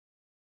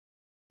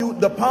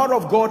The power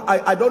of God,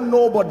 I don't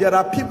know, but there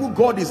are people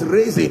God is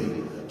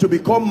raising to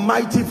become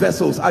mighty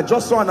vessels. I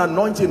just saw an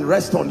anointing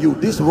rest on you,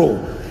 this row.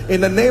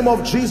 In the name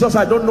of Jesus,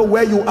 I don't know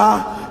where you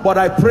are, but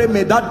I pray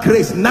may that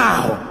grace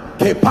now,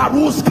 let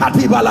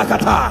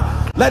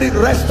it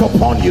rest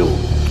upon you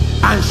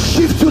and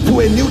shift you to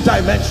a new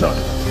dimension.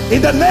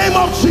 In the name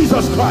of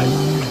Jesus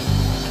Christ.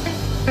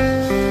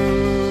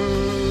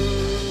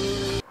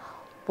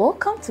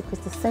 Welcome to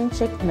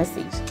Christocentric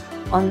Message.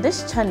 On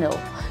this channel,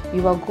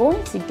 you are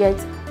going to get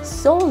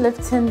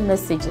soul-lifting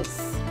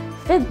messages,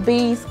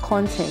 faith-based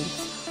content,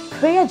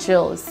 prayer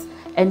drills,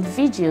 and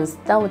videos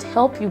that would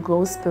help you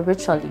grow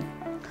spiritually.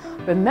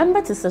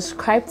 Remember to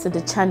subscribe to the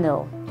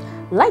channel,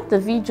 like the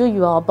video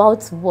you are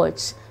about to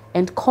watch,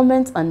 and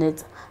comment on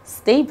it.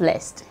 Stay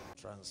blessed.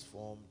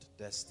 Transformed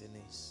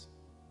destinies.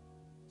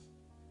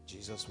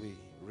 Jesus, we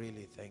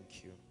really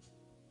thank you.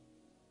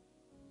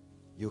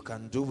 You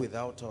can do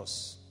without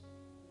us.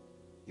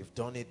 You've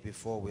done it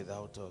before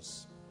without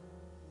us.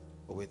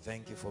 But we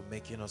thank you for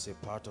making us a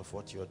part of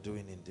what you're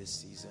doing in this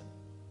season.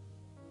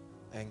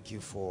 Thank you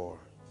for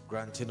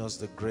granting us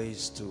the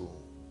grace to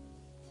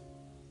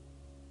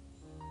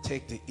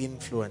take the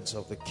influence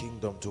of the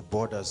kingdom to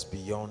borders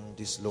beyond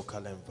this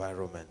local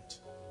environment.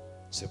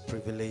 It's a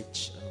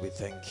privilege, and we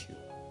thank you.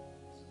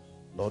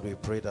 Lord, we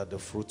pray that the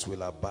fruits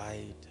will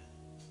abide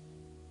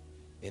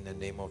in the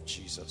name of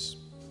Jesus.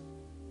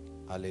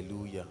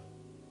 Hallelujah.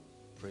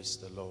 Praise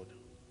the Lord.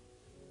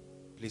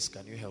 Please,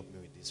 can you help me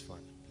with this fan,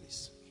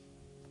 please?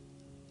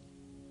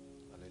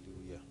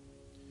 Hallelujah.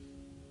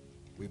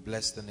 We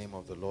bless the name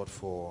of the Lord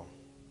for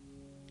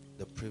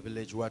the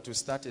privilege. We are to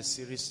start a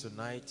series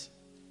tonight,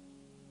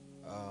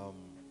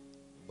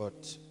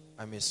 but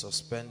I may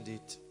suspend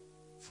it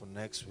for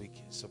next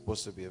week. It's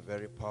supposed to be a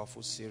very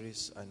powerful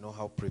series. I know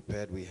how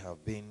prepared we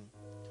have been,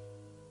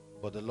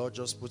 but the Lord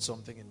just put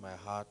something in my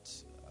heart.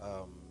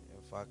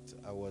 In fact,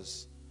 I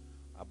was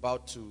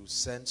about to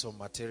send some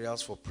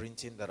materials for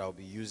printing that I'll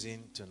be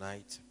using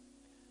tonight,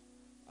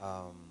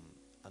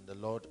 and the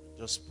Lord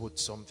just put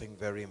something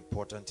very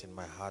important in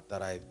my heart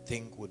that I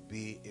think would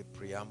be a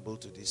preamble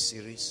to this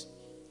series,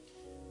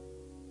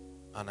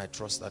 and I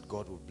trust that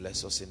God will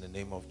bless us in the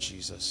name of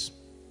Jesus.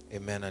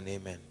 Amen and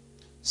amen.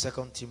 2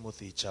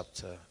 Timothy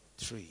chapter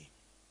 3.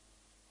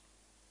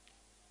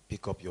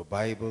 Pick up your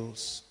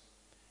Bibles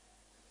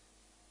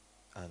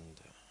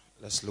and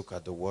let's look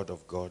at the Word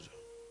of God.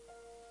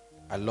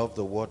 I love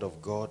the Word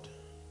of God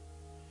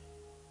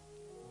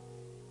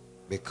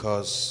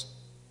because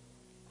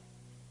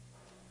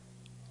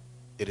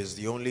it is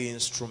the only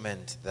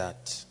instrument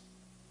that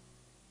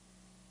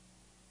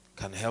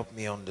can help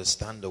me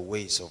understand the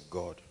ways of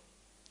God.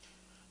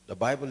 The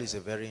Bible is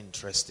a very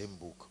interesting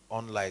book,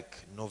 unlike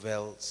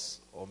novels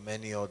or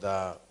many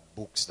other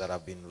books that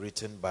have been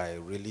written by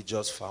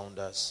religious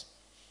founders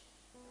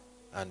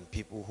and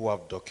people who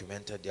have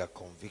documented their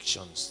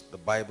convictions. The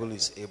Bible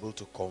is able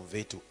to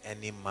convey to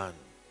any man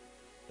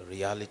the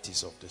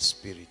realities of the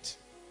Spirit,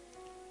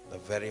 the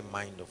very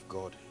mind of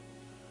God.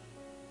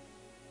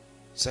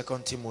 2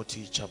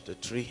 Timothy chapter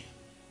 3.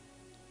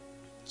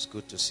 It's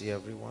good to see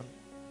everyone.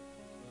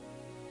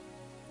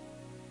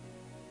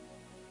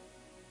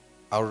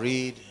 I'll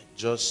read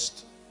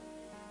just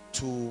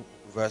 2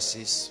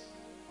 verses,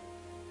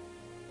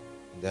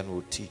 and then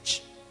we'll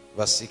teach.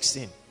 Verse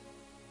 16.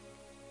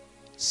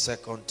 2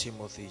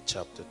 Timothy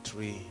chapter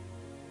 3,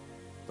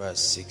 verse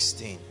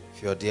 16.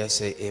 If you're there,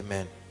 say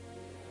amen.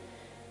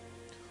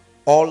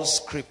 All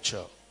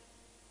scripture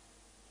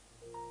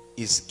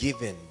is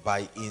given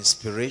by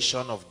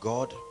inspiration of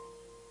God.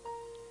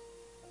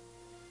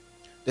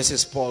 This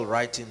is Paul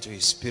writing to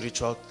his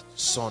spiritual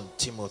son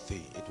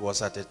Timothy. It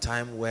was at a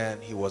time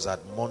when he was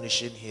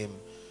admonishing him.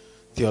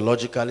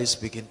 Theologically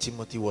speaking,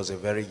 Timothy was a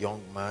very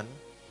young man,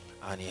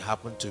 and he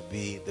happened to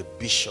be the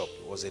bishop.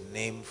 It was a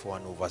name for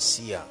an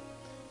overseer.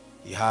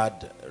 He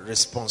had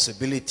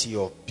responsibility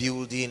of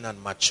building and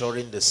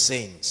maturing the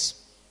saints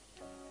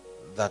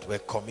that were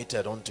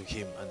committed unto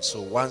him. And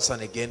so once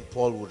and again,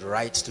 Paul would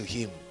write to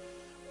him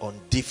on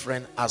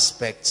different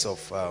aspects of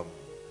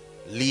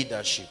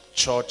leadership,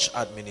 church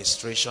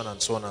administration,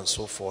 and so on and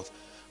so forth.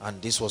 And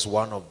this was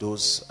one of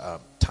those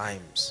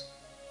times.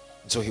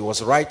 And so he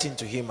was writing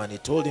to him, and he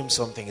told him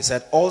something. He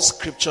said, all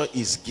scripture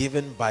is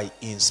given by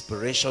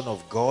inspiration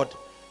of God.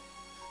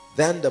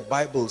 Then the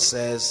Bible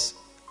says,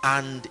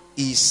 and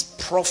is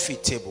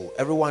profitable.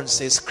 Everyone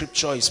says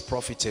scripture is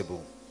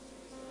profitable.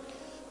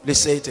 Please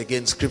say it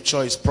again.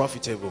 Scripture is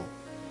profitable.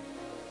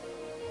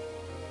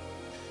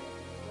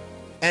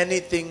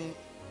 Anything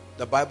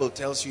the Bible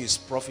tells you is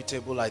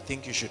profitable, I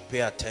think you should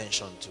pay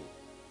attention to.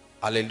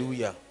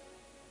 Hallelujah.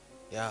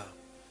 Yeah.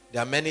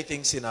 There are many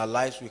things in our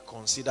lives we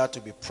consider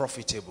to be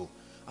profitable.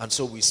 And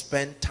so we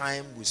spend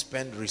time, we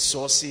spend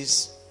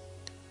resources.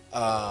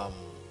 For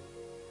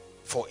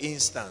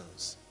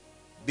instance,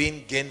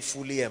 being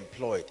gainfully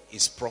employed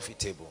is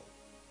profitable.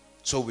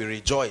 So we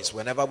rejoice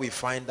whenever we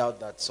find out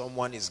that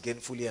someone is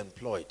gainfully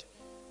employed.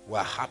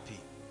 We're happy,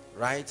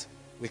 right?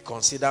 We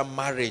consider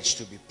marriage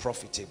to be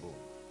profitable.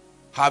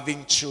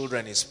 Having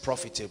children is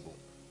profitable.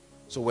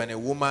 So when a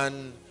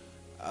woman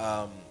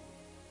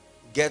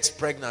gets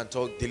pregnant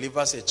or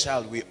delivers a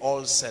child, we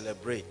all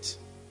celebrate.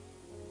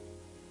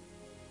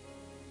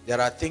 There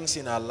are things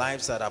in our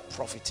lives that are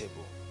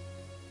profitable.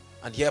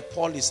 And here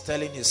Paul is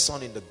telling his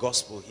son in the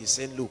gospel, he's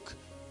saying, look,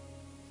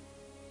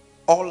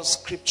 all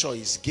scripture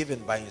is given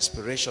by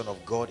inspiration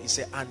of God. He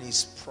said, and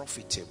is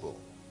profitable.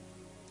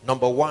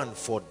 Number one,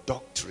 for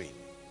doctrine.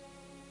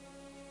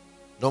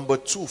 Number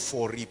two,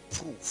 for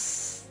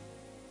reproof.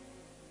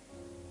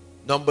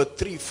 Number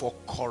three, for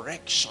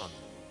correction.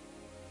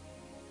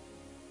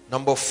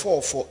 Number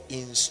four, for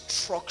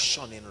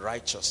instruction in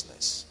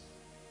righteousness.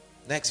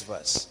 Next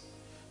verse.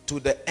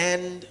 To the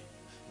end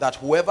that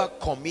whoever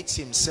commits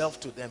himself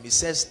to them, he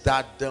says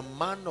that the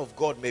man of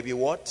God may be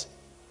what?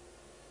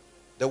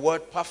 The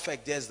word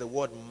perfect there is the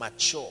word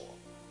mature.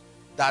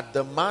 That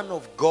the man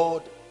of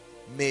God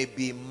may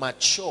be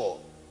mature,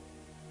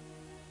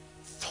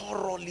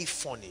 thoroughly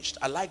furnished.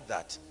 I like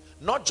that.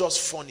 Not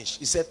just furnished.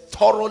 He said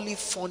thoroughly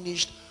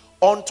furnished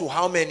unto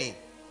how many?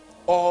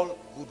 All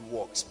good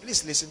works.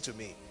 Please listen to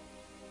me.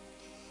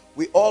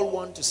 We all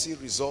want to see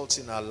results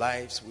in our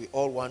lives. We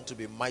all want to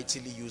be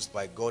mightily used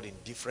by God in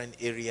different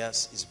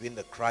areas. It's been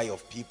the cry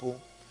of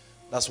people.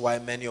 That's why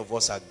many of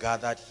us are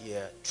gathered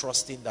here,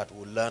 trusting that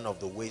we'll learn of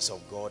the ways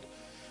of God.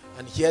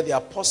 And here the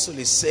apostle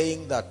is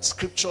saying that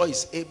scripture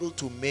is able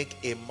to make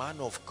a man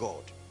of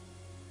God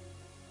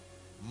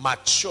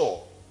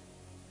mature.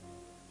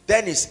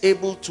 Then is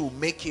able to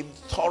make him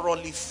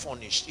thoroughly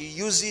furnished. He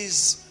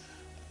uses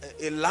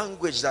a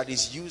language that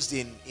is used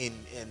in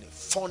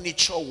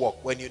furniture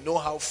work. When you know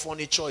how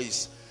furniture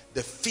is,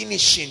 the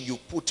finishing you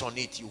put on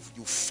it, you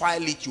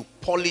file it, you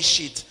polish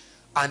it,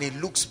 and it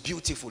looks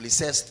beautiful. It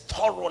says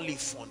thoroughly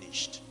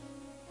furnished.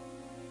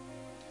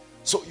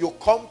 So you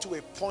come to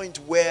a point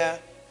where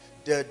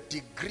the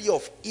degree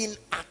of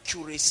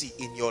inaccuracy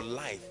in your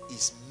life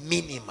is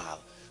minimal.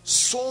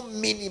 So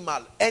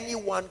minimal,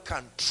 anyone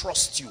can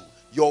trust you.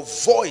 Your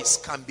voice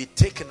can be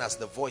taken as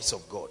the voice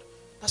of God.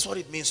 That's what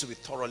it means to be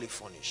thoroughly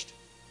furnished.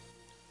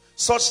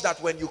 Such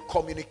that when you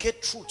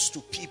communicate truths to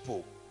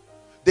people,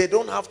 they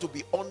don't have to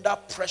be under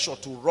pressure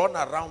to run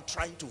around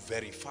trying to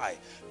verify,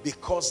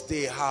 because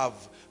they have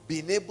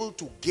been able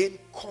to gain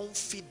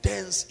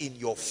confidence in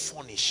your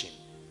furnishing.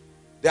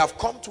 They have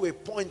come to a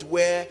point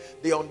where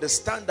they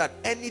understand that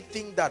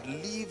anything that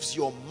leaves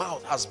your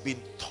mouth has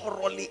been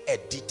thoroughly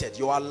edited.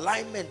 Your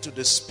alignment to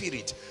the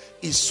Spirit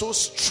is so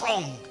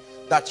strong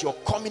that your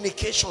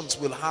communications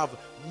will have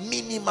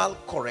minimal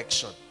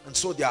correction. And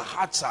so their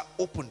hearts are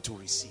open to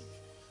receive.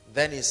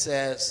 Then he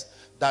says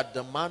that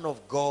the man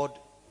of God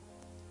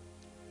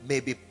may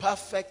be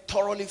perfect,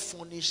 thoroughly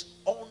furnished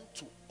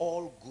unto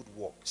all good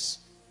works.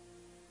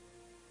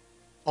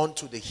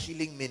 Unto the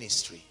healing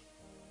ministry.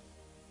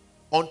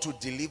 Unto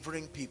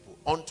delivering people.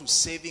 Unto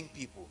saving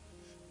people.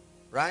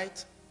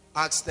 Right?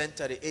 Acts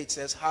 10:38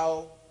 says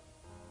how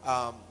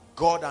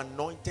God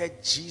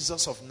anointed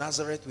Jesus of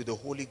Nazareth with the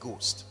Holy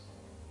Ghost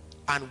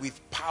and with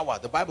power.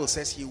 The Bible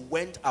says he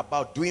went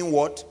about doing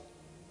what?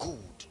 Good.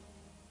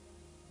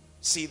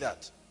 See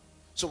that?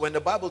 So when the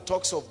Bible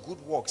talks of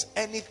good works,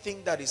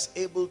 anything that is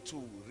able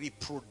to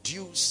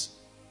reproduce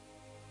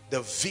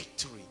the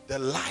victory, the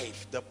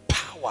life, the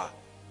power,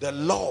 the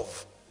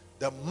love,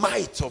 the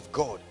might of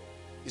God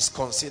is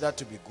considered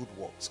to be good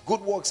works.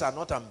 Good works are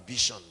not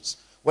ambitions.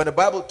 When the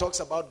Bible talks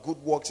about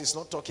good works, it's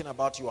not talking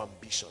about your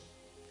ambition.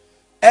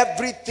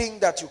 Everything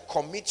that you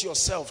commit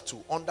yourself to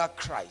under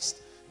Christ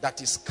that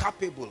is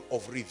capable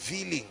of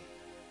revealing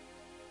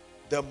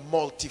the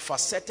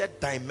multifaceted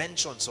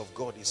dimensions of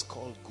God is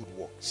called good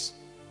works.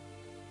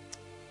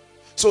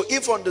 So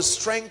if on the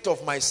strength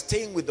of my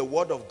staying with the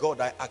word of God,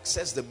 I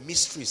access the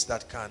mysteries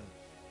that can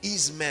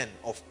ease men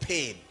of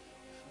pain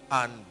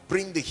and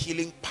bring the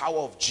healing power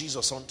of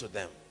Jesus unto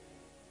them,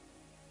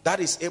 that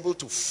is able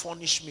to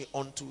furnish me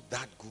unto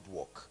that good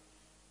work.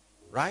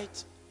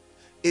 Right?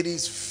 It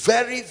is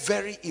very,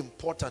 very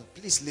important.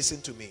 Please listen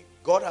to me.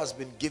 God has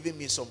been giving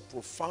me some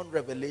profound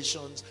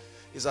revelations.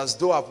 It's as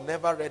though I've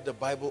never read the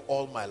Bible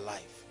all my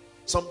life.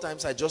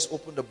 Sometimes I just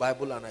open the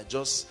Bible and I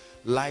just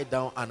lie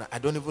down and I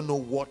don't even know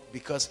what,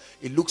 because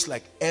it looks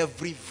like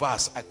every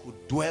verse I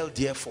could dwell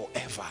there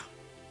forever.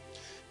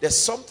 There's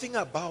something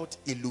about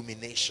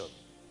illumination.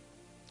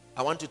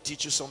 I want to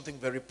teach you something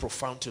very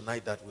profound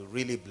tonight that will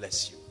really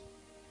bless you.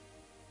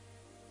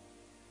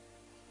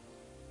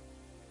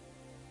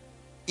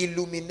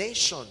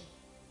 Illumination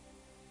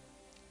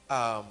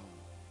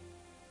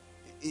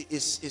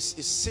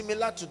is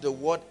similar to the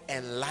word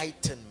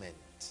enlightenment.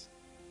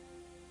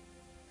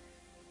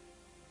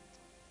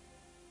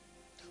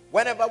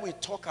 Whenever we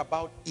talk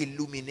about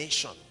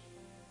illumination,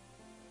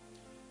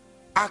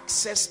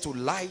 access to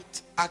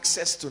light,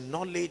 access to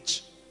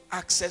knowledge,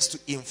 access to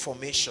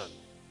information,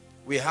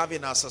 we have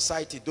in our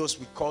society those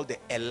we call the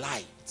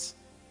elite,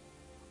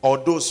 or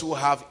those who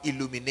have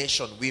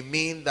illumination. We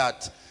mean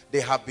that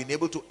they have been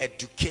able to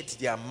educate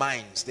their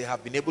minds. They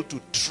have been able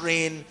to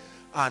train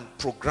and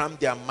program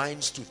their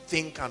minds to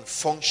think and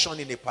function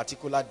in a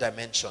particular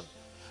dimension.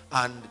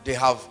 And they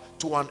have,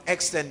 to an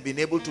extent, been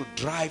able to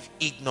drive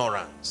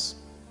ignorance.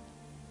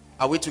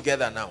 Are we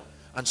together now?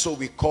 And so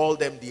we call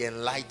them the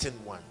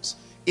enlightened ones.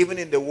 Even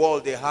in the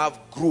world, they have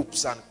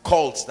groups and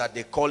cults that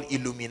they call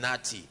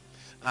Illuminati.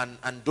 And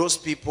those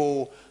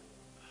people...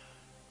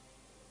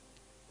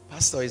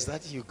 Pastor, is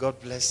that you? God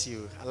bless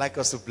you. I'd like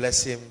us to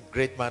bless him.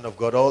 Great man of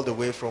God, all the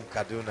way from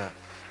Kaduna.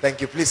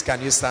 Thank you. Please,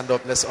 can you stand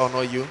up? Let's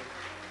honor you.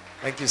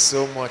 Thank you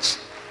so much.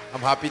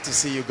 I'm happy to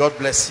see you. God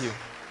bless you.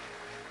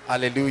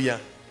 Hallelujah.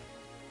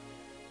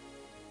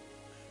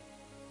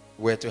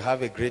 We're to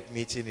have a great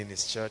meeting in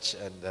his church,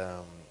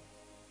 and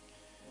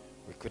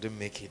we couldn't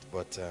make it,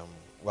 but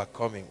we're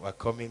coming. We're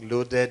coming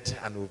loaded,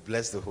 and we'll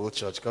bless the whole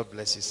church. God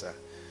bless you, sir.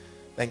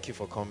 Thank you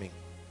for coming.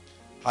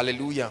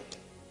 Hallelujah.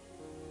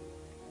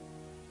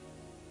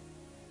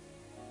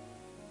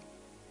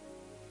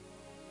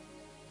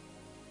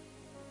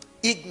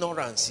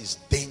 Ignorance is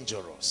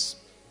dangerous.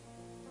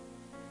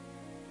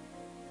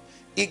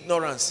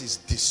 Ignorance is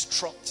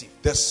destructive.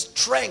 The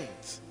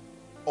strength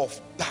of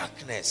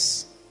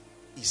darkness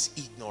is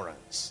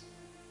ignorance.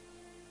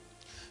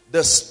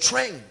 The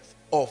strength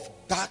of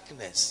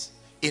darkness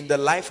in the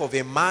life of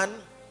a man,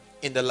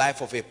 in the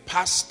life of a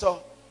pastor,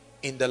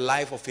 in the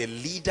life of a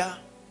leader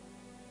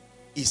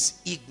is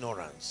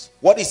ignorance.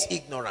 What is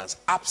ignorance?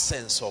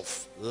 Absence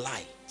of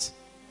light,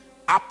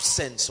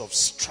 absence of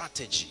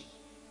strategy,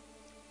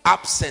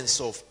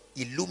 absence of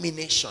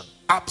illumination,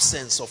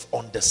 absence of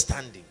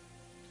understanding.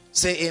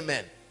 Say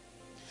amen.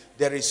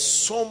 There is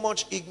so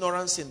much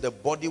ignorance in the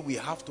body. We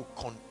have to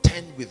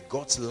contend with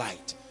God's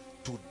light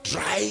to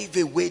drive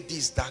away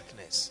this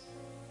darkness.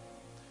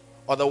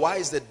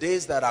 Otherwise, the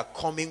days that are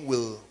coming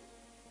will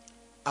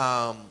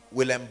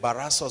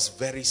embarrass us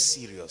very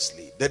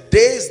seriously. The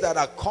days that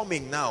are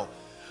coming now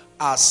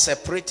are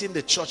separating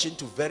the church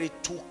into very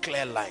two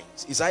clear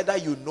lines. It's either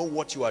you know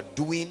what you are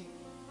doing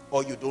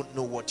or you don't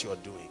know what you're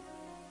doing.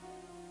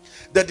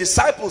 The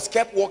disciples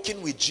kept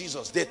walking with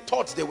Jesus. They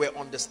thought they were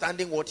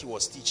understanding what he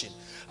was teaching.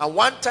 And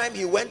one time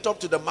he went up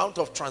to the Mount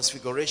of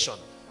Transfiguration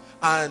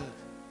and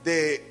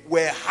they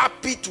were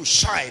happy to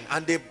shine,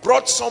 and they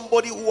brought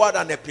somebody who had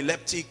an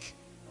epileptic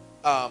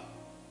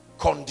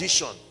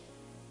condition.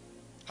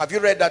 Have you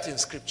read that in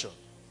scripture?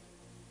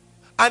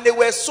 And they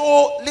were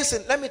so,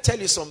 listen, let me tell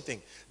you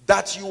something.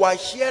 That you are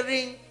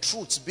hearing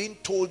truths being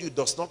told you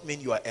does not mean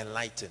you are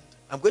enlightened.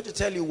 I'm going to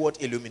tell you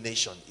what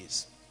illumination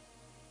is.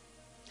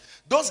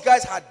 Those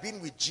guys had been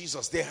with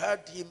Jesus. They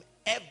heard him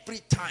every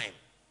time.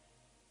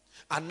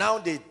 And now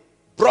they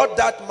brought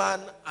that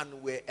man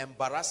and were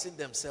embarrassing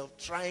themselves,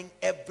 trying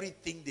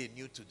everything they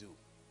knew to do.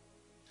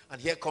 And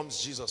here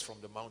comes Jesus from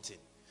the mountain.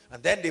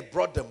 And then they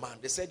brought the man.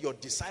 They said, your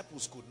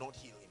disciples could not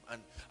heal him.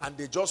 And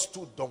they just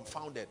stood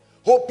dumbfounded,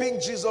 hoping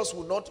Jesus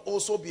would not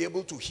also be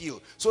able to heal,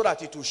 so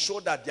that it would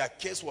show that their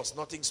case was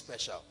nothing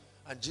special.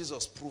 And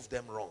Jesus proved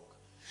them wrong.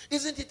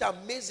 Isn't it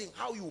amazing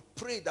how you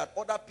pray that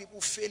other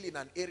people fail in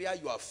an area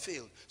you have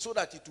failed, so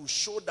that it will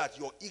show that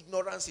your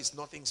ignorance is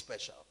nothing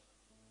special?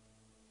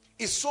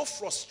 It's so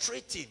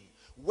frustrating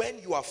when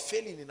you are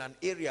failing in an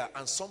area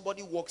and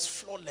somebody works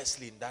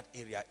flawlessly in that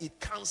area. It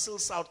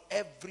cancels out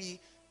every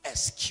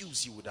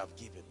excuse you would have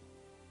given.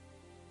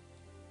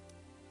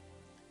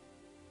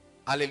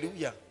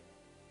 Hallelujah.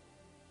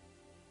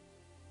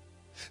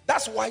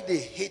 That's why they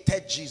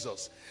hated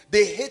Jesus.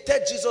 They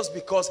hated Jesus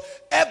because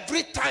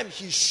every time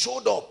he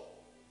showed up,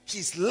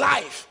 his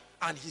life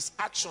and his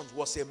actions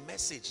was a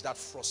message that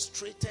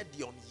frustrated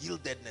the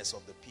unyieldedness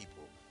of the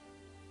people.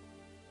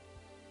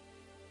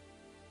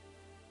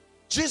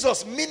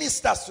 Jesus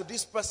ministers to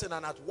this person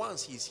and at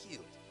once he is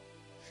healed.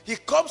 He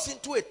comes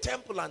into a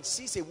temple and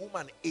sees a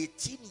woman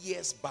 18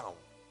 years bound.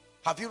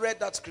 Have you read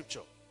that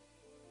scripture?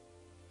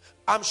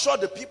 I'm sure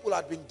the people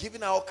had been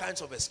giving her all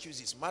kinds of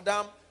excuses.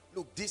 Madam,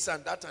 look, this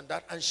and that,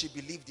 and she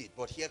believed it.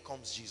 But here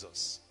comes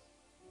Jesus.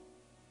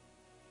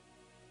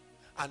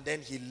 And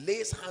then he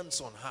lays hands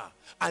on her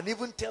and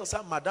even tells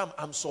her, Madam,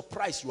 I'm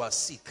surprised you are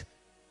sick.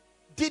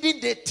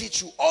 Didn't they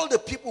teach you, all the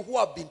people who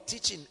have been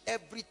teaching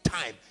every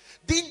time,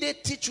 didn't they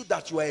teach you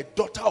that you are a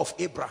daughter of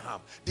Abraham?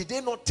 Did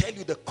they not tell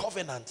you the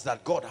covenant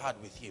that God had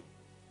with him?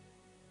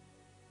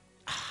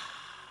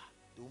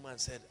 The woman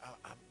said,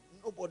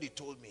 nobody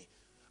told me.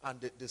 And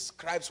the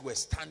scribes were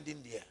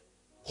standing there,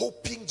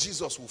 hoping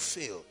Jesus would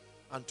fail.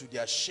 And to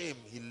their shame,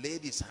 he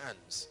laid his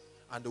hands,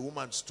 and the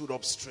woman stood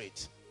up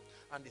straight.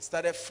 And they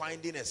started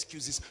finding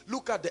excuses.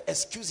 Look at the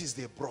excuses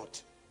they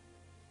brought.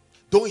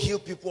 Don't heal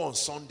people on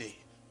Sunday.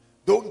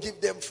 Don't give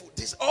them food.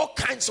 There's all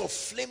kinds of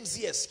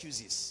flimsy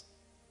excuses.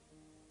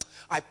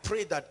 I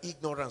pray that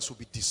ignorance will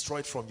be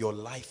destroyed from your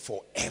life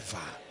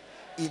forever.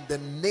 In the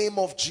name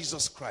of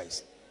Jesus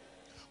Christ.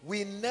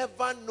 We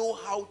never know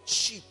how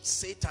cheap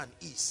Satan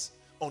is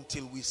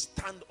until we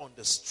stand on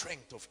the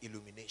strength of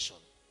illumination.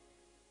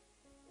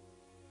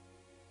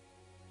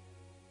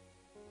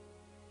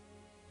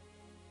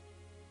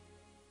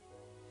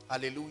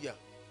 Hallelujah.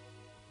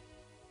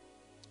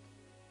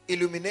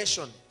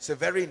 Illumination is a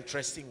very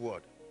interesting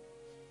word.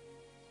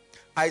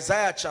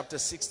 Isaiah chapter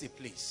 60,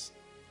 please.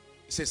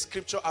 It's a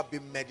scripture I've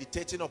been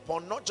meditating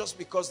upon, not just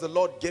because the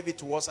Lord gave it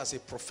to us as a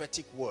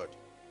prophetic word.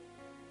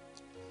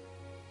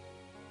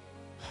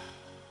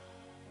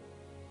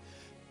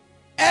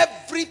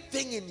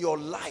 Everything in your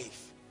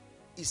life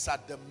is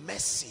at the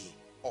mercy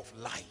of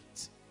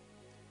light.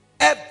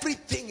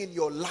 Everything in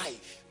your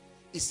life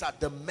is at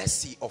the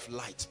mercy of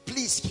light.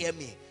 Please hear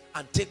me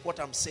and take what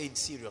I'm saying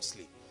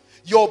seriously.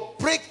 Your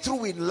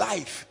breakthrough in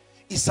life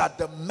is at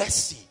the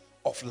mercy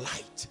of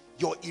light.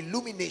 Your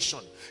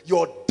illumination,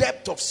 your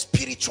depth of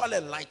spiritual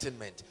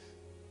enlightenment,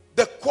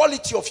 the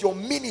quality of your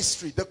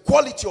ministry, the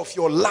quality of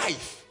your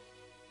life.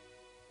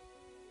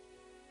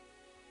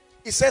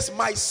 It says,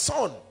 my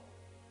son,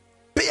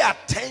 pay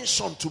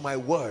attention to my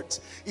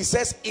words. It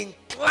says,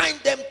 incline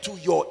them to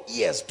your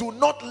ears. Do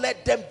not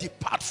let them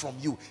depart from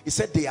you. It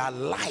said they are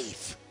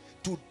life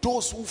to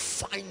those who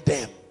find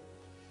them.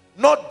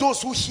 Not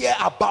those who hear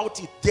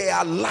about it. They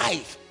are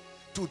life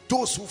to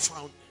those who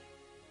found them,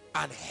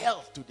 and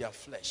health to their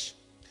flesh.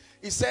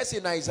 It says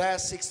in Isaiah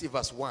 60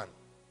 verse 1.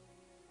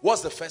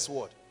 What's the first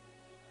word?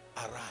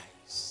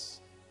 Arise.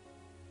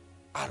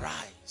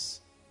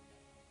 Arise.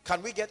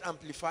 Can we get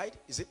amplified?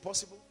 Is it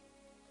possible?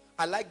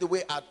 I like the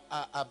way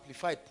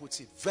Amplified puts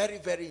it. Very,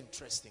 very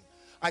interesting.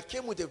 I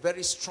came with a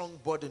very strong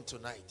burden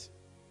tonight.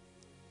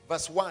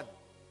 Verse 1,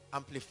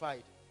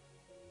 Amplified.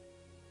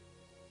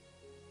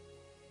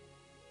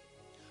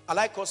 I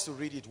like us to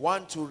read it.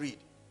 1, 2, read.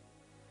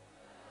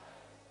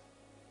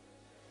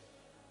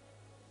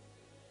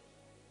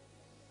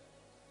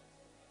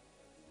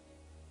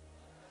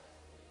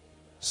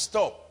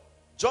 Stop.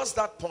 Just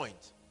that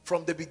point.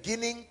 From the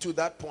beginning to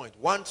that point.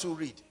 1, 2,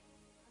 read.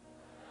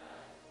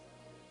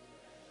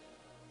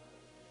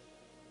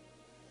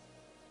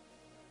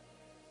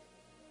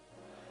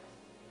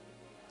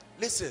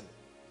 Listen,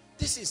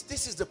 this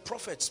is the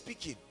prophet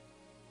speaking.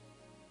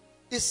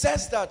 It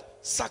says that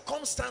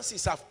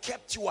circumstances have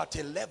kept you at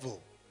a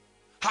level,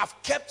 have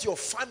kept your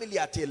family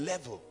at a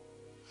level.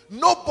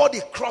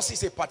 Nobody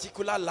crosses a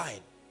particular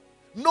line.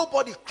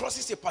 Nobody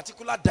crosses a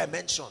particular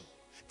dimension.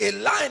 A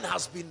line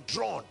has been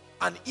drawn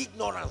and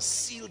ignorance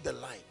sealed the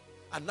line.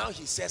 And now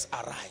he says,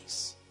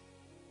 arise.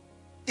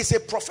 It's a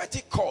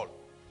prophetic call.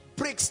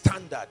 Break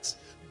standards.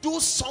 Do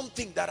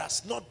something that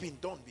has not been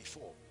done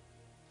before.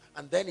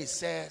 And then he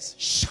says,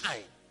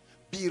 shine.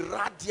 Be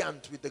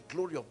radiant with the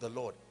glory of the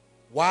Lord.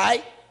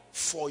 Why?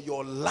 For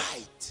your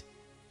light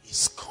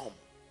is come.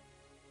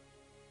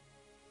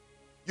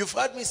 You've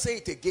heard me say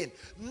it again.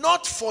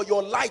 Not for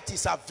your light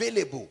is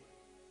available.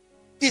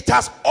 It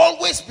has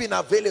always been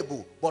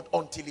available, but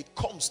until it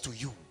comes to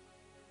you.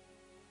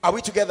 Are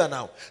we together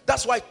now?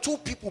 That's why two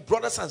people,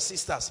 brothers and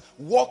sisters,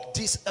 walk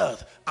this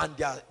earth and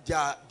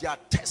their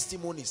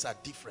testimonies are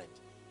different.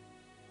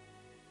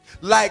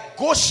 Like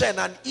Goshen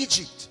and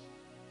Egypt.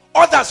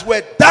 Others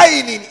were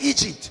dying in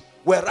Egypt,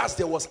 whereas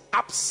there was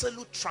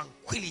absolute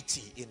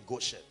tranquility in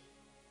Goshen.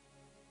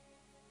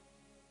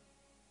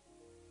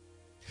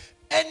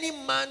 Any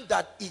man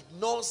that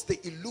ignores the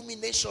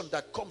illumination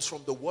that comes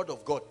from the word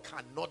of God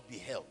cannot be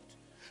helped.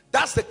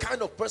 That's the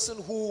kind of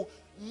person who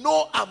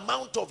no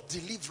amount of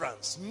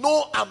deliverance,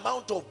 no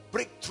amount of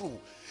breakthrough,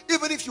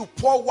 even if you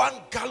pour 1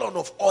 gallon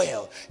of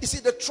oil. You see,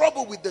 the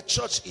trouble with the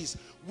church is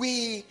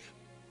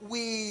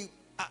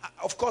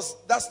of course,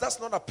 that's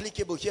not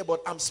applicable here,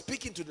 but I'm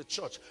speaking to the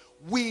church.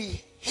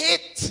 We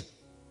hate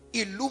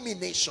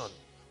illumination,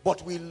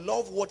 but we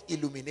love what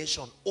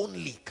illumination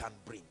only can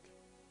bring.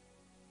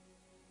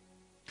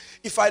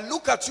 If I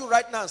look at you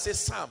right now and say,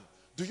 Sam,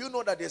 do you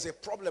know that there's a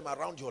problem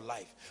around your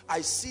life?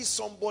 I see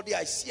somebody,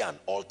 I see an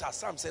altar.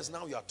 Sam says,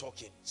 now you are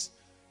talking.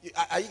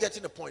 Are you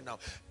getting the point now?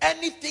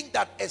 Anything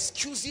that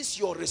excuses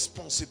your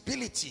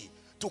responsibility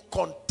to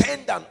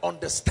contend and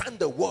understand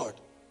the word,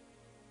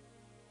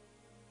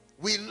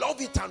 we love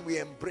it and we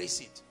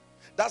embrace it.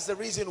 That's the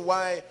reason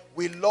why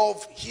we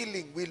love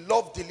healing, we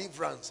love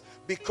deliverance.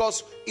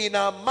 Because in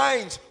our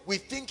minds, we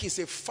think it's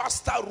a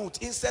faster route.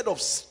 Instead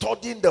of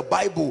studying the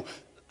Bible,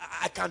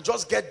 I can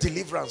just get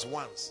deliverance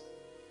once.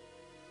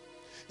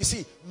 You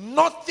see,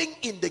 nothing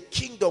in the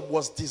kingdom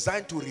was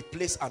designed to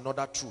replace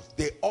another truth.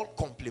 They all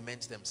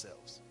complement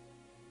themselves.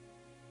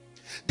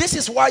 This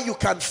is why you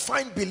can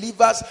find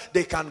believers,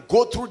 they can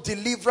go through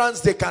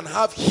deliverance, they can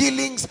have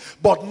healings,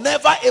 but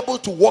never able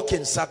to walk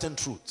in certain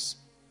truths.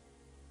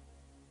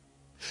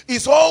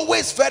 It's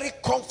always very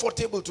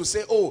comfortable to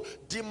say, oh,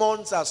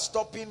 demons are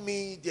stopping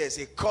me, there's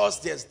a curse,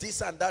 there's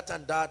this and that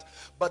and that.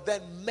 But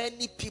then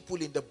many people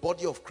in the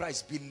body of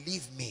Christ,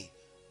 believe me,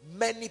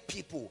 many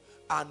people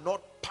are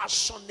not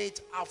passionate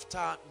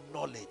after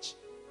knowledge.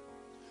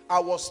 I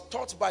was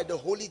taught by the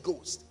Holy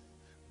Ghost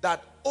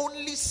that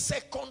only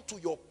second to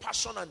your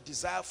passion and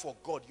desire for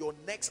God, your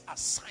next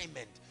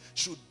assignment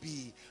should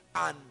be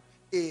an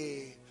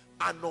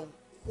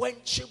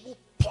unquenchable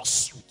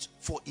pursuit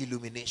for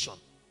illumination.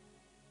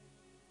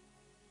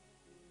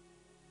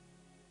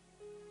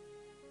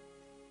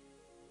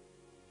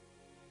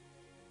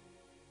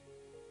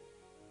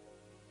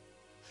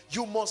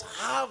 You must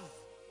have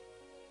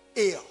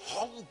a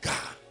hunger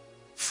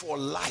for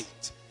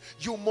light.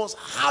 You must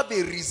have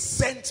a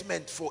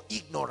resentment for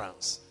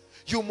ignorance.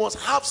 You must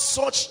have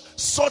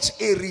such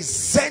a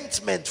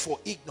resentment for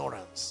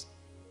ignorance.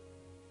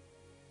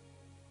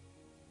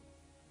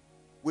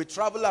 We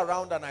travel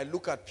around and I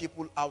look at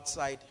people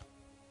outside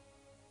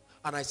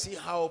and I see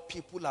how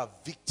people are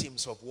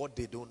victims of what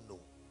they don't know.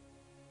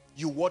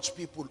 You watch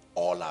people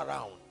all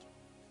around,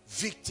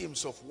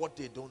 victims of what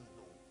they don't know.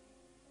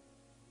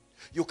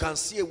 You can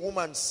see a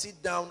woman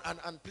sit down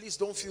and please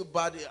don't feel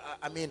bad.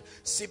 I mean,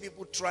 see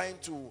people trying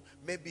to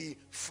maybe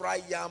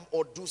fry yam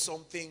or do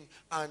something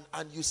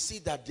and you see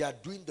that they are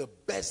doing the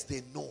best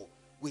they know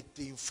with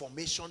the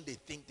information they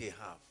think they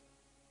have.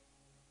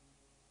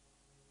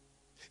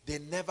 They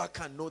never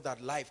can know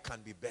that life can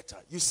be better.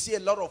 You see a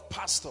lot of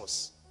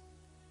pastors,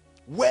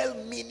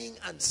 well-meaning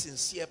and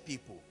sincere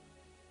people,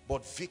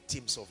 but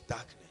victims of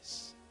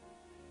darkness,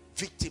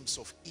 victims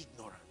of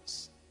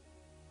ignorance.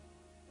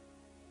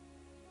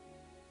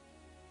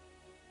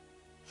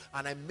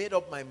 And I made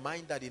up my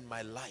mind that in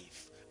my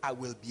life, I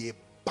will be a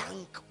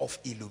bank of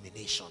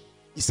illumination.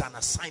 It's an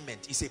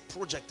assignment. It's a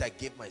project I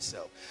gave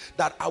myself.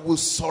 That I will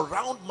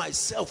surround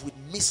myself with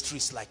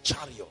mysteries like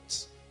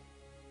chariots.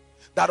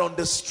 That on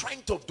the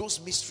strength of those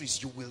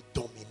mysteries, you will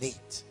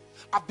dominate.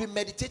 I've been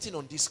meditating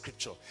on this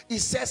scripture. It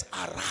says,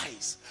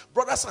 arise.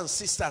 Brothers and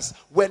sisters,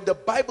 when the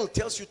Bible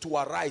tells you to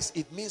arise,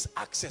 it means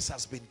access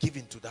has been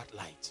given to that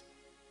light.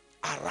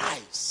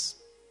 Arise.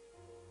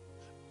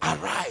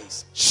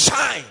 Arise.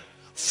 Shine.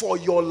 For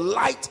your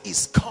light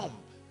is come.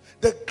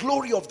 The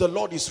glory of the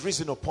Lord is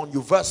risen upon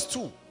you. Verse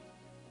 2.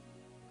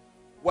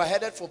 We're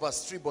headed for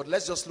verse 3, but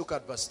let's just look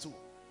at verse 2.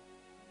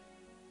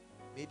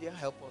 Media,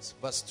 help us.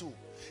 Verse 2.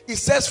 It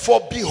says,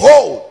 for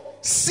behold,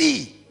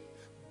 see,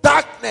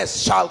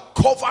 darkness shall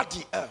cover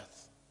the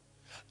earth,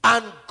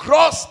 and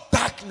gross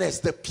darkness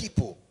the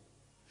people.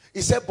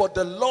 He said, but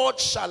the Lord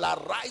shall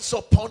arise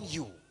upon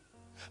you,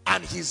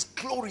 and his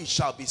glory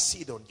shall be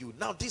seen on you.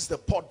 Now this is the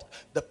part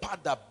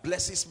that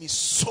blesses me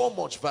so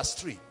much. Verse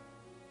 3.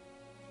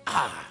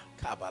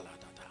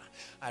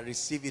 I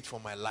receive it for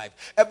my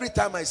life. Every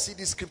time I see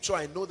this scripture,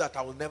 I know that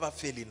I will never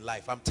fail in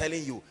life. I'm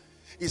telling you,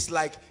 it's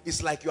like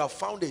you have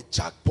found a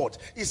jackpot.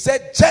 He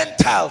said,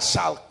 Gentiles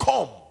shall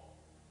come.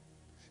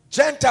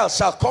 Gentiles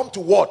shall come to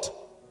what?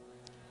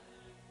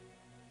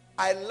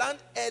 I learned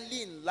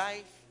early in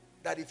life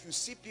that if you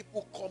see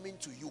people coming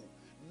to you,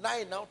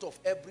 9 out of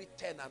every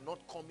 10 are not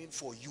coming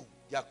for you.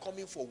 They are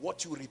coming for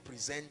what you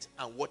represent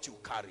and what you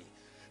carry.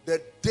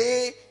 The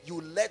day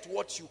you let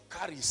what you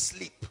carry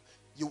sleep,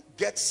 you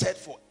get set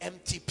for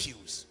empty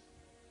pews.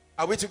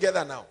 Are we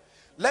together now?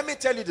 Let me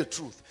tell you the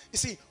truth. You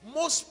see,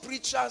 most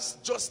preachers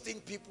just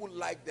think people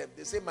like them.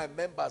 They say, my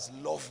members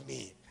love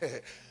me.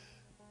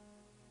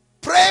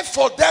 Pray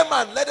for them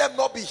and let them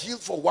not be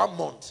healed for 1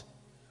 month.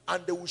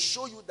 And they will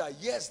show you that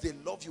yes, they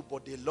love you,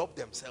 but they love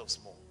themselves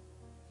more.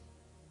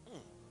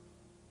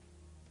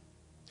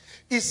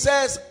 It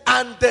says,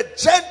 and the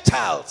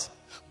Gentiles,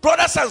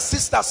 brothers and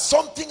sisters,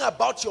 something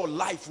about your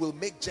life will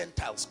make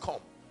Gentiles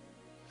come.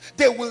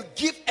 They will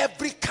give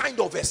every kind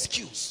of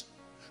excuse.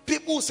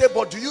 People say,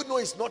 but do you know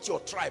it's not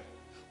your tribe?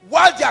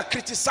 While they are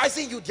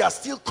criticizing you, they are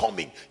still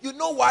coming. You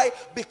know why?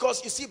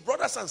 Because you see,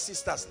 brothers and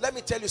sisters, let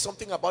me tell you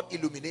something about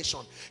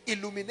illumination.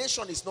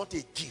 Illumination is not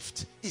a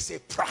gift, it's a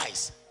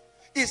prize.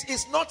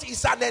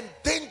 It's an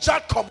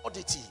endangered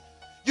commodity.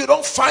 You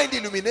don't find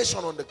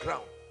illumination on the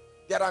ground.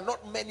 There are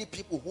not many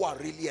people who are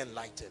really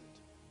enlightened.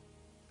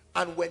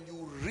 And when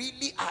you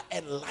really are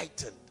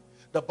enlightened,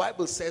 the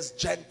Bible says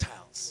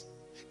Gentiles.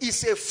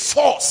 It's a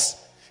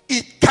force.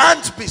 It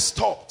can't be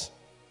stopped.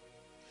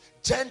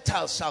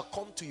 Gentiles shall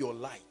come to your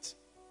light.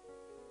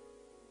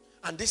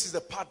 And this is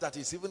the part that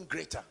is even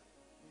greater.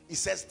 It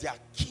says they are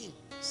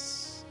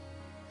kings.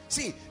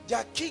 See,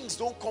 their kings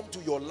don't come to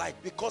your light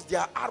because they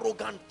are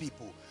arrogant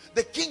people.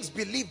 The kings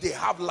believe they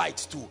have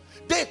light too.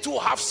 They too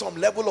have some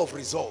level of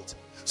result.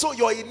 So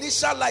your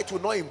initial light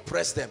will not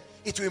impress them.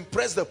 It will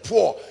impress the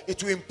poor.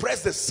 It will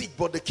impress the sick.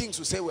 But the kings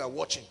will say, we are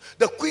watching.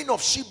 The queen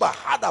of Sheba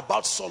heard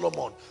about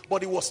Solomon,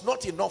 but it was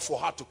not enough for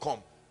her to come.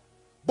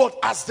 But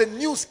as the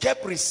news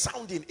kept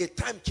resounding, a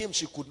time came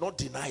she could not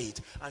deny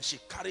it. And she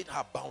carried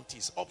her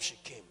bounties. Up she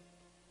came.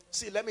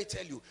 See, let me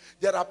tell you,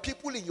 there are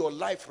people in your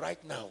life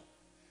right now.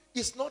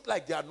 It's not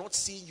like they are not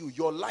seeing you.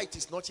 Your light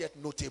is not yet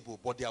notable,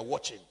 but they are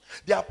watching.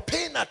 They are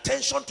paying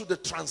attention to the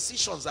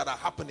transitions that are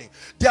happening.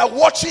 They are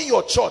watching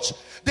your church.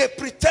 They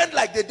pretend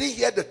like they didn't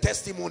hear the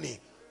testimony.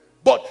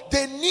 But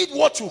they need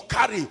what you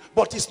carry,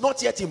 but it's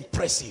not yet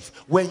impressive.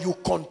 When you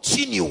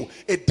continue,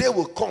 a day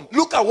will come.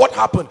 Look at what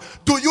happened.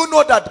 Do you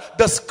know that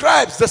the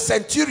scribes, the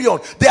centurion,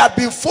 they had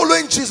been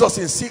following Jesus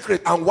in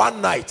secret, and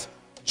one night,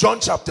 John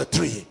chapter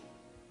 3,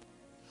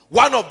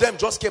 one of them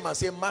just came and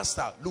said,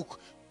 Master, look,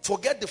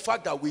 forget the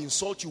fact that we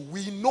insult you.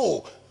 We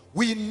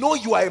know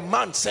you are a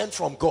man sent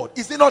from God.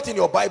 Is it not in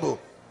your Bible?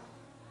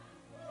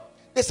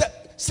 They said,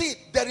 see,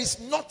 there is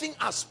nothing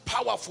as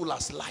powerful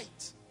as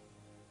light.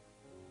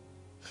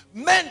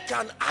 Men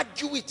can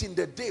argue it in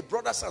the day,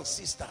 brothers and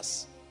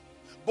sisters.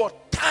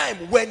 But time,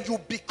 when you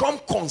become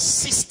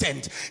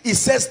consistent, it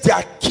says they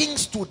are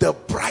kings to the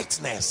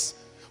brightness.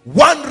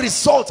 One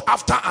result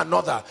after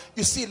another.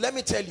 You see, let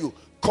me tell you,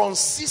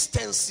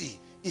 consistency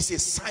is a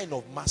sign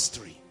of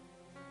mastery.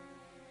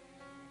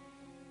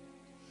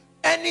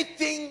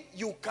 Anything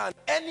you can,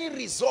 any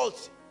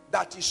result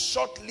that is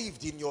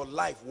short-lived in your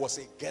life was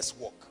a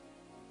guesswork.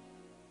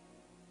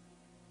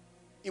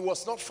 It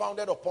was not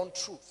founded upon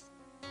truth.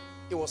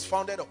 It was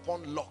founded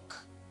upon luck.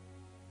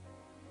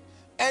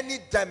 Any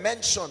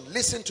dimension,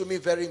 listen to me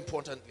very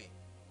importantly,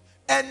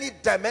 any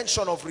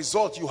dimension of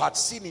result you had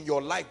seen in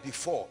your life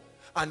before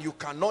and you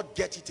cannot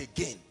get it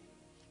again,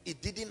 it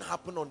didn't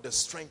happen on the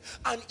strength,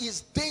 and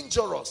is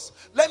dangerous.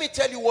 Let me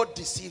tell you what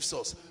deceives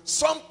us.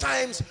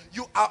 Sometimes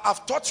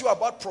I've taught you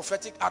about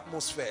prophetic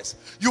atmospheres.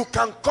 You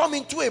can come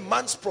into a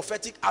man's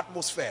prophetic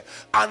atmosphere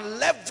and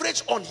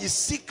leverage on his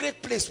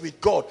secret place with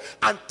God,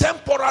 and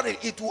temporarily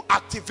it will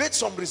activate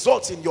some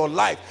results in your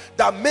life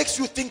that makes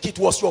you think it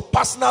was your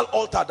personal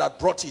altar that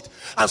brought it,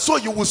 and so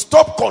you will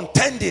stop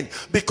contending,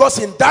 because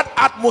in that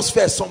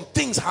atmosphere some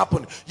things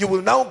happen. You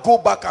will now go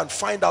back and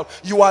find out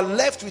you are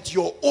left with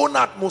your own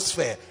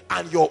atmosphere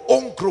and your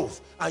own growth,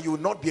 and you will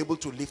not be able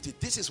to lift it.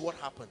 This is what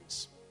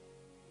happens.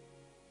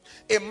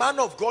 A man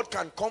of God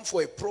can come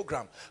for a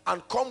program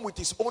and come with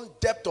his own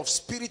depth of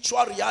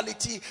spiritual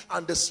reality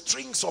and the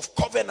strings of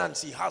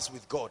covenants he has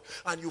with God,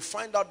 and you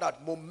find out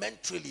that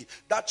momentarily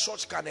that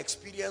church can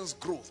experience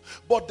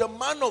growth. But the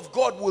man of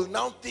God will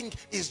now think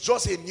it's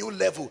just a new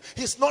level.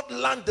 He's not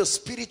learned the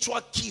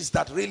spiritual keys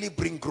that really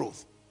bring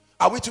growth.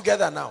 Are we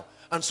together now?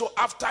 And so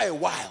after a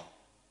while,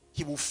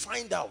 he will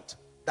find out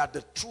that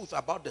the truth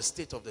about the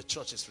state of the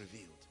church is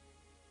revealed.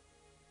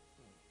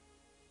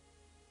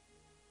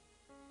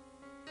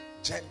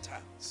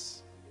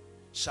 Gentiles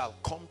shall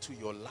come to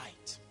your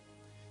light,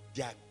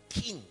 their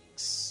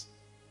kings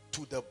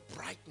to the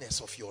brightness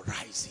of your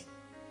rising.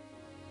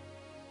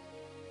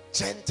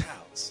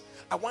 Gentiles.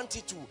 I want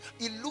it to,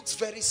 it looks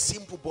very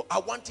simple, but I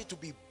want it to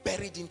be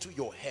buried into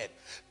your head.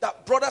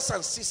 That, brothers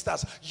and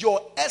sisters,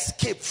 your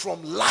escape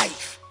from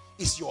life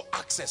is your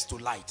access to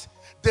light.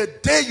 The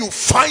day you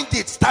find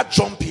it, start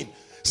jumping.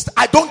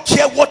 I don't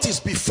care what is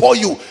before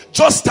you.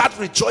 Just start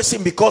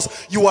rejoicing,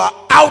 because you are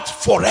out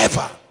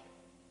forever.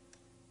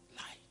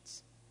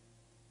 Light.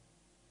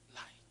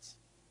 Light.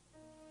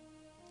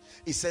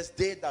 It says,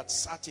 they that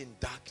sat in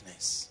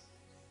darkness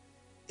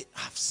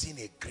have seen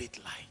a great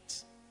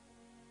light.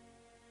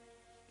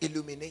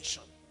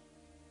 Illumination.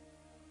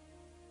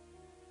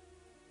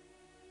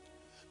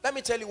 Let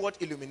me tell you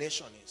what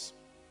illumination is.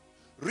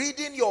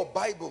 Reading your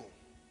Bible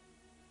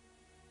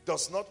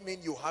does not mean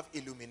you have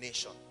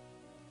illumination.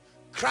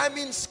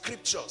 Cramming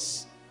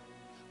scriptures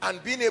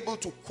and being able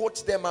to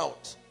quote them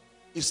out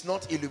is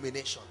not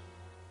illumination.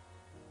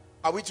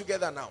 Are we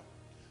together now?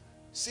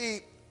 See,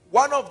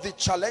 one of the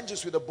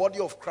challenges with the body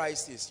of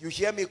Christ is, you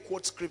hear me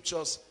quote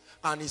scriptures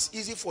and it's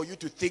easy for you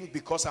to think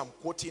because I'm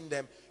quoting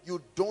them.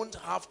 You don't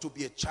have to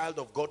be a child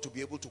of God to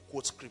be able to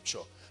quote scripture.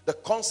 The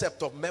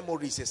concept of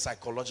memory is a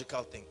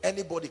psychological thing.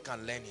 Anybody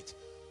can learn it.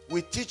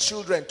 We teach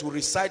children to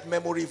recite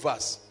memory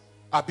verse.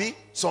 Abi,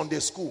 Sunday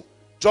school.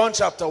 John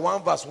chapter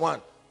 1 verse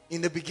 1. In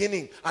the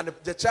beginning. And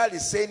the child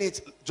is saying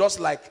it just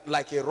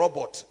like a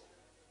robot.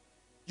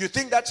 You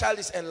think that child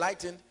is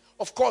enlightened?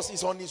 Of course,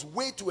 he's on his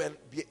way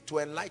to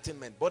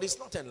enlightenment. But it's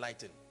not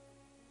enlightened.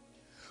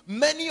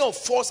 Many of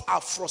us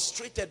are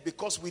frustrated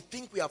because we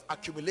think we have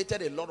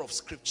accumulated a lot of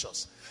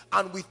scriptures.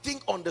 And we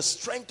think on the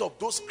strength of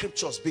those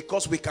scriptures,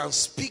 because we can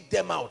speak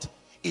them out,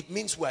 it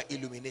means we are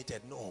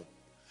illuminated. No.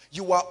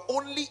 You are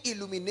only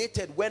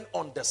illuminated when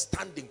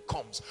understanding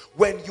comes.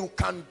 When you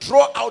can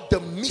draw out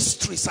the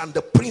mysteries and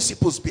the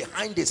principles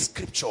behind a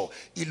scripture,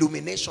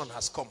 illumination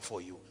has come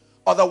for you.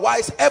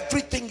 Otherwise,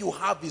 everything you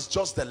have is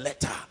just the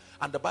letter.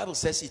 And the Bible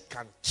says it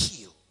can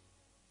kill.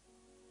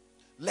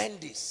 Learn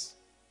this.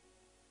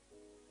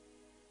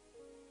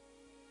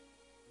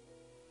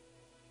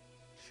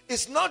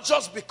 It's not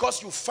just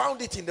because you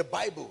found it in the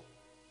Bible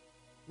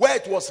where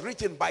it was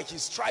written, by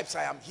his stripes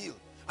I am healed.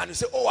 And you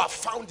say, oh, I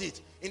found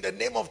it. In the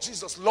name of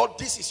Jesus, Lord,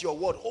 this is your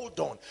word. Hold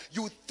on.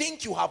 You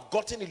think you have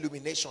gotten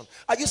illumination.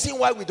 Are you seeing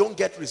why we don't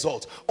get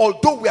results?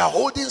 Although we are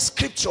holding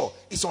scripture,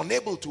 it's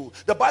unable to.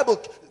 The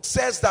Bible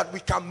says that we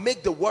can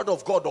make the word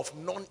of God of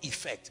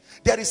non-effect.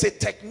 There is a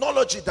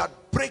technology that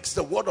breaks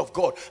the word of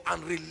God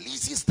and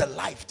releases the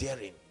life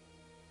therein.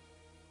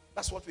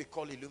 That's what we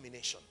call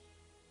illumination.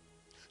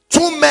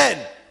 Two men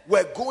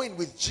were going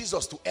with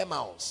Jesus to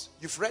Emmaus.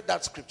 You've read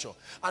that scripture.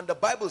 And the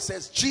Bible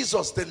says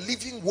Jesus, the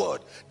living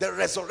word, the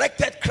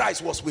resurrected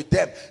Christ, was with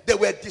them. They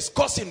were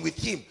discussing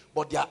with him,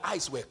 but their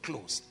eyes were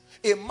closed.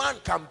 A man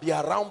can be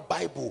around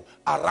Bible,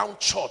 around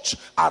church,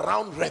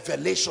 around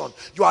revelation.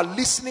 You are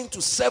listening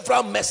to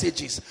several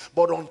messages,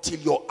 but until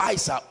your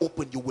eyes are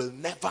open, you will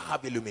never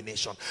have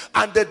illumination.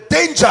 And the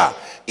danger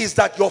is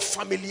that your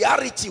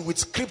familiarity with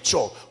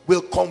scripture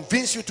will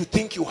convince you to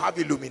think you have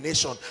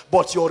illumination,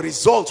 but your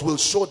results will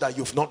show that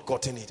you've not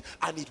gotten it,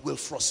 and it will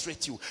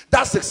frustrate you.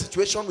 That's the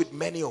situation with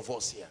many of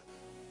us here.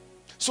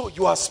 So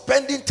you are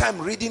spending time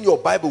reading your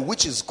Bible,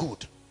 which is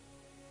good,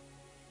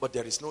 but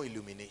there is no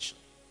illumination.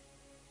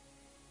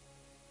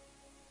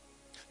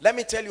 Let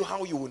me tell you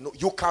how you will know.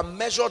 You can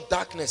measure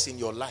darkness in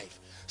your life.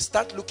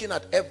 Start looking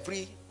at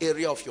every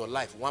area of your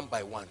life one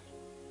by one.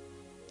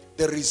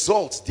 The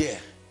results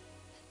there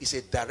is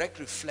a direct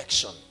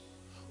reflection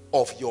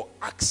of your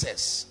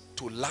access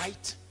to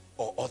light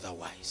or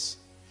otherwise.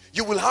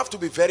 You will have to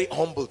be very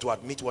humble to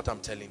admit what I'm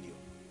telling you.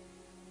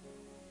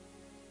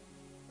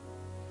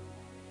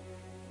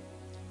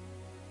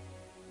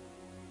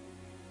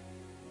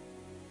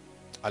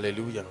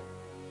 Hallelujah.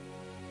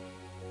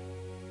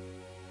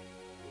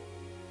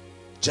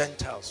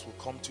 Gentiles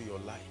will come to your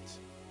light.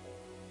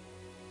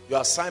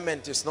 Your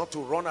assignment is not to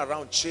run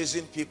around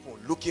chasing people,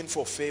 looking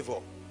for favor.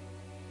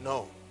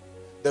 No.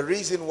 The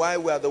reason why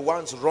we are the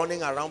ones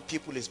running around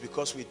people is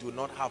because we do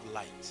not have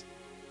light.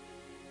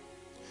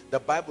 The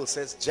Bible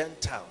says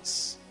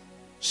Gentiles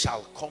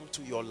shall come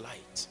to your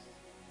light.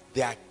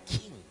 They are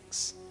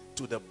kings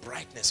to the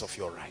brightness of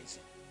your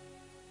rising.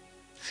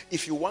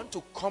 If you want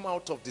to come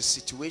out of the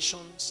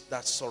situations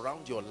that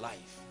surround your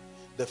life,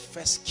 the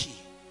first key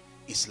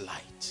is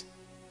light.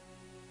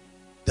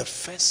 The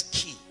first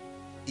key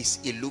is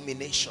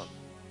illumination.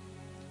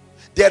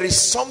 There is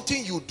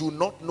something you do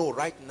not know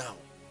right now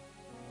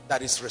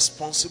that is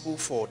responsible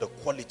for the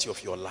quality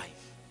of your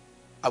life.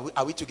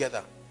 Are we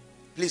together?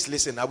 Please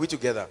listen, are we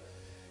together?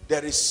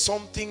 There is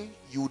something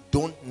you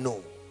don't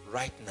know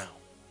right now.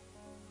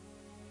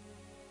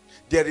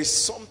 There is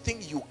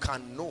something you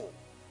can know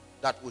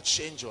that will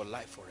change your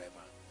life forever.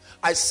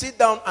 I sit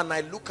down and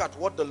I look at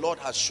what the Lord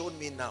has shown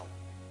me now.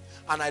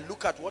 And I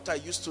look at what I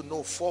used to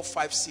know 4,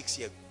 5, 6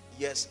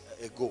 years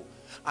ago.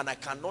 And I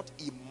cannot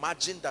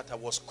imagine that I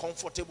was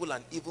comfortable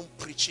and even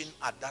preaching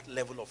at that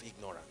level of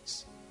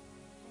ignorance.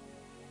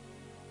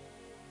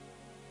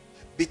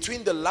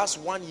 Between the last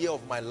 1 year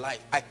of my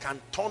life, I can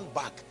turn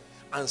back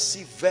and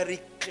see very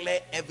clear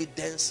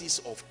evidences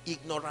of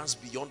ignorance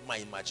beyond my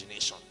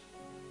imagination.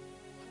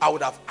 I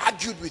would have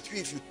argued with you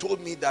if you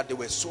told me that there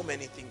were so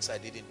many things I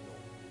didn't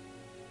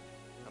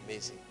know.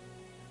 Amazing.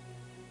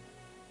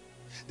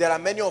 There are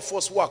many of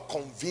us who are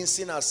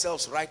convincing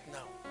ourselves right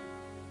now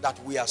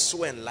that we are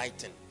so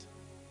enlightened,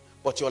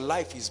 but your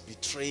life is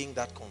betraying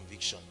that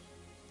conviction.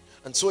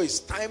 And so it's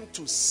time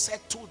to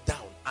settle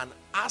down and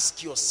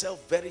ask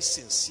yourself very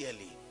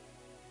sincerely,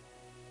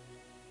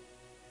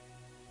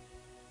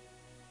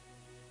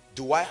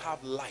 do I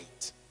have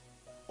light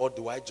or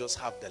do I just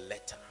have the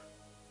letter?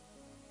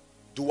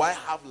 Do I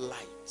have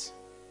light?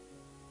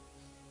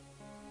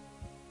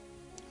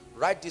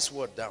 Write this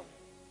word down.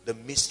 The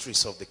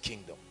mysteries of the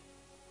kingdom.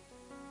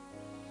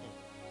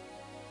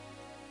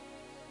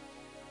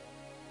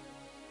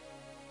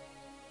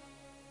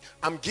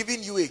 I'm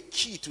giving you a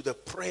key to the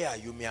prayer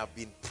you may have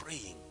been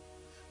praying.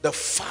 The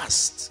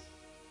fast.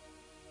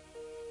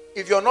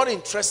 If you're not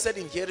interested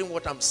in hearing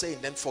what I'm saying,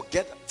 then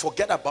forget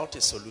about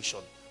a solution.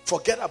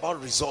 Forget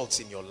about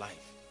results in your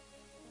life.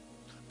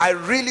 I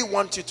really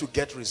want you to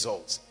get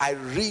results. I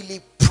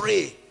really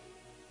pray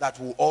that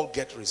we'll all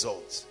get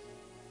results.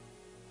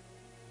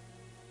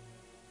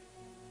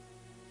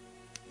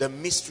 The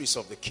mysteries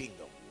of the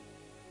kingdom.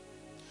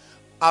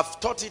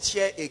 I've taught it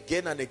here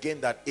again and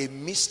again that a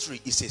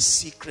mystery is a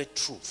secret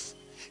truth.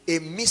 A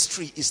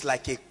mystery is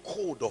like a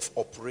code of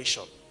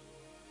operation.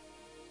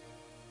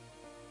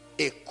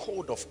 A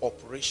code of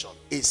operation.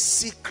 A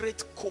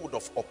secret code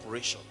of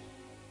operation.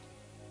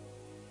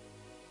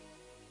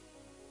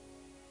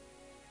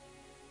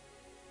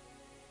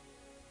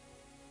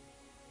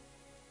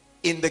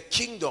 In the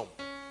kingdom,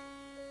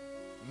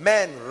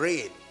 men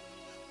reign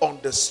on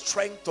the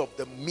strength of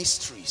the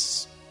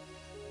mysteries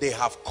they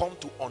have come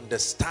to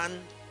understand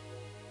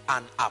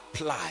and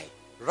apply.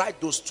 Write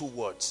those two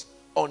words,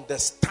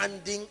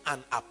 understanding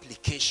and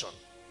application.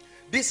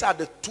 These are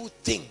the two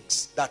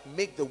things that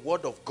make the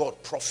word of God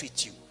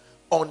profit you.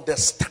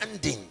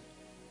 Understanding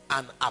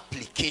and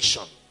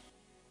application.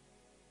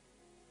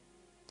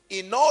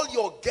 In all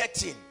you're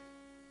getting,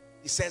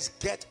 it says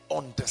get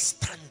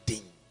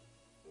understanding.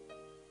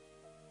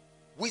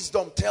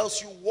 Wisdom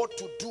tells you what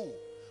to do.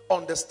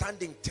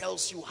 Understanding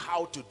tells you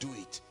how to do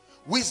it.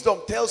 Wisdom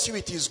tells you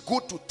it is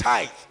good to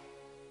tithe.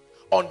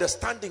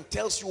 Understanding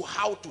tells you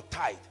how to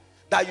tithe.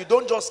 That you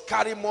don't just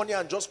carry money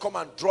and just come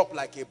and drop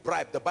like a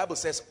bribe. The Bible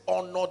says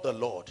honor the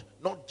Lord,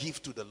 not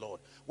give to the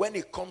Lord. When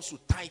it comes to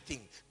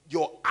tithing,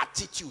 your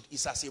attitude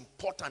is as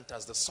important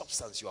as the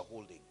substance you are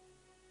holding.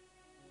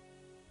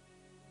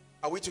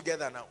 Are we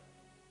together now?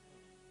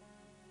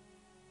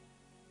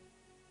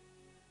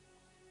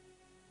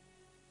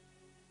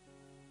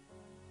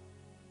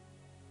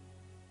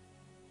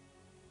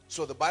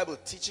 So the Bible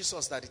teaches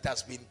us that it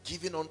has been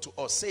given unto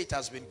us. Say, it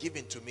has been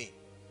given to me.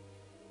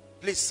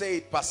 Please say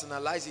it,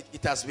 personalize it.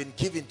 It has been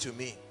given to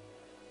me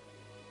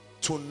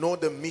to know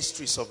the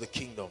mysteries of the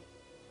kingdom.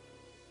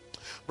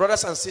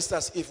 Brothers and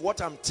sisters, if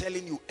what I'm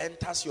telling you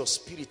enters your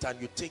spirit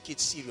and you take it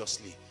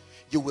seriously,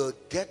 you will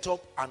get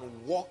up and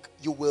walk.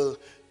 You will,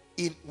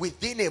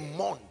 within a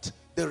month,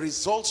 the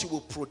results you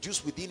will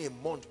produce within a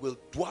month will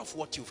dwarf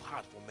what you've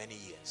had for many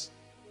years.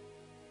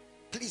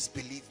 Please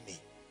believe me.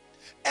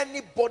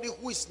 Anybody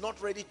who is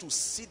not ready to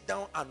sit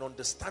down and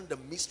understand the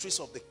mysteries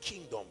of the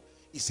kingdom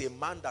is a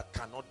man that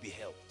cannot be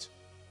helped.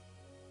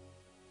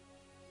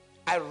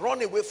 I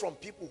run away from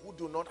people who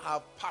do not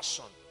have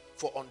passion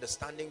for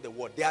understanding the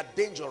word. They are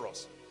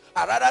dangerous.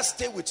 I rather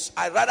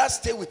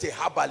stay with a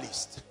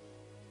herbalist.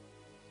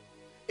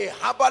 A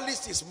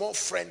herbalist is more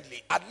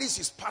friendly. At least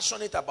he's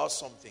passionate about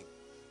something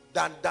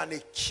than a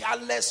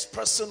careless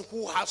person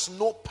who has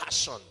no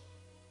passion.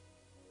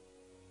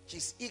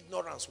 His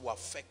ignorance will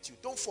affect you.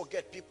 Don't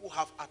forget, people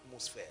have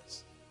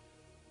atmospheres.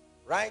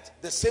 Right?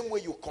 The same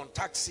way you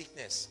contact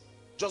sickness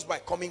just by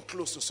coming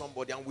close to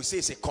somebody, and we say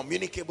it's a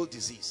communicable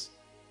disease.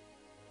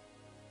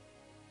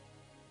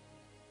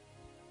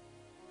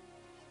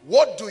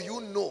 What do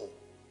you know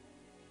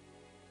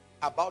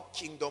about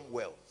kingdom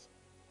wealth?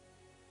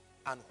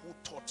 And who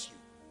taught you?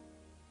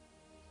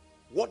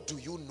 What do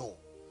you know?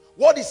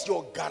 What is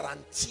your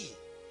guarantee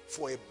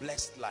for a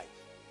blessed life?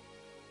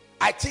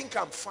 I think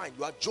I'm fine.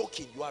 You are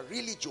joking. You are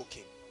really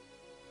joking.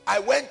 I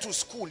went to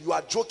school. You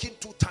are joking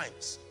 2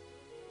 times.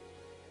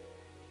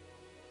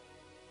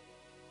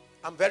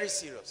 I'm very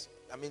serious.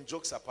 I mean,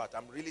 jokes apart,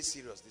 I'm really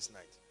serious this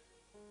night.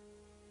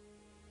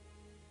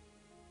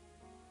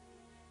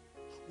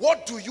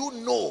 What do you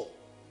know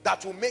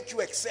that will make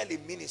you excel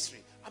in ministry?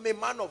 I'm a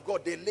man of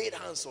God. They laid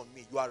hands on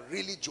me. You are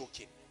really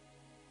joking.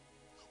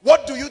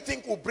 What do you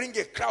think will bring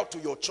a crowd to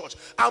your church?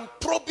 I'm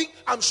probing,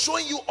 I'm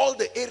showing you all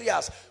the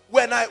areas.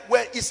 When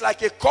it's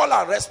like a call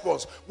and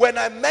response. When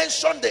I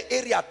mention the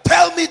area,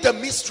 tell me the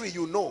mystery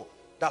you know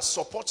that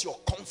supports your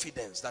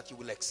confidence that you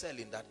will excel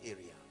in that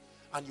area.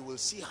 And you will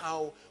see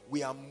how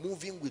we are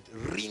moving with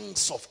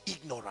rings of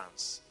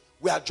ignorance.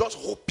 We are just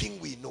hoping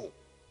we know.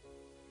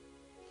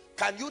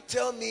 Can you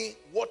tell me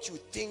what you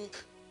think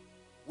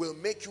will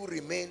make you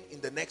remain in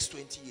the next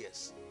 20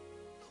 years?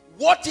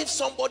 What if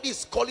somebody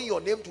is calling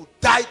your name to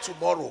die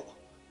tomorrow?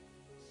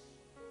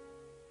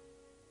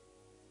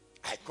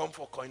 I come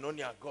for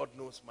koinonia. God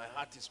knows my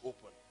heart is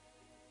open.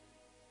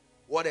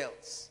 What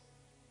else?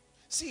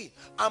 See,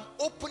 I'm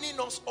opening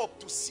us up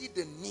to see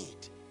the need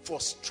for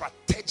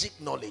strategic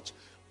knowledge.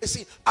 You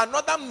see,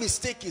 another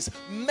mistake is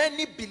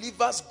many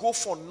believers go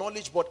for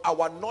knowledge, but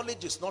our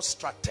knowledge is not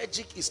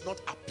strategic, it's not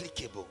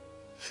applicable.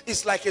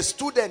 It's like a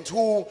student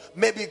who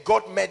maybe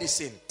got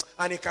medicine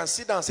and he can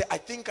sit down and say, I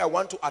think I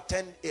want to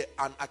attend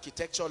an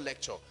architecture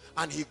lecture.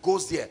 And he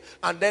goes there.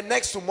 And then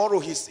next tomorrow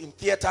he's in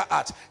theater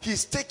art.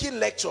 He's taking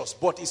lectures,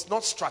 but it's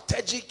not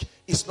strategic,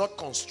 it's not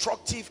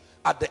constructive.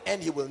 At the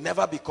end, he will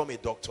never become a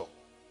doctor.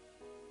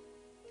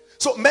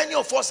 So many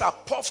of us are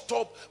puffed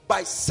up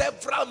by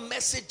several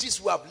messages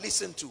we have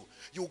listened to.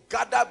 You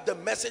gather the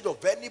message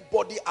of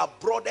anybody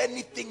abroad,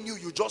 anything new,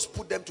 you just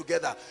put them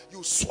together.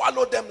 You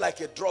swallow them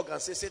like a drug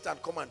and say, Satan,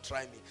 come and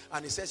try me.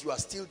 And he says, you are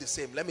still the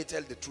same. Let me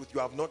tell you the truth, you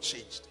have not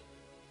changed.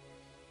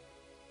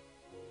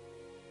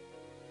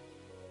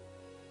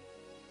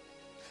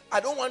 I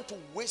don't want to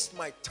waste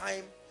my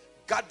time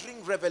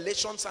gathering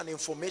revelations and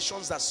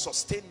informations that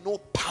sustain no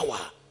power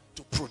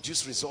to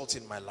produce results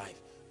in my life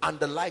and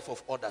the life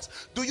of others.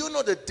 Do you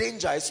know the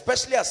danger,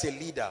 especially as a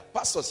leader?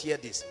 Pastors, hear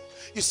this.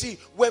 You see,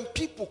 when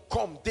people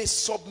come, they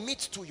submit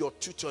to your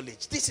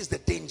tutelage. This is the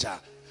danger.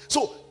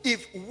 So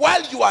if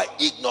while you are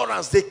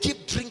ignorant, they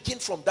keep drinking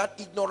from that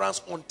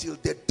ignorance until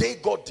the day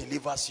God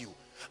delivers you.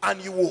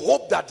 And you will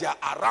hope that they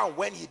are around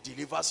when he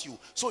delivers you.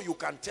 So you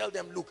can tell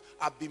them, look,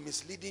 I've been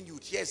misleading you.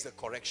 Here's the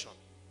correction.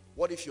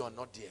 What if you are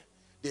not there?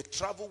 They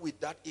travel with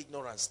that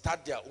ignorance,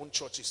 start their own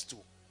churches too.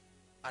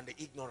 And the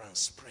ignorance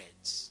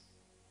spreads.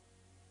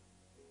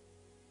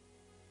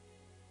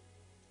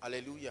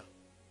 Hallelujah.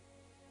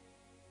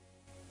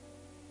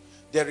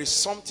 There is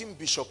something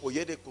Bishop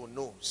Oyedepo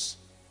knows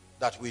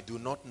that we do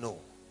not know.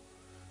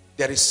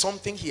 There is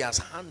something he has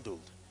handled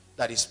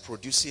that is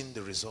producing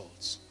the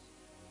results.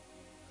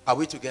 Are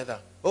we together?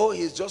 Oh,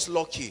 he's just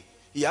lucky.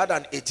 He had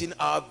an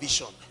 18-hour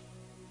vision.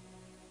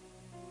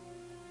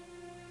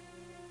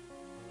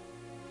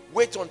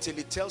 Wait until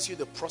he tells you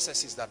the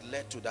processes that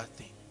led to that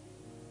thing.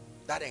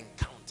 That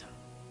encounter.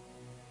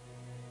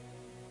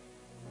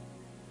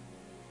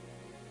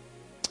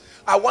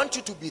 I want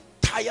you to be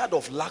tired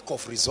of lack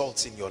of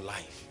results in your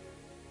life.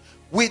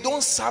 We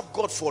don't serve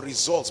God for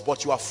results,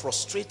 but you are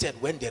frustrated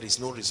when there is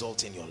no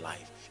result in your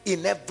life.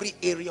 In every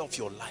area of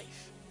your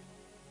life.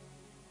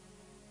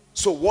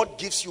 So what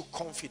gives you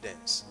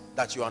confidence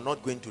that you are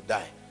not going to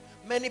die?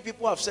 Many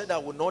people have said I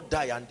will not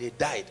die and they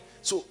died.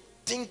 So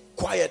think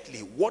quietly.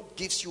 What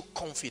gives you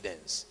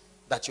confidence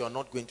that you are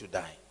not going to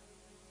die?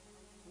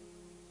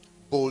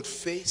 Bold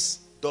face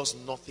does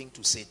nothing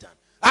to Satan.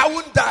 I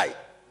won't die.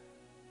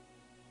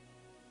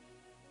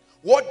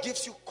 What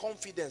gives you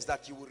confidence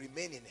that you will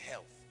remain in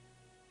health?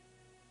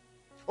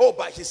 Oh,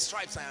 by his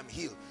stripes I am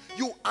healed.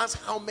 You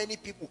ask how many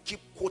people keep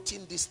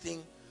quoting this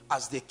thing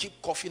as they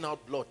keep coughing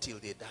out blood till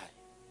they die.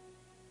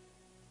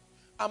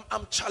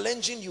 I'm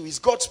challenging you. Is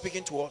God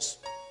speaking to us?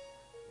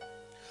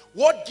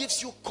 What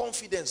gives you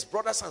confidence,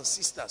 brothers and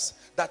sisters,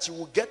 that you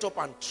will get up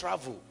and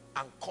travel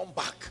and come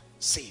back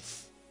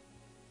safe?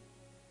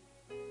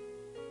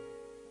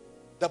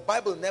 The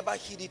Bible never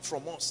hid it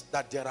from us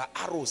that there are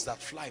arrows that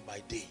fly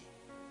by day.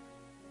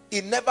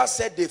 It never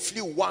said they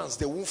flew once,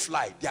 they won't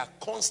fly. They are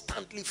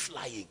constantly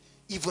flying,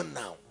 even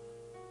now.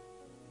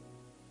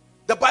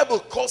 The Bible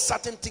calls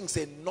certain things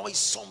a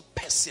noisome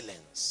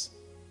pestilence.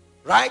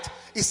 Right?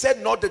 He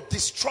said, not the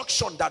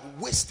destruction that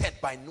wasted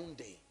by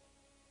noonday.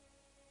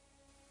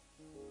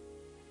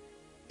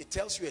 It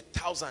tells you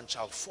 1,000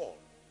 shall fall.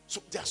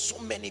 So there are so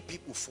many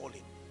people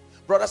falling.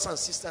 Brothers and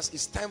sisters,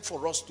 it's time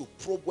for us to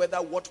probe whether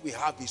what we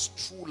have is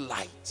true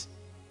light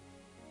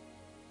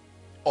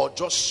or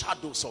just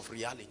shadows of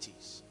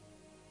realities.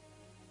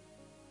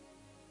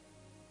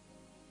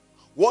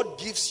 What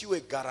gives you a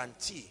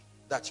guarantee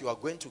that you are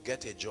going to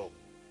get a job?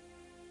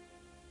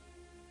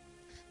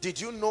 Did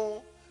you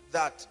know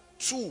that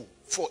 2,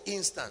 for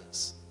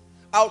instance,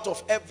 out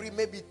of every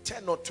maybe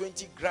 10 or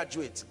 20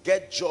 graduates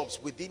get jobs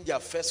within their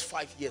first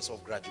 5 years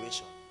of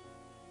graduation?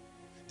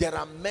 There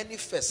are many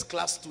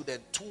first-class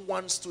students,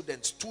 2-1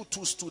 students,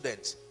 2-2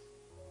 students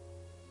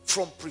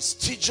from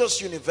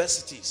prestigious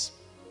universities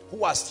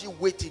who are still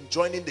waiting,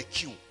 joining the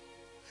queue.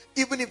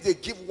 Even if they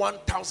give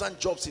 1,000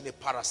 jobs in a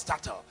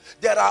parastatal,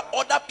 there are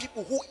other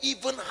people who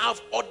even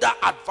have other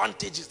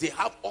advantages. They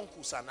have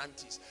uncles and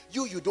aunties.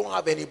 You don't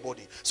have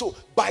anybody. So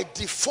by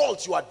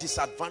default, you are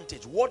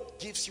disadvantaged. What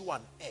gives you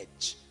an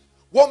edge?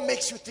 What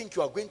makes you think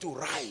you are going to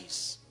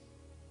rise?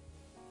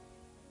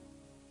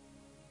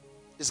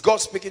 Is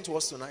God speaking to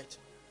us tonight?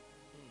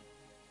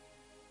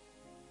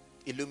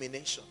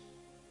 Illumination.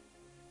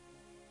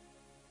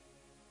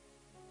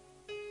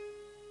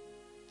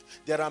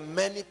 There are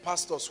many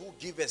pastors who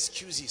give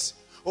excuses.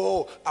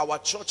 Oh, our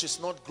church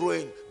is not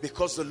growing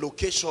because the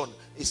location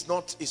is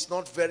not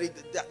very,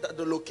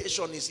 the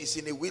location is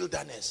in a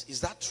wilderness. Is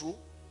that true?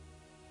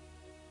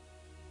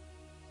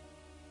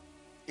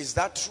 Is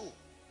that true?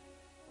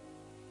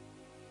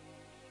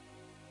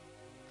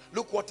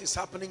 Look what is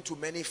happening to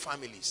many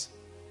families.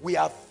 We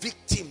are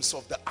victims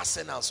of the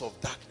arsenals of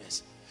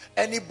darkness.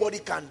 Anybody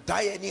can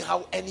die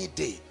anyhow, any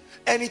day.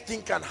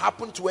 Anything can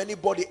happen to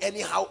anybody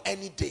anyhow,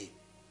 any day.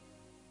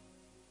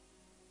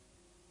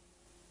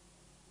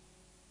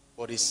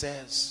 But it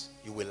says,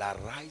 you will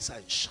arise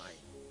and shine.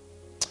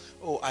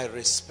 Oh, I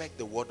respect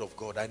the word of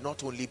God. I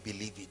not only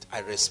believe it, I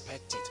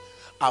respect it.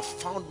 I've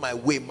found my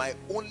way. My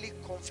only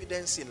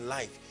confidence in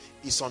life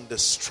is on the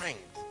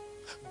strength.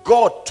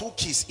 God took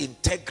his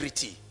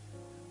integrity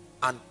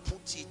and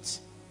put it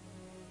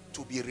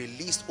to be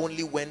released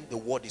only when the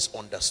word is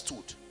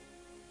understood.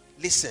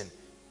 Listen,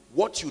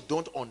 what you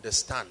don't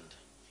understand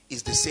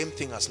is the same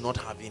thing as not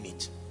having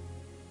it.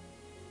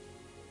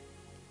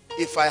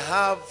 If I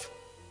have,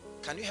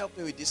 can you help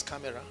me with this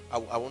camera? I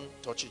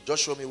won't touch it.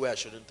 Just show me where I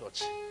shouldn't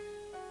touch.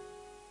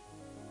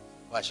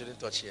 Oh, I shouldn't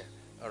touch here.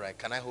 All right,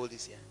 can I hold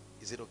this here?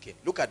 Is it okay?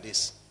 Look at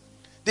this.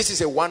 This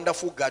is a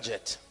wonderful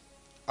gadget.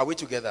 Are we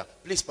together?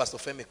 Please, Pastor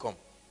Femi, come.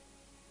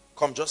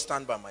 Come, just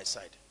stand by my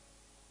side.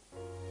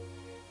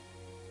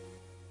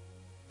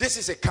 This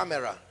is a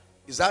camera.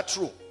 Is that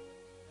true?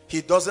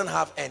 He doesn't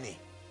have any.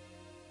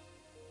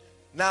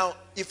 Now,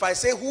 if I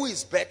say who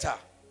is better,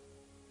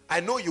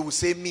 I know you will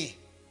say me,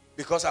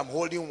 because I'm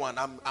holding one.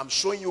 I'm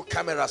showing you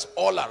cameras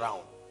all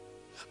around.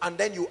 And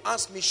then you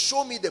ask me,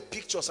 show me the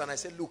pictures. And I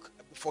say, look,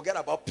 forget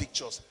about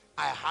pictures.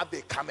 I have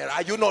a camera.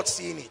 Are you not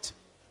seeing it?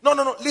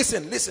 No.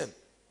 Listen.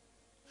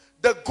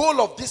 The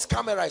goal of this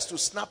camera is to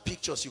snap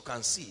pictures you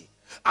can see.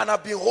 And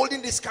I've been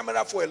holding this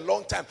camera for a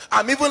long time.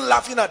 I'm even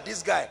laughing at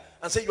this guy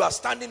and say, you are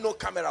standing, no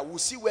camera. We'll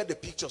see where the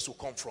pictures will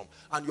come from.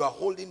 And you are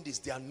holding this.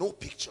 There are no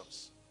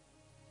pictures.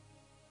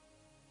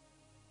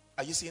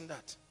 Are you seeing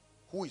that?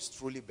 Who is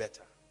truly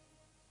better?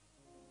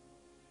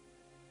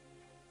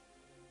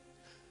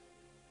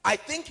 I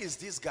think it's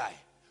this guy,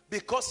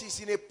 because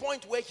he's in a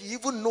point where he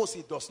even knows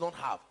he does not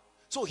have.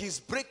 So his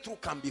breakthrough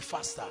can be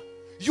faster.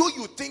 You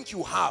think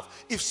you have.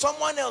 If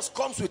someone else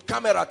comes with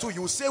camera too,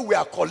 you say we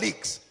are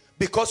colleagues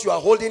because you are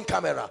holding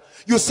camera.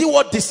 You see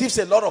what deceives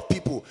a lot of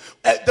people.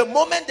 The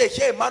moment they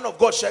hear a man of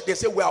God share, they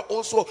say we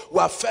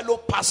are fellow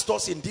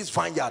pastors in this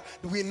vineyard.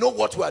 We know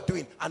what we are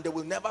doing, and they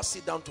will never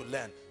sit down to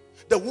learn.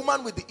 The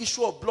woman with the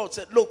issue of blood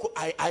said, look,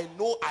 I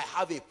know I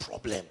have a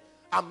problem.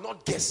 I'm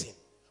not guessing.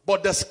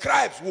 But the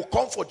scribes will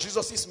come for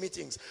Jesus'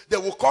 meetings. They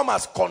will come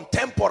as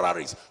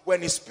contemporaries.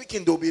 When he's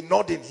speaking, they'll be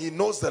nodding. He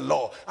knows the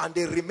law. And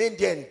they remain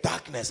there in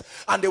darkness.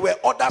 And there were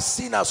other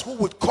sinners who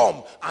would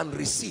come and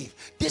receive.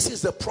 This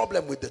is the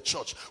problem with the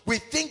church. We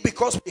think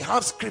because we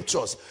have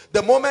scriptures.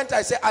 The moment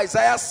I say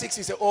Isaiah 6,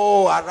 he says,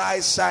 oh,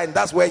 arise, shine.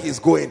 That's where he's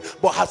going.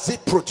 But has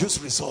it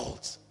produced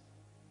results?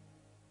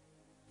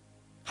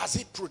 Has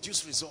it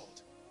produced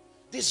results?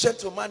 This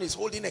gentleman is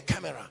holding a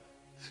camera.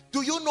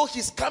 Do you know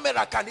his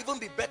camera can even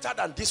be better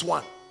than this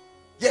one?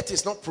 Yet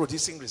it's not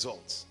producing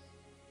results.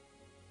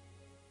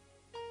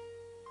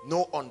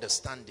 No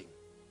understanding.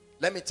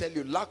 Let me tell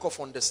you, lack of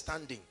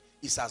understanding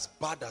is as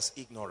bad as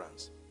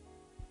ignorance.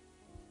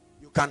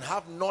 You can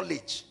have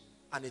knowledge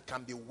and it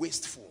can be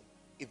wasteful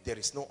if there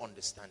is no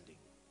understanding.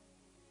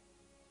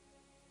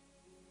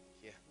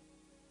 Here.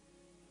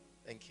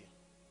 Thank you.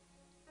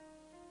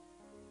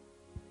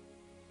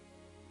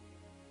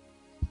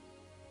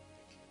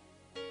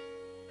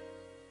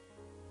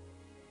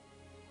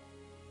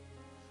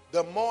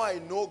 The more I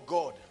know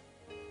God,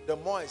 the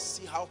more I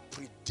see how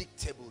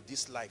predictable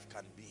this life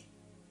can be.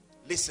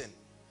 Listen,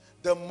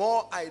 the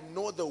more I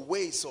know the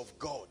ways of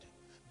God,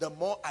 the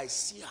more I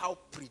see how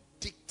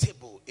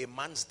predictable a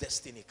man's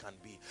destiny can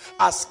be.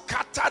 As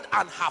scattered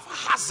and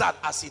haphazard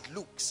as it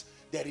looks,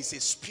 there is a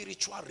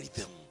spiritual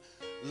rhythm.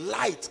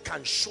 Light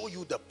can show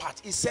you the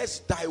path. It says,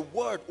 thy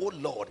word, O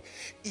Lord,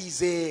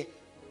 is a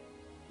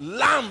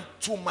lamp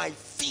to my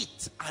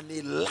feet and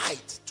a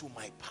light to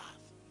my path.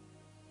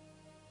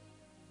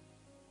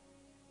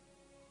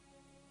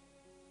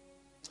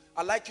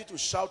 I'd like you to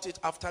shout it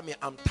after me.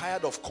 I'm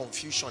tired of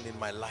confusion in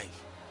my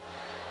life.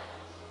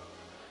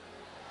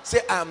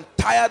 Say, I'm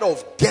tired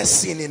of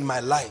guessing in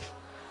my life.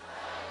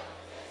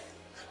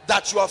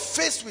 That you are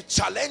faced with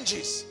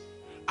challenges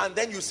and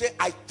then you say,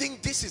 I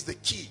think this is the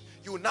key.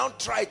 You now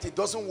try it, it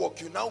doesn't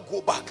work. You now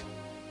go back.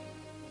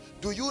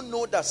 Do you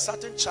know that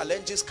certain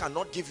challenges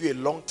cannot give you a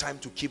long time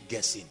to keep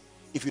guessing?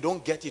 If you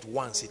don't get it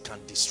once, it can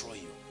destroy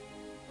you.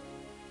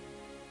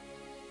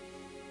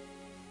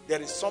 There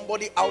is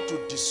somebody out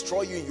to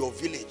destroy you in your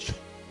village,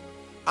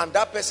 and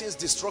that person's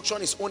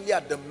destruction is only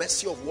at the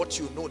mercy of what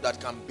you know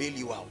that can bail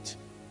you out.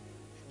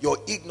 Your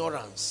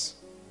ignorance,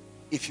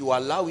 if you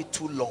allow it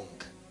too long,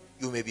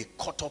 you may be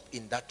caught up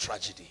in that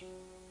tragedy.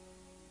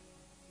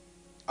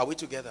 Are we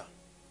together?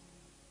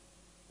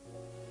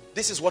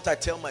 This is what I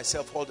tell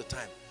myself all the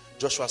time.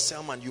 Joshua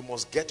Selman, you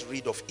must get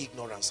rid of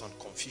ignorance and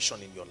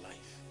confusion in your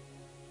life.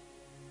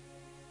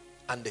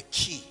 And the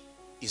key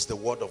is the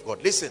word of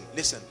God. Listen,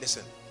 listen,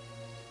 listen.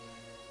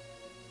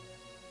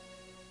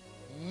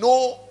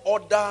 No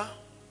other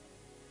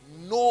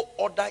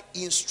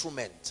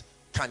instrument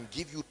can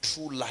give you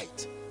true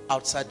light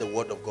outside the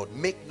word of God.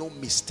 Make no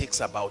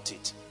mistakes about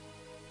it.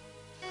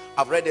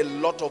 I've read a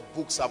lot of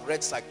books. I've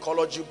read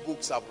psychology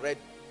books. I've read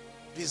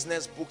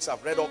business books.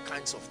 I've read all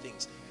kinds of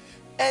things.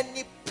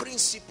 Any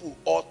principle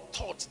or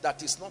thought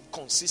that is not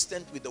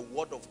consistent with the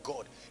word of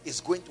God is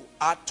going to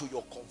add to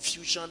your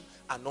confusion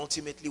and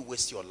ultimately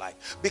waste your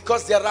life.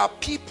 Because there are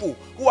people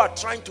who are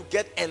trying to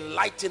get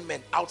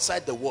enlightenment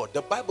outside the word.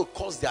 The Bible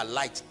calls their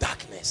light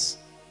darkness.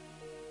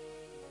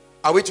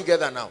 Are we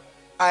together now?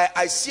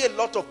 I see a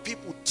lot of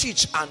people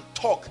teach and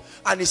talk,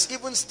 and it's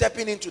even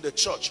stepping into the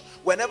church.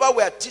 Whenever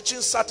we are teaching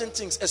certain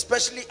things,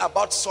 especially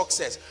about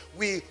success,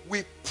 we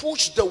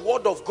push the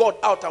word of God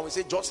out and we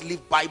say, just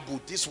leave Bible.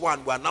 This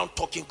one, we are now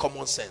talking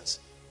common sense.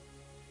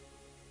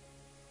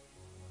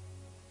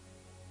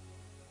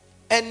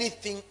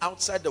 Anything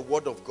outside the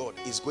word of God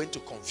is going to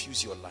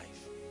confuse your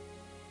life.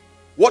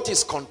 What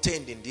is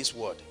contained in this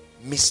word?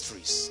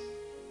 Mysteries.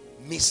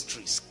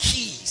 Mysteries.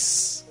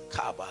 Keys.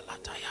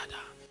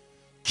 Kabbalatayada.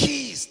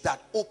 Keys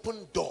that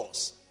open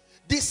doors.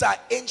 These are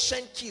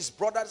ancient keys,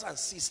 brothers and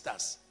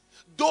sisters.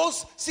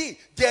 Those, see,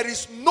 there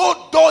is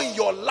no door in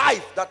your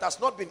life that has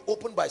not been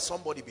opened by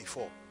somebody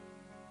before.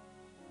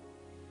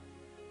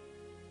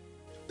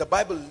 The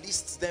Bible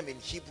lists them in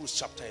Hebrews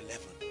chapter 11.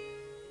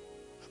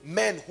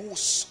 Men who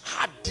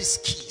had these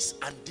keys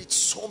and did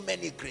so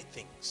many great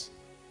things.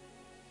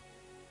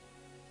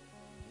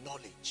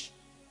 Knowledge.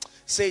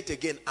 Say it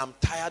again. I'm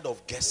tired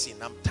of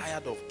guessing. I'm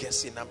tired of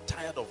guessing. I'm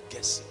tired of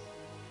guessing.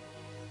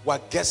 We're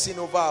guessing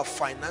over our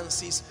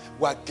finances.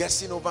 We're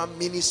guessing over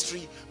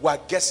ministry. We're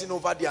guessing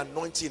over the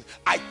anointing.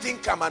 I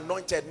think I'm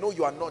anointed. No,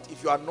 you are not.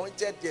 If you are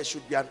anointed, there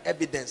should be an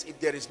evidence. If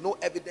there is no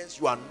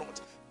evidence, you are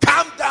not.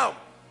 Calm down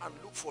and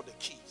look for the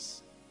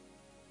keys.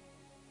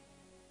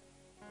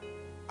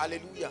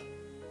 Hallelujah.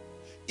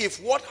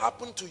 If what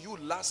happened to you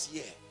last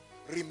year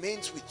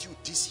remains with you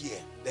this year,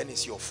 then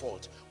it's your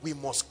fault. We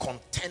must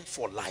contend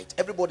for light.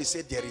 Everybody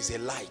say, there is a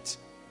light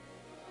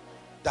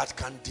that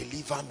can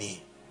deliver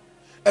me.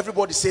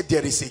 Everybody say,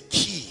 there is a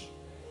key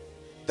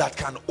that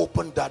can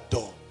open that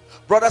door.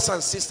 Brothers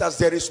and sisters,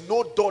 there is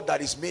no door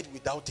that is made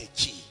without a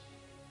key.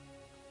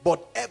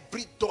 But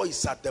every door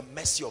is at the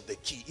mercy of the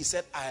key. He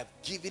said, I have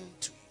given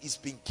to you, it's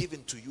been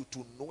given to you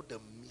to know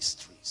the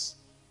mysteries.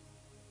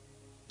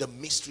 The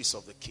mysteries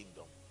of the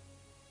kingdom.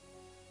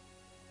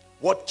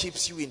 What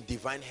keeps you in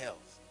divine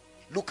health?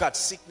 Look at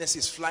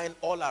sicknesses flying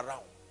all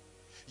around.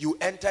 You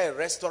enter a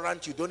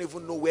restaurant, you don't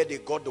even know where they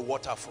got the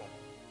water from.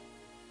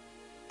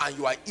 And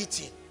you are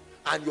eating,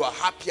 and you are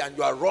happy, and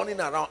you are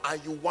running around,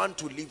 and you want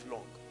to live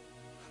long.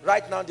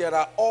 Right now, there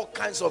are all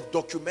kinds of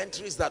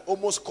documentaries that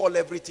almost call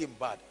everything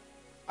bad.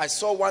 I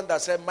saw one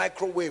that said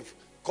microwave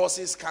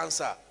causes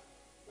cancer.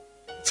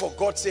 For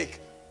God's sake,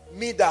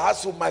 me that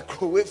has to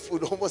microwave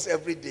food almost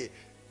every day.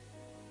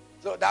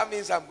 So that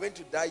means I'm going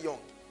to die young.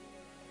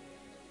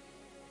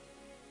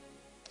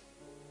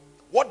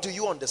 What do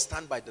you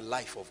understand by the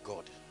life of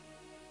God?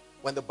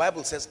 When the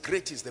Bible says,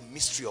 great is the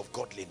mystery of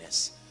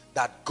godliness,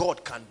 that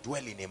God can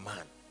dwell in a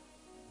man.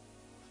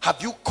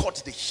 Have you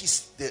caught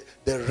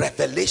the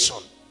revelation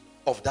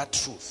of that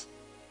truth?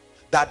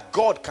 That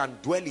God can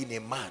dwell in a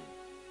man.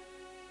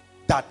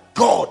 That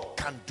God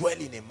can dwell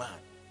in a man.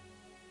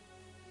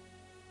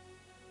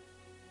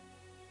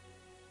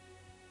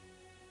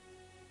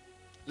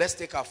 Let's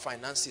take our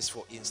finances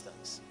for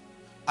instance.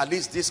 At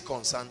least this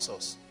concerns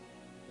us.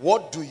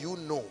 What do you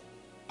know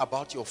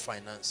about your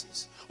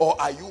finances? Or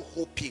are you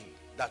hoping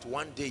that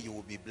one day you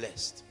will be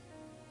blessed?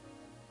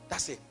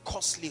 That's a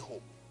costly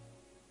hope.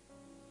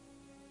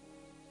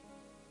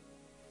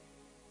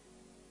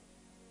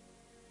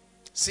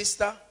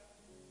 Sister,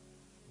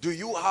 do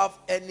you have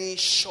any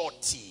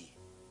surety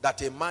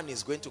that a man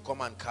is going to come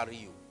and carry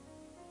you?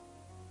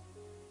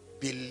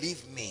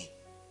 Believe me,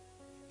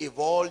 if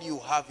all you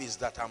have is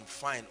that I'm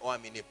fine or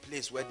I'm in a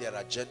place where there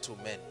are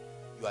gentlemen,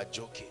 you are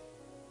joking.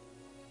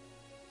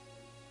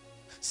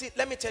 See,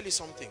 let me tell you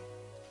something.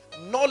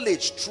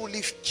 Knowledge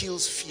truly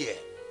kills fear.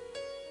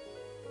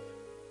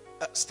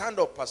 Stand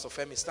up, Pastor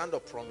Femi. Stand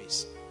up,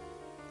 promise.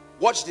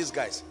 Watch these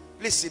guys.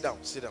 Please sit down.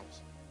 Sit down.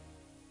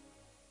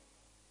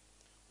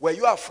 Were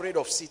you afraid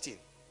of sitting?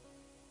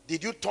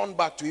 Did you turn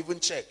back to even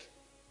check?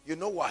 You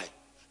know why?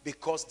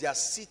 Because they are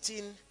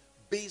sitting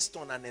based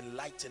on an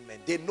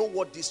enlightenment. They know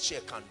what this chair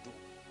can do.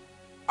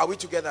 Are we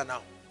together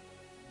now?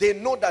 They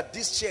know that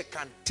this chair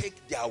can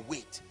take their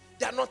weight.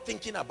 They are not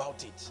thinking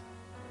about it.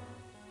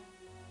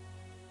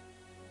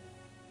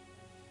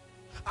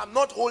 I'm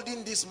not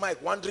holding this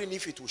mic wondering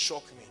if it will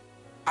shock me.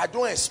 I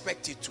don't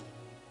expect it to.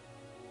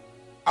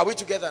 Are we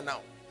together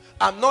now?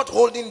 I'm not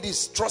holding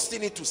this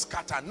trusting it to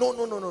scatter. No,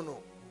 no, no, no, no.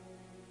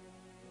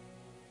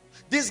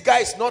 This guy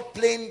is not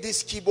playing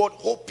this keyboard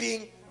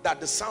hoping that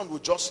the sound will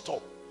just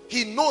stop.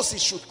 He knows he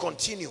should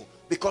continue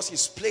because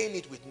he's playing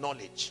it with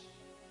knowledge.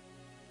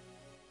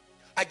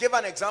 I gave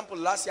an example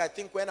last year, I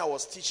think, when I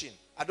was teaching.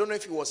 I don't know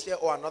if it was here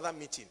or another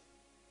meeting.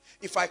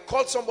 If I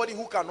called somebody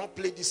who cannot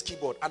play this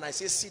keyboard and I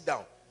say, sit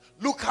down,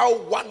 look how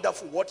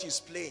wonderful what he's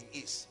playing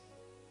is.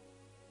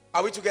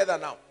 Are we together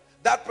now?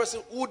 That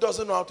person who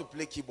doesn't know how to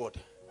play keyboard.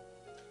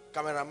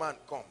 Cameraman,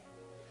 come.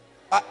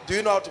 Do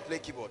you know how to play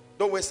keyboard?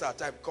 Don't waste our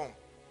time, come.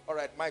 All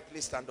right, Mike,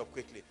 please stand up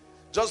quickly.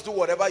 Just do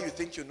whatever you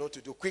think you know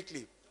to do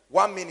quickly.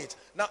 1 minute.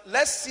 Now,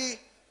 let's see.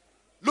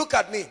 Look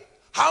at me.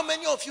 How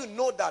many of you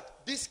know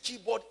that this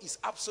keyboard is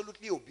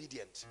absolutely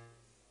obedient?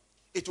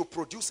 It will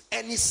produce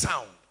any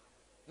sound.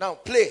 Now,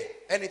 play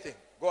anything.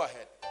 Go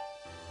ahead.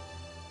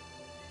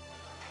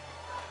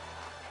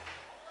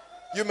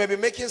 You may be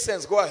making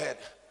sense. Go ahead.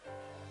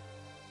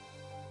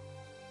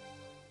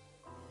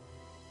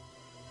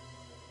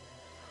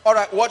 All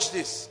right, watch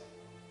this.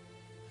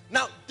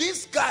 Now,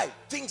 this guy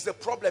thinks the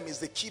problem is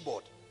the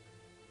keyboard.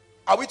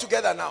 Are we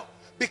together now?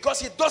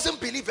 Because he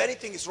doesn't believe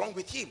anything is wrong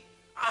with him.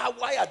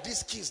 Why are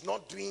these keys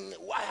not doing,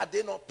 why are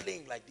they not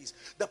playing like this?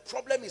 The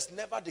problem is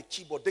never the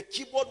keyboard. The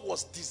keyboard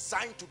was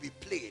designed to be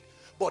played,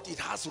 but it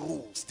has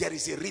rules. There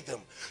is a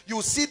rhythm.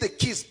 You see the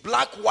keys,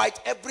 black, white,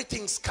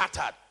 everything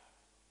scattered.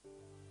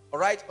 All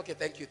right? Okay,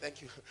 thank you,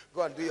 thank you.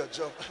 Go and do your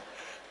job.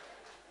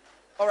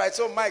 All right,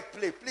 so Mike,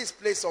 play. Please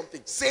play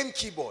something. Same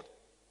keyboard,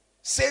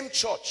 same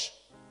church,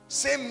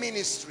 same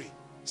ministry,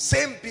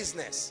 same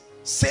business,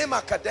 same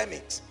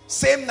academics,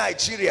 same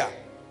Nigeria.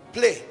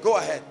 Play, go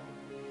ahead.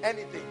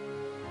 Anything.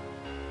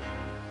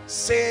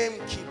 Same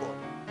keyboard.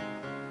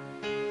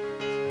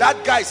 That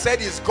guy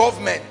said it's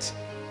government.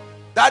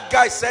 That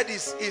guy said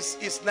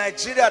it's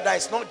Nigeria that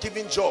is not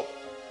giving job.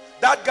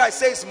 That guy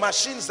says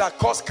machines that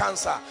cause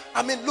cancer.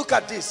 I mean, look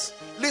at this.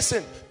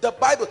 Listen, the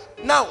Bible.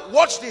 Now,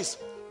 watch this.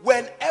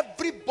 When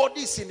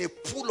everybody is in a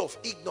pool of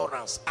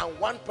ignorance and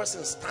one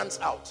person stands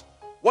out,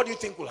 what do you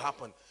think will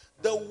happen?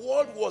 The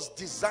world was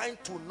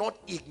designed to not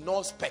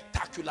ignore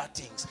spectacular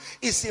things.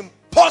 It's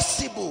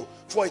impossible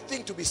for a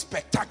thing to be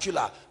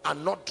spectacular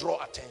and not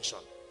draw attention.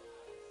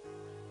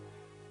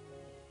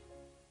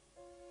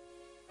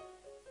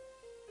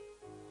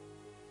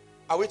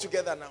 Are we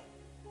together now?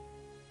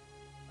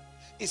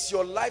 Is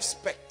your life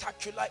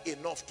spectacular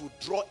enough to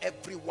draw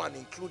everyone,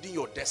 including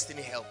your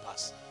destiny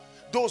helpers?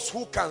 Those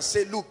who can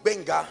say, look,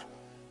 Benga,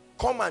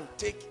 come and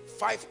take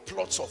 5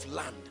 plots of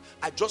land.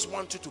 I just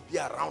want you to be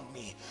around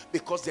me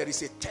because there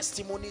is a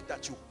testimony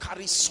that you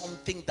carry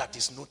something that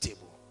is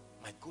notable.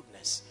 My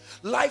goodness.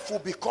 Life will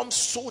become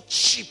so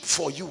cheap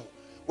for you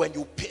when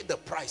you pay the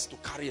price to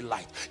carry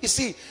light. You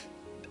see,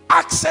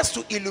 access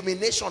to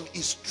illumination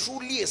is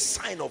truly a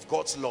sign of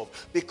God's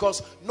love,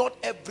 because not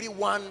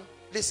everyone,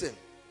 listen,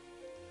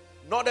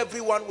 not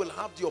everyone will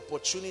have the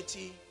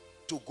opportunity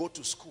to go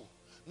to school.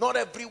 Not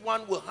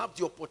everyone will have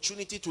the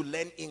opportunity to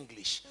learn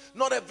English.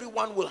 Not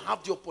everyone will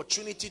have the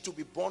opportunity to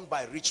be born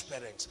by rich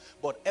parents.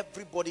 But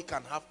everybody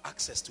can have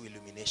access to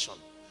illumination.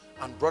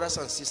 And brothers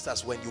and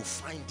sisters, when you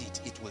find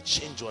it, it will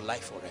change your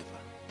life forever.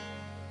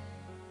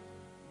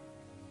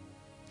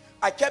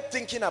 I kept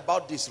thinking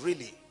about this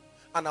really.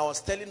 And I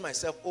was telling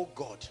myself, oh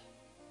God,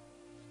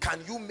 can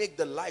you make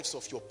the lives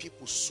of your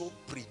people so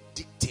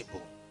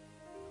predictable?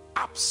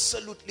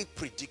 Absolutely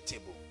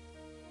predictable.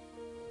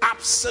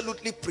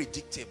 Absolutely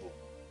predictable.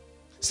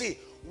 See,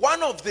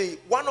 one of the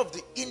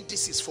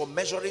indices for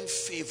measuring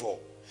favor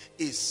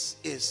is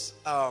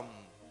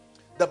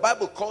the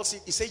Bible calls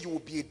it, it says you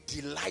will be a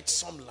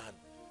delightsome land.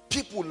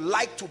 People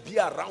like to be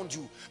around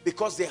you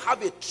because they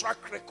have a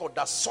track record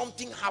that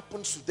something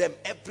happens to them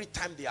every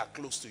time they are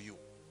close to you.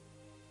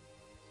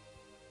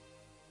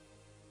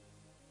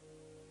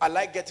 I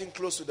like getting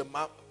close to the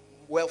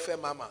welfare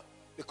mama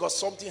because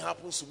something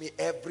happens to me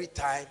every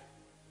time.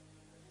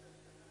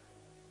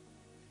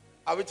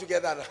 Are we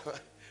together?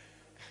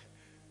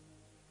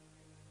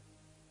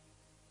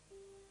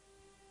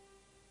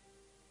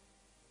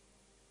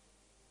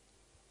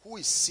 Who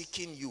is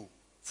seeking you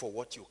for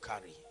what you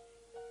carry.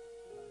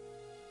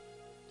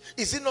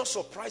 Is it not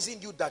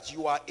surprising you that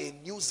you are a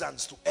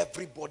nuisance to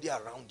everybody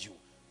around you?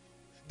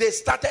 They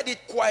started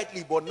it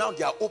quietly, but now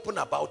they are open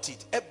about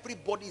it.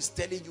 Everybody is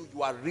telling you,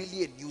 you are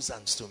really a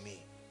nuisance to me.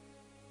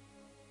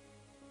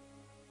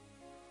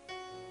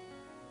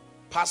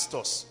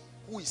 Pastors,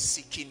 who is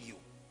seeking you?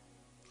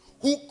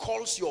 Who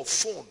calls your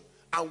phone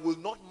and will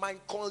not mind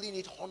calling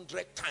it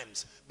 100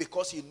 times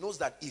because he knows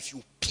that if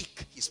you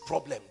pick, his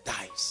problem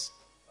dies?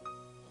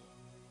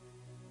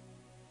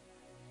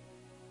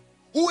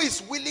 Who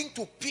is willing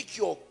to pick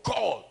your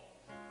call?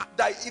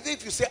 That even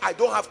if you say, I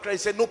don't have credit,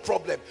 say, no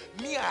problem.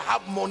 Me, I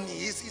have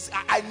money.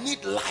 I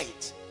need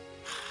light.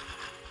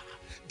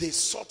 They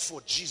sought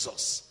for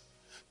Jesus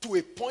to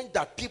a point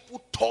that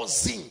people tore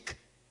zinc.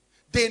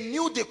 They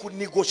knew they could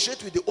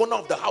negotiate with the owner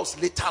of the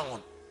house later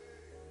on.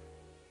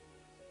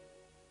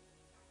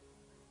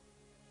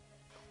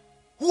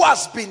 Who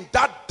has been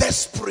that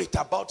desperate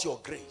about your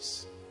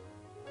grace?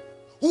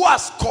 Who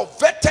has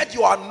coveted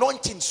your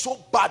anointing so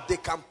bad they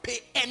can pay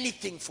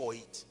anything for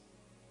it?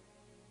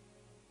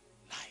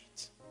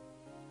 Light.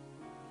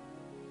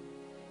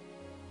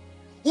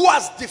 Who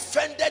has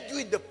defended you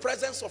in the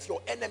presence of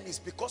your enemies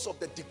because of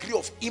the degree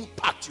of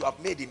impact you have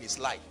made in his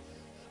life?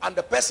 And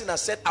the person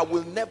has said, I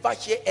will never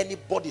hear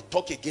anybody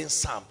talk against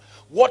Sam.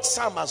 What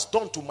Sam has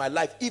done to my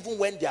life, even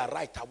when they are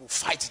right, I will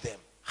fight them.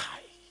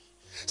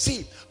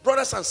 See,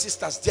 brothers and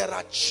sisters, there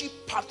are cheap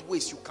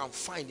pathways you can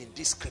find in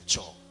this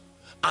scripture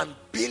and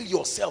build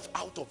yourself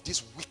out of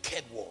this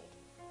wicked world.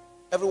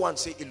 Everyone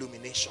say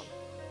illumination.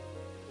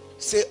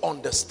 Say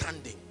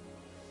understanding.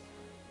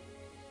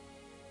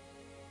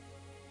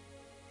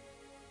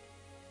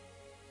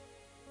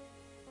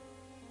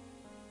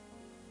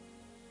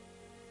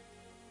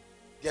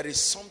 There is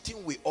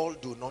something we all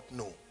do not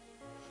know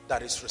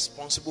that is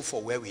responsible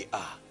for where we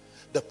are.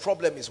 The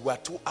problem is we are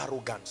too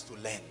arrogant to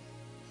learn.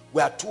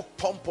 We are too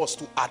pompous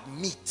to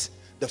admit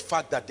the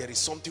fact that there is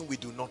something we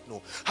do not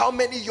know. How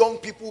many young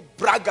people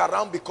brag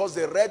around because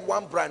they read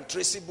one Brian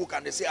Tracy book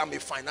and they say, I'm a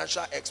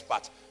financial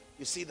expert.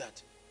 You see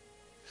that?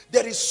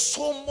 There is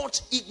so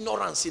much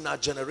ignorance in our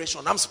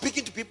generation. I'm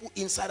speaking to people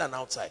inside and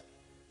outside.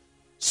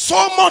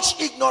 So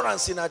much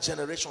ignorance in our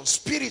generation,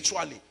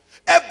 spiritually.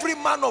 Every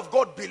man of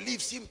God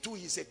believes him too.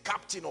 He's a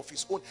captain of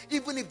his own,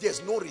 even if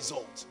there's no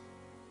result.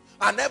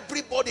 And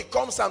everybody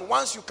comes, and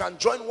once you can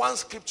join one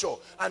scripture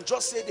and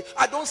just say,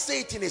 I don't say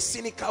it in a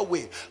cynical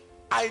way.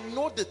 I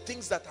know the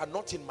things that are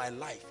not in my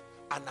life,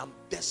 and I'm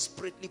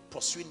desperately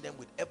pursuing them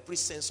with every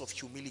sense of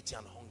humility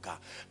and hunger.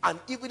 And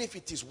even if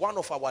it is one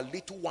of our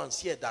little ones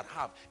here that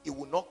have, it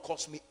will not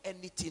cost me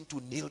anything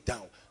to kneel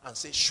down and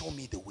say, show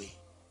me the way.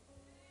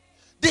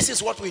 This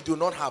is what we do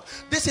not have.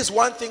 This is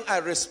one thing I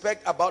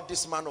respect about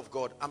this man of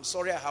God. I'm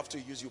sorry I have to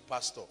use you,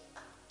 pastor.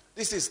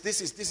 This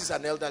is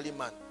an elderly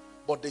man.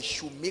 But the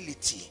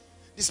humility,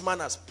 this man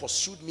has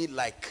pursued me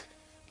like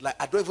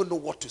I don't even know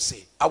what to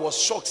say. I was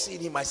shocked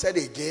seeing him. I said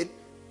again,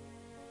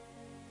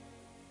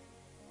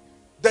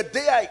 the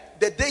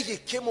day he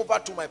came over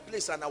to my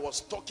place and I was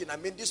talking, I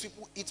mean, these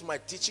people eat my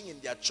teaching in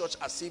their church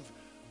as if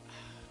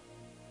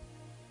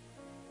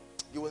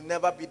you will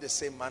never be the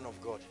same, man of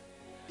God.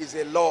 It's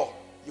a law.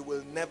 You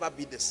will never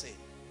be the same.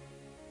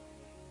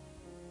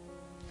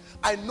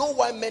 I know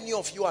why many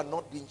of you are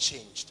not being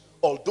changed,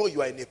 although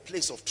you are in a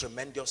place of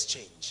tremendous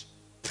change.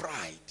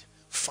 Pride,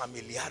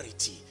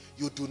 familiarity.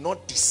 You do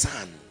not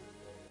discern.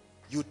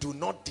 You do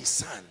not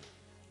discern.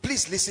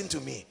 Please listen to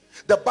me.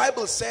 The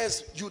Bible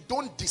says you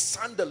don't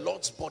discern the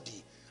Lord's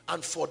body,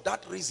 and for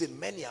that reason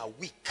many are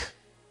weak,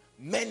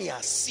 many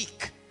are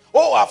sick.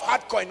 Oh, I've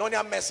had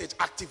Koinonia Message,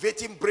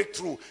 activating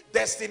breakthrough,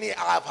 destiny.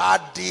 I've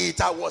had it.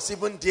 I was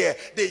even there.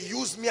 They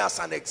used me as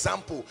an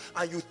example,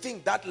 and you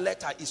think that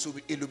letter is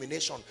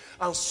illumination.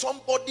 And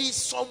somebody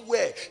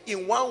somewhere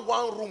in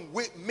one room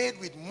made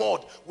with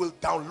mud will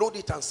download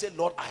it and say,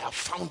 Lord, I have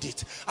found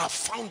it. I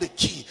found the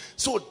key.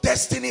 So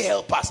destiny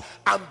help us,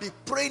 and be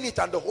praying it,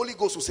 and the Holy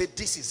Ghost will say,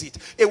 this is it.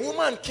 A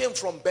woman came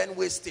from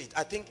Benue State.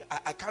 I think,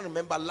 I can't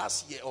remember,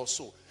 last year or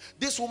so.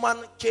 This woman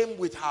came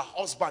with her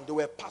husband. They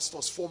were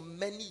pastors. For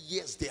many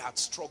years they had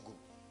struggled.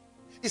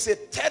 It's a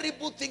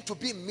terrible thing to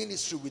be in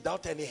ministry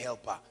without any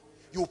helper.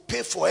 You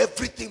pay for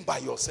everything by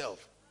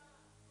yourself.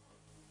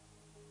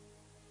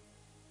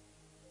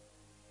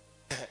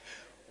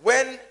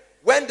 When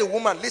the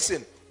woman,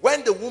 listen,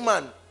 when the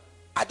woman,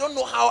 I don't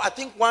know how, I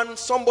think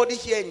somebody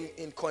here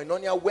in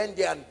Koinonia went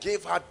there and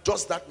gave her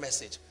just that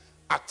message,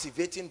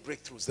 activating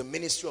breakthroughs, the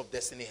ministry of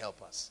destiny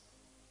helpers.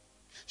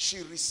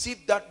 She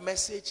received that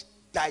message,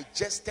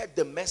 digested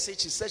the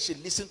message. She said she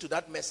listened to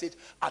that message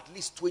at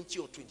least 20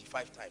 or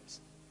 25 times.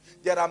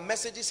 There are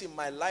messages in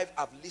my life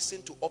I've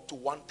listened to up to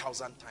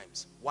 1,000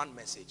 times. One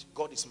message.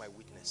 God is my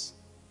witness.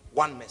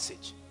 One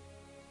message.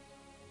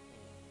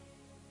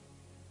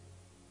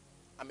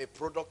 I'm a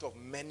product of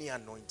many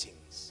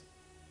anointings.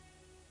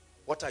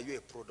 What are you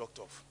a product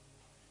of?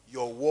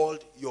 Your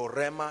world, your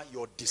rhema,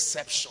 your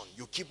deception.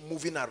 You keep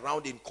moving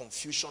around in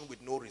confusion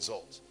with no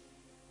result.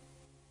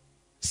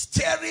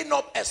 Stirring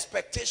up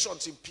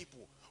expectations in people.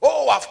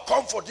 Oh, I've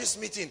come for this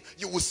meeting.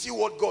 You will see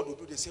what God will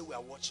do. They say, we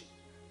are watching.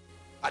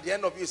 At the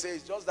end of it, you say,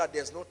 it's just that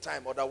there's no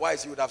time.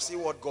 Otherwise, you would have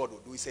seen what God will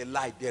do. It's a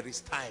lie. There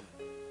is time.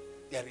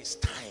 There is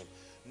time.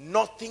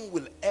 Nothing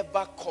will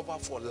ever cover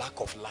for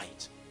lack of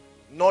light.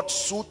 Not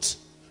suit,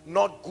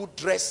 not good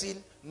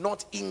dressing,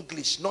 not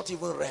English, not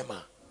even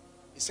Rema.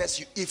 It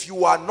says, if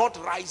you are not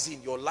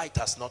rising, your light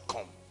has not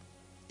come.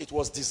 It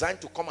was designed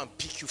to come and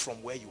pick you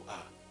from where you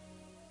are.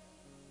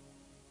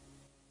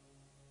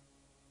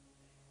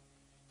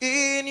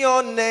 In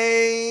your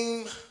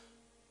name,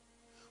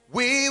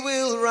 we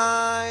will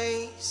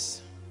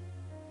rise.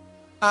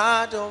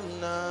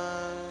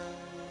 Adonai,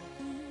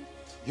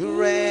 you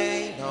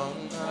reign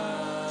on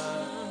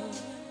high.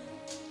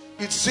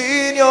 It's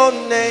in your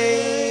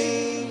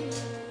name,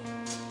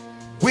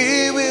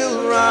 we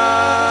will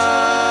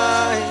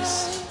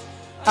rise.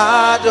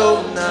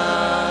 Adonai,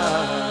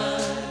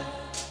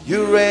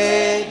 you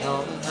reign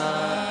on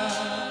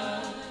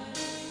high.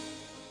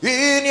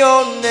 In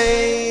your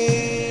name,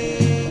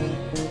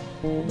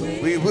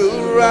 we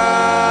will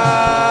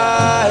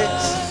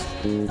rise.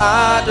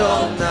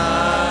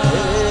 Adonai,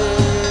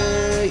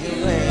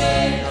 you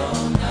reign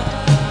on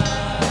high.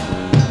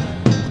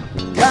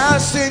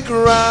 Casting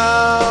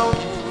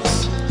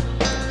crowns,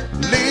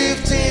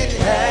 lifting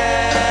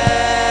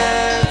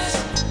hands,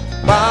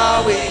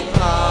 bowing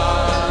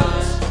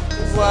hearts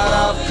is what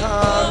I've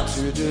come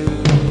to do.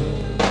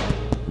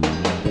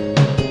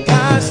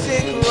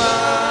 Casting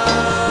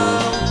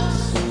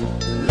crowns,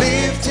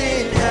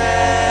 lifting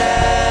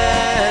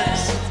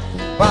hands,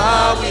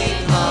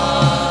 bowing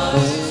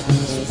hearts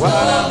is what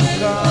I've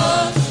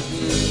come to do.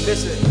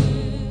 Listen,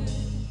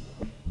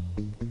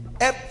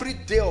 every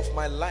day of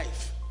my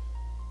life,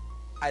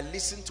 I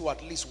listen to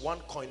at least one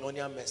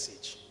koinonia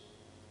message.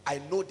 I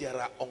know there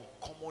are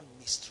uncommon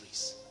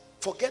mysteries.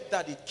 Forget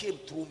that it came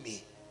through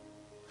me.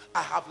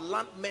 I have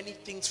learned many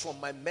things from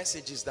my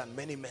messages than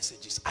many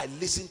messages. I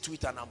listen to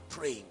it and I'm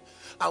praying.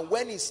 And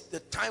when it's the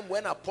time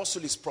when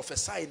Apostle is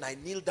prophesying, I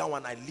kneel down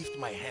and I lift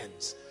my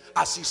hands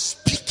as he's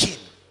speaking.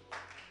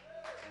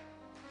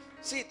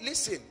 See,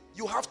 listen,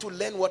 you have to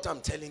learn what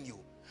I'm telling you.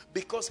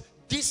 Because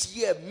this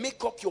year,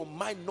 make up your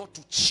mind not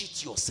to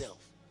cheat yourself.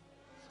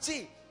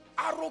 See,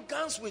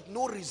 arrogance with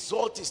no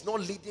result is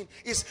not leading.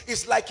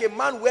 It's like a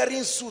man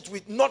wearing suit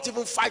with not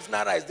even 5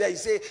 naira is there. He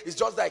say, it's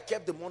just that I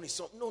kept the money.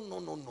 So, no.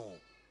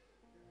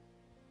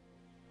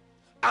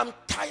 I'm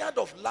tired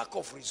of lack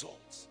of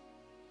results.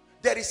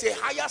 There is a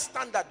higher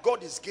standard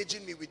God is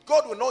gauging me with.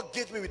 God will not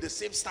gauge me with the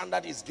same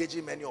standard he's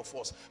gauging many of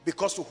us.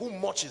 Because to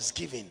whom much is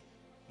given,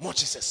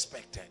 much is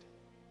expected.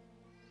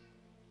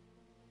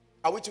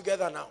 Are we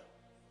together now?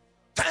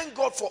 Thank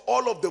God for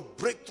all of the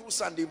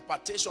breakthroughs and the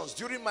impartations.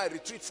 During my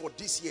retreat for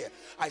this year,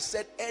 I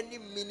said any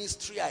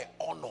ministry I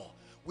honor,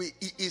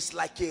 it is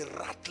like a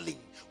rattling.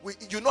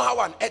 You know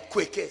how an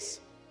earthquake is?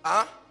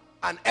 Huh?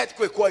 An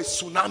earthquake or a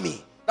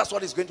tsunami. That's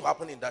what is going to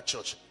happen in that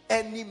church.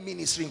 Any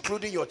ministry,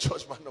 including your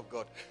church, man of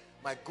God.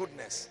 My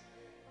goodness.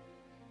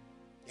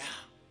 Yeah.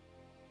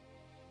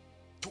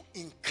 To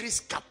increase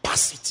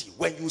capacity.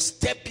 When you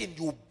step in,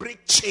 you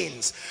break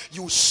chains.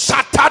 You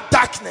shatter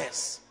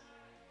darkness.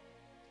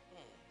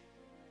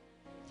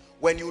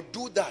 When you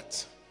do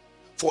that,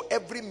 for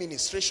every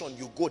ministration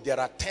you go, there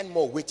are 10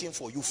 more waiting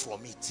for you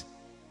from it.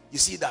 You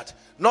see that?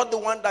 Not the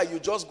one that you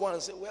just go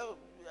and say, well,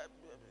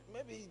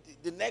 maybe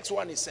the next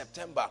one is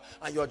September,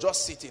 and you're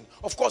just sitting.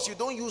 Of course, you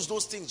don't use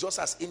those things just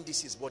as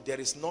indices, but there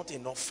is not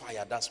enough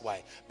fire. That's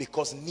why.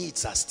 Because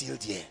needs are still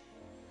there.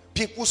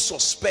 People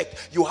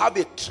suspect you have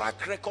a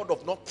track record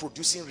of not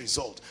producing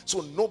results.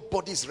 So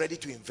nobody is ready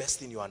to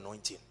invest in your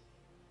anointing.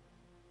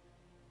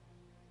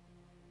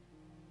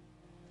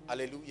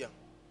 Hallelujah.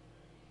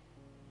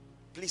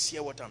 Please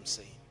hear what I'm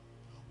saying.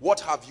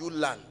 What have you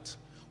learned?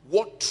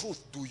 What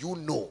truth do you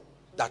know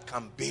that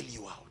can bail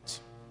you out?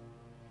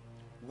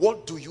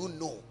 What do you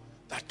know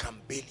that can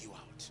bail you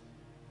out?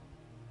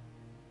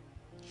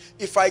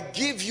 If I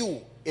give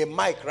you a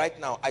mic right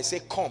now, I say,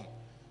 come,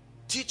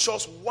 teach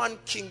us one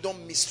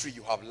kingdom mystery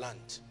you have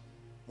learned.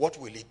 What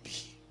will it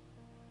be?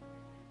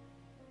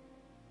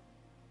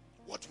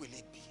 What will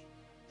it be?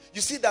 You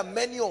see that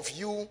many of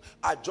you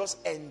are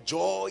just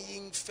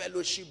enjoying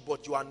fellowship,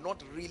 but you are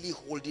not really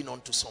holding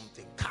on to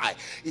something. Kai,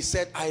 he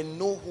said, I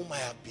know whom I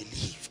have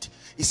believed.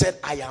 He said,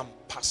 I am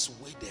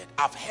persuaded.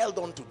 I've held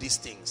on to these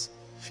things.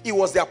 It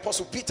was the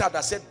Apostle Peter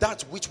that said,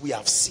 that which we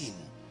have seen,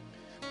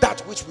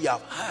 that which we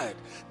have heard,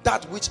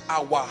 that which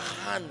our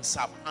hands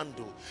have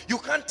handled. You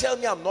can't tell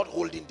me I'm not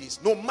holding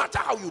this. No matter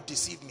how you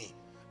deceive me,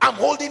 I'm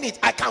holding it.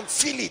 I can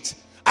feel it.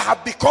 I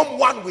have become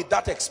one with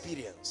that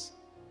experience.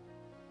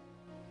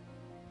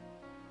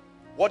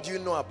 What do you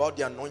know about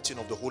the anointing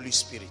of the Holy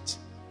Spirit?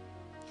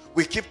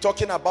 We keep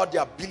talking about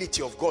the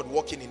ability of God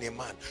working in a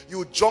man.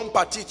 You jump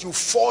at it, you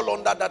fall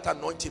under that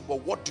anointing,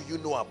 but what do you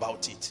know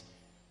about it?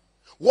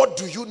 What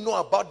do you know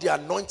about the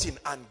anointing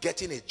and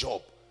getting a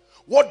job?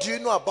 What do you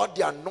know about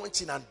the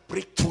anointing and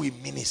breakthrough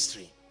in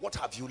ministry? What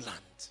have you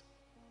learned?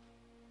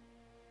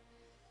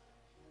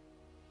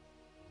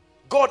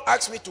 God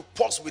asked me to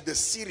pause with the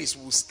series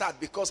we'll start,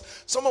 because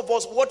some of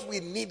us, what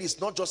we need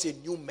is not just a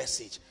new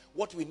message.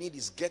 What we need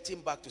is getting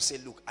back to say,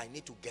 look, I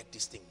need to get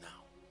this thing now.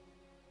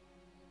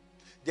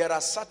 There are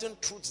certain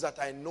truths that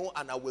I know,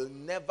 and I will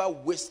never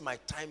waste my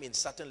time in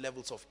certain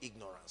levels of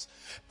ignorance.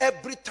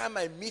 Every time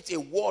I meet a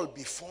wall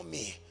before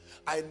me,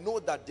 I know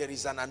that there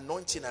is an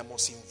anointing I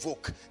must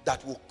invoke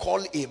that will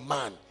call a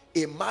man.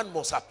 A man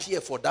must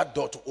appear for that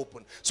door to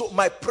open. So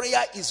my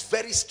prayer is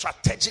very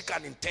strategic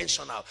and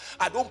intentional.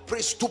 I don't pray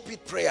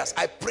stupid prayers.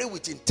 I pray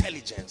with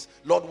intelligence.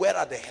 Lord, where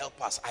are the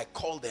helpers? I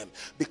call them,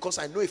 because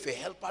I know if a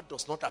helper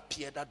does not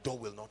appear, that door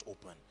will not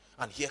open.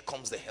 And here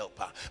comes the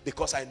helper,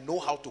 because I know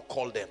how to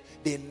call them.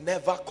 They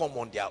never come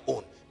on their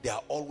own. They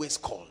are always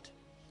called.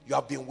 You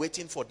have been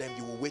waiting for them.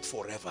 You will wait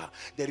forever.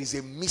 There is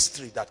a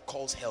mystery that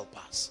calls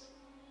helpers.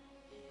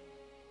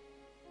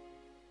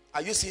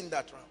 Are you seeing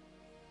that round?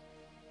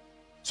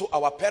 So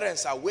our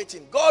parents are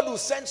waiting. God will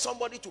send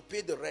somebody to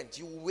pay the rent.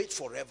 You will wait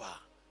forever.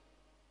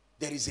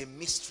 There is a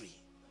mystery.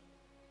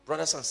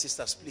 Brothers and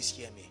sisters, please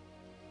hear me.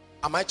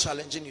 Am I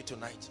challenging you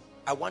tonight?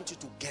 I want you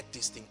to get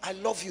this thing. I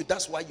love you.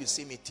 That's why you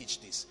see me teach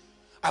this.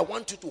 I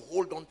want you to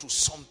hold on to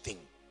something.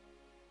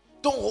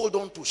 Don't hold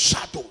on to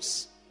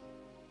shadows.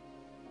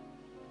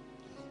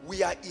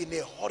 We are in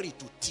a hurry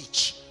to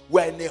teach.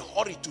 We are in a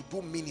hurry to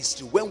do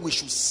ministry when we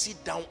should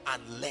sit down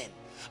and learn.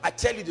 I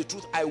tell you the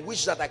truth, I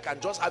wish that I can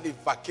just have a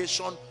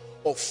vacation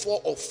of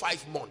 4 or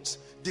 5 months.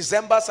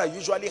 Decembers are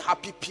usually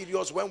happy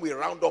periods when we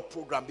round up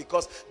program,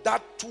 because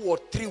that 2 or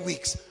 3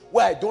 weeks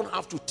where I don't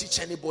have to teach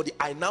anybody,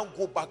 I now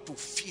go back to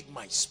feed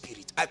my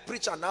spirit. I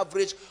preach an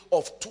average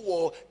of 2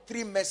 or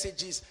 3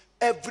 messages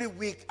every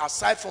week,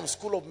 aside from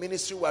School of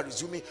Ministry we are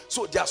resuming.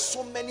 So there are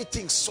so many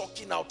things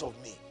sucking out of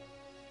me.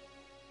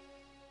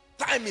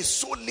 Time is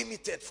so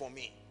limited for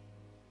me.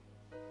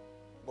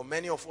 But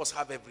many of us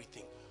have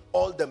everything.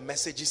 All the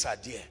messages are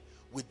there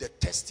with the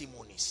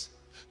testimonies.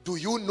 Do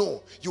you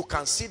know you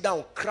can sit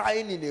down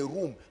crying in a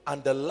room,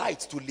 and the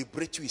light to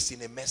liberate you is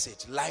in a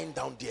message lying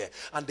down there,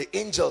 and the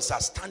angels are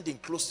standing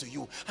close to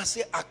you and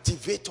say,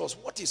 activate us.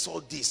 What is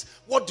all this?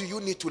 What do you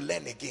need to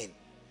learn again?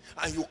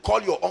 And you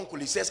call your uncle,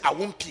 he says, I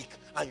won't pick,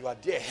 and you are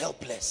there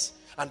helpless.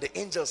 And the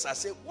angels are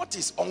saying, what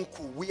is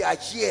uncle? We are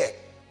here.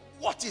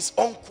 What is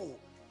uncle?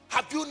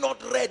 Have you not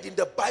read in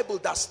the Bible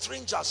that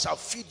strangers shall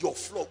feed your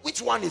flock?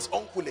 Which one is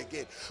uncle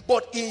again?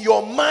 But in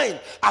your mind,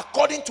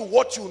 according to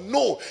what you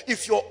know,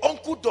 if your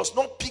uncle does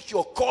not pick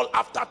your call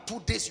after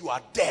 2 days, you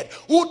are dead.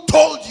 Who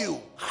told you?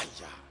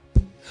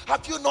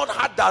 Have you not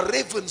heard that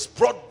ravens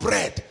brought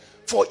bread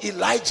for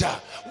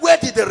Elijah? Where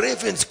did the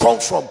ravens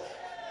come from?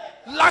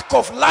 Lack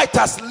of light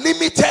has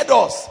limited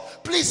us.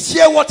 Please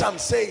hear what I'm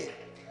saying.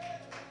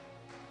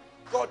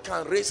 God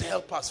can raise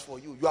helpers for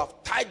you. You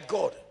have tied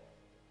God.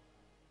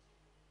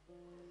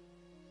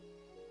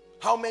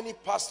 How many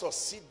pastors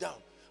sit down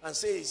and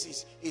say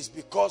it's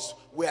because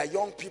we are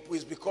young people,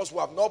 it's because we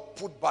have not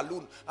put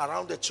balloon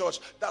around the church,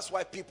 that's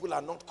why people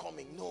are not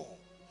coming? No.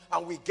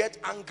 And we get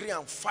angry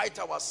and fight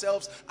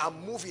ourselves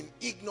and move in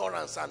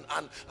ignorance,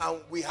 and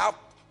we have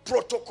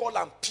protocol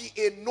and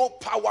PA, no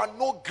power,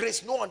 no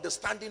grace, no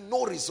understanding,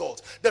 no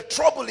results. The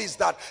trouble is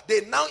that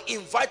they now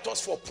invite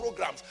us for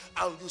programs,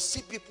 and you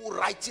see people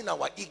writing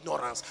our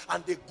ignorance,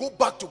 and they go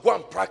back to go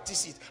and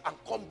practice it and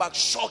come back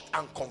shocked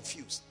and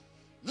confused.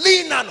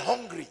 Lean and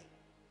hungry.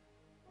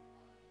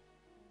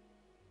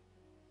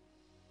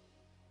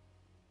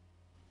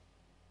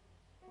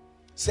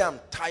 Say, I'm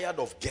tired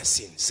of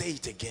guessing. Say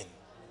it again.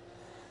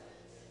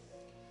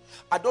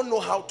 I don't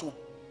know how to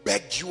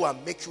beg you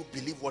and make you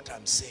believe what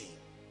I'm saying.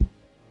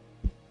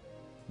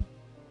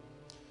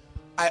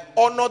 I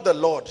honor the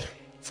Lord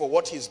for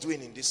what he's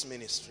doing in this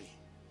ministry.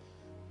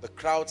 The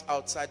crowds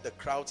outside, the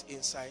crowds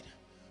inside.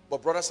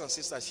 But brothers and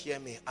sisters, hear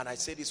me, and I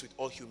say this with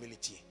all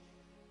humility.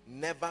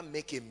 Never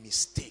make a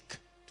mistake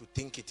to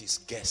think it is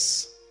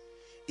guess.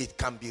 It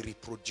can be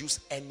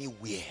reproduced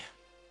anywhere.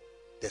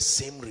 The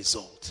same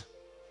result.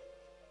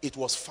 It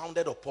was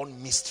founded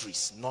upon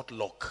mysteries, not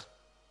luck.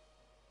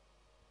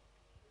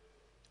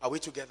 Are we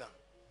together?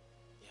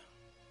 Yeah.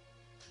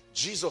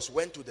 Jesus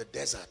went to the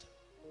desert.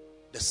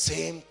 The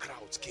same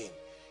crowds came.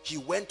 He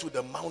went to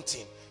the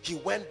mountain. He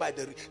went by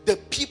the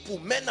people,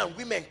 men and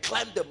women,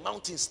 climbed the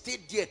mountain,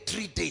 stayed there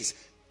 3 days.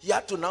 He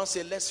had to now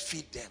say, let's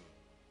feed them.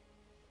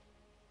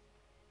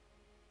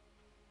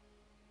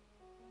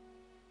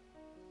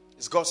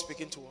 Is God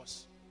speaking to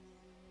us?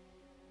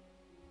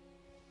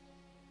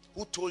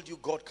 Who told you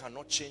God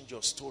cannot change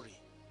your story?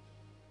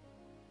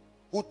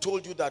 Who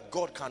told you that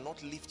God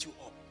cannot lift you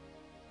up?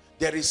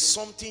 There is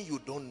something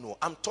you don't know.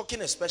 I'm talking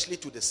especially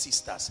to the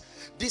sisters.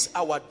 This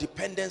our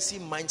dependency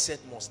mindset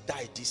must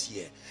die this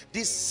year.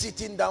 This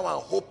sitting down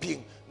and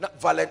hoping.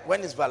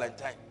 When is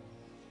Valentine?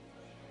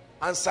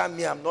 Answer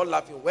me, I'm not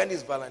laughing. When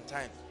is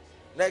Valentine?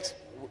 Next,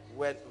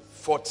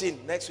 14.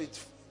 Next week,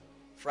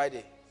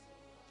 Friday.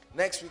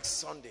 Next week,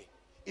 Sunday.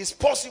 It's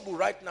possible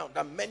right now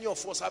that many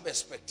of us have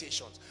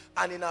expectations.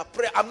 And in our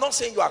prayer, I'm not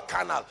saying you are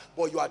carnal,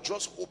 but you are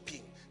just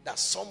hoping that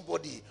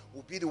somebody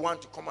will be the one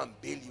to come and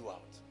bail you out.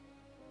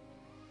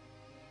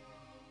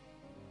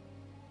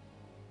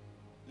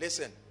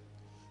 Listen,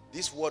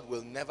 this word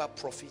will never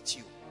profit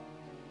you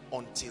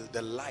until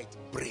the light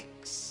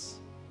breaks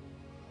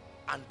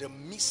and the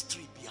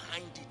mystery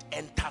behind it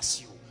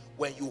enters you.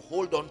 When you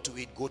hold on to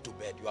it, go to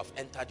bed. You have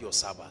entered your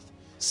Sabbath.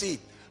 See,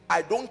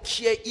 I don't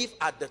care if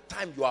at the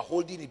time you are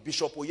holding it,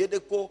 Bishop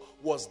Oyedeko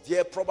was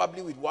there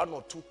probably with 1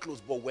 or 2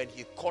 clothes, but when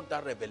he caught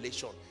that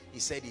revelation, he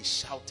said, he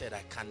shouted,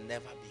 I can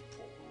never be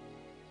poor.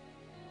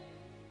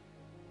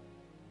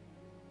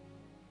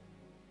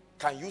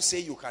 Can you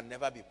say you can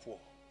never be poor?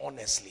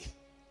 Honestly.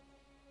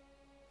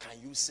 Can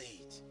you say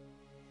it?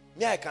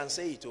 Me, I can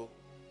say it, oh.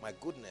 My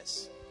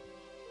goodness.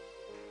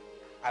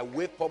 I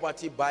wave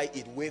poverty by,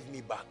 it wave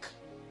me back.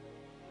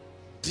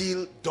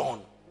 Deal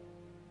done.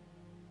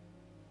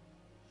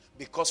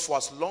 Because for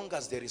as long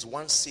as there is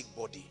one sick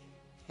body,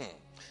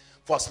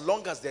 for as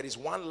long as there is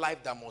one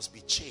life that must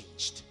be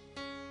changed,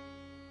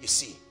 you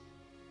see,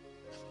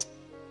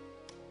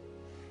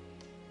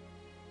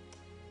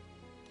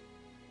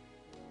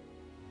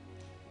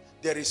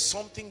 there is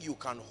something you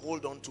can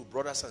hold on to,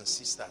 brothers and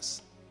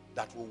sisters,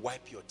 that will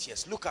wipe your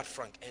tears. Look at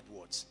Frank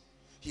Edwards.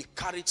 He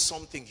carried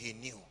something he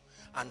knew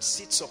and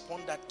sits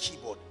upon that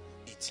keyboard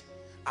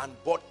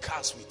and bought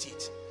cars with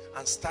it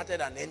and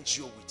started an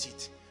NGO with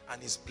it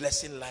and is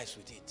blessing lives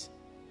with it.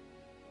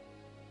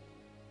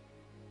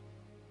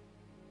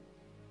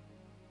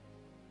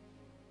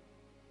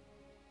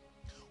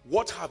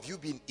 What have you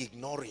been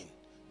ignoring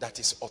that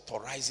is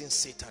authorizing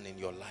Satan in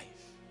your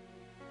life?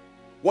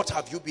 What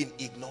have you been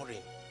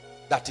ignoring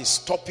that is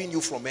stopping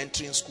you from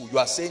entering school? You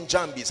are saying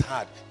JAMB is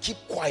hard. Keep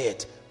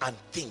quiet and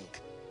think.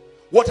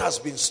 What has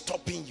been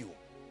stopping you?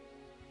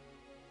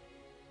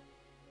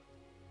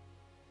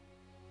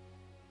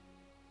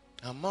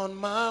 I'm on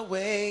my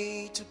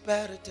way to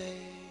better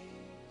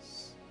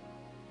days.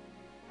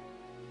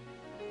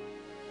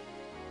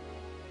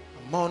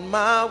 I'm on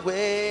my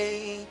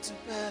way to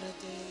better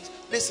days.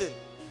 Listen,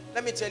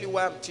 let me tell you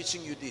why I'm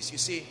teaching you this. You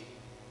see,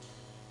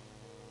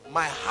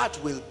 my heart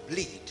will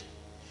bleed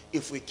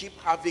if we keep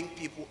having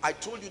people. I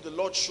told you the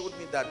Lord showed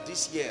me that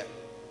this year,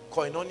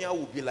 Koinonia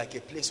will be like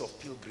a place of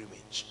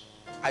pilgrimage.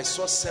 I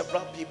saw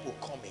several people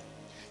coming.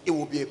 It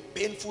will be a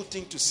painful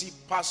thing to see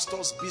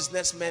pastors,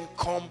 businessmen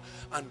come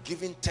and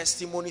giving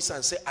testimonies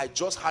and say, I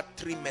just had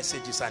 3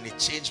 messages and it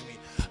changed me.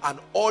 And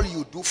all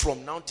you do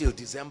from now till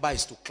December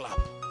is to clap.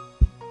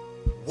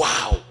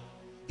 Wow.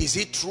 Is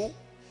it true?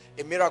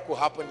 A miracle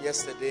happened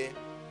yesterday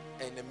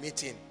in a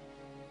meeting.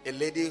 A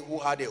lady who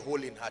had a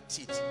hole in her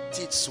teeth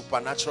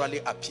supernaturally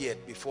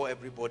appeared before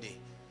everybody.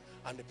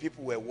 And the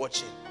people were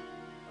watching.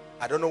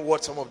 I don't know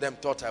what some of them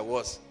thought I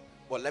was.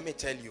 But let me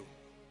tell you,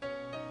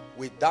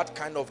 with that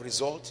kind of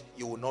result,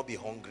 you will not be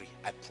hungry.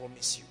 I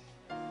promise you.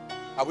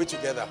 Are we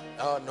together?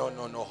 Oh,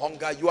 no.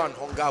 Hunger, you and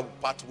hunger will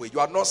part way. You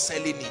are not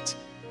selling it.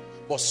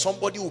 But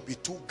somebody will be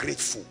too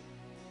grateful.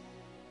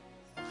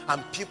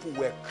 And people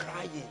were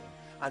crying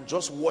and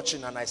just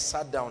watching. And I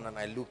sat down and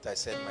I looked. I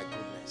said, my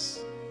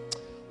goodness.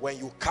 When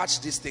you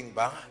catch this thing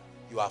back,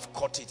 you have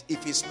caught it.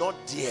 If it's not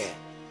there,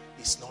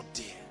 it's not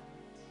there.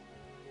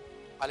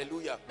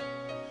 Hallelujah.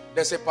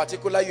 There's a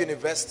particular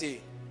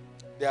university.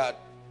 They are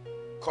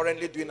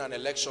currently doing an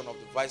election of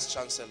the vice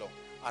chancellor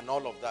and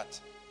all of that.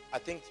 I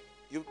think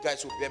you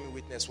guys will bear me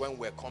witness when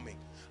we're coming.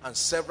 And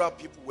several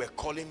people were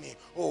calling me,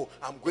 oh,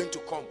 I'm going to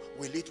come.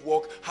 Will it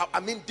work? I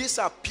mean, these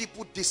are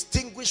people,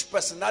 distinguished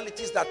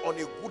personalities that on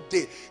a good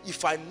day,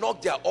 if I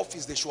knock their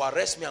office, they should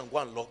arrest me and go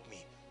and lock me.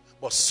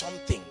 But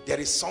there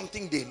is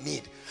something they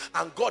need.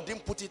 And God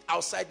didn't put it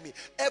outside me.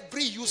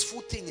 Every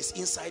useful thing is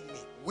inside me.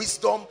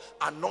 Wisdom,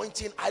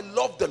 anointing. I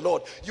love the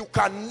Lord. You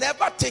can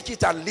never take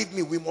it and leave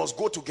me. We must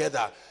go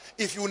together.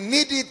 If you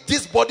need it,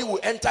 this body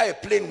will enter a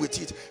plane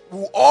with it.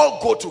 We'll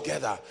all go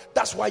together.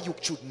 That's why you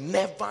should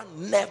never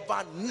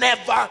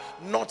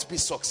not be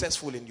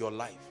successful in your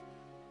life.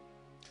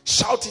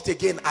 Shout it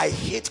again. I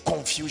hate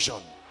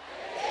confusion.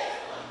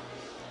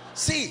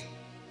 See,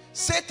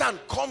 Satan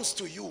comes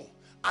to you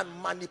and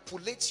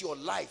manipulates your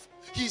life.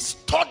 He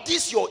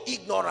studies your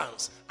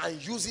ignorance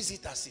and uses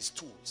it as his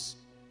tools.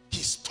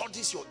 He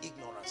studies your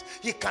ignorance.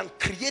 He can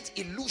create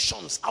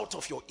illusions out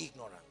of your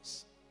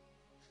ignorance.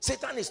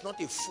 Satan is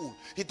not a fool.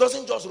 He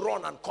doesn't just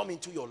run and come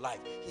into your life.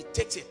 He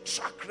takes a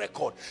track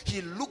record.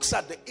 He looks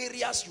at the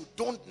areas you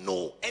don't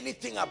know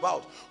anything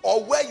about,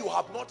 or where you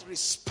have not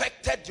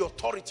respected the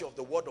authority of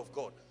the word of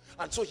God.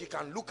 And so he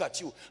can look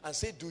at you and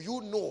say, do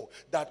you know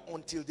that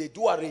until they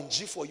do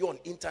arrange for you on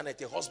internet,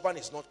 a husband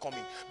is not coming?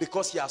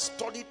 Because he has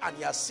studied and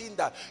he has seen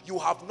that you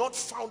have not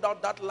found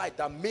out that light,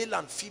 that male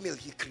and female,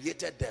 he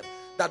created them.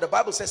 That the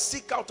Bible says,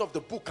 seek out of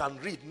the book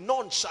and read.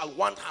 None shall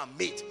want her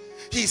mate.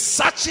 He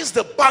searches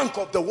the bank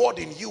of the word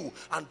in you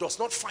and does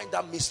not find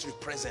that mystery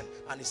present.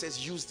 And he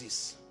says, use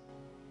this.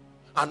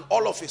 And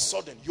all of a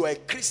sudden, you are a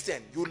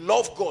Christian. You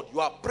love God.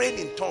 You are praying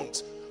in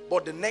tongues.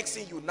 But the next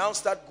thing, you now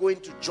start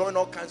going to join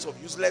all kinds of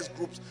useless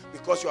groups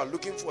because you are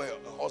looking for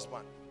a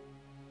husband.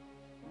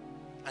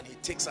 And he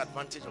takes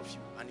advantage of you.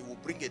 And he will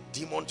bring a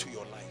demon to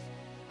your life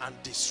and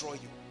destroy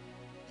you.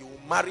 You will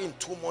marry in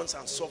 2 months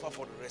and suffer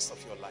for the rest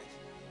of your life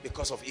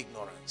because of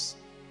ignorance.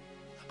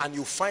 And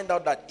you find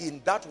out that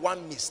in that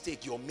one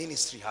mistake, your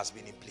ministry has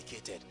been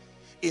implicated.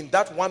 In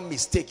that one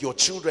mistake, your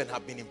children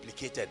have been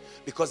implicated,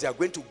 because they are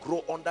going to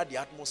grow under the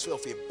atmosphere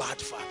of a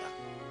bad father.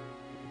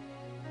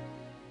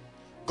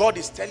 God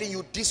is telling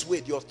you this way.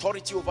 The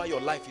authority over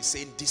your life is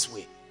saying this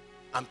way.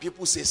 And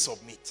people say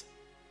submit.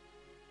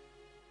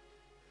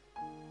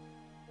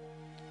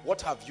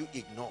 What have you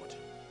ignored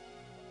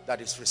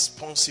that is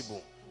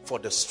responsible for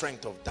the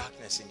strength of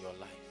darkness in your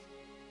life?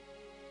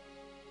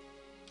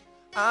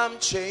 I'm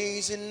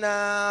chasing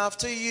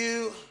after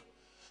you,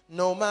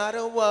 no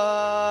matter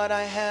what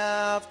I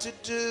have to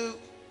do,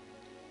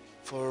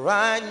 for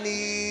I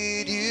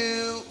need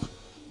you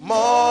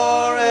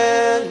more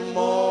and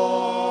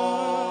more.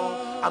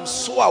 I'm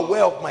so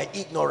aware of my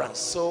ignorance,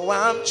 so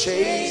I'm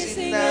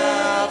chasing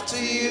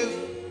after you,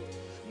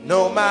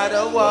 no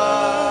matter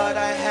what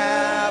I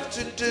have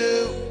to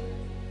do.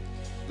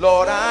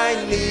 Lord, I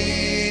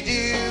need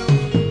you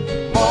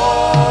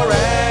more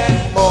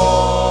and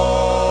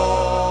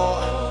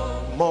more,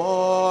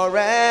 more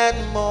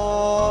and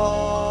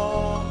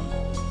more,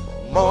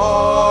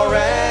 more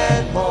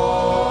and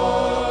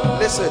more.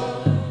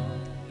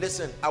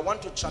 Listen, I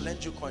want to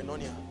challenge you,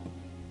 Koinonia.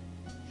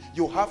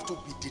 You have to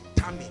be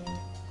determined.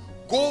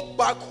 Go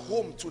back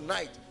home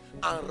tonight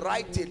and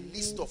write a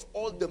list of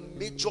all the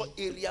major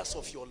areas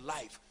of your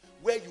life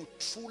where you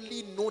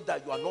truly know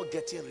that you are not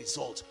getting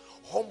results.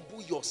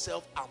 Humble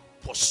yourself and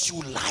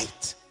pursue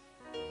light.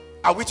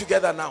 Are we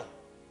together now?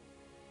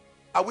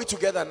 Are we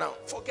together now?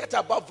 Forget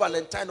about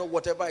Valentine or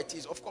whatever it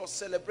is. Of course,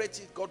 celebrate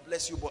it. God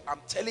bless you. But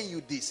I'm telling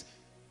you this.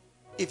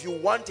 If you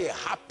want a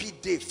happy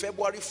day,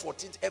 February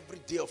 14th, every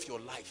day of your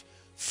life,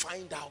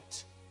 find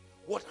out,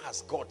 what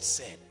has God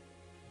said?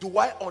 Do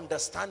I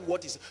understand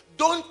what is?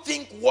 Don't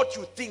think what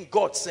you think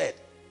God said.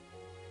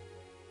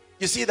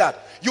 You see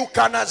that? You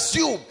can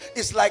assume.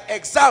 It's like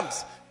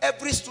exams.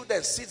 Every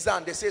student sits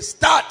down, they say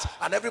start,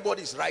 and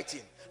everybody is writing.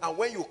 And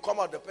when you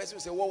come out, the person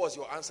will say, what was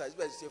your answer?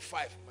 You say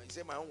 5. You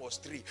say my own was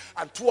 3.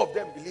 And 2 of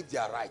them believe they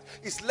are right.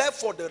 It's left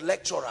for the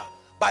lecturer.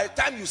 By the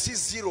time you see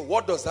 0,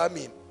 what does that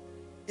mean?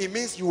 It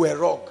means you were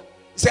wrong. You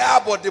say,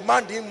 but the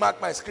man didn't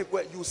mark my script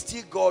well. You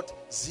still got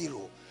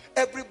 0.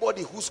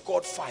 Everybody who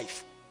scored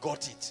 5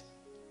 got it.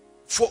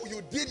 For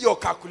you did your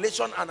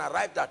calculation and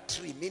arrived at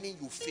 3, meaning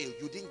you failed.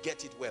 You didn't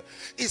get it well.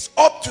 It's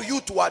up to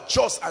you to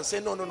adjust and say,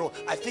 no,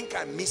 I think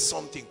I missed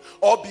something.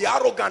 Or be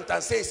arrogant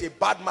and say it's a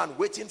bad man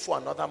waiting for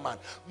another man.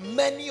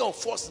 Many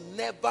of us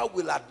never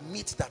will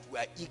admit that we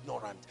are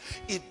ignorant.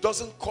 It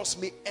doesn't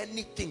cost me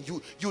anything.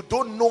 You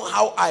don't know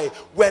how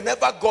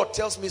whenever God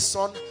tells me,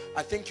 son,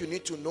 I think you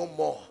need to know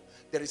more.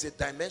 There is a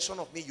dimension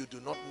of me you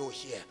do not know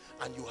here,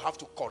 and you have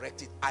to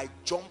correct it. I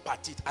jump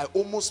at it. I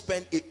almost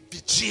spend a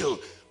vigil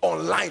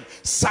online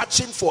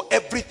searching for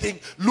everything,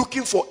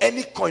 looking for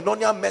any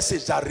koinonia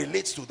message that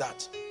relates to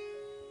that.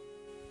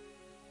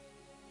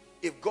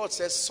 If God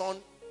says, son,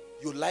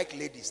 you like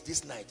ladies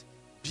this night,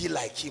 be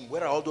like him.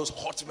 Where are all those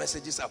hot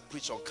messages I've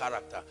preached on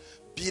character?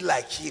 Be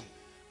like him.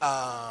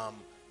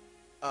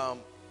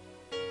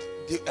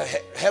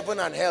 Heaven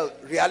and hell,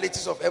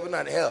 realities of heaven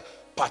and hell,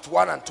 part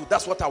 1 and 2.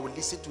 That's what I will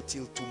listen to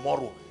till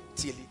tomorrow,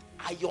 till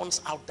it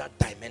irons out that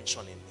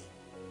dimension in me.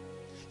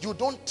 You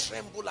don't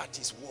tremble at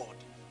his word.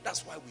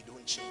 That's why we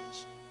don't change.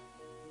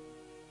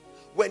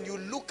 When you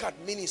look at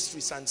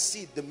ministries and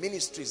see the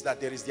ministries that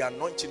there is the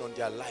anointing on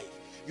their life,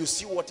 you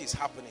see what is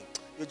happening.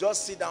 You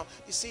just sit down.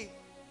 You see,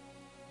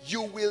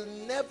 you will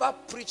never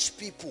preach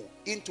people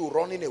into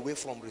running away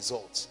from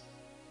results,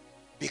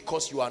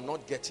 because you are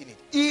not getting it.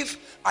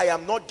 If I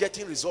am not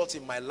getting results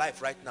in my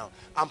life right now,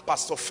 and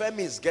Pastor Femi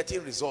is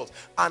getting results,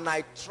 and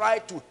I try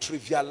to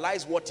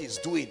trivialize what he's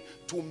doing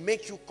to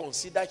make you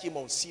consider him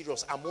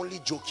unserious, I'm only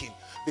joking.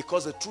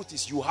 Because the truth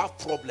is, you have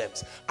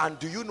problems. And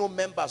do you know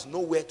members know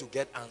where to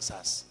get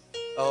answers?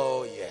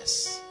 Oh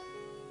yes,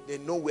 they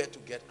know where to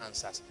get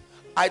answers.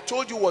 I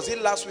told you, was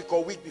it last week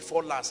or week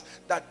before last,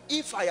 that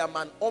if I am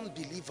an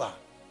unbeliever,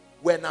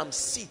 when I'm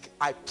sick,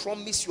 I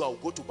promise you I will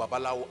go to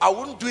Babalawo. I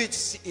wouldn't do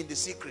it in the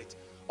secret.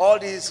 All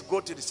this,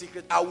 go to the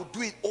secret. I will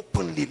do it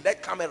openly.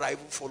 Let camera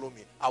even follow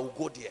me. I will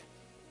go there.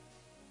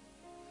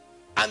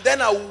 And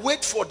then I will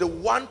wait for the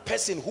one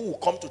person who will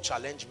come to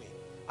challenge me.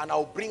 And I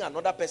will bring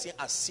another person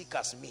as sick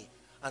as me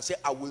and say,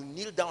 I will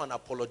kneel down and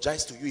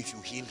apologize to you if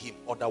you heal him.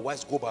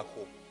 Otherwise, go back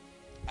home.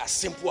 As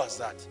simple as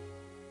that.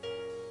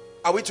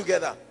 Are we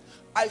together?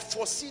 I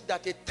foresee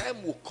that a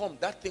time will come,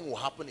 that thing will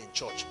happen in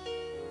church.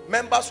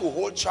 Members will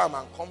hold charm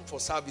and come for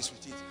service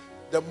with it.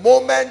 The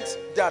moment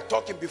they are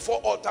talking before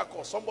altar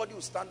call, somebody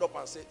will stand up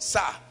and say,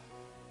 sir,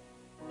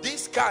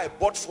 this car I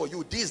bought for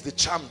you, this is the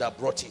charm that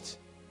brought it.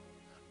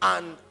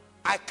 And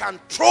I can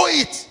throw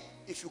it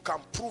if you can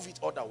prove it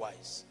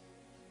otherwise.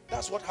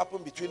 That's what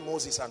happened between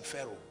Moses and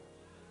Pharaoh.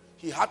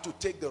 He had to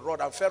take the rod,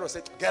 and Pharaoh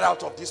said, get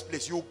out of this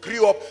place. You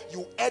grew up,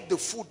 you ate the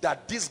food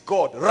that this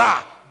God,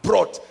 Ra,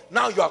 brought.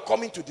 Now you are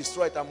coming to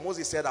destroy it. And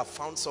Moses said, I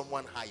found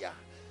someone higher.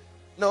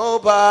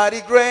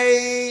 Nobody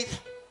great.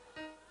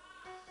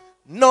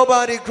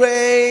 Nobody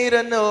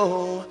greater,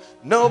 no.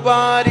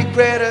 Nobody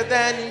greater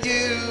than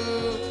you.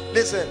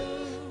 Listen,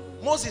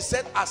 Moses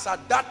said, as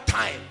at that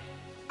time,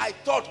 I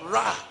thought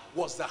Ra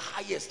was the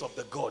highest of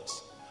the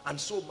gods. And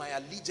so my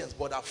allegiance,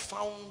 but I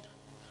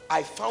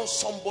found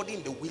somebody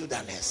in the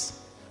wilderness.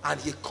 And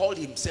he called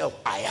himself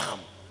I Am.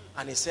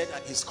 And he said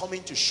that he's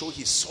coming to show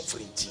his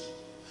sovereignty.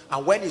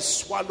 And when he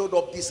swallowed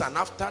up this, and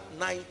after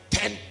 9,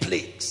 10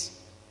 plagues,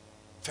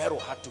 Pharaoh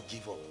had to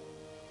give up.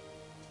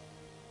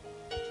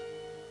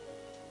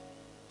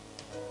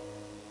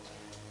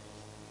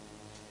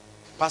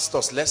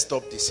 Pastors, let's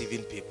stop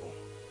deceiving people.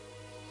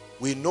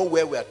 We know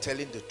where we are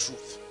telling the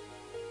truth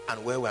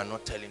and where we are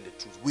not telling the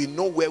truth. We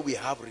know where we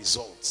have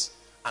results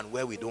and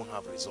where we don't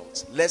have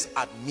results. Let's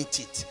admit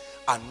it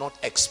and not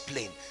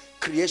explain.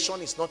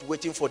 Creation is not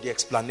waiting for the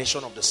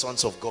explanation of the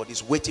sons of God.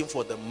 It's waiting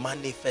for the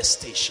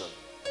manifestation.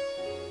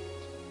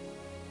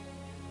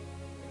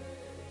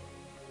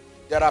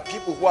 There are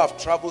people who have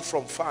traveled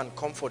from far and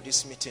come for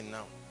this meeting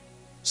now.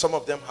 Some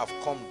of them have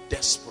come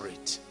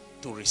desperate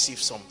to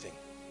receive something.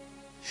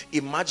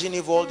 Imagine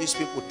if all these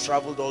people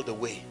traveled all the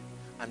way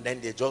and then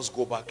they just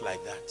go back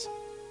like that.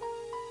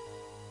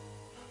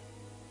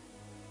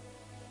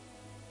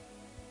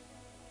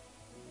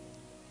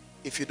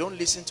 If you don't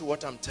listen to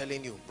what I'm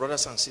telling you,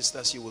 brothers and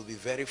sisters, you will be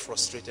very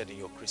frustrated in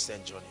your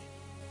Christian journey.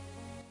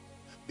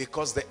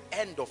 Because the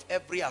end of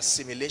every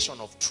assimilation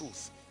of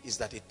truth is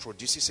that it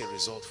produces a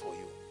result for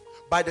you.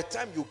 By the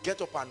time you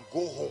get up and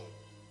go home,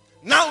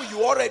 now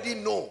you already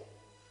know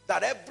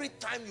that every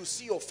time you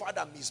see your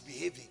father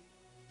misbehaving,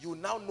 you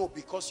now know,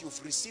 because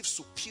you've received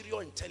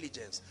superior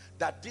intelligence,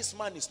 that this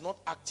man is not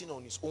acting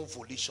on his own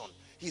volition.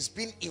 He's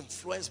been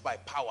influenced by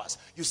powers.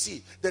 You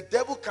see, the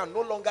devil can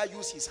no longer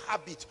use his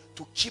habit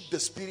to keep the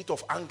spirit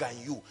of anger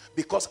in you,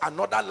 because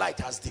another light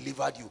has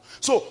delivered you.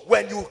 So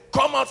when you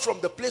come out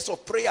from the place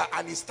of prayer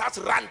and he starts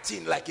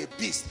ranting like a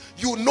beast,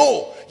 you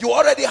know you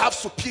already have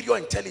superior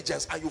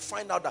intelligence, and you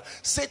find out that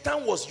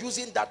Satan was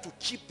using that to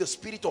keep the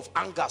spirit of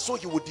anger so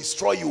he would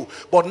destroy you.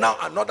 But now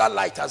another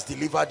light has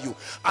delivered you.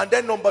 And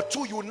then number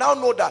two, you now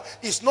know that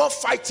it's not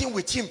fighting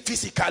with him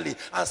physically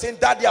and saying,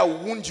 Daddy, I will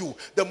wound you.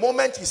 The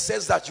moment he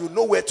says that, you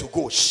know where to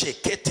go.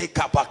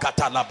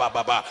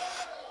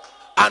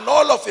 And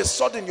all of a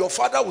sudden your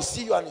father will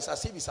see you and it's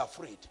as if he's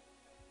afraid.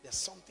 There's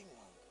something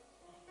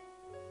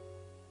wrong.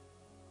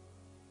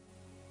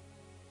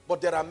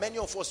 But there are many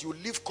of us, you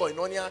leave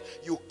Koinonia,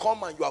 you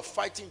come and you are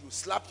fighting, you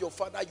slap your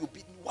father, you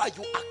beat. Why are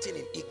you acting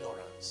in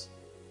ignorance?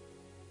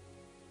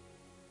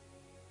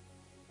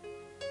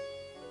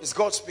 Is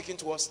God speaking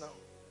to us now?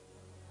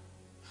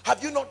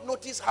 Have you not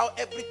noticed how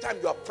every time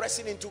you are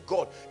pressing into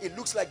God, it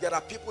looks like there are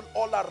people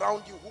all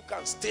around you who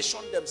can station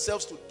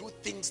themselves to do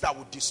things that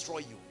would destroy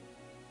you?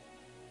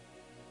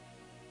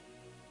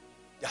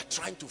 They are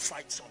trying to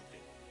fight something.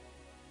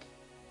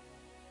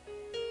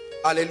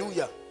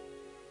 Hallelujah.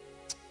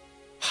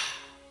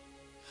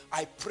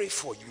 I pray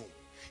for you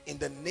in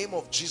the name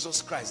of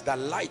Jesus Christ that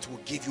light will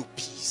give you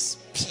peace,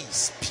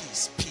 peace,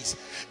 peace, peace.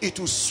 It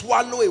will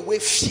swallow away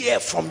fear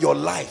from your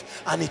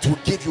life and it will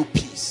give you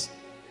peace.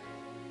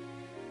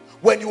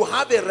 When you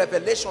have a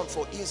revelation,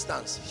 for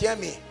instance, hear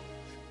me,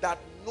 that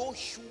no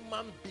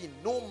human being,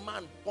 no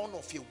man born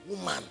of a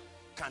woman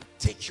can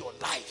take your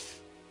life.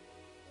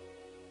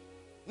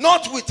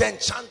 Not with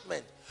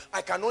enchantment.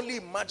 I can only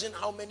imagine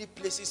how many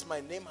places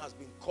my name has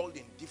been called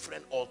in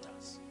different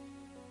altars.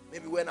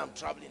 Maybe when I'm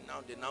traveling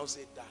now, they now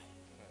say die.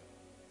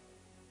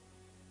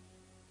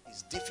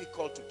 It's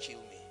difficult to kill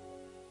me.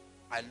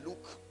 I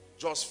look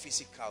just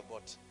physical,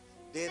 but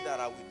they that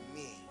are with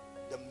me,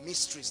 the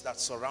mysteries that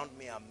surround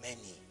me are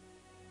many.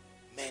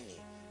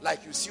 Many.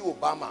 Like you see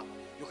Obama,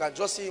 you can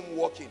just see him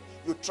walking.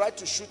 You try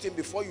to shoot him,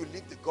 before you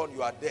leave the gun,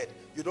 you are dead.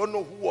 You don't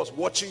know who was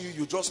watching you,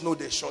 you just know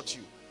they shot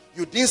you.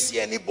 You didn't see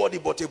anybody,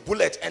 but a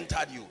bullet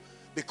entered you.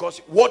 Because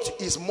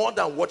what is more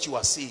than what you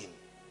are seeing?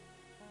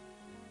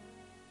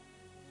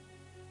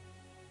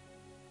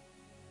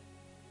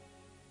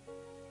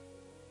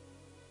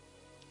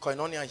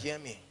 Koinonia, hear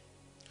me.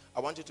 I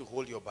want you to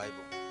hold your Bible.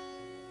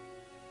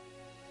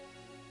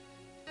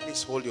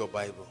 Please hold your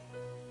Bible.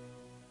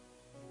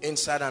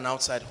 Inside and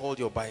outside, hold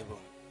your Bible.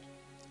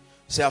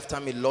 Say after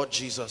me, Lord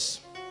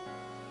Jesus,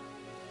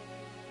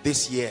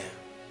 this year,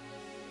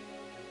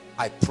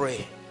 I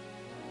pray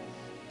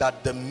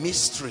that the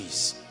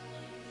mysteries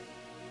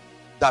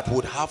that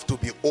would have to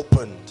be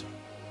opened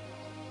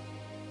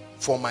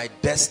for my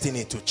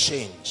destiny to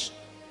change,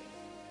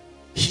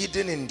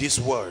 hidden in this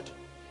word,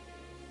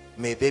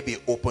 may they be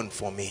opened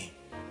for me.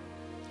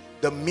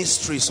 The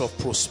mysteries of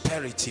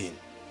prosperity,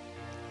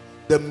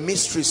 the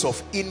mysteries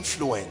of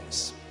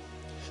influence,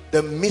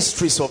 the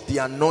mysteries of the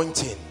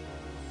anointing,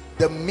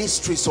 the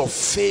mysteries of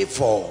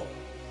favor,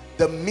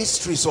 the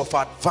mysteries of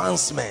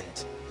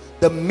advancement,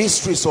 the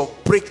mysteries of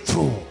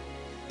breakthrough,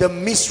 the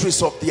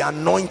mysteries of the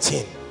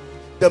anointing,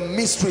 the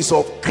mysteries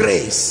of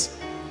grace.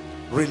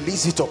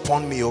 Release it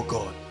upon me, oh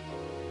God.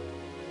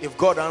 If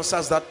God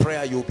answers that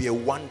prayer, you'll be a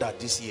wonder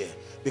this year,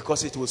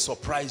 because it will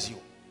surprise you.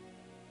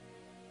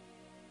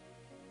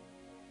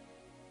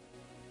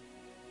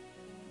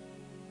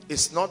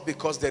 It's not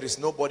because there is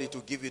nobody to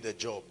give you the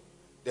job.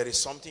 There is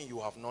something you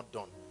have not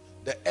done.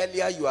 The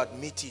earlier you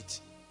admit it,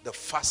 the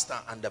faster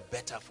and the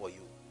better for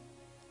you.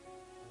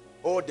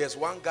 Oh, there's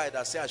one guy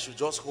that said I should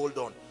just hold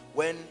on.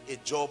 When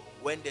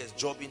there's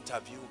job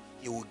interview,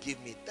 he will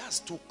give me. That's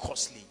too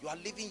costly. You are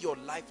living your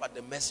life at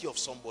the mercy of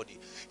somebody.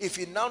 If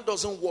it now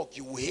doesn't work,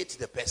 you will hate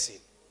the person.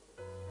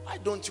 Why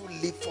don't you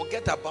live?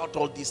 Forget about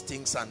all these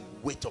things and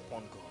wait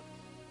upon God.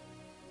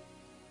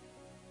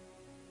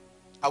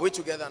 Are we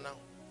together now?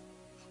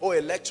 Oh,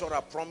 a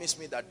lecturer promised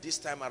me that this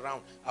time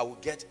around I will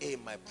get A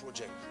in my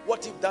project.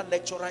 What if that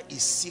lecturer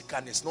is sick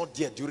and is not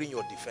there during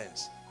your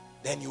defense?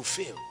 Then you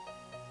fail.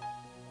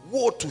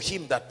 Woe to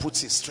him that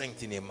puts his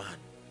strength in a man.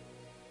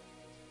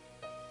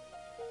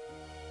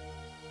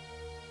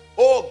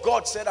 Oh,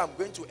 God said I'm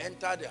going to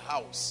enter the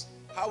house.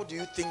 How do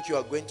you think you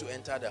are going to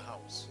enter the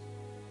house?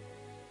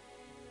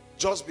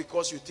 Just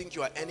because you think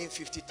you are earning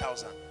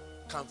 50,000.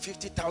 Can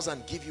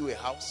 50,000 give you a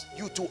house?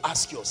 You too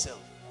ask yourself.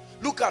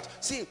 Look at,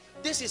 see,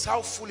 this is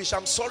how foolish,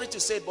 I'm sorry to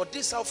say it, but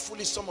this is how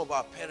foolish some of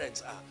our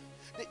parents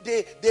are.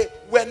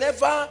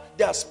 Whenever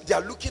they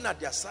are looking at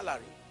their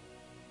salary,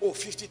 oh,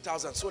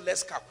 50,000, so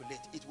let's calculate.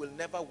 It will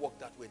never work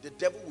that way. The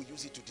devil will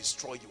use it to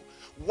destroy you.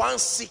 One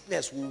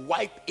sickness will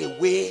wipe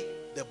away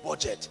the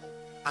budget,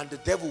 and the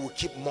devil will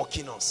keep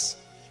mocking us.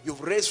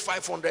 You've raised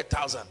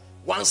 500,000.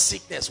 One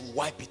sickness will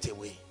wipe it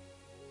away.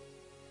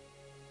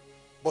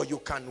 But you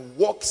can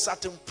walk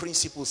certain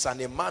principles,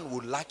 and a man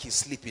will lack his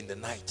sleep in the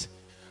night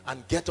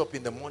and get up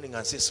in the morning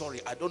and say, sorry,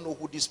 I don't know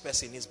who this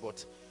person is,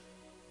 but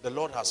the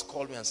Lord has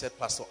called me and said,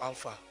 Pastor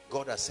Alpha,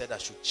 God has said I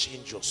should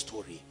change your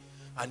story.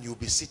 And you'll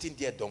be sitting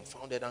there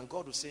dumbfounded, and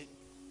God will say,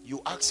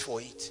 you asked for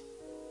it.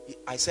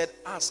 I said,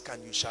 ask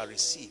and you shall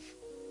receive.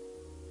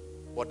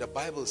 But the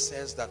Bible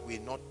says that we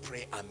not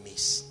pray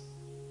amiss.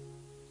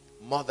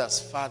 Mothers,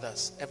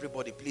 fathers,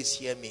 everybody, please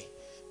hear me.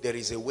 There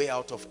is a way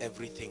out of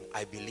everything,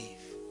 I believe.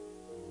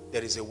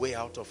 There is a way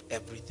out of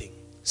everything.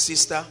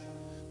 Sister,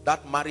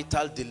 that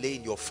marital delay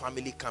in your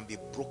family can be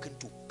broken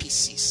to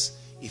pieces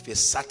if a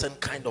certain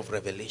kind of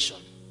revelation.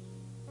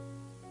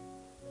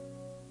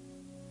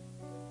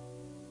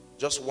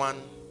 Just one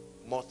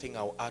more thing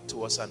I'll add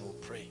to us and we'll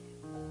pray.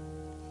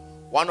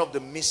 One of the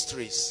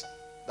mysteries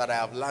that I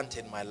have learned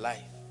in my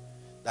life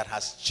that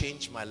has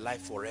changed my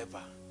life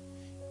forever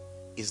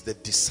is the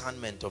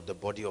discernment of the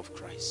body of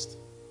Christ.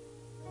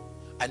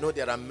 I know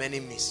there are many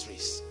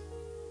mysteries.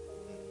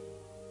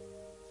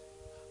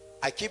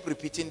 I keep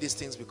repeating these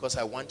things because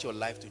I want your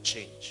life to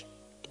change.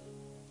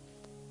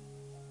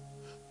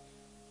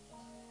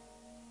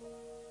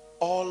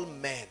 All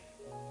men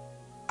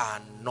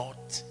are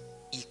not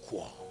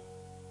equal.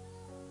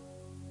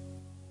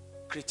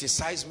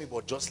 Criticize me,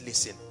 but just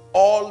listen.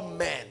 All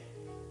men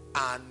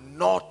are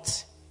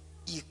not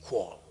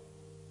equal.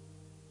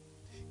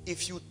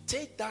 If you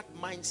take that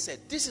mindset,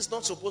 this is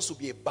not supposed to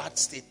be a bad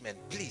statement.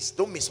 Please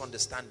don't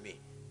misunderstand me.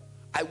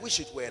 I wish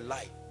it were a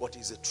lie, but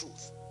it's the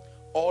truth.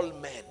 All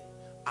men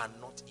are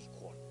not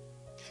equal.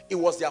 It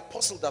was the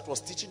apostle that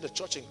was teaching the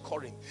church in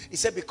Corinth. He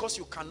said, because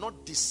you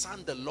cannot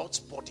discern the Lord's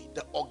body,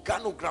 the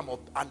organogram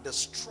and the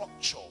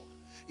structure.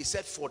 He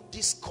said, for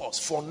this cause,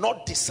 for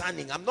not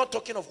discerning, I'm not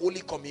talking of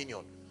Holy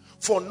Communion,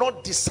 for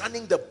not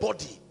discerning the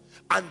body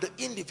and the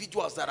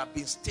individuals that have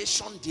been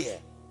stationed there,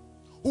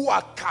 who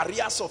are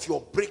carriers of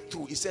your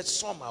breakthrough. He said,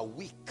 some are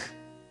weak.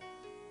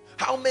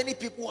 How many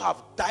people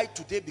have died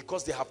today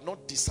because they have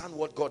not discerned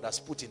what God has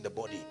put in the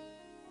body?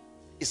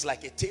 It's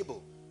like a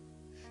table.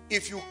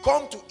 If you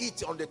come to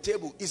eat on the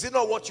table, is it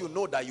not what you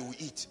know that you will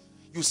eat?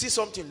 You see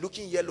something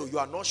looking yellow, you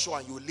are not sure,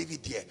 and you leave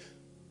it there.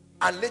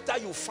 And later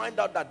you find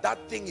out that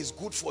that thing is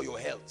good for your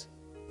health.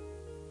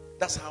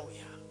 That's how we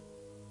are.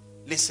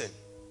 Listen.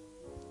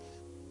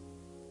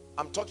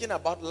 I'm talking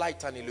about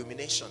light and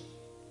illumination.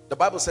 The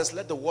Bible says,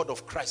 let the word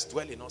of Christ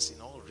dwell in us in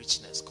all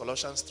richness.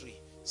 Colossians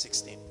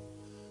 3:16.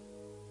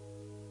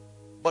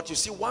 But you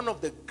see, one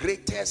of the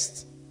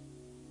greatest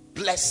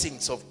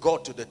blessings of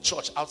God to the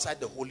church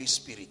outside the Holy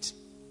Spirit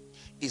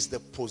is the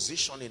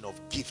positioning of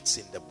gifts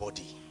in the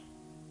body.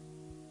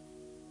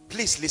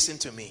 Please listen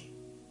to me.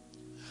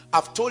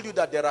 I've told you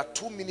that there are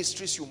two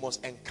ministries you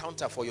must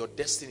encounter for your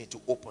destiny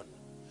to open.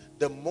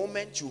 The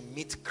moment you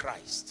meet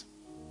Christ,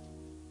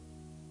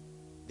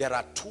 there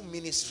are two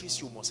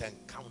ministries you must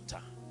encounter: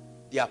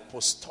 the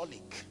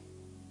apostolic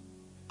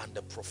and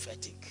the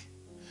prophetic.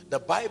 The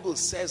Bible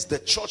says the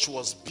church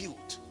was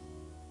built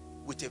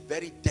with a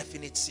very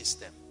definite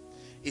system.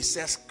 It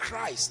says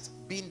Christ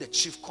being the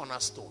chief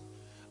cornerstone,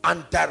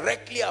 and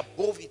directly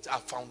above it are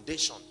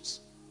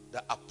foundations,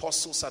 the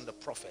apostles and the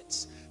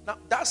prophets. Now,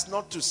 that's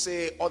not to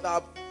say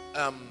other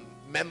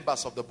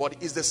members of the body.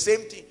 It's the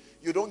same thing.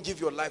 You don't give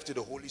your life to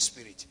the Holy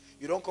Spirit.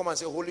 You don't come and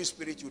say, Holy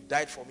Spirit, you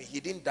died for me. He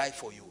didn't die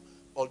for you.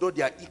 Although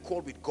they are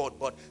equal with God.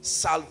 But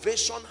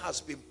salvation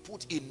has been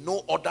put in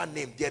no other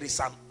name. There is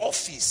an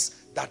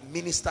office that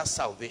ministers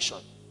salvation.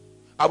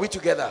 Are we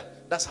together?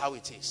 That's how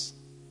it is.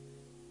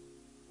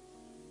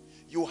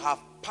 You have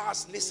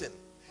passed, listen,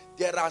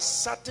 there are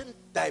certain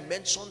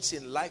dimensions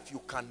in life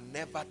you can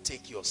never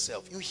take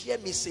yourself. You hear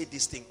me say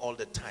this thing all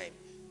the time.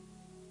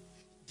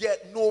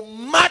 No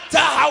matter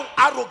how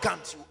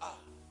arrogant you are,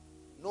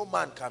 No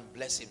man can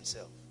bless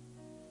himself.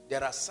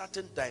 There are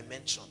certain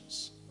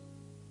dimensions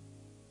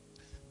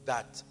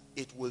that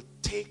it will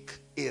take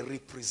a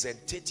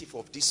representative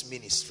of these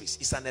ministries.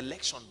 It's an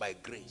election by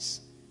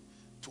grace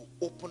to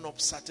open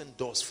up certain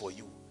doors for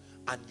you,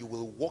 and you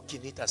will walk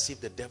in it as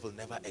if the devil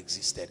never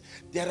existed.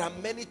 There are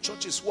many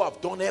churches who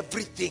have done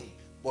everything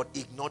but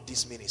ignored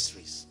these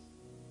ministries.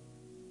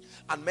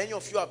 And many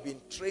of you have been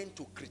trained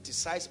to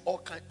criticize all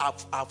kinds.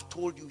 I've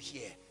told you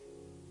here,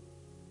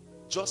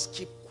 just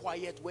keep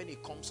quiet when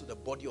it comes to the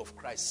body of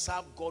Christ.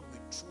 Serve God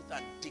with truth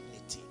and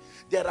dignity.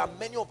 There are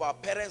many of our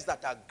parents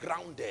that are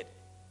grounded.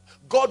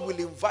 God will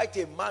invite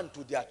a man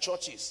to their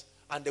churches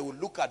and they will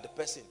look at the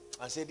person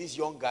and say, this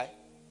young guy.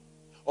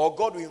 Or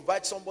God will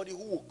invite somebody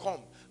who will come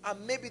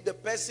and maybe the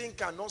person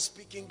cannot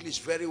speak English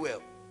very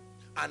well.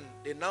 And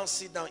they now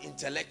sit down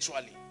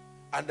intellectually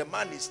and the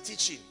man is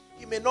teaching.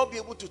 He may not be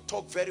able to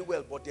talk very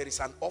well, but there is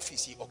an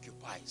office he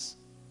occupies.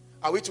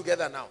 Are we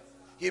together now?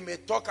 He may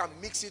talk and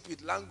mix it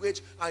with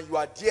language, and you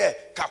are there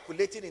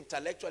calculating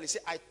intellectually. Say,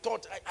 I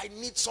thought I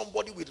need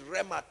somebody with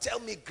Rema. Tell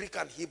me Greek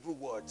and Hebrew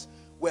words.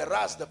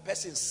 Whereas the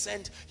person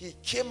sent, he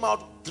came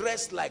out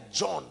dressed like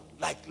John,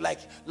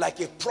 like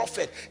a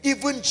prophet.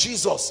 Even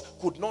Jesus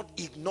could not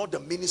ignore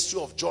the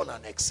ministry of John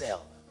and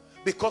excel.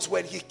 Because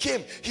when he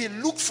came, he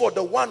looked for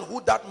the one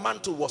who that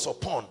mantle was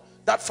upon.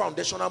 That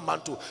foundational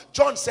mantle.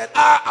 John said,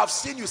 I've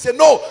seen you. Say,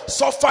 no,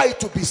 suffer it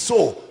to be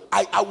so.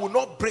 I will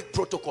not break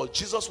protocol.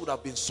 Jesus would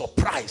have been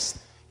surprised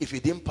if he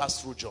didn't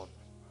pass through John.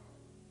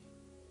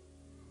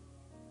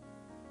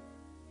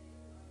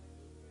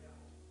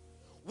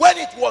 When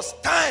it was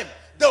time,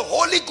 the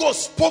Holy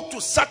Ghost spoke to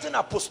certain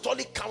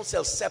apostolic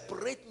councils,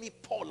 separate me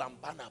Paul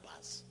and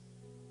Barnabas.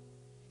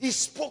 He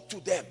spoke to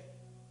them.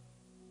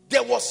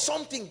 There was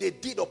something they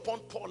did upon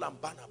Paul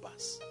and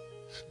Barnabas.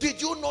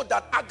 Did you know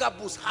that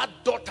Agabus had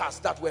daughters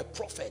that were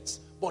prophets,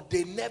 but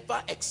they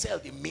never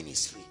excelled in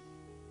ministry?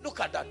 Look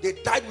at that. They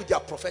died with their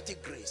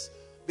prophetic grace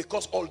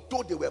because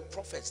although they were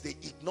prophets, they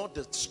ignored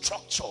the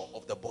structure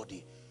of the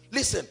body.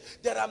 Listen,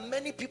 there are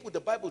many people the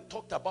Bible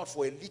talked about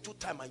for a little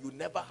time and you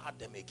never heard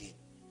them again.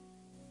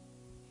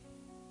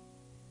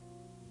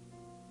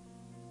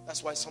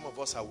 That's why some of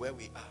us are where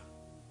we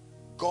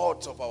are.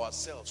 Gods of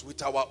ourselves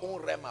with our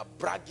own rema,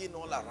 bragging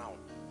all around.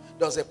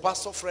 There was a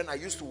pastor friend, I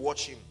used to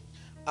watch him.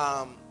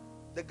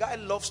 The guy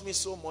loves me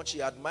so much,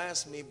 he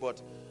admires me,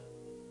 but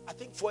I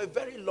think for a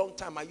very long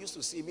time I used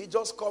to see him. He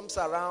just comes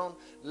around,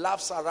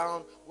 laughs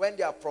around. When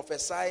they are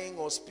prophesying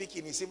or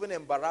speaking, he's even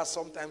embarrassed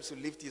sometimes to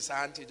lift his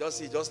hand. He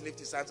just lifts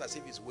his hands as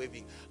if he's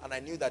waving. And I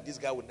knew that this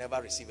guy would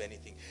never receive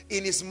anything.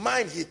 In his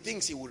mind, he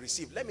thinks he will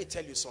receive. Let me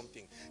tell you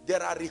something.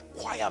 There are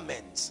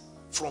requirements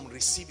from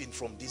receiving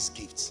from these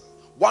gifts.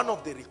 One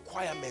of the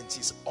requirements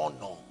is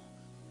honor.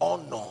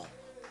 Honor.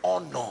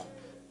 Honor.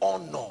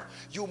 Honor.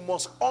 You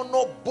must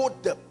honor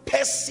both the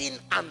person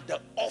and the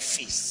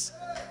office.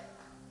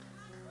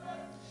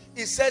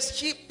 It says,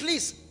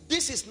 please,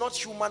 this is not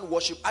human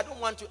worship. I don't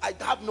want to, I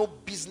have no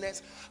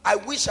business. I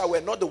wish I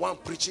were not the one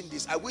preaching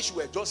this. I wish you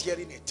were just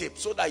hearing a tape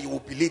so that you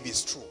will believe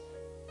it's true.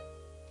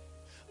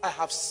 I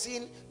have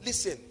seen,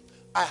 listen,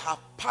 I have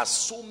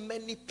passed so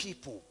many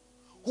people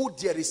who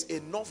there is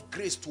enough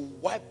grace to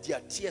wipe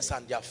their tears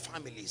and their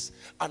families.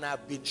 And I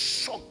have been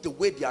shocked the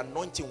way the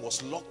anointing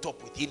was locked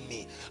up within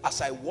me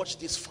as I watch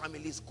these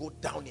families go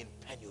down in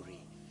penury.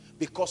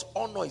 Because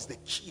honor is the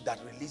key that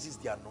releases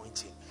the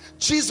anointing.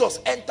 Jesus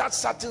entered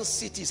certain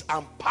cities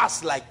and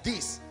passed like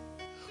this.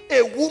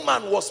 A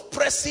woman was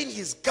pressing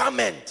his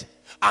garment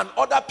and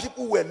other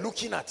people were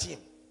looking at him.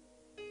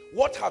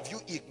 What have you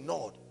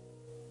ignored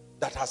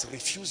that has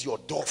refused your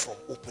door from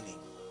opening?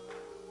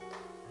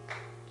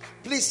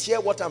 Please hear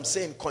what I'm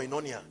saying,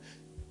 Koinonia.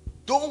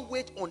 Don't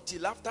wait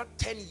until after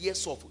 10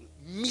 years of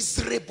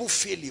miserable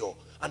failure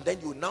and then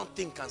you now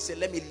think and say,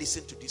 let me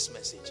listen to this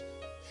message.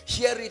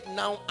 Hear it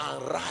now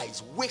and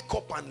rise. Wake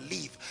up and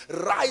live.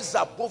 Rise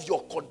above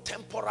your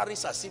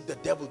contemporaries as if the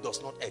devil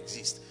does not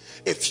exist.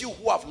 A few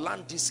who have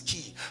learned this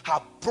key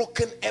have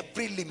broken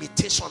every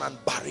limitation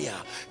and barrier.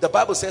 The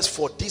Bible says,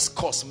 for this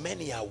cause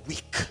many are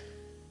weak.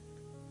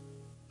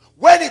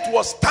 When it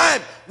was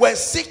time, when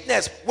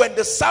sickness, when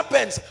the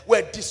serpents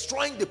were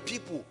destroying the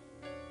people,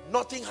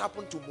 nothing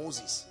happened to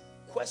Moses.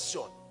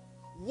 Question: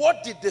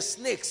 what did the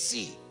snake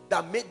see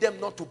that made them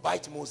not to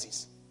bite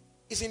Moses?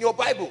 It's in your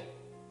Bible.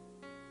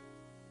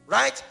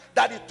 Right?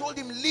 That he told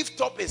him,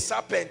 lift up a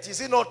serpent. Is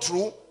it not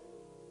true?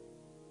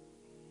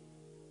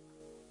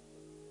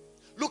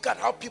 Look at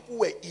how people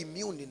were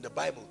immune in the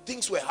Bible.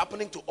 Things were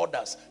happening to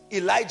others.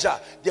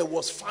 Elijah, there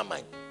was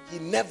famine. He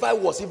never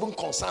was even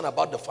concerned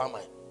about the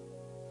famine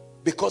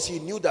because he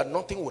knew that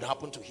nothing would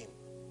happen to him.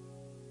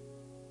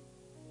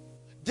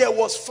 There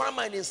was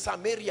famine in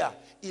Samaria.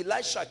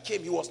 Elisha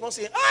came. He was not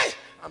saying,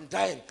 I'm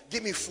dying,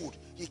 give me food.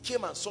 He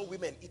came and saw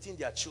women eating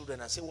their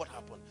children and said, what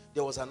happened?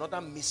 There was another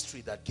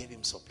mystery that gave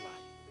him supply.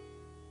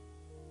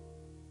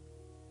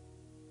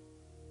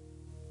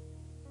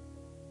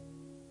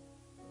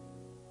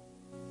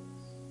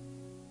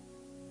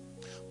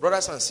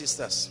 Brothers and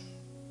sisters,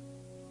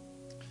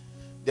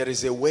 there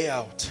is a way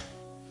out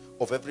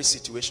of every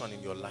situation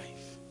in your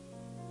life.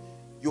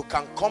 You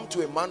can come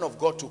to a man of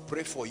God to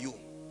pray for you,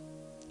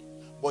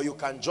 but you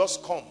can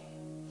just come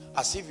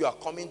as if you are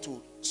coming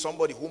to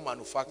somebody who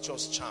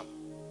manufactures charm.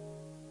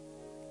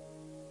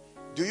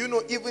 Do you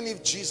know, even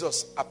if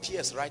Jesus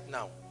appears right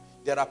now,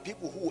 there are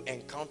people who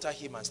encounter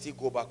him and still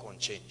go back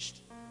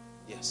unchanged?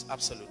 Yes,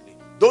 absolutely.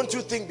 Don't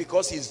you think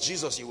because he's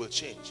Jesus you will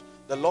change?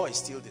 The law is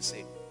still the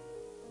same.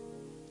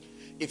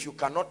 If you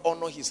cannot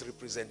honor his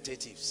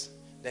representatives,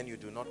 then you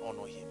do not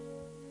honor him.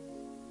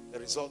 The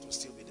result will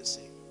still be the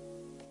same.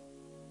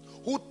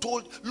 Who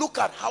told, look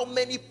at how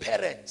many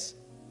parents,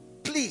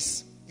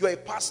 please, you're a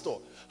pastor,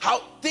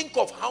 think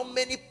of how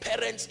many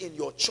parents in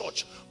your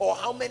church or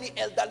how many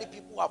elderly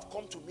people have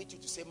come to meet you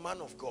to say, man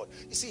of God.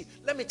 You see,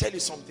 let me tell you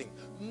something.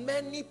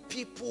 Many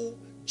people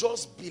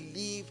just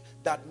believe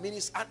that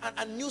ministers,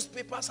 and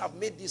newspapers have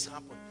made this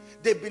happen.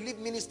 They believe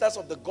ministers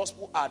of the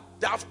gospel are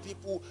daft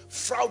people,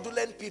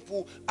 fraudulent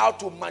people, out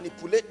to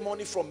manipulate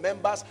money from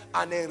members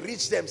and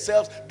enrich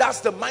themselves.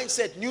 That's the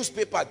mindset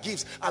newspaper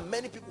gives, and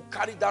many people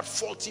carry that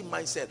faulty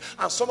mindset.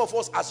 And some of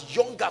us, as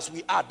young as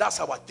we are, that's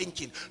our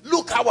thinking.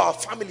 Look how our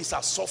families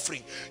are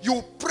suffering.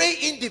 You pray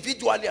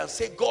individually and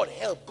say, God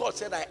help. God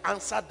said, I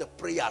answered the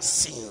prayer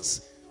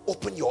since.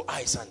 Open your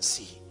eyes and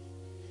see.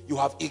 You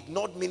have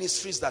ignored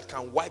ministries that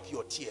can wipe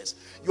your tears.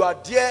 You are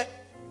there,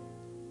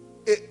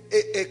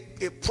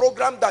 a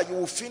program that you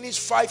will finish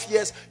 5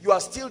 years, you are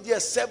still there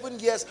 7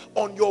 years,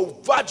 on your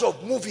verge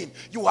of moving.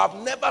 You have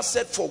never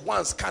said for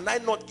once, can I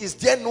not, is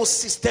there no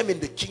system in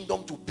the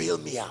kingdom to bail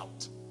me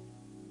out?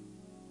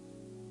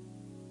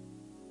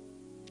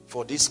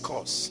 For this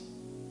cause,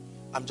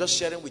 I'm just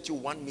sharing with you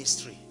one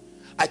mystery.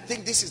 I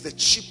think this is the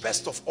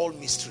cheapest of all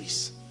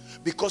mysteries,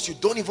 because you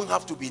don't even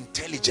have to be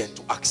intelligent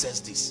to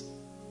access this.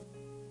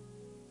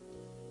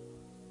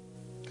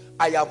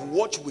 I have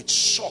watched with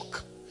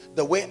shock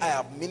the way I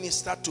have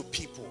ministered to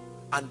people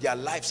and their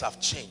lives have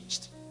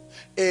changed.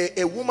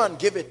 A woman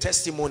gave a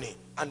testimony,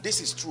 and this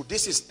is true.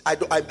 This is, I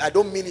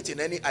don't mean it in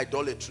any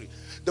idolatry.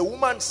 The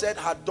woman said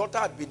her daughter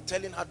had been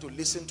telling her to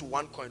listen to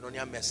one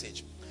koinonia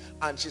message,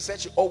 and she said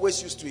she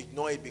always used to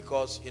ignore it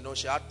because, you know,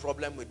 she had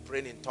problem with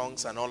praying in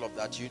tongues and all of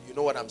that. You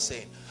know what I'm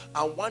saying?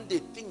 And one day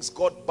things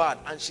got bad,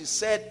 and she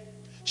said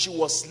she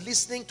was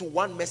listening to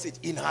one message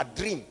in her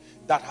dream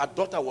that her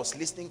daughter was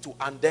listening to,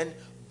 and then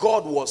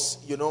God was,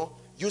 you know,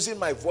 using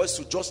my voice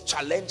to just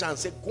challenge her and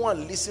say, go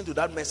and listen to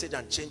that message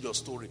and change your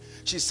story.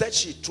 She said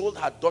she told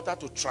her daughter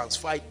to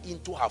transfer it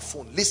into her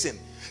phone. Listen,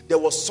 there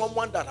was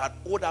someone that had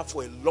owed her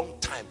for a long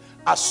time.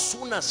 As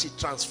soon as she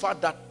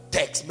transferred that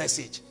text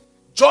message,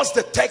 just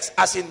the text,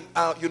 as in,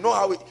 you know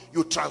how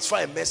you transfer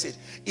a message,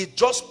 it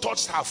just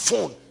touched her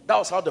phone. That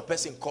was how the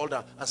person called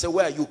her and said,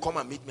 where are you? Come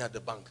and meet me at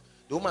the bank.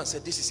 The woman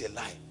said, this is a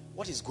lie.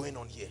 What is going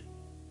on here?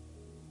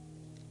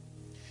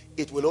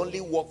 It will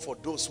only work for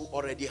those who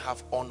already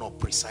have honor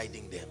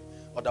presiding them.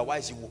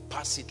 Otherwise, you will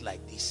pass it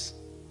like this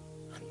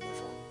and move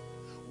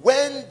on.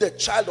 When the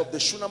child of the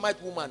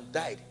Shunammite woman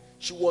died,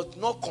 she was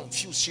not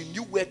confused. She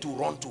knew where to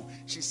run to.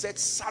 She said,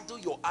 saddle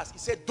your ass. He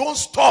said, don't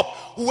stop.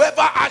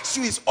 Whoever asks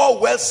you is all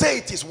well, say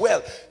it is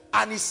well.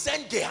 And he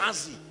sent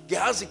Gehazi.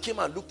 Gehazi came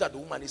and looked at the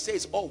woman. He said,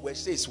 it's all well.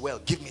 She said, it's well.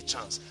 Give me a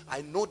chance.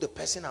 I know the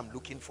person I'm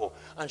looking for.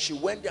 And she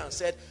went there and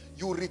said,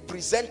 you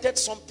represented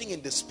something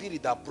in the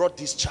spirit that brought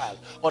this child.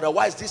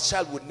 Otherwise, this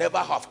child would never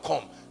have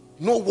come.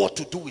 Know what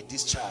to do with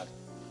this child.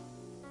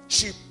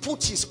 She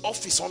put his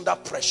office under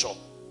pressure.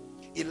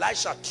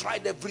 Elisha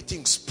tried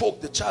everything,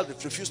 spoke. The child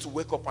refused to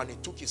wake up, and he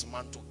took his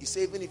mantle. He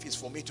said, even if it's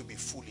for me to be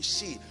foolish.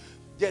 See,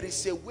 there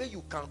is a way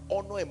you can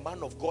honor a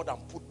man of God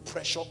and put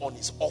pressure on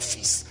his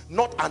office.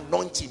 Not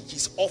anointing,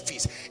 his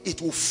office.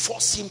 It will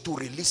force him to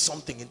release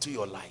something into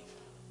your life.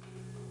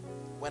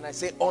 When I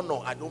say honor,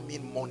 I don't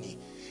mean money.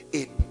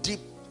 A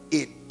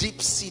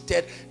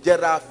deep-seated,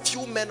 there are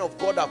few men of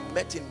God I've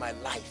met in my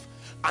life,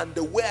 and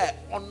the way I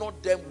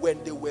honored them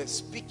when they were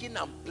speaking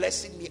and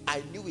blessing me,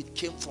 I knew it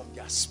came from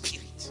their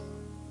spirit.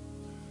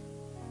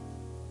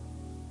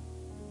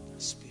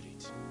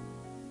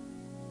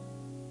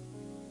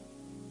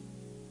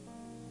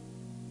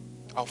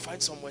 I'll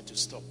find somewhere to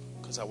stop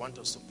because I want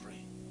us to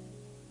pray.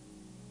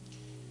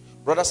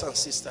 Brothers and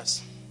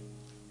sisters,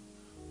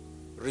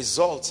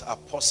 results are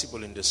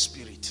possible in the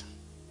spirit.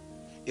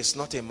 It's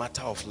not a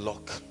matter of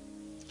luck.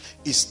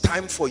 It's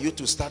time for you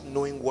to start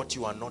knowing what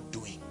you are not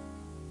doing.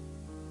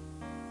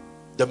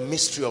 The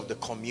mystery of the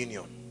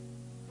communion.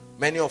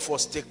 Many of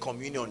us take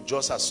communion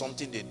just as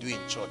something they do in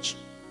church.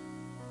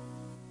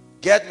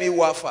 Get me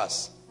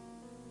wafers.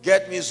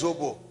 Get me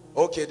zobo.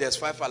 Okay, there's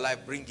 5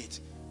 alive, bring it.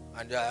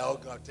 And you're like, oh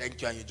God,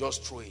 thank you, and you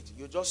just throw it.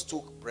 You just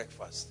took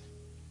breakfast.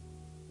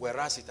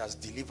 Whereas it has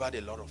delivered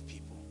a lot of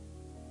people.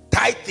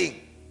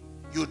 Tithing,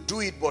 you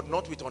do it but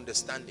not with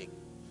understanding.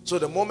 So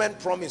the moment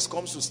promise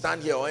comes to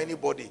stand here, or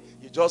anybody,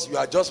 you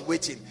are just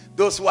waiting.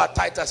 Those who are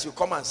tithers, you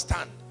come and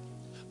stand.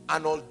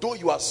 And although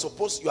you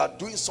are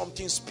doing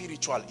something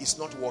spiritual, it's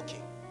not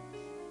working.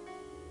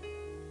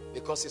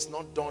 Because it's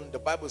not done. The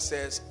Bible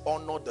says,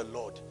 honor the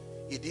Lord.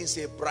 It didn't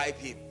say bribe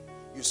him.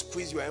 You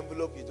squeeze your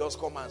envelope, you just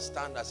come and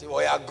stand and say, oh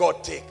yeah,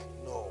 God, take.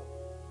 No.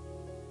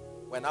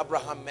 when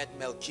Abraham met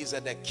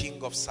Melchizedek,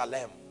 king of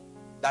Salem,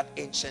 that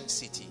ancient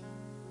city.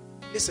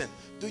 Listen,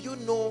 do you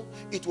know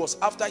it was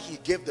after he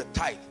gave the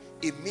tithe,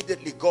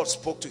 immediately God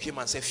spoke to him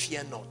and said,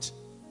 fear not.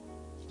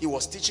 He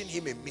was teaching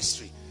him a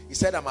mystery. He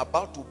said, I'm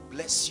about to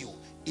bless you.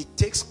 It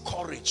takes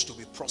courage to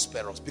be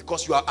prosperous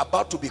because you are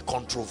about to be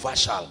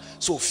controversial.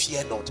 So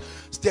fear not.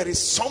 There is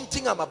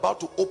something I'm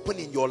about to open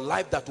in your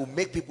life that will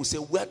make people say,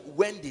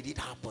 when did it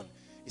happen?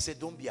 He said,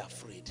 don't be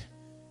afraid.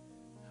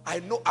 I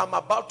know I'm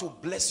about to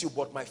bless you,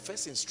 but my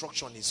first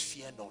instruction is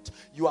fear not.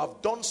 You have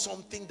done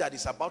something that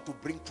is about to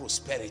bring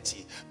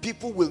prosperity.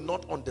 People will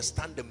not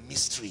understand the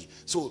mystery.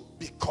 So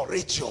be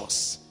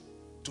courageous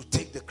to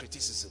take the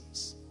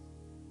criticisms,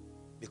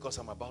 because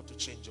I'm about to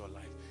change your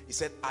life. He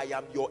said, I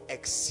am your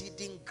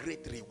exceeding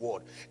great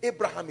reward.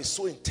 Abraham is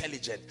so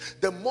intelligent.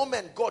 The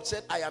moment God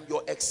said, I am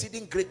your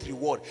exceeding great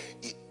reward,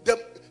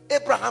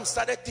 Abraham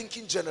started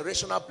thinking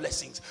generational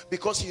blessings,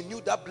 because he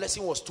knew that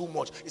blessing was too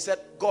much. He said,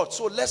 God,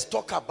 so let's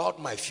talk about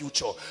my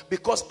future,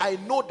 because I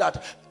know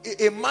that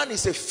a man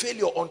is a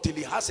failure until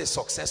he has a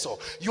successor.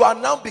 You are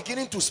now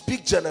beginning to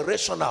speak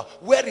generational.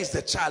 Where is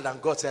the child? And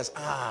God says,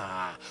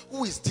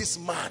 who is this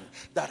man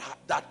that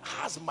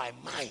has my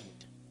mind?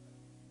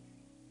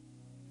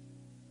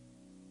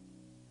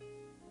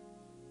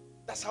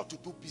 That's how to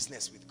do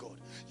business with God.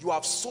 You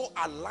have so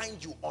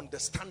aligned, you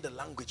understand the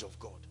language of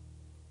God.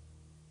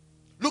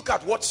 Look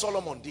at what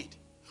Solomon did.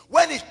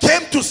 When it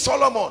came to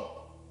Solomon,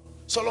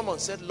 Solomon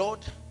said, Lord,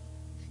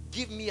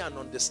 give me an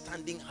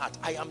understanding heart.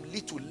 I am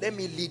little, let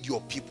me lead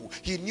your people.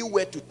 He knew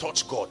where to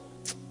touch God.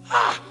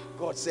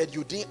 God said,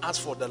 you didn't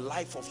ask for the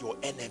life of your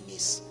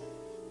enemies.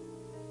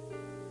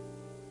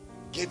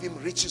 Gave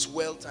him riches,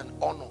 wealth, and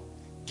honor.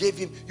 Gave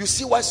him, you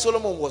see why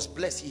Solomon was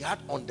blessed? He had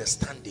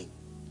understanding.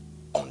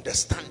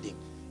 Understanding.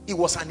 It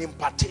was an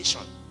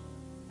impartation.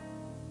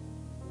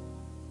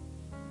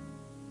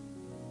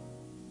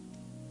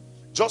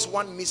 Just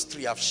one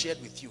mystery I've shared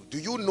with you. Do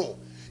you know,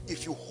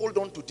 if you hold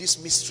on to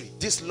this mystery,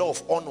 this law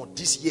of honor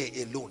this year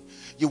alone,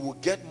 you will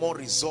get more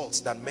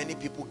results than many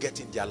people get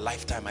in their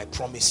lifetime. I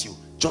promise you.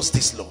 Just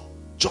this law.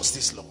 Just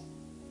this law.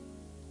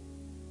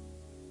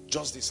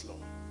 Just this law.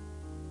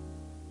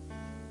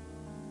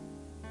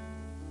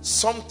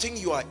 Something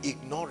you are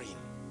ignoring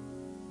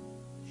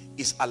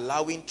is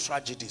allowing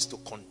tragedies to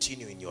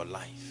continue in your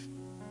life.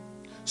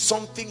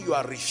 Something you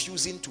are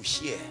refusing to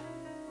hear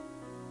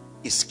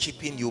is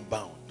keeping you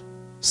bound.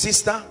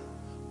 Sister,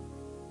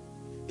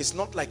 it's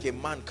not like a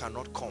man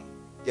cannot come.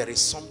 There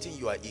is something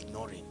you are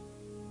ignoring.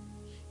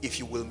 If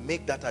you will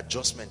make that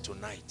adjustment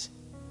tonight,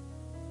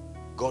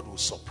 God will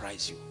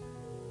surprise you.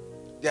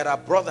 There are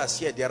brothers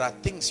here, there are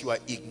things you are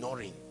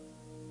ignoring.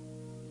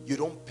 You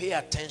don't pay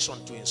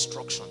attention to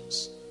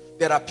instructions.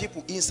 There are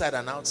people inside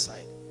and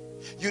outside.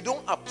 You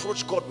don't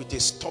approach God with a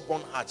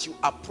stubborn heart. You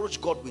approach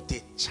God with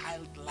a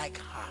childlike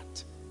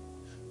heart.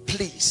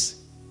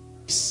 Please,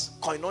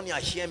 Koinonia,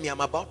 hear me.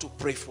 I'm about to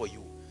pray for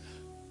you.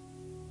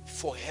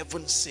 For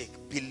heaven's sake,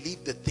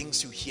 believe the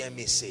things you hear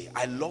me say.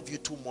 I love you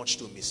too much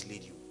to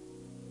mislead you.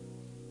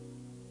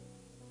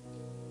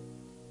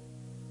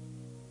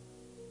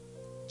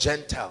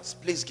 Gentiles,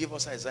 please give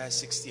us Isaiah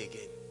 60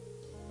 again.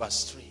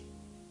 Verse 3.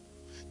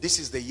 This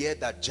is the year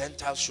that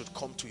Gentiles should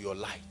come to your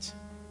light.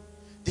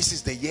 This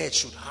is the year it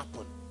should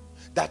happen.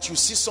 That you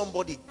see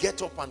somebody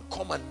get up and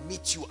come and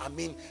meet you. I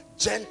mean,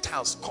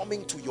 Gentiles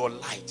coming to your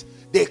light.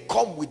 They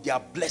come with their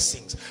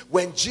blessings.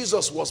 When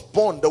Jesus was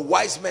born, the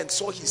wise men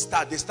saw his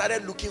star. They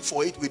started looking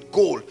for it with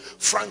gold,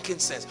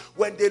 frankincense.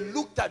 When they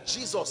looked at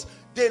Jesus,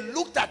 they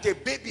looked at a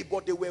baby,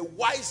 but they were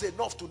wise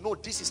enough to know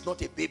this is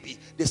not a baby.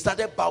 They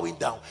started bowing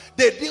down.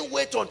 They didn't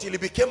wait until he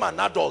became an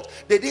adult.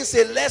 They didn't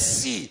say, let's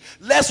see,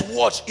 let's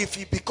watch if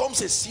he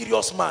becomes a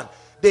serious man.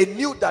 They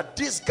knew that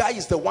this guy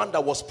is the one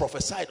that was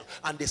prophesied,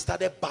 and they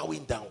started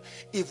bowing down.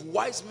 If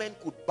wise men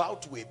could bow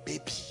to a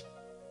baby,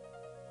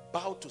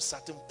 bow to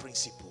certain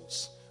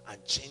principles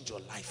and change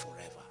your life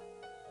forever.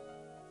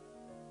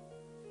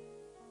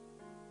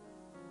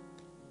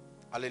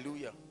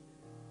 Hallelujah.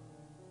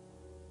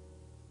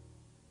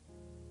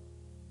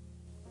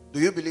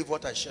 Do you believe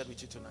what I shared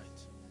with you tonight?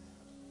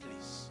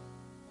 Please.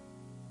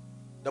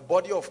 The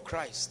body of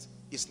Christ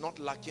is not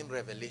lacking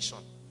revelation.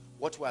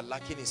 What we are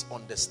lacking is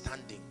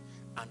understanding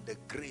and the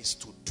grace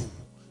to do,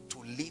 to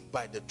live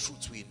by the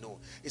truth we know.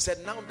 He said,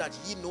 now that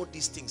ye know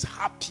these things,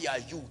 happy are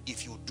you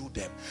if you do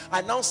them.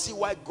 I now see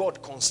why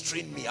God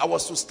constrained me. I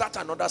was to start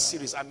another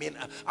series,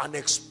 an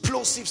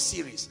explosive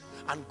series,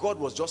 and God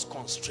was just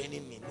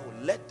constraining me.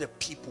 No, let the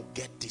people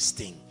get this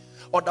thing.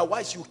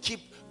 Otherwise you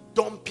keep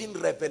dumping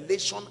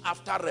revelation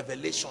after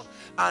revelation.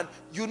 And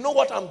you know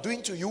what I'm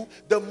doing to you?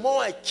 The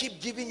more I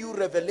keep giving you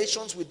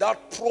revelations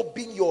without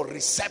probing your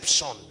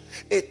reception,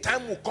 a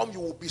time will come you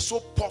will be so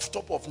puffed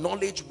up of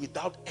knowledge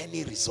without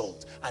any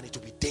result, and it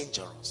will be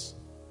dangerous.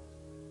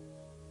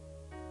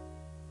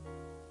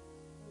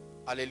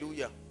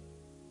 Hallelujah.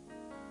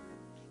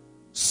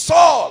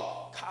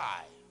 Saul,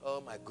 Kai,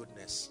 oh my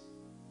goodness.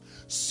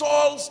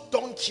 Saul's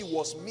donkey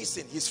was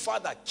missing. His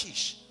father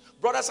Kish.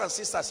 Brothers and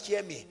sisters,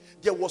 hear me.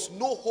 There was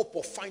no hope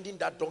of finding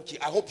that donkey.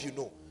 I hope you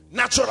know.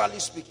 Naturally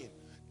speaking.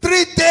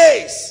 3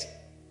 days,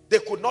 they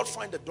could not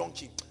find the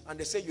donkey. And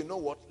they say, you know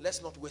what?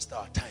 Let's not waste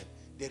our time.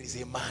 There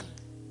is a man.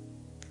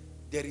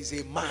 There is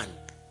a man.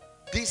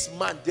 This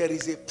man, there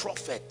is a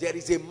prophet. There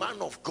is a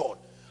man of God.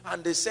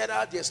 And they said,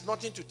 there's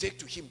nothing to take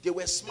to him. They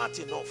were smart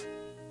enough.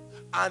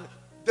 And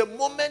the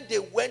moment they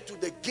went to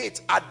the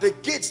gate, at the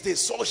gates they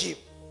saw him.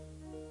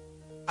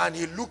 And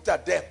he looked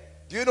at them.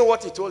 Do you know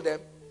what he told them?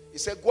 He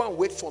said, go and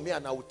wait for me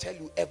and I will tell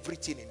you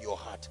everything in your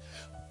heart.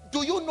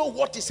 Do you know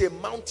what is a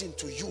mountain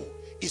to you?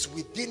 Is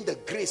within the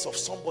grace of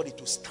somebody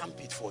to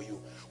stamp it for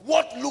you.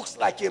 What looks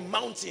like a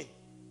mountain?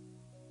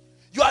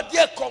 You are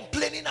there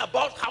complaining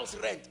about house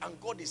rent and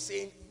God is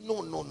saying,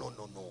 no.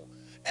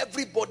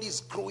 Everybody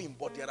is growing,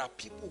 but there are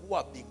people who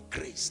have been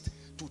graced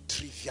to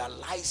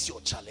trivialize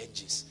your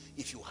challenges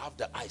if you have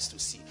the eyes to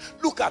see.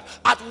 Look at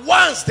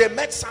once they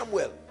met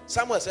Samuel.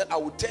 Samuel said, I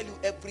will tell you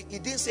he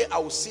didn't say I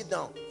will sit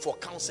down for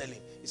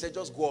counseling. He said,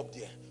 just go up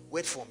there,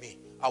 wait for me.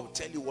 I will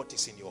tell you what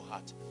is in your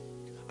heart.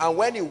 And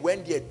when he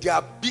went there,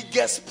 their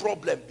biggest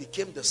problem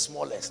became the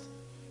smallest.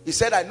 He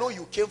said, I know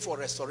you came for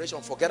restoration.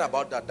 Forget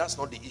about that. That's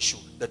not the issue.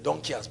 The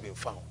donkey has been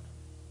found.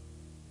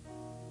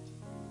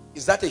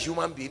 Is that a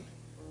human being?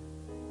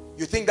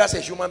 You think that's a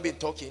human being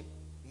talking?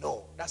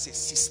 No, that's a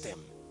system.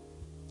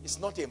 It's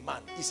not a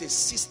man. It's a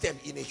system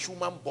in a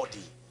human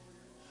body.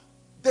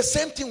 The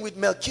same thing with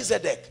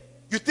Melchizedek.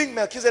 You think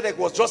Melchizedek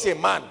was just a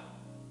man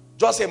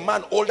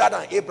older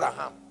than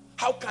Abraham?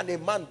 How can a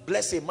man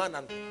bless a man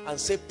and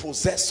say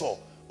possessor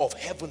of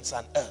heavens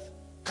and earth?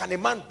 Can a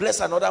man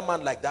bless another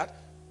man like that?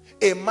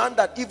 A man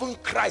that even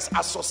Christ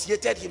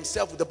associated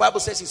himself with. The Bible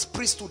says his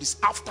priesthood is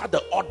after the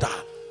order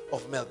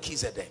of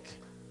Melchizedek.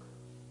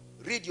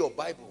 Read your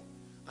Bible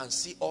and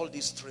see all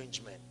these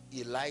strange men.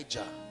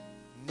 Elijah,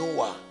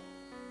 Noah.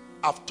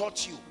 I've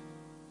taught you.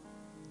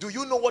 Do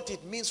you know what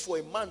it means for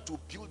a man to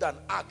build an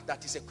ark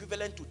that is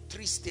equivalent to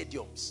 3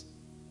 stadiums?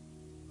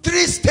 3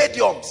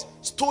 stadiums,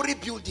 story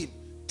building,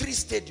 3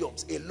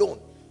 stadiums alone.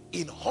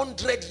 In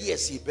 100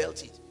 years he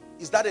built it.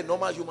 Is that a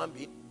normal human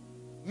being?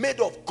 Made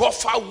of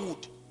gopher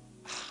wood.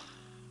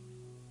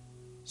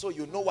 So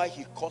you know why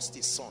he cursed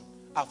his son.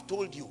 I've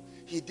told you,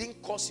 he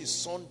didn't curse his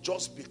son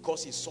just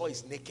because he saw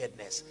his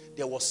nakedness.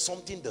 There was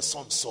something the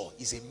son saw.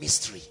 It's a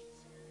mystery.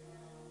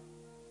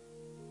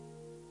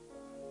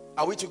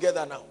 Are we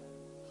together now?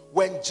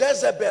 When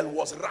Jezebel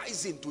was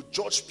rising to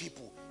judge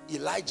people,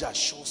 Elijah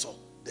shows up.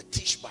 The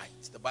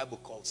Tishbite, the Bible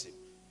calls him.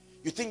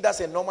 You think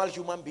that's a normal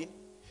human being?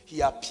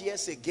 He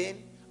appears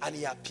again and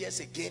he appears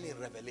again in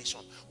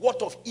Revelation.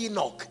 What of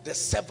Enoch, the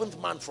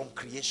 7th man from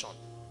creation?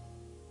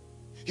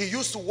 He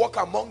used to walk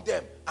among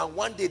them and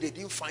one day they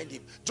didn't find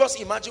him. Just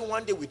imagine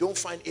one day we don't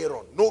find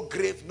Aaron. No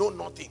grave, no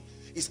nothing.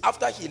 It's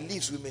after he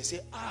leaves we may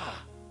say,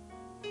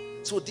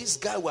 so this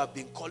guy we have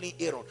been calling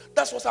Aaron.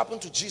 That's what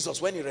happened to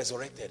Jesus when he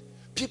resurrected.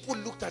 People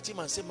looked at him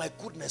and said, my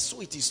goodness,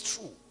 so it is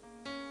true.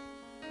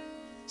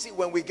 See,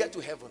 when we get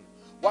to heaven,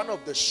 one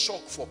of the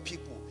shock for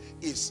people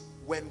is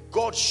when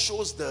God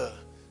shows the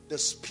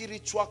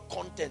spiritual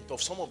content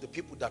of some of the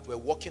people that were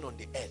walking on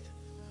the earth.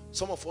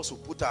 Some of us will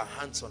put our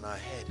hands on our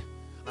head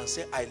and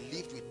say, I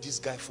lived with this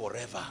guy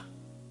forever.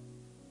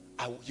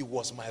 He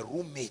was my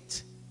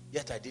roommate,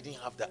 yet I didn't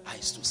have the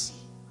eyes to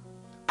see.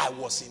 I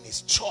was in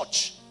his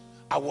church.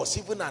 I was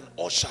even an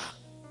usher.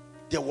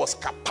 There was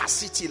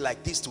capacity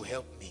like this to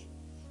help me.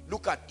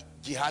 Look at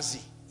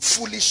Gehazi,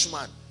 foolish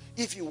man.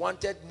 If you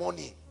wanted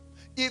money,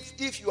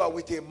 if you are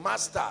with a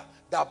master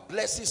that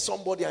blesses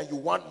somebody and you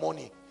want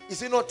money,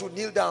 is it not to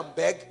kneel down and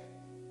beg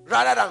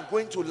rather than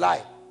going to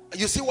lie?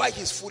 You see why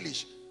he's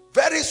foolish.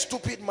 Very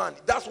stupid man.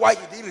 That's why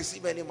he didn't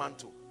receive any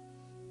mantle.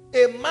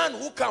 A man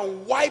who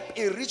can wipe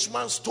a rich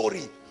man's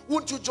story,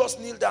 wouldn't you just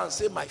kneel down and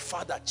say, my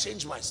father,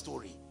 change my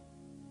story?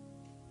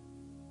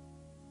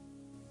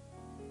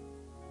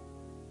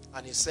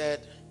 And he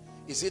said,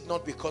 is it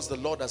not because the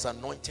Lord has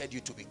anointed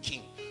you to be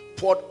king,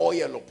 poured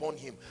oil upon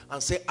him,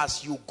 and say,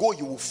 as you go,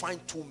 you will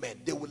find 2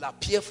 men. They will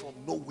appear from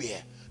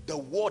nowhere. The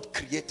word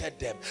created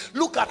them.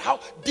 Look at how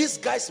these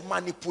guys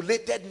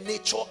manipulated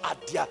nature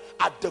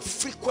at the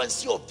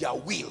frequency of their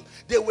will.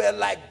 They were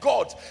like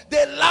God.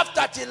 They laughed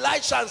at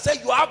Elisha and said,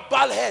 you have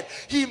bald head.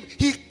 He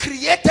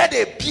created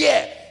a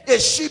bear, a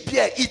sheep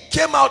bear. It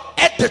came out,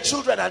 ate the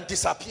children and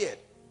disappeared.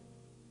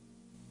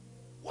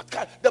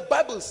 The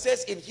Bible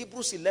says in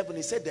Hebrews 11,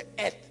 it said the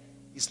earth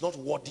is not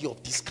worthy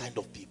of this kind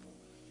of people.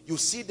 You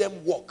see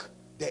them walk.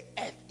 The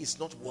earth is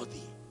not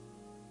worthy.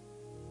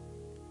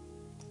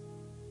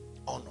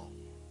 Honor.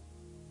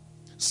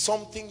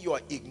 Something you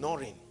are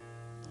ignoring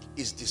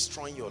is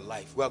destroying your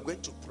life. We are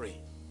going to pray.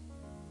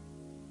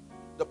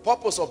 The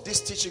purpose of this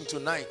teaching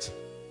tonight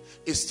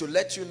is to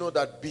let you know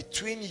that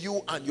between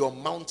you and your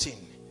mountain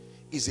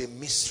is a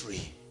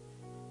mystery.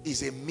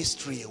 Is a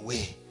mystery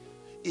away.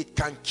 It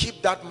can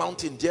keep that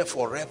mountain there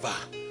forever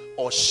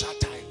or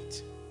shatter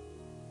it.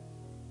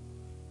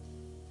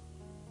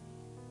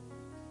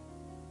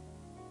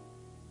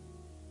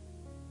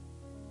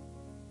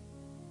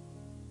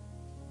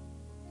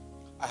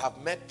 I have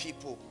met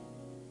people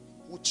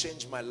who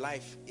changed my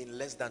life in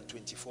less than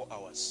 24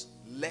 hours.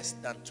 Less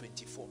than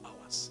 24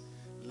 hours.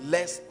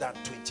 Less than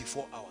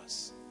 24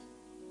 hours.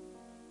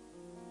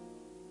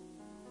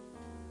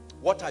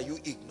 What are you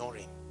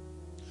ignoring?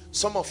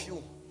 Some of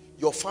you,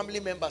 your family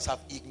members have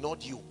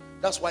ignored you.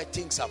 That's why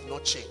things have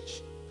not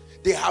changed.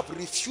 They have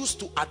refused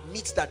to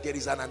admit that there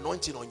is an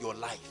anointing on your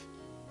life.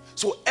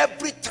 So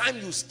every time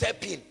you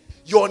step in,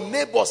 your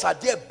neighbors are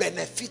there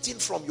benefiting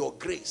from your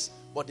grace,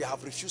 but they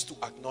have refused to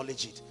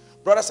acknowledge it.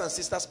 Brothers and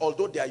sisters,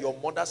 although they are your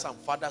mothers and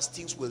fathers,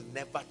 things will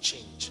never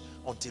change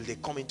until they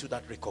come into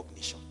that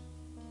recognition.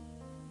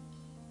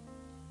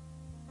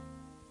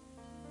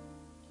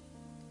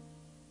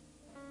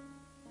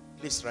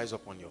 Please rise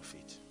up on your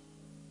feet.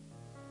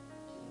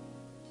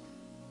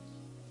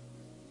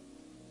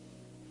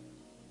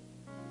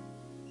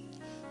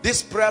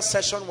 This prayer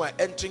session we're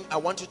entering, I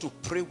want you to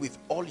pray with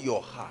all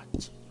your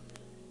heart.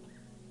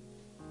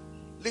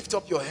 Lift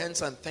up your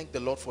hands and thank the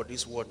Lord for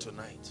this word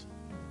tonight.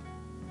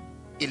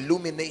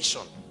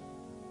 Illumination.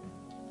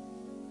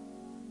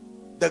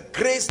 The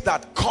grace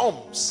that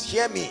comes,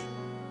 hear me,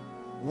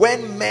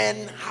 when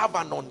men have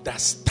an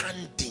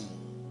understanding.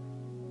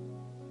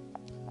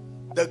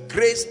 The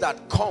grace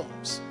that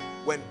comes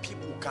when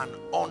people can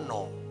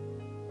honor.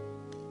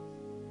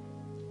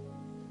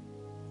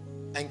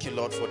 Thank you,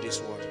 Lord, for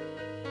this word.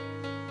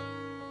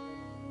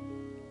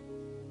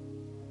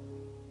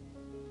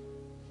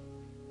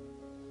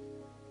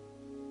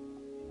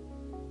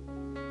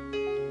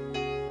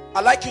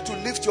 I'd like you to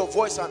lift your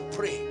voice and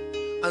pray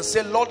and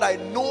say, Lord, I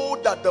know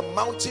that the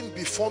mountain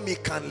before me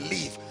can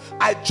live.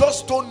 I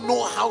just don't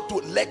know how to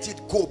let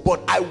it go,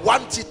 but I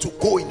want it to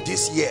go in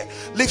this year.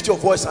 Lift your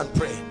voice and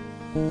pray.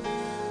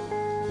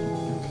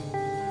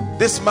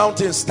 This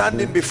mountain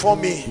standing before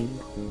me,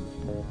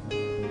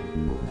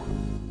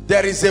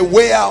 there is a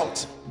way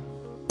out.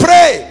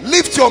 Pray.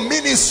 Lift your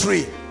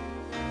ministry.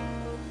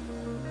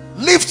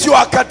 Lift your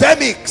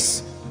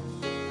academics.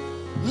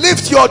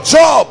 Lift your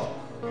job.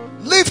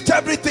 Lift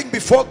everything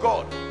before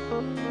God.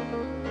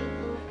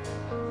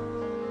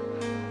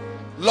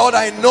 Lord,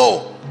 I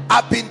know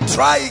I've been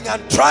trying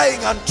and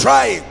trying and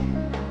trying.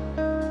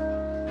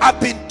 I've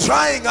been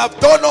trying. I've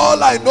done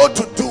all I know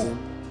to do.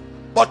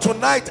 But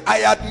tonight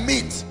I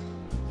admit,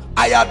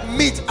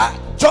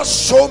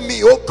 just show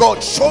me, oh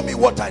God, show me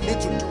what I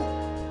need to do.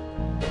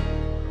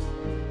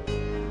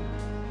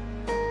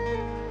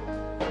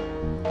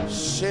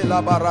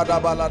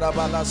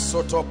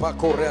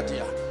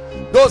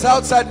 Those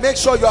outside, make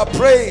sure you are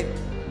praying.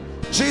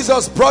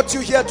 Jesus brought you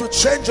here to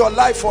change your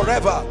life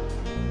forever.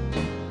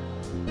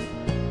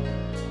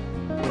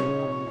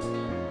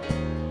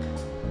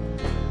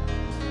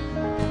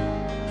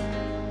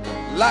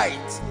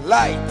 Light,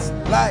 light,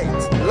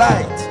 light,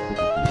 light.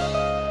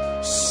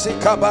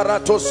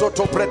 Sikabarato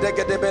soto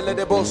predegedebele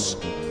de bos.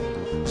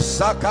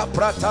 Saka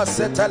prata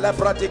setele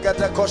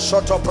pratigate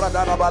koshoto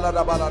pradana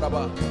balada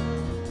baladaba.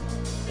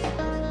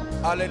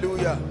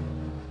 Hallelujah.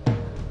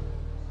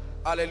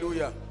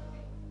 Hallelujah.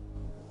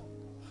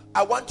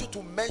 I want you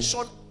to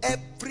mention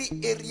every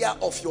area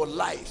of your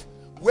life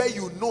where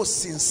you know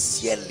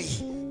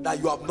sincerely that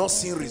you have not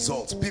seen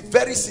results. Be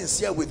very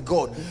sincere with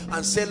God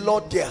and say,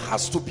 Lord, there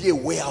has to be a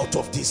way out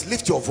of this.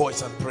 Lift your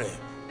voice and pray.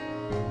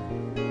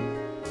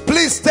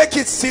 Please take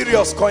it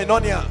serious,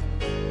 Koinonia.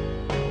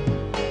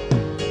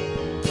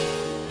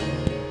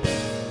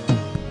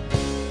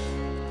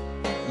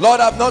 Lord,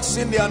 I've not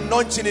seen the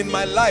anointing in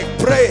my life.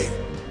 Pray.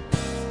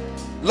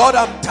 Lord,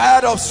 I'm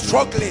tired of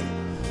struggling.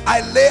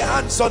 I lay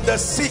hands on the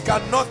sick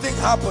and nothing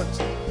happens.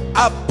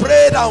 I've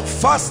prayed and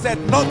fasted,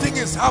 nothing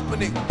is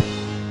happening.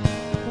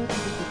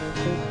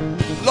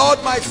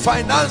 Lord, my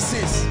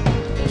finances,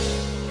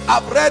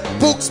 I've read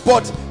books,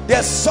 but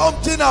there's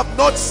something I've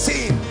not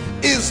seen.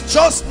 It's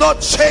just not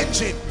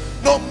changing.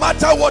 No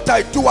matter what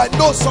I do, I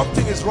know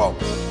something is wrong.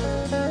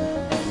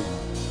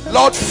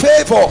 Lord,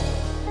 favor,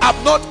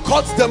 I've not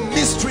caught the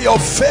mystery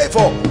of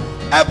favor.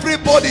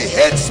 Everybody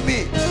hates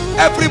me.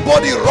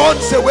 Everybody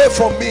runs away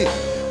from me.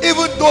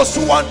 Even those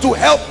who want to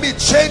help me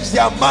change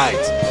their mind.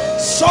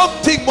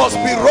 Something must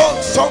be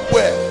wrong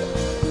somewhere.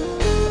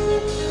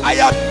 I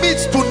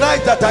admit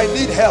tonight that I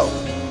need help.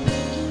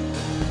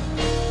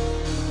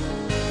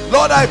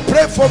 Lord, I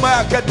pray for my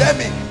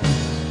academic.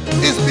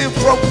 It's been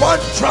from one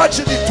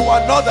tragedy to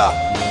another.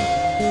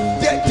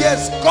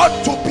 There's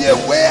got to be a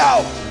way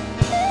out.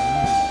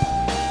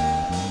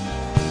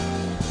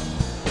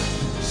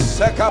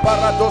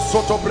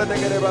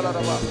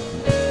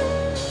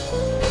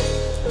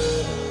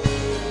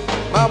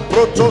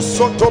 Mambroto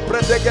soto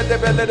predegede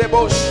bele de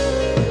bosh.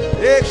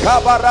 E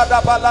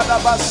kabarada balada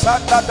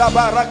basanda da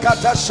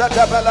barakata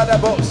shata bele de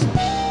bosh.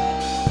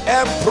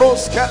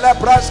 Empros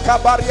kelebras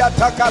kabaria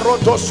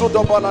takaroto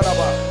sudo balada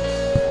ba.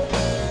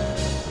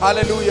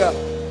 Hallelujah.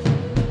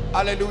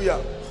 Hallelujah.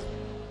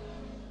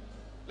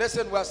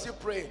 Listen, we are still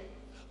praying.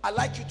 I'd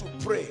like you to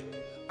pray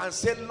and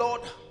say,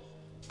 Lord,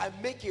 I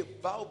make a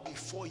vow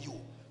before you.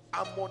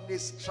 I'm on a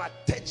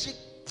strategic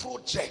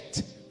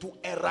project to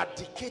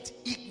eradicate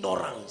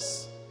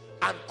ignorance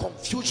and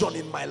confusion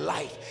in my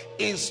life.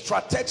 In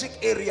strategic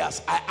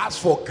areas, I ask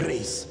for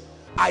grace.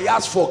 I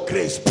ask for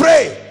grace.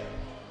 Pray.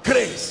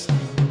 Grace.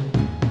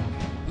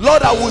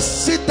 Lord, I will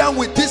sit down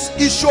with this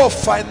issue of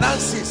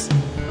finances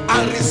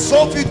and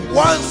resolve it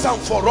once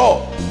and for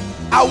all.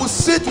 I will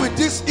sit with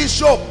this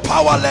issue of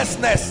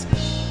powerlessness,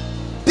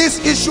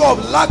 this issue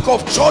of lack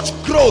of church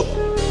growth,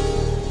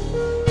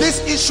 this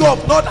issue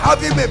of not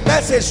having a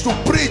message to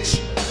preach,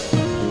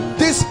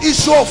 this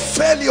issue of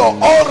failure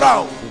all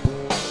round.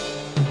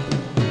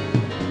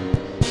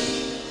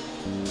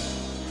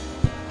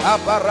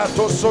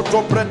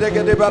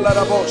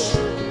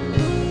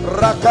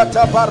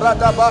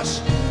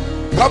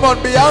 Come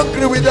on, be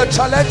angry with the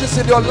challenges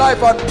in your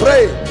life and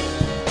pray.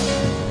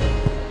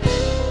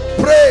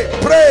 Pray,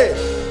 pray.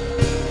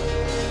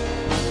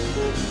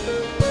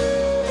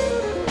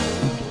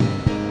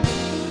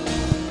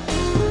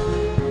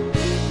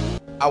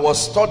 I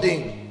was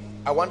studying.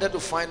 I wanted to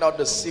find out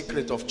the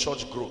secret of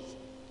church growth.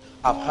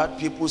 I've heard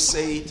people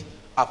say it.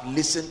 I've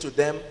listened to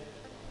them.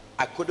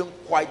 I couldn't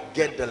quite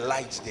get the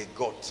light they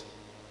got.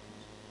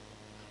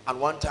 And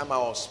one time I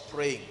was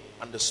praying,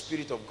 and the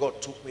Spirit of God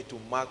took me to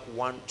Mark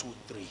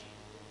 1:2-3.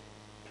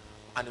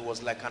 And it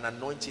was like an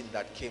anointing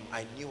that came.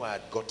 I knew I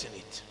had gotten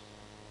it.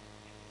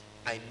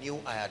 I knew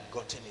I had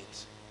gotten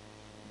it.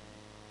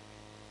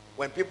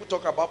 When people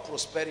talk about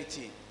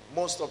prosperity,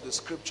 most of the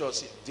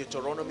scriptures,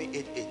 Deuteronomy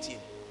 8:18,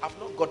 I've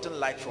not gotten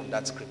light from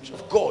that scripture.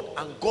 God,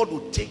 and God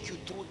will take you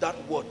through that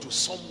word to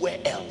somewhere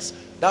else.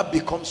 That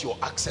becomes your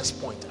access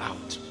point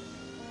out.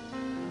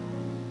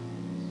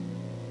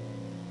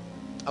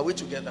 Are we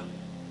together?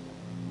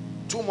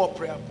 2 more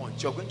prayer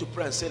points. You're going to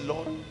pray and say,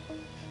 Lord,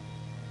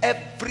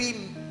 every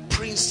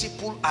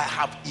principle I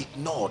have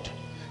ignored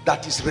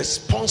that is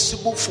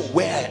responsible for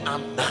where I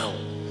am now,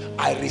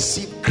 I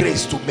receive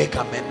grace to make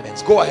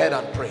amendments. Go ahead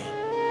and pray.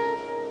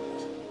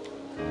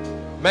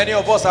 Many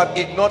of us have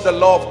ignored the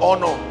law of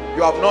honor.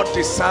 You have not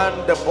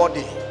discerned the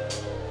body.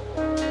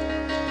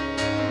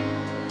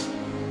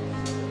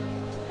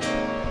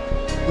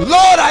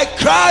 Lord, I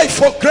cry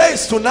for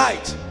grace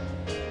tonight.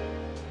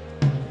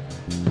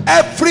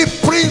 Every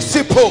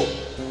principle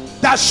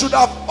that should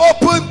have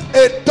opened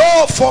a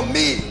door for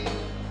me,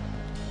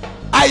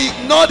 I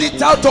ignored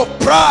it out of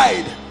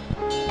pride.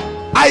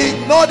 I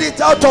ignored it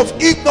out of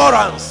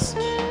ignorance.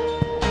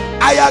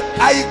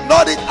 I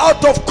ignored it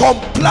out of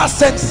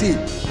complacency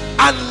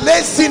and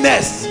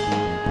laziness.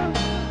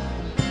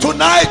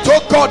 Tonight,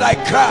 oh God, I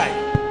cry.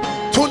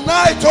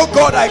 Tonight, oh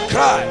God, I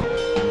cry.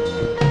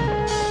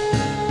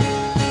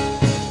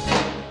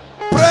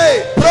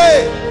 Pray,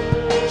 pray.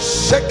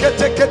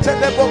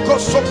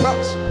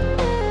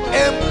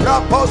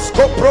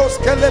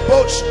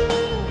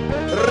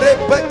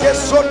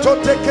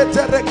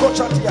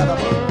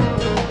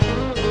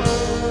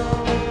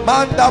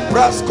 Manda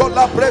brasco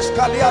la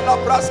brescalia la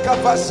brasca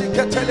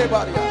fasike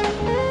telebaria.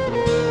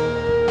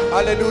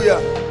 Hallelujah.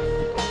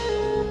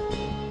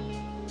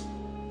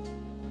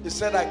 He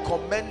said, I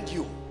commend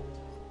you.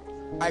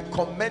 I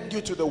commend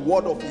you to the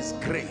word of his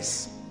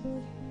grace.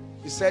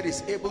 He said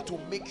he's able to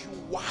make you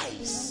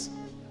wise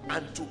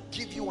and to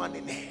give you an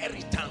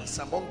inheritance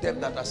among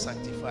them that are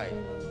sanctified.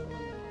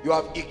 You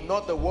have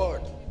ignored the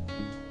word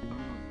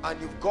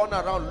and you've gone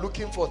around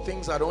looking for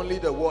things that only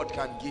the word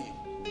can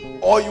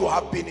give. Or you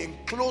have been in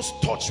close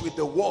touch with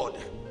the word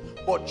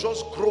but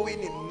just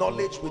growing in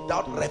knowledge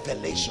without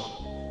revelation.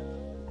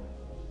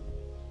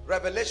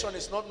 Revelation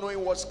is not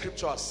knowing what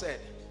scripture has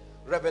said.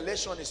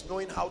 Revelation is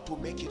knowing how to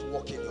make it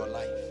work in your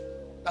life.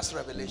 That's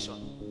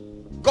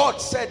revelation. God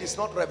said it's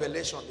not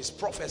revelation, it's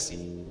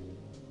prophecy.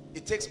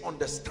 It takes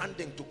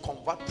understanding to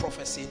convert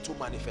prophecy into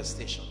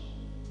manifestation.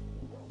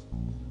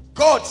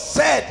 God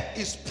said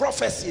it's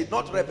prophecy,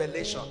 not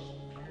revelation.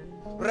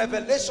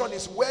 Revelation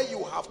is where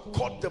you have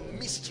caught the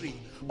mystery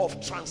of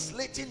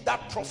translating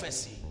that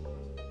prophecy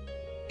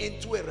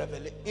into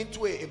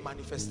a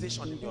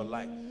manifestation in your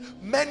life.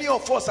 Many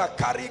of us are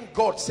carrying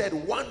God said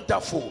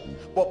wonderful,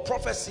 but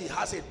prophecy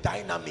has a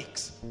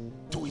dynamics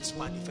to its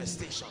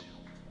manifestation.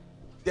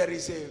 There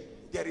is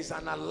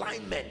an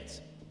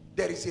alignment.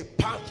 There is a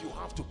path you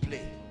have to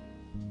play.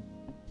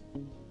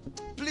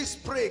 Please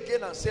pray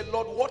again and say,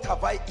 Lord, what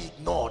have I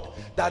ignored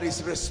that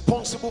is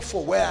responsible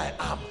for where I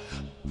am?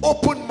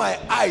 Open my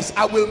eyes.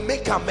 I will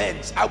make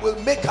amends. I will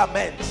make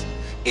amends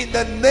in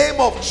the name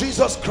of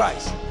Jesus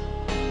Christ.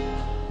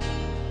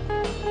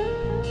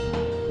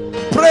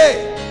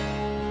 Pray.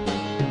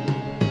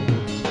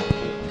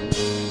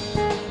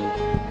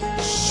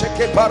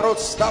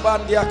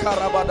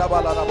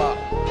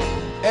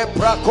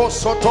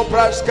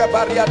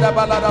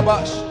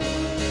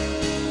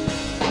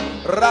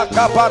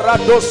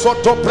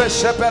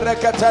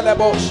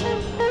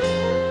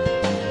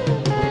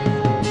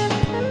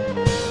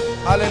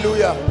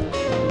 Hallelujah.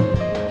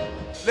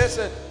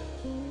 Listen,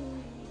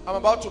 I'm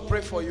about to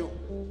pray for you.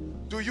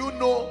 Do you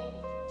know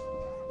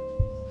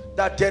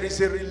that there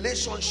is a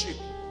relationship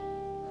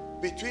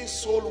between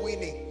soul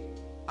winning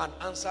and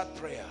answered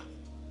prayer?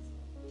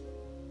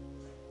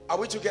 Are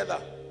we together?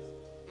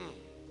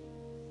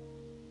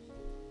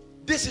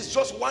 This is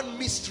just one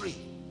mystery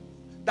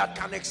that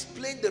can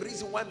explain the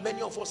reason why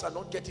many of us are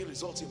not getting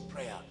results in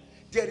prayer.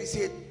 There is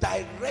a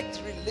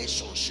direct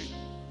relationship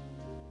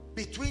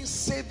between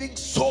saving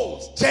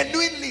souls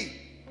genuinely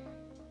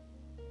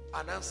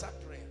and answered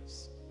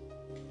prayers.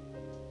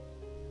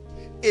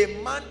 A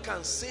man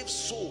can save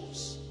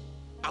souls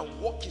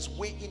and walk his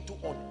way into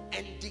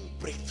unending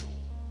breakthrough.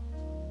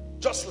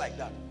 Just like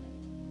that.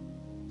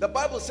 The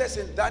Bible says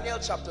in Daniel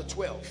chapter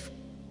 12,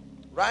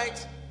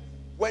 right?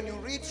 When you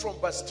read from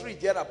verse 3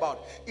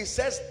 thereabout, it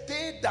says,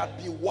 they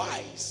that be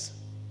wise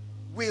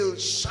will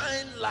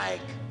shine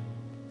like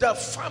the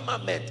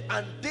firmament,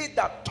 and they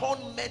that turn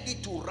many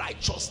to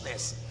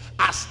righteousness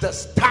as the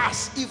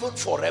stars even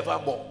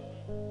forevermore.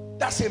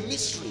 That's a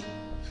mystery,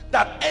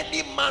 that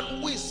any man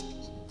who is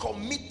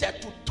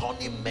committed to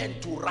turning men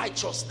to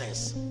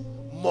righteousness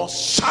must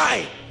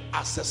shine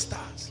as the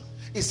stars.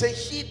 He said,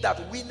 he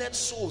that winneth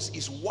souls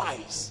is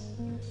wise.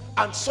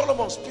 And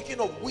Solomon,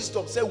 speaking of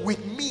wisdom, said,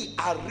 with me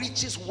are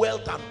riches,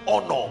 wealth, and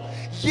honor,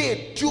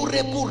 yea,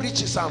 durable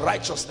riches and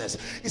righteousness.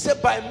 He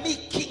said, by me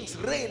kings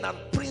reign and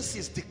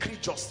princes decree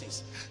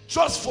justice.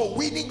 Just for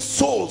winning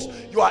souls,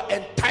 you are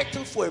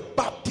entitled for a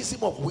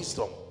baptism of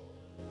wisdom.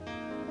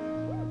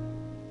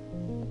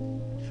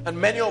 And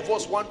many of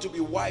us want to be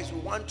wise. We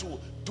want to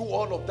do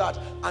all of that.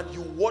 And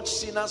you watch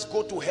sinners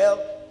go to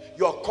hell.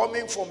 You are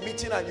coming from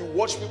meeting and you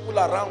watch people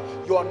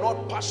around. You are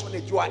not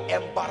passionate. You are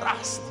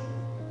embarrassed.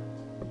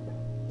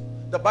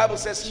 The Bible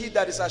says, he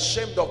that is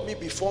ashamed of me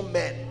before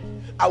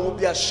men, I will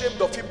be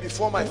ashamed of him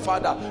before my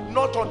Father.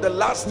 Not on the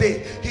last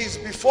day. He is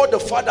before the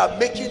Father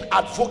making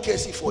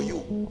advocacy for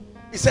you.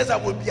 He says, I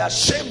will be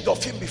ashamed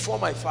of him before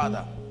my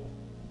Father.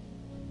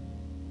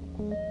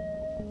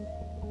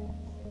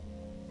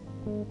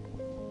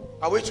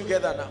 Are we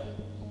together now?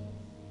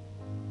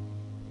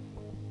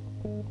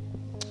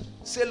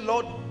 Say,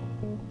 Lord,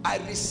 I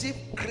receive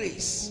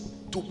grace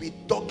to be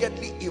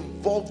doggedly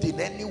involved in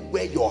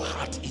anywhere your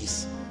heart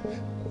is.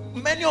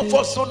 Many of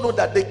us don't know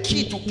that the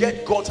key to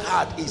get God's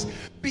heart is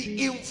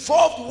be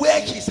involved where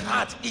his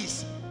heart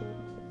is.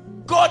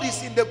 God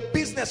is in the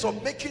business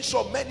of making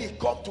sure many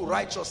come to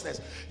righteousness.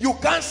 You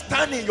can't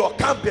stand in your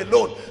camp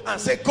alone and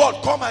say,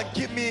 God, come and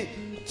give me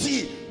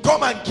tea,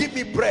 come and give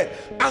me bread.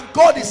 And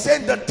God is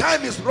saying the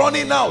time is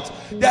running out.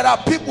 There are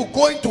people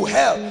going to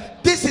hell.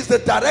 This is the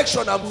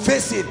direction I'm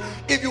facing.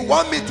 If you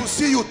want me to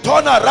see you,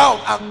 turn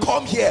around and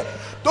come here.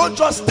 Don't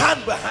just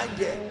stand behind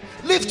here.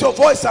 Lift your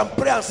voice and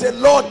pray and say,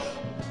 Lord,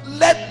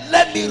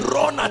 let me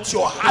run at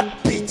your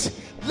heartbeat.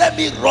 Let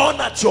me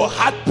run at your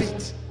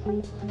heartbeat.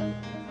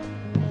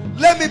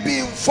 Let me be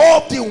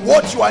involved in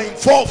what you are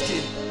involved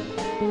in,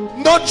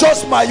 not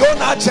just my own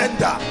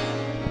agenda.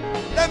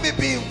 Let me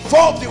be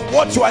involved in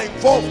what you are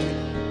involved in.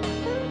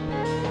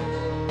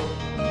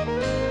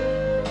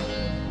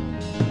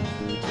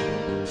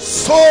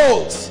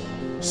 Souls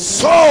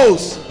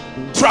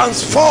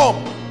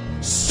transformed,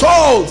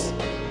 souls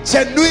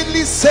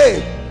genuinely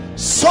saved,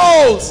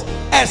 souls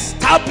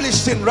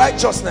established in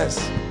righteousness.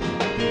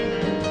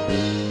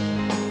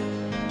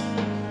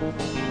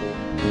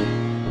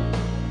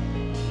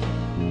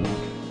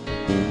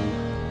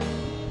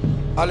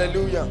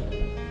 Hallelujah.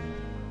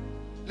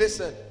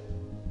 Listen,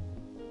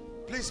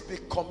 please be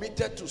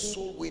committed to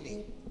soul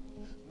winning,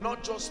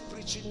 not just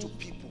preaching to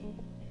people.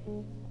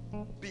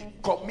 Be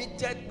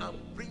committed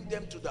and bring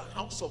them to the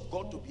house of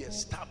God to be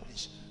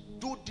established.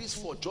 Do this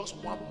for just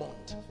 1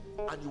 month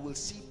and you will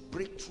see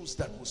breakthroughs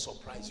that will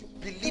surprise you.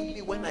 Believe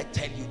me when I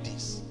tell you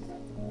this.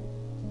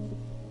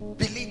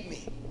 Believe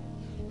me.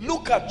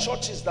 Look at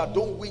churches that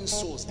don't win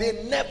souls.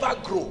 They never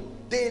grow.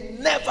 They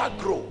never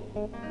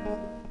grow.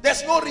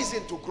 There's no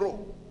reason to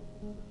grow.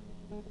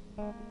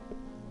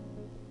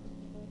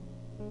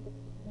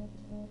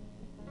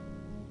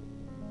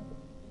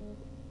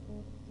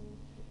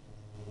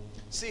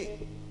 See,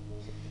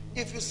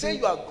 if you say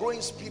you are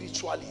growing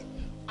spiritually,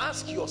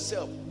 ask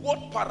yourself,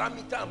 what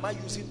parameter am I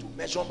using to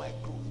measure my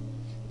growth?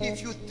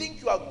 If you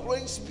think you are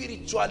growing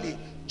spiritually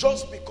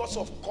just because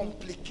of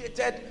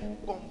complicated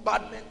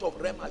bombardment of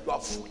Rhema, you are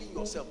fooling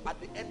yourself.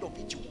 At the end of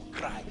it, you will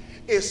cry.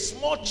 A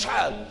small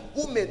child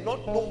who may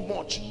not know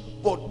much,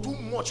 but do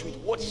much with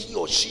what he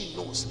or she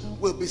knows,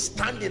 will be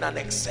standing and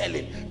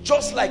excelling.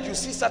 Just like you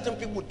see certain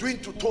people doing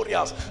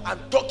tutorials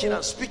and talking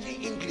and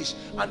speaking English,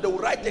 and they will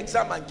write the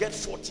exam and get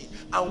 40.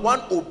 And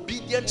one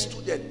obedient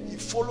student, he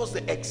follows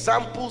the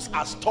examples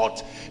as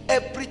taught.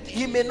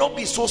 He may not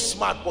be so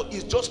smart, but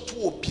he's just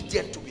too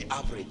obedient to be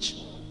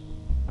average.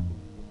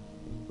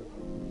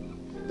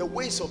 The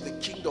ways of the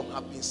kingdom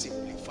have been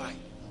simplified.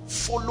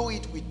 Follow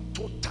it with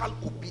total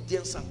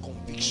obedience and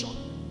conviction,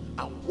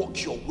 and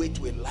walk your way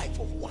to a life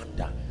of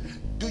wonder.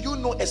 Do you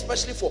know,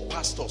 especially for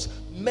pastors,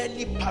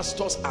 many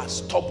pastors are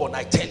stubborn.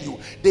 I tell you,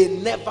 they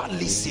never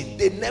listen,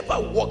 they never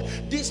walk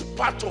this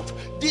part of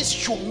this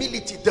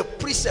humility, the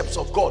precepts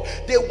of God.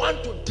 They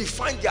want to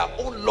define their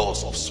own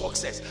laws of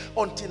success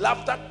until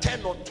after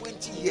 10 or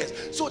 20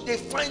 years. So they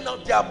find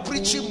out they are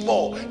preaching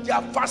more, they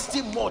are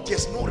fasting more,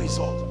 there's no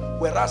result.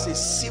 Whereas a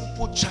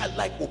simple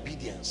childlike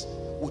obedience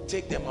will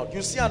take them out.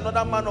 You see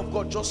another man of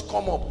God just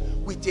come up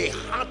with a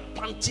heart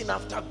panting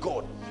after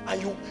God,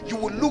 and you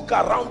will look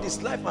around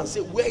his life and say,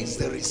 where is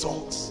the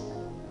results?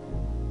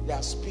 There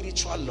are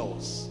spiritual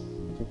laws.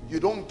 You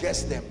don't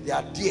guess them. They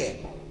are there.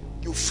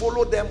 You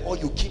follow them or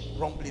you keep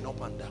rumbling up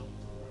and down.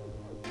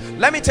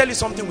 Let me tell you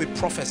something with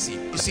prophecy.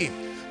 You see,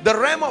 the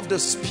realm of the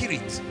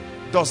spirit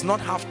does not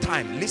have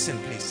time. Listen,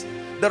 please.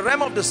 The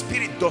realm of the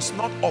spirit does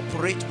not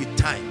operate with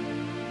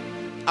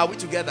time. Are we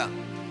together?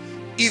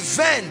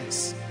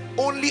 Events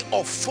only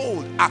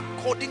unfold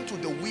according to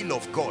the will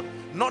of God,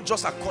 not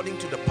just according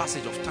to the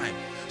passage of time.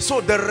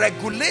 So the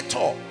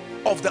regulator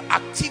of the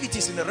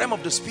activities in the realm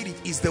of the spirit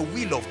is the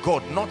will of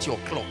God, not your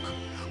clock.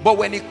 But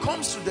when it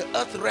comes to the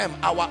earth realm,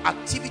 our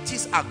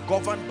activities are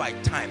governed by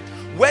time.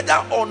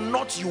 Whether or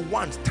not you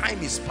want,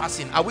 time is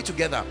passing. Are we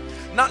together?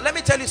 Now let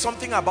me tell you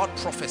something about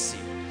prophecy.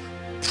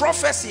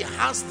 Prophecy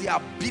has the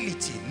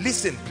ability,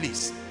 listen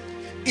please,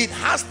 it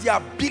has the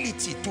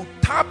ability to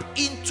tap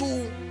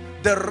into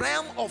the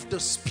realm of the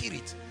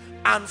spirit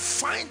and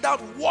find out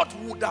what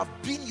would have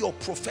been your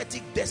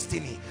prophetic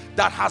destiny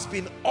that has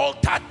been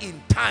altered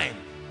in time.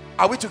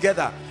 Are we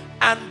together?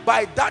 And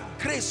by that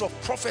grace of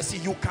prophecy,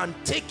 you can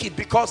take it,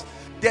 because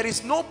there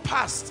is no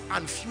past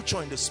and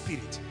future in the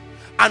spirit.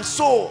 And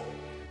so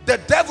the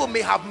devil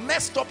may have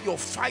messed up your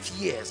 5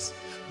 years,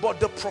 but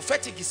the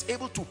prophetic is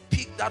able to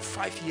pick that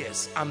 5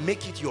 years and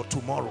make it your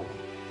tomorrow,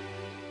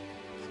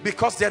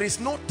 because there is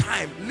no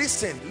time.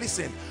 Listen,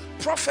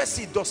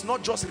 prophecy does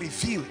not just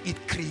reveal,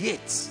 it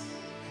creates.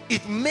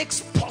 It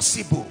makes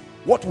possible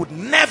what would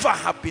never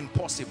have been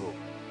possible.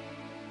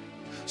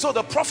 So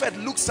the prophet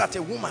looks at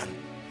a woman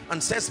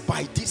and says,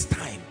 by this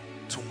time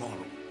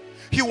tomorrow.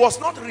 He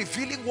was not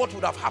revealing what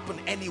would have happened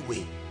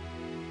anyway.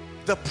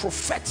 The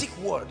prophetic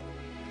word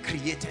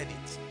created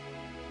it.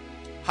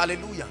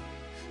 Hallelujah.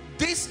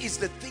 This is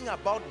the thing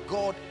about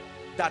God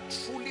that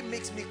truly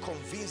makes me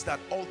convinced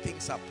that all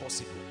things are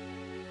possible.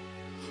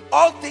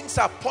 All things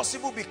are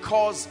possible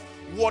because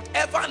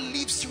whatever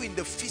lives you in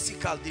the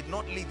physical did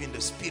not live in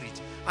the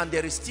spirit, and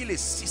there is still a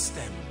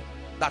system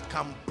that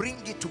can bring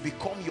it to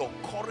become your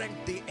current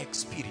day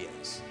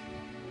experience.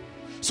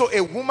 So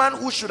a woman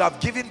who should have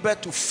given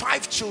birth to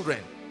 5 children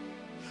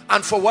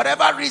and for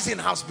whatever reason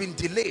has been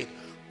delayed,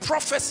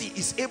 prophecy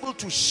is able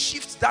to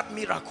shift that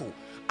miracle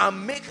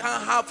and make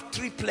her have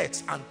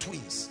triplets and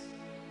twins.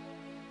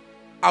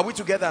 Are we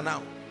together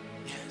now?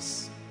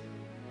 Yes.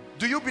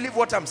 Do you believe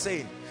what I'm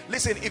saying?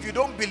 Listen, if you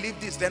don't believe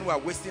this, then we're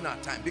wasting our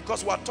time,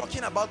 because we're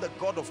talking about the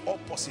God of all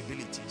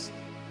possibilities.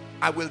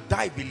 I will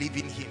die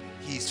believing him.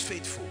 He is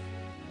faithful.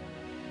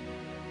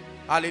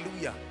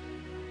 Hallelujah.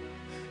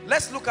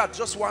 Let's look at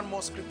just one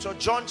more scripture.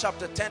 John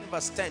chapter 10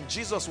 verse 10.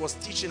 Jesus was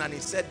teaching and he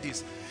said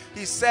this.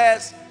 He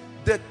says,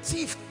 the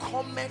thief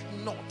cometh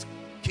not,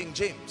 King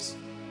James,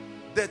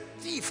 the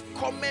thief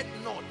cometh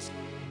not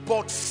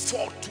but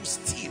for to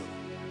steal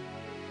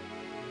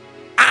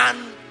and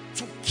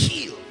to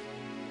kill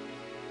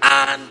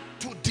and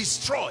to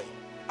destroy.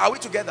 Are we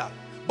together?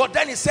 But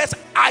then he says,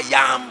 I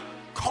am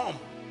come.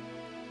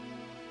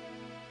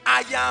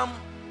 I am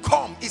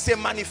come is a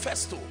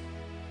manifesto.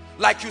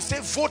 Like you say,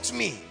 vote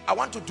me, I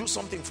want to do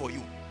something for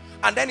you.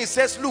 And then he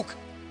says, look,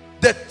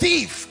 the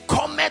thief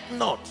cometh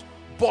not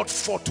but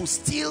for to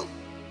steal,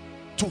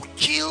 to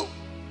kill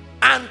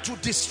and to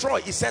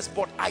destroy. He says,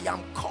 but I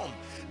am come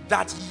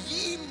that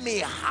ye may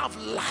have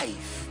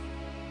life,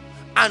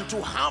 and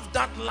to have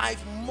that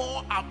life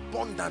more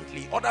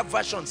abundantly. Other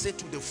versions say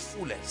to the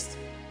fullest.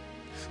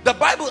 The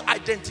Bible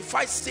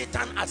identifies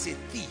Satan as a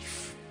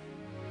thief.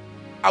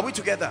 Are we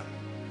together?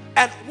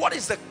 And what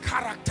is the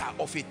character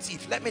of a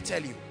thief? Let me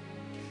tell you.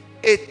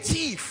 A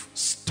thief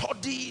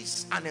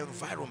studies an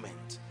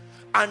environment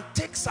and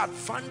takes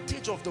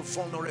advantage of the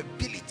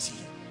vulnerability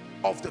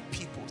of the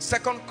people.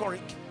 Second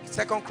Corinthians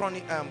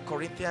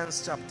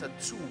chapter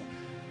 2.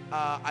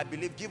 I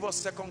believe, give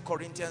us 2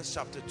 Corinthians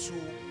chapter 2.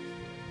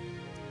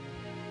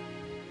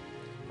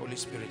 Holy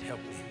Spirit, help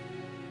me.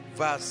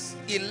 Verse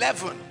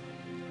 11.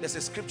 There's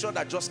a scripture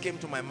that just came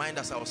to my mind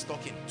as I was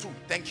talking. 2.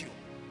 Thank you.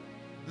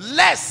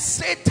 Lest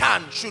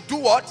Satan should do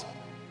what?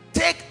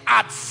 Take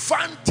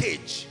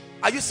advantage.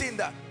 Are you seeing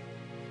that?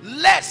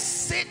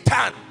 Lest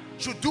Satan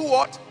should do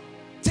what?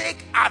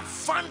 Take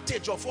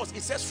advantage of us.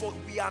 It says, for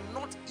we are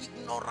not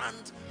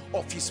ignorant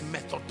of his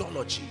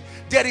methodology.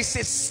 There is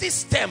a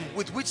system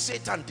with which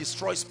Satan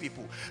destroys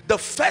people. The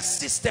first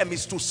system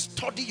is to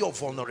study your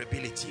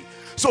vulnerability.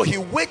 So he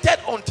waited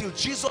until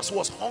Jesus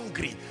was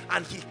hungry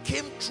and he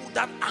came through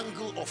that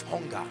angle of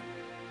hunger.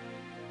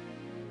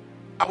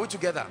 Are we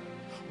together?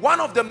 One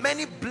of the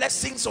many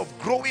blessings of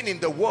growing in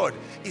the word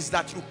is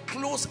that you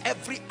close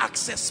every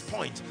access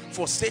point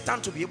for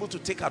Satan to be able to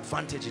take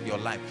advantage in your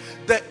life.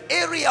 The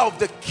area of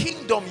the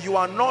kingdom you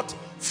are not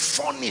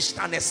furnished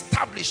and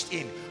established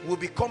in will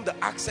become the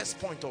access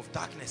point of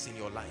darkness in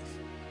your life.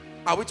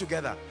 Are we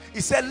together?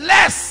 He said,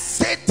 lest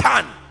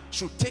Satan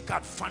should take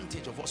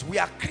advantage of us. We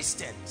are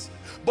Christians,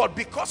 but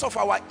because of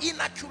our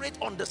inaccurate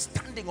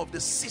understanding of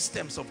the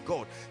systems of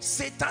God,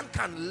 Satan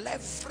can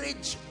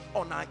leverage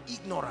on our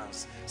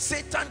ignorance.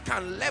 Satan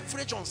can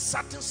leverage on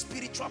certain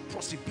spiritual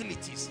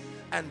possibilities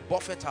and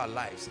buffet our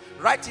lives.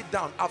 Write it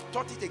down. I've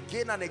taught it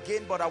again and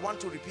again, but I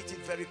want to repeat it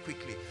very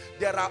quickly.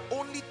 There are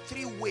only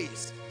 3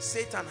 ways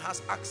Satan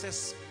has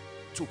access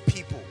to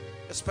people,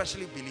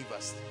 especially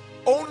believers.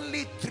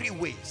 Only 3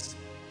 ways.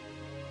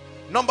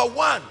 Number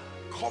 1,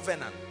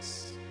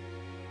 covenants.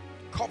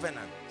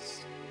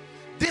 Covenants.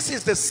 This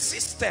is the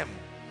system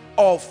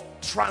of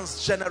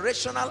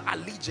transgenerational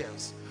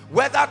allegiance,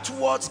 whether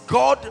towards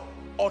God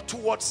or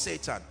towards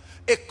Satan.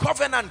 A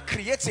covenant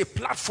creates a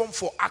platform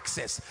for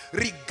access,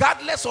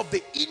 regardless of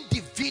the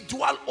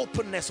individual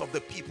openness of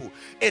the people.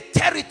 A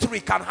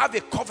territory can have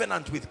a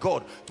covenant with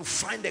God to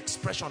find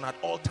expression at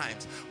all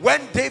times.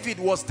 When David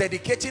was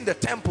dedicating the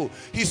temple,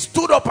 he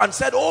stood up and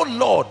said, "Oh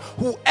Lord,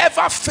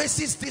 whoever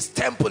faces this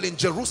temple in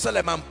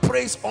Jerusalem and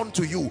prays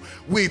unto you,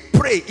 we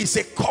pray." It's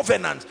a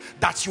covenant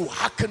that you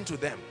hearken to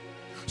them.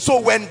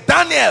 So when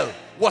Daniel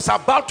was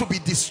about to be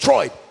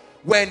destroyed,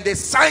 when they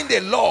signed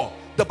a law,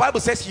 the Bible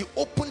says he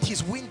opened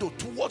his window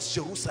towards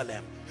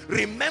Jerusalem,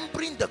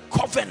 remembering the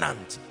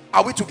covenant.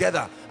 Are we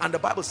together? And the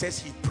Bible says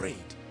he prayed.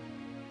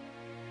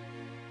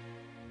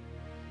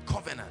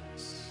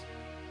 Covenants.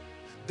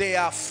 They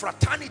are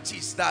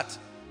fraternities that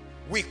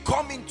we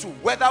come into,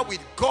 whether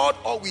with God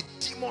or with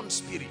demon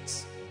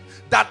spirits,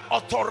 that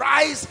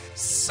authorize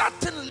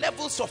certain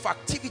levels of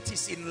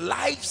activities in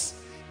lives,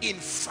 in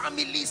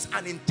families,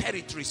 and in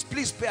territories.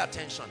 Please pay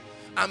attention.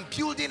 I'm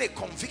building a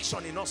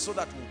conviction in us so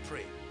that we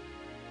pray.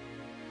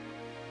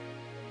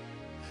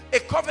 A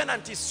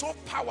covenant is so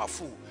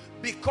powerful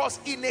because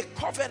in a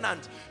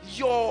covenant,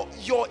 your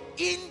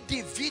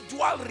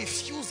individual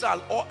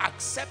refusal or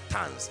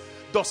acceptance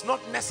does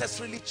not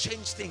necessarily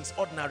change things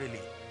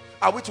ordinarily.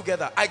 Are we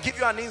together? I give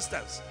you an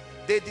instance.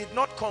 They did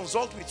not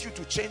consult with you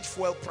to change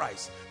fuel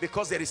price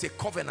because there is a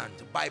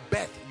covenant. By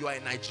birth, you are a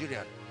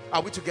Nigerian.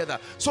 Are we together?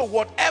 So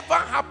whatever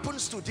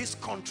happens to this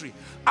country,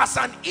 as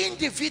an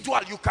individual,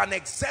 you can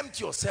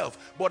exempt yourself,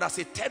 but as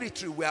a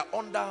territory, we are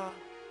under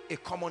a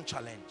common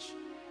challenge.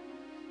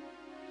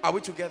 Are we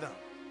together?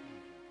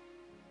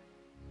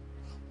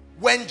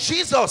 When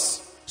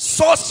Jesus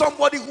saw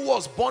somebody who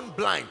was born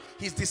blind,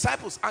 his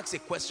disciples asked a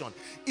question.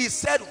 He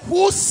said,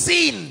 "Who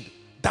sinned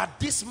that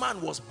this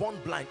man was born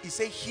blind?" He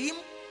said, "Him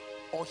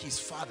or his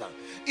father?"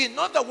 In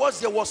other words,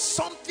 there was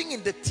something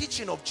in the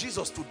teaching of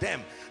Jesus to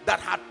them that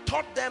had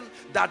taught them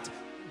that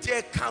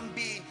there can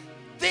be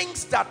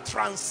things that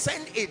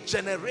transcend a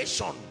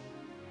generation.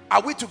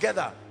 Are we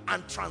together?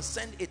 And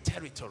transcend a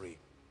territory.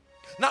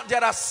 Now,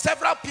 there are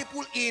several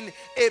people in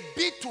a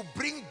bid to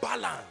bring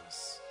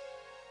balance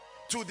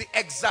to the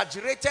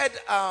exaggerated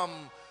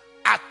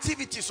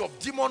activities of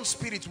demon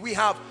spirits. We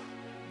have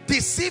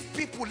deceived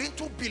people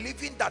into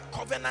believing that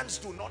covenants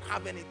do not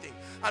have anything.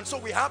 And so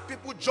we have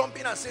people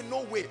jumping and say,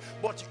 "No way."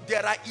 But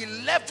there are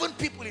 11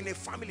 people in a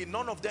family,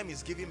 none of them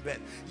is giving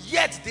birth.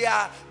 Yet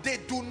they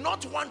do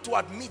not want to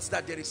admit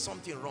that there is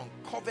something wrong.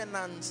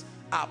 Covenants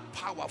are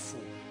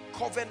powerful.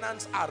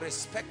 Covenants are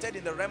respected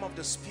in the realm of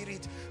the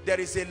spirit. There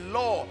is a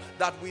law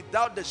that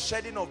without the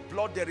shedding of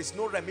blood, there is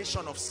no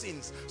remission of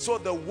sins. So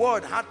the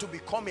word had to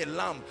become a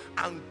lamb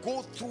and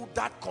go through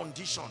that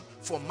condition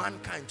for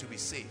mankind to be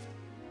saved.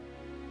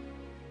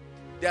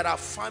 There are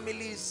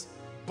families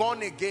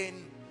born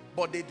again,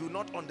 but they do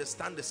not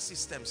understand the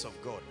systems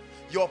of God.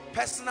 Your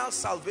personal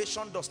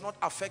salvation does not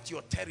affect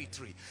your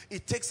territory.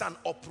 It takes an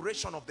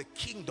operation of the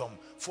kingdom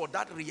for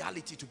that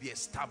reality to be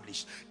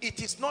established.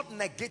 It is not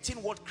negating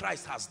what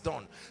Christ has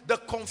done. The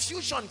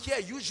confusion here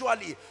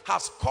usually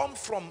has come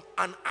from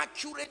an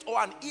accurate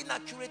or an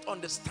inaccurate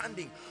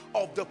understanding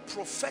of the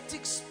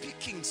prophetic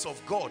speakings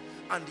of God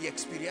and the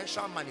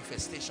experiential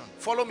manifestation.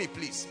 Follow me,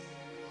 please.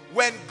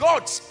 When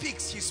God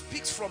speaks, he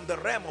speaks from the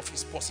realm of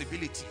his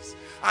possibilities,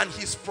 and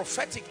he's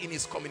prophetic in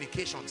his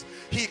communications.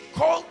 He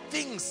called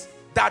things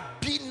that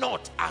be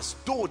not as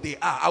though they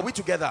are. Are we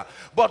together?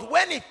 But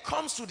when it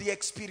comes to the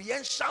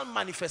experiential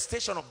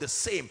manifestation of the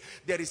same,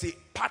 there is a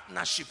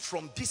partnership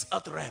from this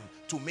earth realm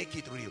to make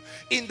it real.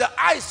 In the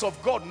eyes of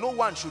God, no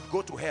one should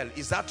go to hell.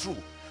 Is that true?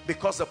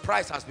 Because the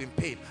price has been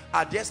paid.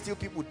 Are there still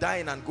people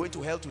dying and going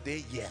to hell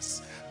today?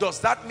 Yes. Does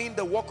that mean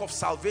the work of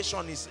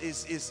salvation is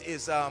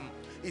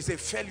a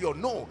failure?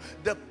 No.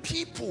 The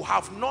people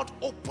have not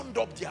opened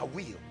up their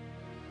will.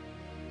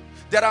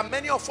 There are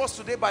many of us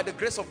today, by the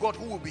grace of God,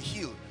 who will be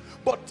healed.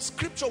 But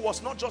scripture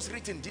was not just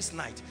written this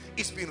night.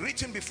 It's been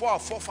written before our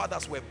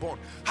forefathers were born.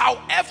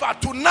 However,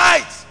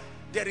 tonight,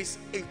 there is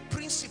a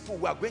principle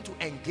we are going to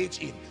engage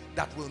in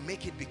that will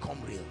make it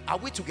become real. Are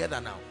we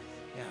together now?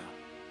 Yeah.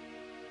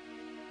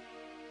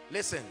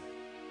 Listen,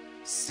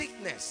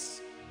 sickness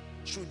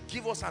should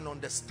give us an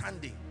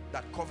understanding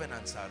that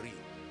covenants are real.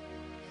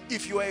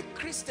 If you are a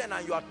Christian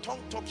and you are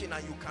tongue-talking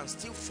and you can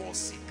still fall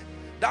sick,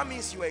 that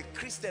means you are a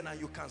Christian and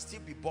you can still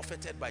be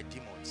buffeted by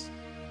demons.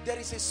 There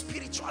is a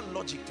spiritual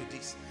logic to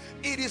this.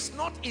 It is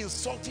not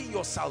insulting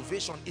your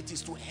salvation. It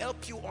is to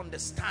help you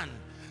understand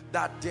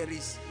that there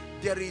is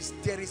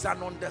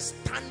an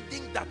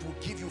understanding that will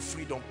give you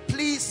freedom.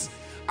 Please,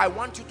 I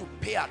want you to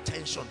pay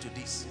attention to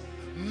this.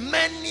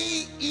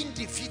 Many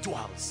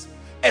individuals,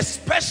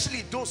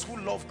 especially those who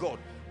love God,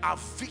 are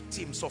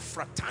victims of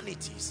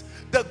fraternities.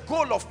 The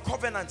goal of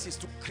covenants is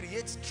to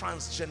create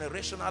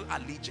transgenerational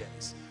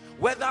allegiance,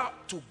 whether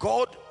to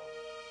God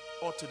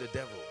or to the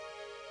devil.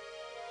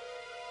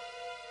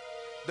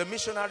 The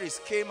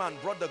missionaries came and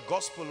brought the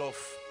gospel of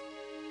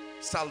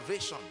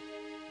salvation,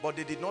 but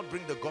they did not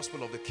bring the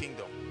gospel of the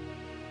kingdom.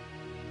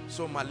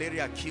 So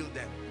malaria killed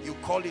them. You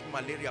call it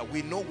malaria.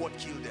 We know what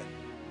killed them.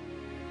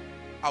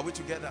 Are we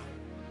together?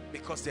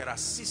 Because there are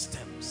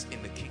systems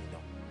in the kingdom.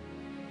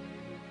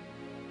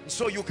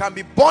 So you can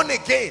be born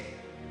again.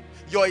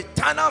 Your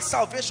eternal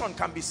salvation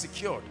can be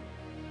secured.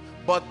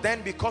 But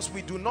then because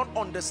we do not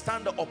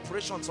understand the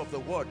operations of the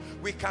word,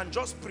 we can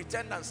just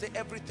pretend and say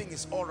everything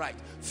is all right.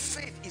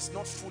 Faith is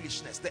not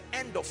foolishness. The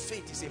end of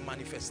faith is a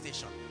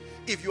manifestation.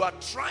 If you are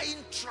trying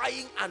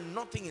and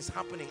nothing is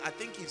happening, I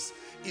think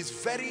it's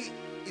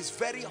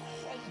very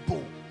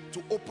humble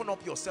to open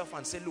up yourself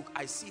and say, look,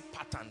 I see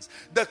patterns.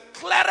 The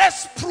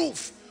clearest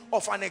proof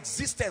of an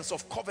existence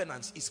of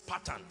covenants is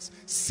patterns.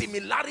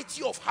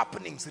 Similarity of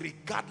happenings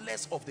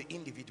regardless of the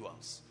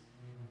individuals.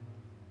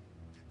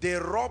 They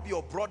rob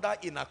your brother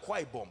in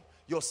Akwa Ibom.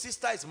 Your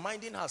sister is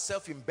minding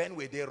herself in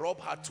Benue. They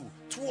rob her too.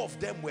 Two of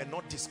them were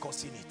not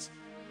discussing it.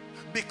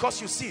 Because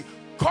you see,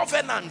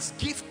 covenants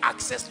give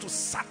access to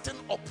certain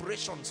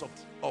operations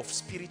of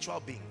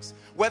spiritual beings,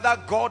 whether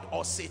God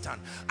or Satan.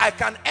 I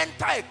can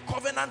enter a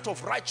covenant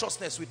of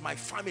righteousness with my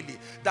family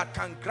that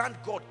can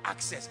grant God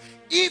access.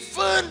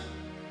 Even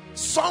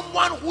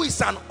someone who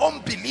is an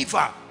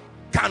unbeliever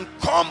can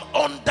come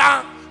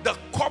under the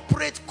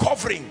corporate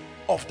covering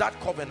of that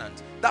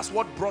covenant. That's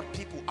what brought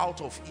people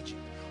out of Egypt.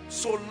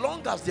 So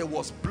long as there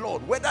was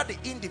blood, whether the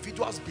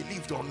individuals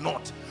believed or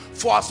not,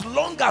 for as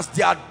long as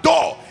their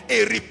door,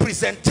 a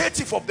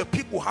representative of the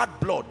people, had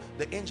blood,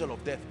 the angel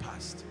of death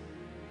passed.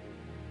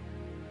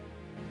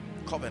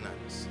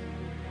 Covenants.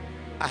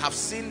 I have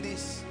seen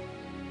this.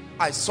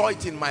 I saw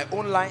it in my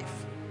own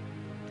life.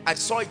 I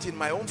saw it in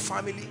my own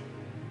family.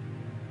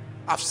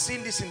 I've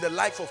seen this in the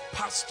life of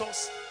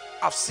pastors.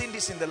 I've seen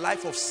this in the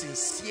life of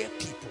sincere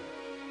people.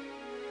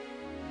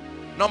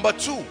 Number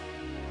two,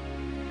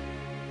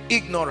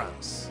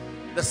 ignorance.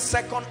 The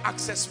second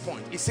access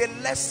point. He said,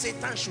 lest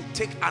Satan should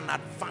take an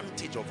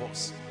advantage of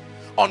us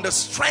on the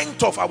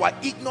strength of our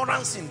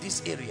ignorance in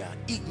this area.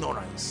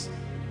 Ignorance.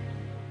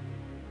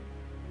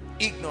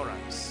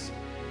 Ignorance.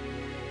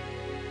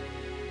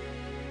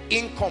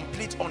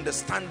 Incomplete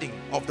understanding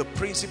of the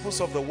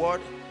principles of the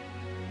word,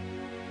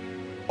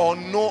 or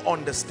no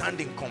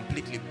understanding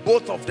completely.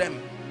 Both of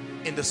them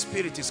in the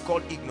spirit is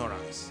called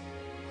ignorance.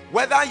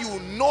 Whether you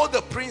know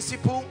the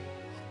principle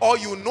or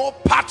you know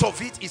part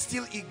of it is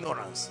still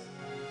ignorance.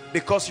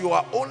 Because you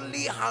are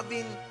only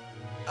having,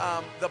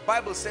 the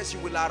Bible says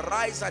you will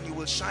arise and you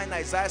will shine,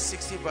 Isaiah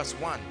 60 verse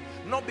 1.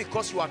 Not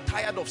because you are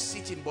tired of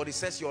sitting, but it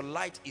says your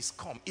light is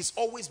come. It's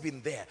always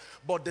been there.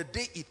 But the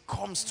day it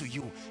comes to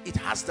you, it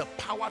has the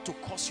power to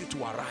cause you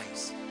to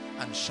arise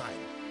and shine.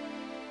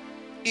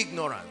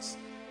 Ignorance.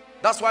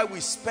 That's why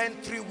we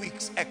spend 3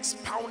 weeks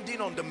expounding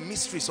on the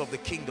mysteries of the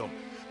kingdom,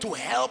 to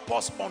help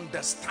us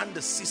understand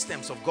the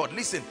systems of God.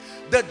 Listen,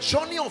 the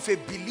journey of a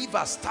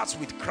believer starts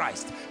with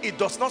Christ. It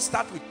does not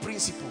start with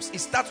principles. It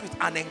starts with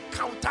an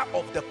encounter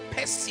of the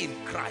person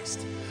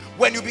Christ.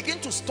 When you begin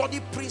to study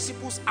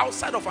principles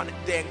outside of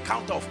the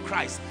encounter of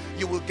Christ,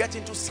 you will get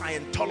into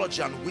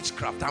Scientology and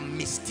witchcraft and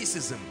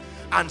mysticism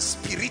and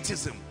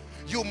spiritism.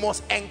 You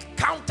must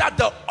encounter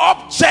the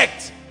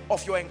object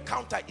of your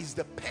encounter is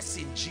the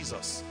person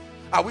Jesus.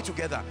 Are we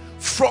together?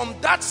 From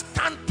that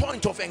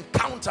standpoint of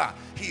encounter,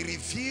 he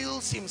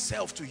reveals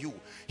himself to you.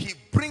 He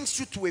brings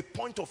you to a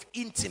point of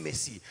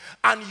intimacy.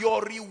 And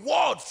your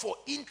reward for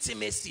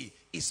intimacy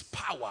is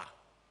power.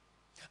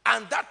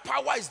 And that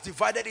power is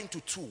divided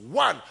into two.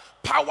 One,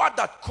 power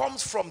that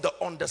comes from the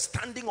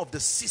understanding of the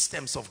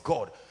systems of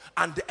God.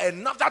 And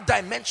another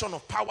dimension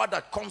of power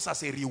that comes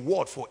as a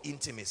reward for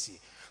intimacy.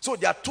 So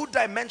there are two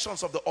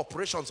dimensions of the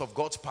operations of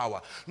God's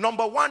power.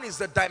 Number one is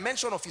the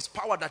dimension of his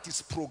power that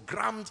is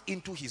programmed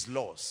into his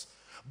laws.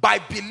 By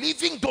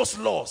believing those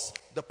laws,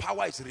 the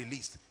power is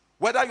released,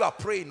 whether you are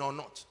praying or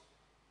not.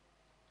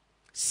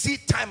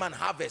 Seed time and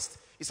harvest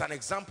is an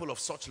example of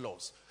such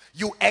laws.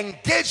 You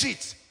engage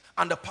it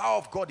and the power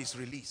of God is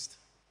released.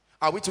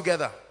 Are we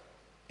together?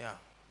 Yeah.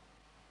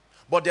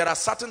 But there are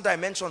certain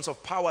dimensions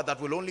of power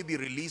that will only be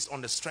released on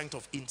the strength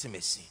of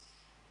intimacy.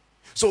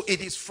 So it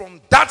is from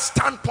that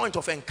standpoint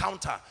of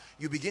encounter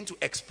you begin to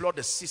explore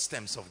the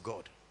systems of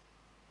God.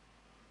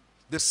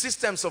 The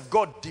systems of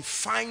God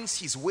defines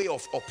his way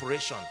of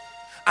operation.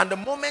 And the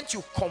moment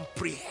you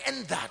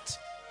comprehend that,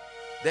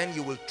 then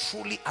you will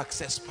truly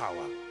access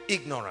power.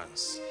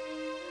 Ignorance.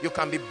 You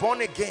can be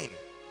born again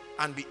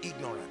and be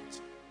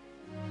ignorant.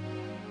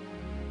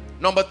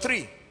 Number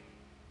three,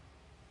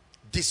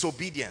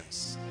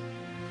 disobedience.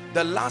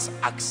 The last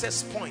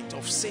access point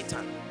of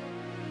Satan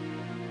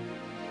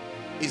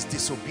is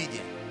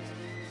disobedience.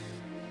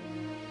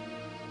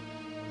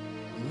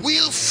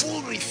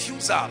 Willful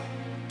refusal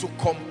to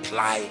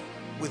comply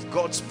with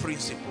God's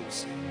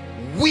principles.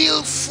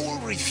 Willful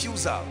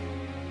refusal.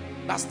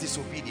 That's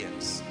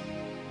disobedience.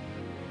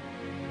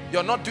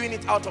 You're not doing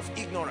it out of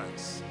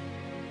ignorance.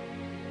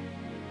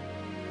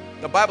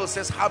 The Bible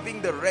says,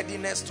 having the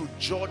readiness to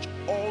judge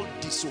all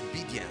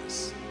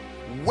disobedience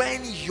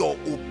when your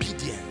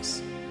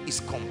obedience is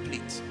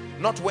complete.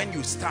 Not when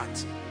you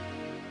start,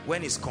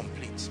 when it's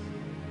complete.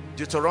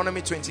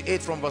 Deuteronomy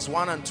 28 from verse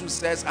 1 and 2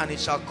 says, and it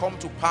shall come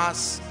to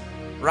pass,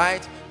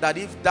 right, that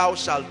if thou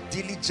shalt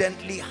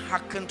diligently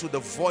hearken to the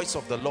voice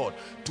of the Lord,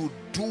 to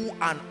do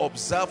and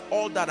observe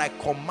all that I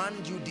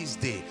command you this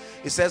day,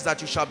 it says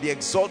that you shall be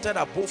exalted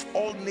above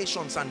all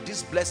nations, and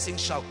this blessing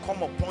shall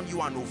come upon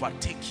you and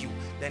overtake you.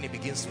 Then he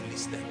begins to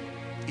list them.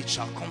 It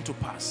shall come to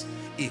pass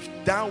if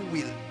thou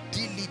wilt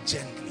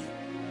diligently.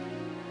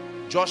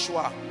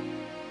 Joshua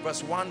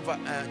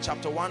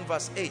chapter 1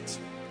 verse 8,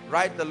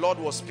 right? The Lord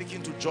was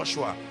speaking to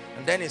Joshua,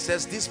 and then it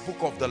says, this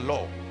book of the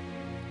law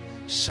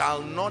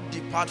shall not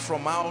depart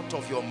from out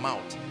of your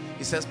mouth.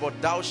 It says, but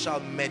thou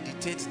shalt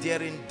meditate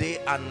therein day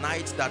and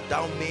night, that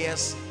thou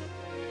mayest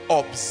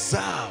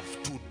observe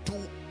to do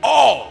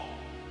all,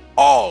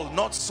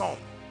 not some,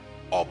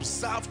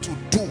 observe to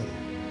do,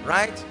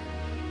 right?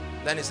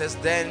 Then it says,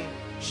 then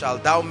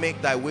shalt thou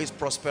make thy ways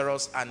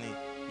prosperous, and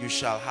you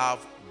shall have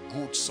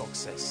good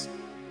success.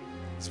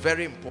 It's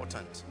very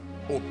important.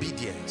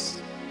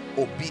 Obedience.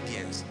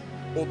 Obedience.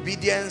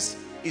 Obedience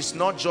is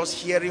not just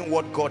hearing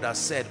what God has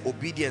said.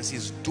 Obedience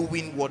is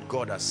doing what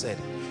God has said.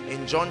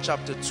 In John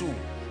chapter 2,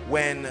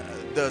 when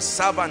the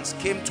servants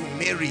came to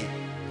Mary,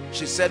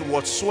 she said,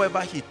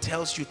 whatsoever he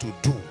tells you to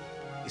do,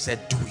 he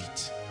said, do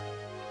it.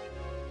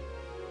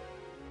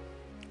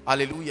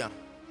 Hallelujah.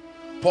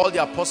 Paul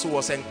the apostle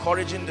was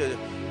encouraging the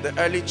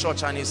early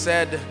church, and he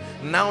said,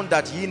 now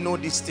that ye know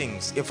these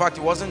things. In fact,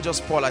 it wasn't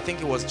just Paul, I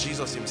think it was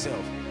Jesus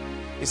himself.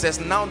 He says,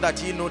 now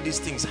that ye know these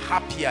things,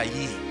 happy are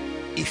ye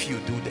if you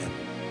do them.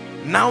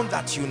 Now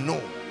that you know,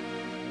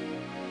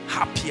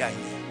 happy are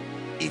ye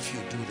if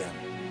you do them.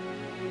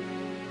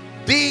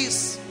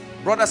 These,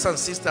 brothers and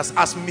sisters,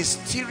 as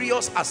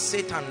mysterious as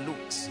Satan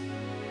looks,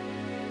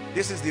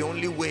 this is the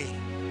only way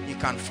he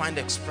can find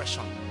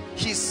expression.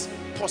 His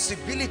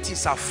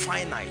possibilities are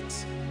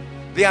finite.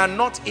 They are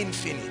not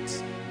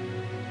infinite.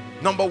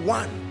 Number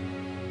one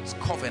is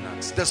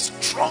covenants, the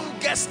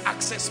strongest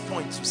access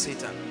point to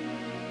Satan,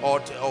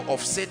 or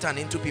of Satan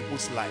into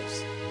people's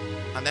lives.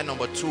 And then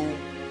number two,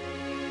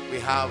 we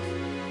have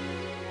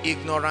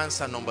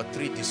ignorance, and number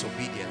three,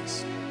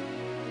 disobedience.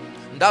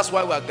 And that's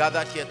why we are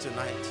gathered here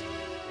tonight,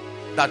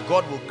 that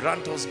God will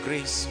grant us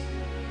grace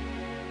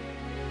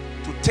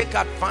to take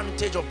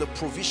advantage of the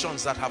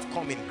provisions that have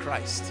come in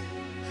Christ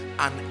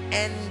and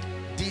end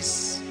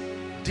this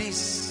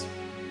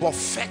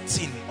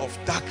buffeting of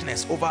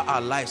darkness over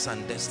our lives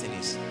and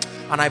destinies.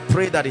 And I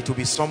pray that it will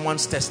be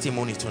someone's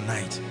testimony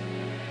tonight.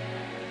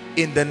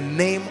 In the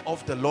name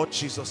of the Lord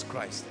Jesus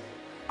Christ,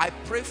 I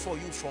pray for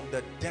you from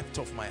the depth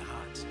of my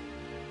heart,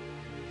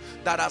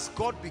 that as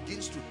God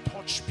begins to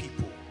touch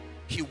people,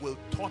 he will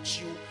touch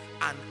you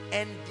and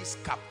end this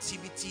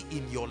captivity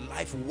in your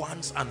life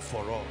once and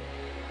for all.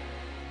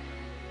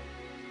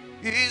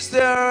 Is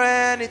there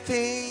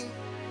anything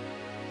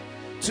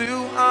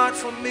too hard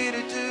for me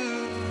to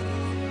do?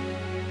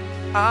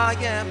 I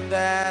am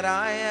that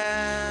I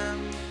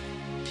am.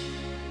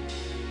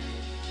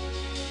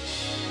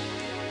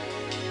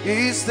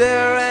 Is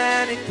there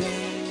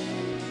anything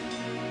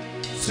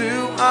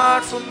too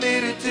hard for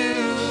me to do?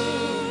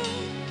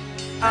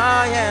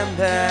 I am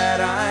that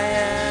I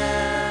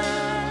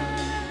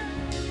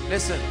am.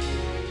 Listen,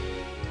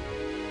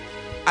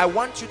 I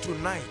want you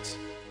tonight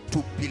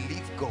to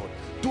believe God.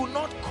 Do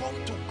not come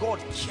to God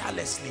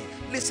carelessly.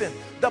 Listen,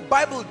 the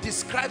Bible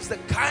describes the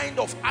kind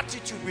of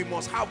attitude we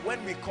must have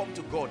when we come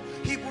to God.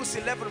 Hebrews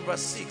 11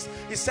 verse 6,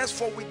 it says,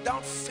 for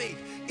without faith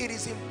it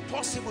is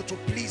impossible to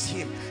please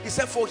him. It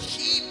said, for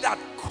he that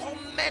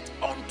cometh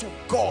unto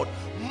God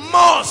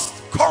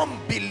must come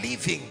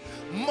believing,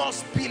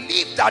 must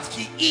believe that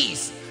he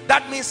is.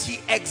 That means he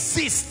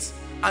exists,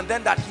 and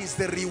then that he is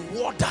the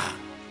rewarder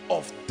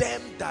of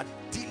them that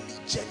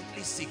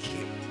diligently seek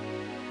him.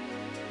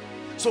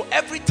 So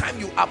every time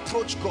you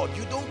approach God,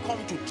 you don't come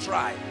to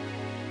try.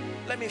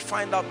 Let me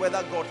find out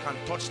whether God can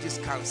touch this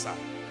cancer.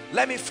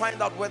 Let me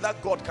find out whether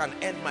God can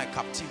end my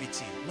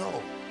captivity.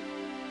 No.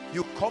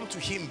 You come to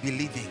him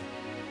believing.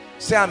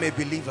 Say, I'm a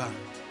believer.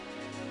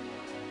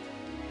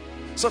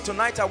 So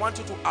tonight I want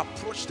you to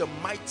approach the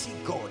mighty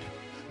God,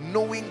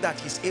 knowing that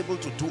he's able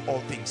to do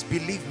all things.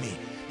 Believe me.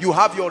 You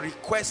have your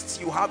requests,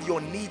 you have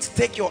your needs.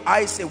 Take your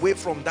eyes away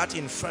from that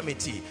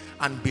infirmity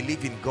and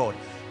believe in God.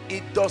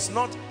 It does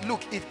not,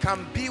 look, it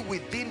can be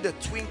within the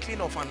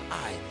twinkling of an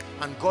eye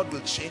and God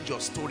will change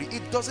your story.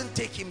 It doesn't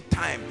take him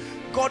time.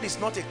 God is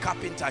not a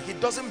carpenter. He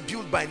doesn't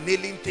build by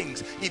nailing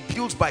things. He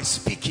builds by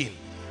speaking.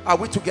 Are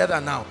we together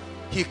now?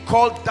 He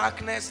called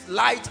darkness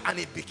light and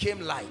it became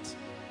light.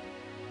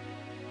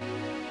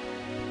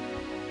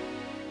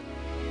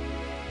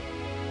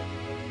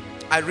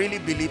 I really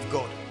believe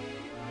God.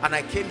 And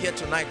I came here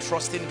tonight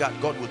trusting that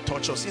God will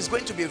touch us. It's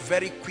going to be a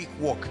very quick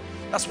walk.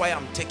 That's why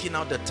I'm taking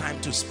out the time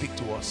to speak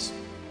to us.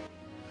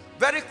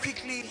 Very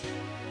quickly,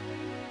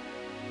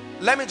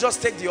 let me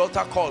just take the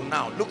altar call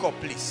now. Look up,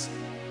 please.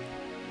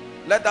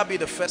 Let that be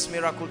the first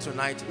miracle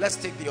tonight. Let's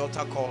take the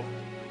altar call.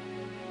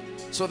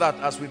 so that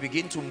as we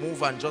begin to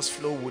move and just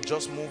flow, we'll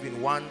just move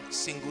in one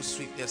single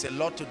sweep. There's a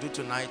lot to do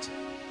tonight,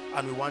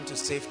 and we want to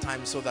save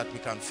time so that we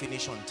can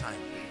finish on time.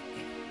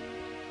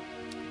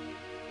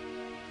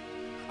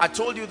 I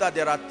told you that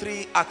there are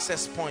 3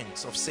 access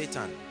points of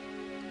Satan.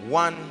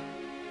 1,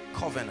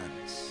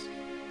 covenants.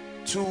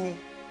 2,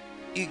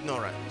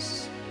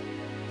 ignorance.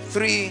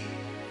 3,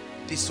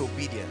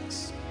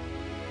 disobedience.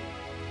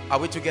 Are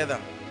we together?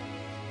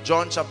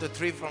 John chapter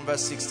 3 from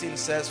verse 16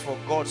 says, for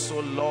God so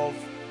loved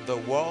the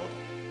world,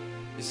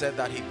 he said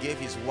that he gave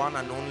his one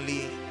and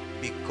only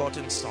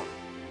begotten son,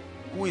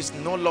 who is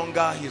no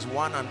longer his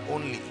one and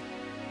only,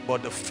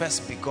 but the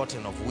first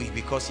begotten of we,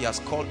 because he has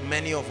called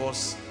many of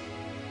us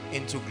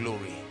into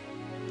glory.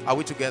 Are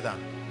we together?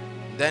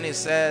 Then it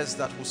says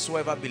that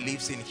whosoever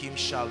believes in him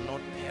shall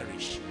not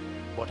perish,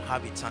 but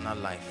have eternal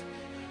life.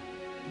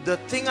 The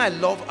thing I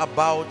love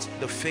about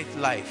the faith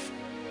life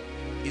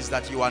is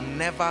that you are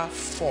never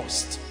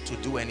forced to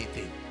do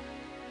anything.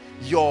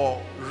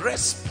 Your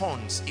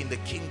response in the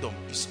kingdom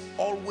is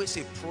always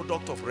a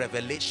product of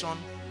revelation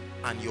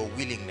and your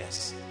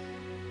willingness.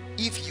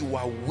 If you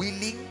are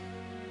willing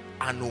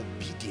and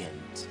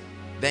obedient,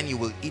 then you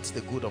will eat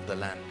the good of the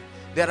land.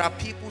 There are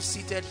people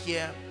seated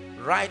here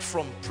right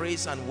from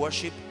praise and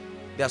worship.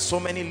 There are so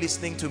many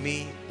listening to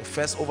me, the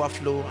first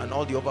overflow and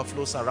all the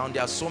overflows around.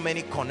 There are so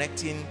many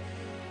connecting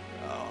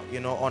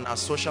on our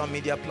social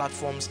media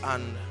platforms,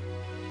 and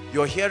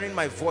you're hearing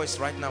my voice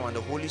right now, and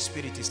the Holy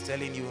Spirit is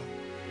telling you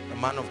the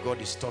man of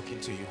God is talking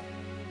to you.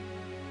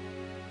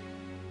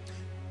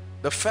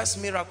 The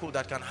first miracle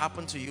that can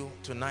happen to you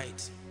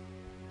tonight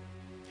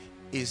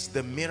is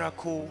the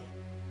miracle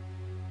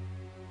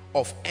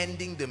of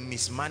ending the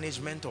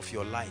mismanagement of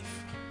your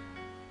life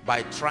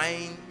by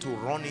trying to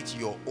run it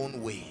your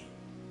own way.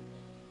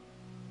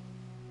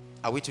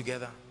 Are we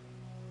together?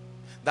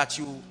 That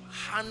you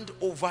hand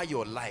over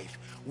your life.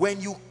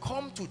 When you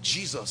come to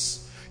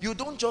Jesus, you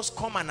don't just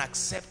come and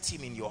accept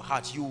him in your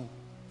heart. You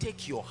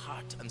take your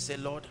heart and say,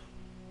 Lord,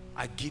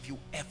 I give you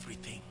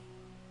everything.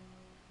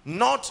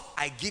 Not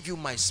I give you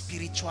my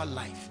spiritual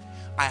life.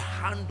 I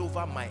hand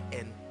over my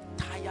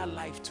entire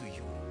life to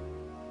you.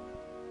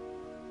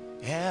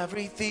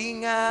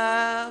 Everything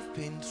I've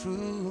been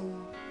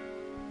through,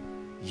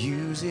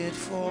 use it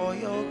for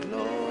your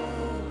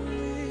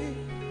glory.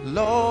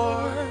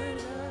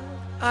 Lord,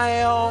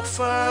 I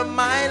offer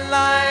my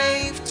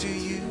life to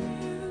you.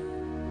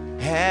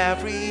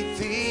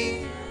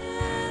 Everything.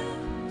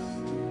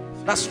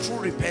 That's true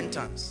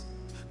repentance.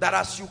 That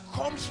as you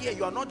come here,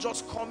 you are not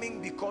just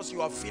coming because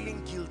you are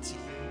feeling guilty.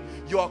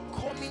 You are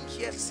coming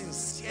here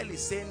sincerely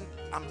saying,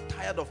 I'm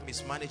tired of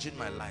mismanaging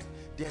my life.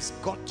 There's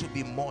got to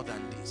be more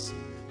than this.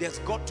 There's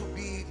got to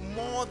be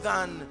more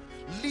than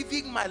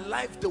living my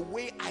life the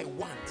way I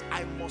want.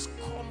 I must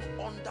come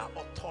under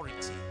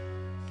authority.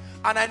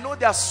 And I know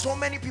there are so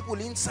many people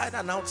inside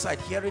and outside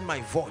hearing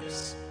my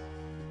voice.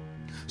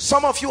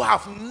 Some of you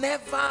have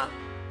never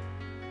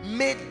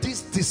made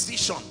this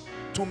decision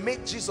to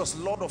make Jesus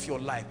Lord of your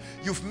life.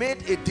 You've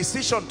made a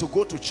decision to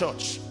go to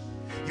church.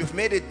 You've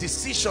made a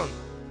decision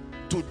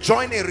to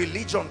join a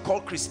religion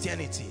called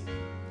Christianity.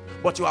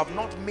 But you have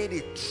not made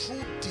a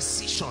true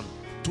decision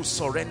to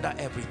surrender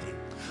everything.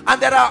 And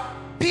there are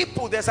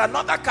people, there's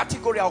another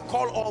category I'll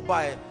call all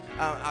by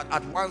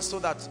at once so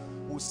that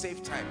we'll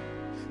save time.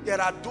 There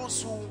are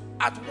those who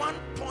at one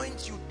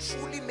point you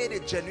truly made a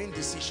genuine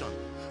decision,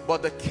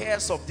 but the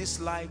cares of this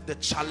life, the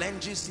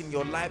challenges in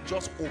your life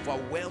just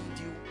overwhelmed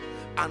you.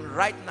 And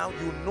right now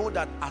you know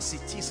that as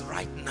it is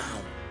right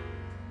now,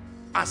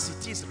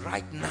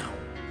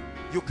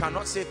 you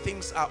cannot say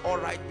things are all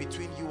right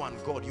between you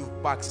and God.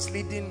 You've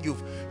backslidden,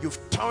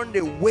 you've turned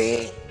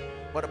away.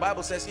 But the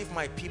Bible says, if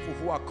my people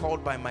who are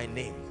called by my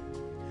name,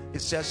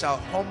 it says, shall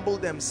humble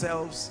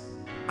themselves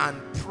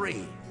and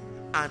pray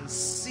and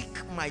seek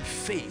my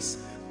face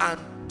and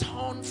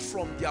turn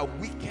from their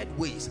wicked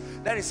ways,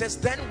 then it says,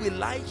 then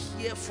will I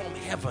hear from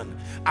heaven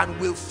and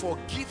will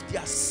forgive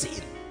their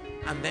sin,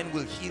 and then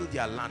will heal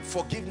their land.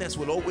 Forgiveness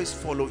will always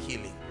follow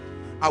healing.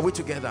 Are we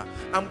together?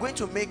 I'm going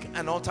to make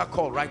an altar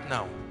call right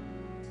now.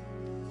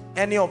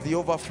 Any of the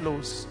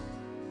overflows,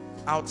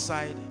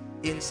 outside,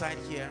 inside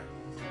here,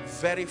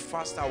 very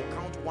fast, I'll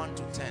count 1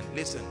 to 10.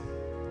 Listen,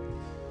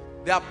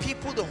 there are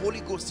people the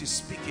Holy Ghost is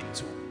speaking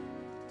to,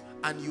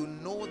 and you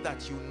know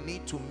that you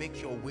need to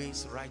make your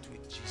ways right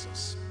with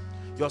Jesus.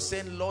 You're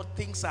saying, Lord,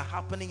 things are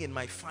happening in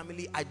my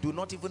family. I do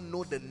not even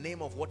know the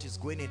name of what is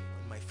going in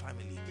my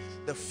family.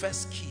 The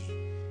first key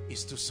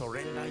is to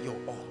surrender your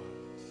all,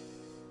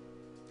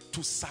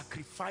 to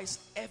sacrifice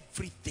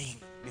everything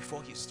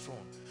before his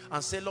throne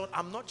and say, Lord,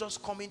 I'm not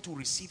just coming to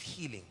receive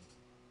healing.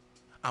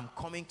 I'm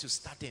coming to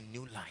start a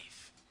new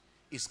life.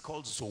 It's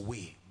called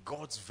Zoe,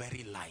 God's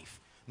very life,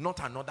 not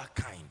another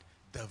kind,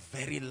 the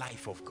very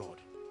life of God.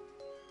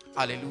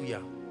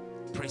 Hallelujah.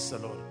 Praise the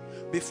Lord.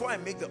 Before I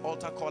make the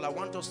altar call, I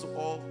want us to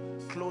all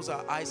close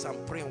our eyes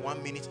and pray in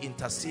 1 minute,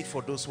 intercede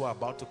for those who are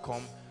about to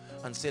come,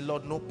 and say,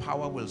 Lord, no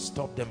power will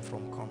stop them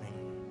from coming.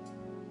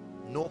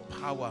 No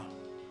power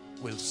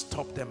will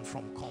stop them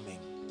from coming.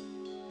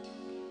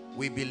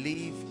 We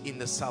believe in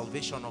the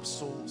salvation of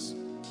souls.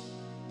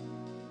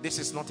 This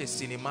is not a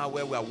cinema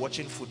where we are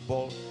watching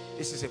football.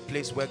 This is a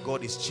place where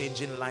God is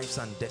changing lives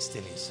and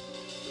destinies.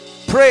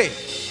 Pray.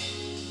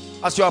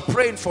 As you are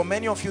praying, for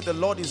many of you, the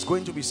Lord is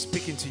going to be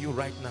speaking to you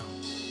right now.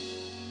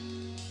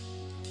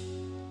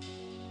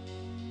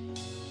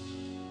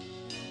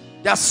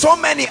 There are so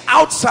many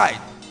outside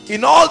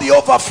in all the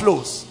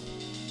overflows.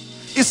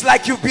 It's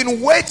like you've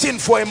been waiting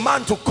for a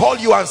man to call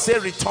you and say,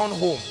 return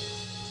home.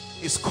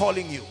 He's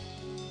calling you.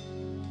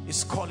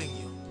 He's calling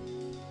you.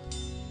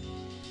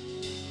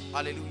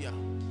 Hallelujah.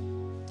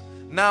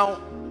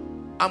 Now,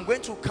 I'm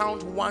going to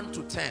count 1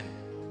 to 10.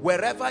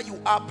 Wherever you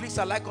are, please,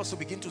 I'd like us to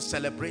begin to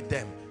celebrate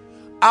them.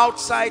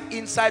 Outside,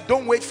 inside,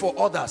 don't wait for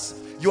others.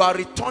 You are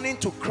returning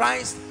to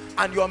Christ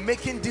and you are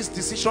making this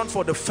decision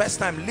for the first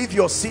time. Leave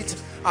your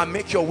seat and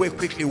make your way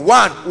quickly.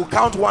 1, we'll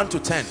count 1 to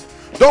 10.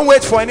 Don't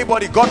wait for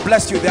anybody. God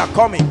bless you. They are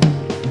coming.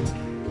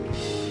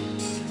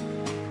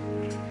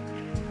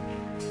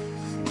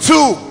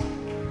 2,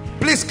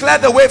 please clear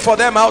the way for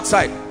them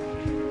outside.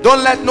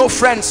 Don't let no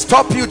friend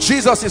stop you.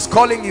 Jesus is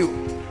calling you.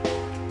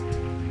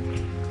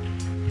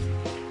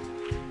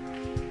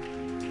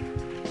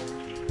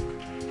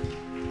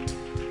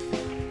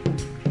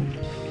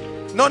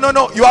 No.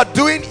 You are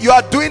doing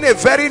a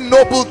very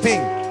noble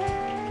thing.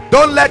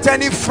 Don't let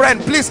any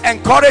friend, please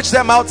encourage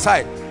them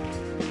outside.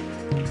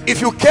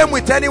 If you came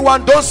with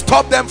anyone, don't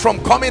stop them from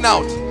coming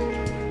out.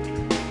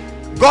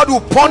 God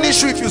will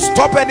punish you if you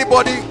stop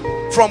anybody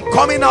from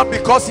coming out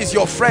because he's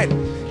your friend.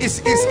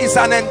 It's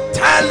an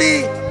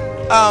entirely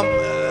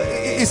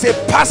it's a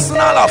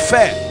personal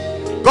affair.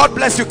 God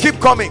bless you.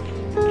 Keep coming.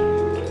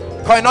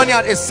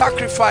 Koinonia, a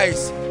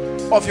sacrifice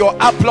of your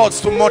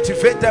applause to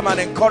motivate them and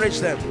encourage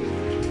them.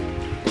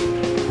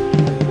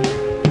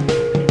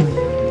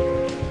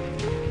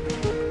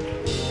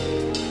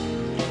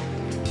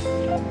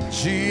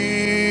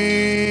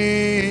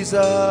 Jesus,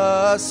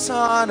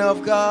 Son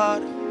of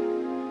God,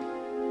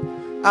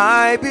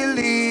 I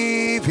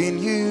believe in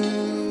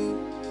you.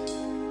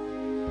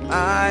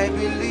 I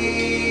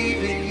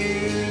believe in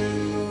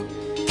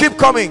you. Keep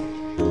coming.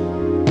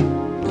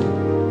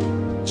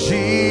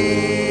 Jesus,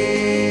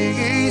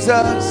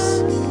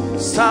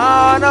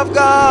 Son of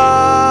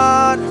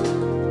God,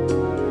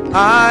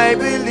 I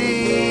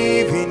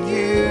believe in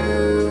you.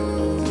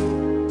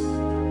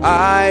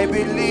 I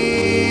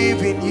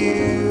believe in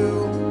you.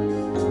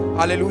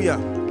 Hallelujah.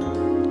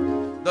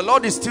 The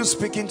Lord is still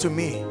speaking to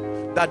me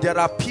that there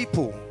are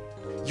people,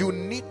 you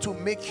need to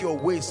make your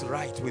ways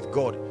right with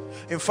God.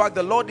 In fact,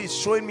 the Lord is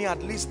showing me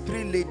at least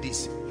 3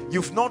 ladies.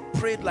 You've not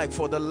prayed like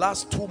for the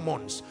last 2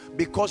 months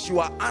because you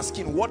are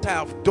asking, what I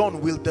have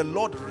done, will the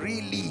Lord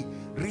really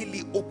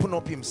open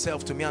up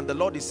himself to me? And the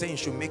Lord is saying you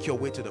should make your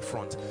way to the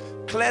front.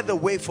 Clear the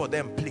way for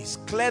them, please.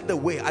 Clear the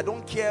way. I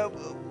don't care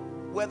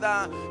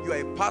whether you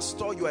are a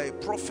pastor, you are a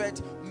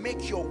prophet,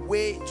 make your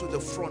way to the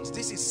front.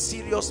 This is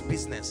serious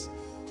business.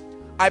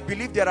 I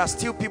believe there are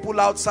still people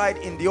outside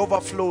in the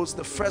overflows,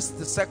 the first,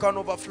 the second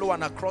overflow,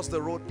 and across the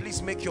road.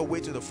 Please make your way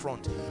to the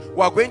front.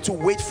 We are going to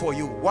wait for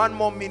you. 1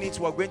 more minute,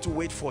 we are going to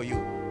wait for you.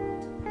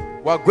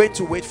 We are going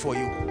to wait for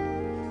you.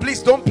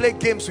 Please don't play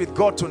games with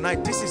God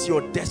tonight. This is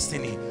your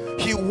destiny.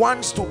 He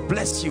wants to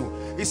bless you.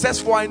 He says,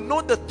 for I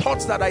know the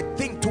thoughts that I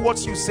think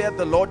towards you, said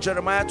the Lord.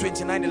 Jeremiah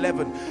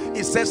 29:11.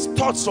 It says,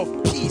 thoughts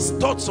of peace,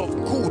 thoughts of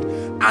good,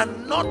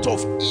 and not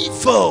of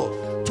evil,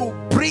 to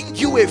bring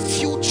you a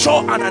future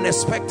and an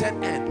expected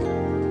end.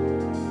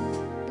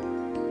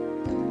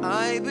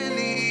 I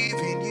believe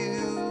in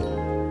you.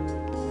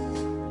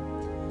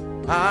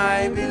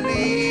 I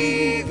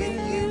believe in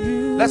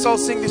you. Let's all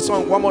sing this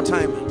song one more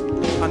time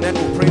and then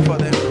we'll pray for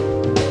them.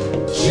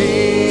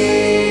 Jesus,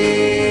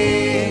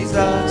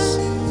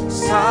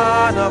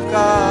 Son of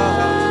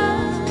God,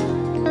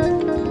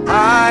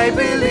 I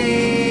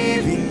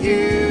believe in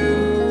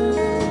you.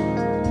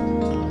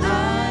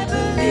 I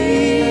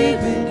believe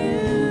in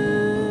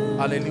you.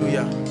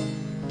 Hallelujah.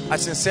 I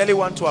sincerely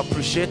want to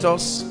appreciate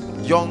us,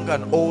 young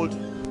and old.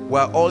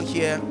 We're all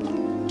here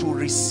to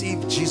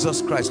receive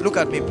Jesus Christ. Look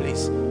at me,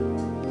 please.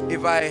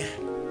 If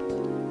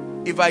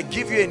I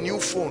give you a new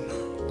phone,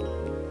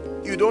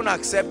 you don't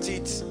accept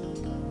it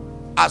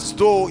as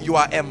though you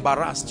are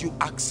embarrassed. You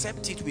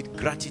accept it with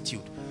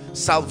gratitude.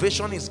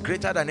 Salvation is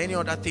greater than any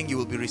other thing you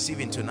will be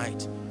receiving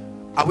tonight.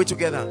 Are we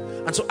together?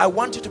 And so I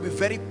want you to be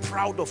very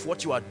proud of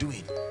what you are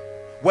doing.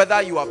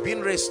 Whether you are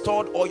being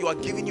restored or you are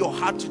giving your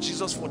heart to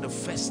Jesus for the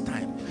first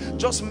time,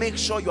 just make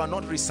sure you are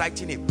not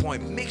reciting a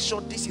poem. Make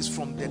sure this is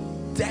from the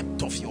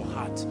depth of your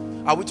heart.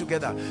 Are we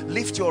together?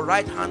 Lift your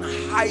right hand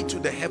high to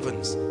the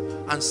heavens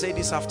and say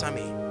this after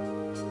me.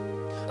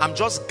 I'm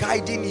just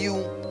guiding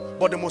you,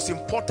 but the most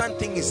important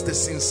thing is the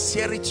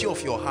sincerity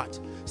of your heart.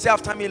 Say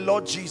after me,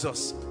 Lord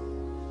Jesus,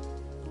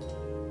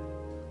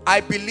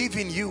 I believe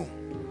in you.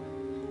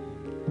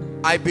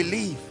 I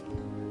believe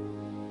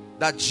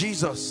that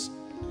Jesus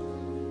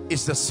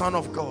is the Son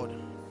of God.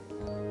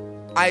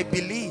 I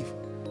believe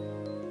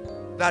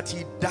that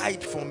he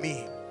died for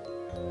me.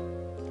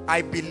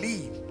 I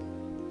believe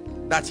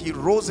that he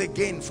rose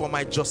again for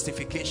my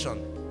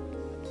justification.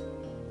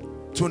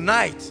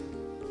 Tonight,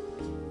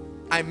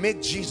 I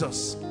make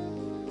Jesus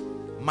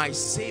my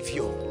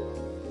Savior,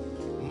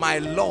 my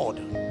Lord.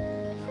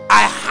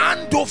 I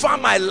hand over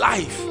my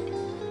life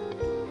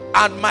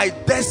and my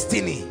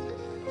destiny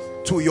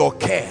to your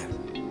care.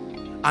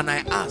 And I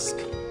ask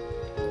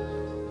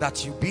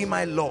that you be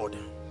my Lord,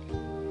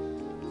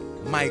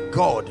 my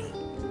God,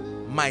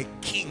 my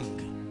King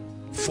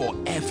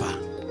forever.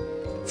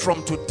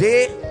 From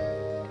today,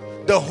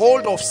 the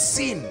hold of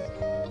sin,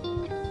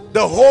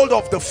 the hold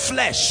of the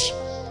flesh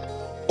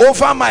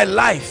over my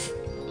life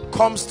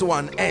comes to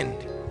an end.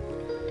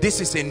 This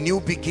is a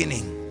new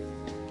beginning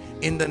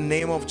in the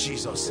name of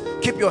Jesus.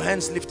 Keep your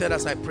hands lifted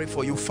as I pray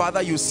for you.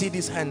 Father, you see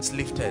these hands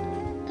lifted.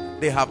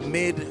 They have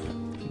made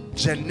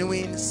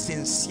genuine,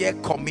 sincere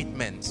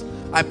commitments.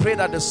 I pray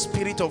that the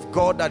Spirit of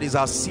God, that is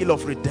our seal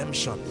of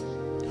redemption,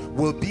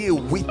 will be a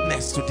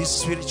witness to this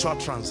spiritual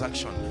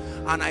transaction.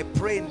 And I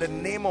pray in the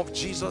name of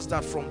Jesus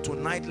that from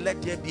tonight,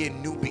 let there be a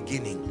new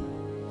beginning.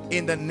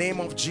 In the name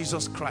of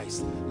Jesus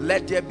Christ,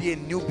 let there be a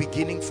new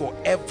beginning for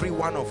every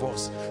one of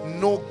us.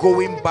 No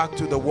going back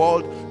to the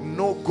world,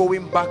 no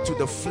going back to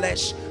the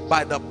flesh,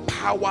 by the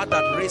power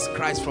that raised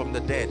Christ from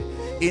the dead.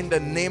 In the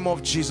name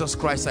of Jesus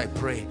Christ, I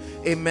pray.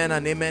 Amen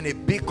and amen. A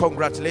big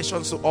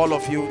congratulations to all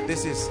of you.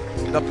 This is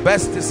the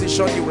best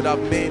decision you would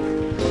have made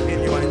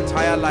in your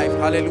entire life.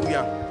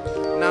 Hallelujah.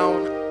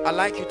 Now, I'd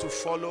like you to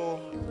follow,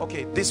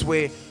 okay, this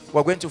way,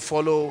 we're going to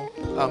follow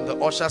the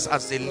ushers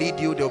as they lead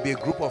you. There'll be a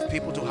group of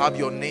people to have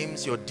your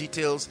names, your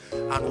details,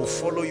 and we'll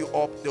follow you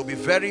up. They'll be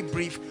very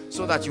brief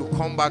so that you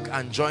come back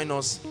and join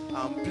us.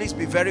 Please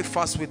be very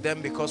fast with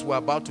them because we're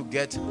about to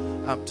get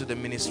to the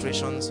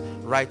ministrations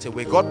right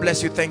away. God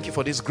bless you. Thank you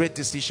for this great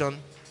decision.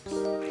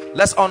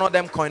 Let's honor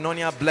them.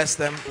 Koinonia, bless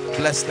them.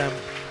 Bless them.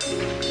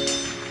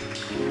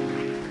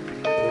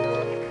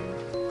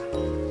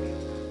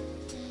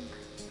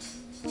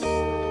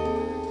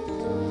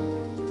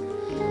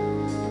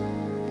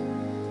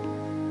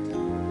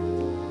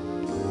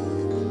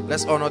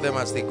 Let's honor them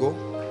as they go.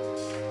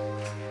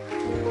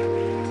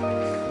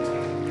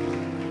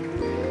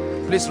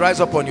 Please rise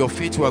up on your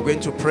feet. We are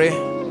going to pray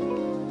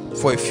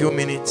for a few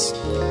minutes.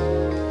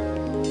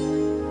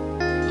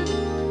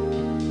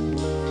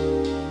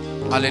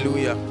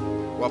 Hallelujah.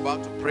 We're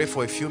about to pray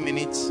for a few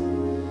minutes,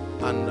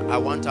 and I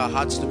want our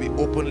hearts to be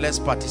open. Let's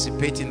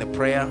participate in the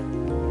prayer.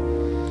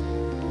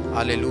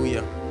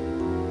 Hallelujah.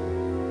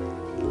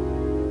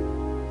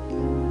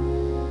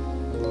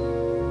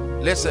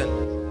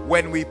 Listen.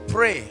 When we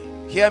pray,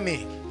 hear me,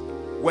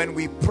 when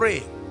we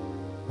pray,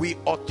 we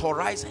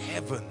authorize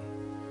heaven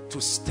to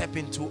step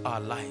into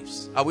our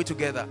lives. Are we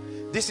together?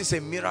 This is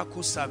a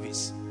miracle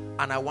service,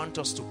 and I want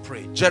us to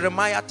pray.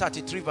 Jeremiah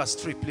 33 verse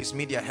 3, please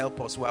media, help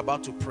us. We're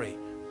about to pray.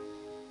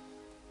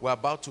 We're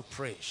about to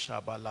pray.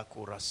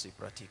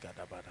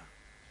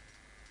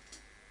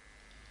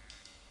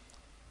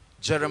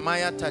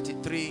 Jeremiah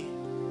 33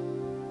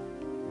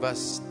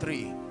 verse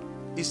 3.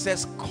 It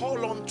says,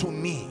 call unto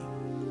me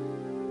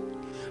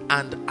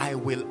and I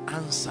will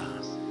answer.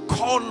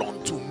 Call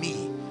unto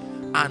me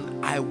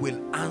and I will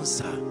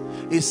answer.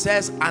 It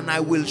says, and I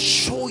will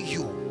show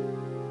you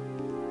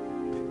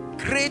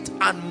great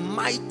and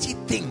mighty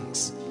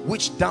things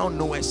which thou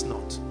knowest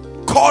not.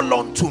 Call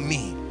unto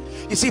me.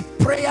 You see,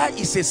 prayer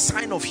is a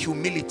sign of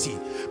humility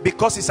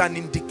because it's an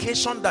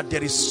indication that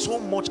there is so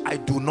much I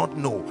do not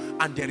know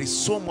and there is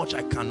so much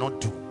I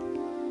cannot do.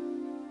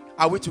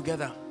 Are we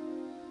together?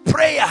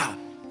 Prayer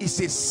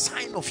is a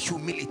sign of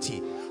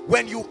humility.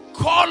 When you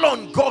call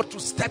on God to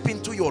step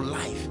into your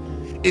life,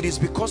 it is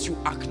because you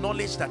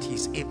acknowledge that he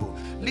is able.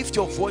 Lift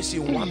your voice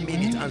in 1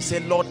 minute and say,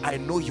 Lord, I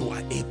know you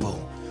are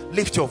able.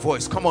 Lift your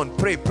voice. Come on,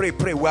 pray, pray,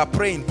 pray. We are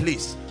praying,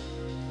 please.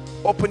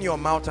 Open your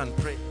mouth and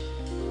pray.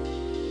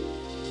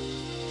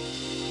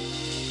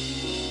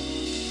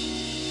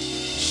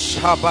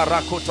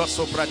 Shabarakota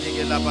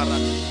sopradige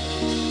labarati.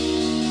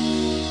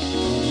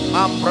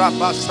 Ambra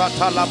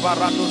basata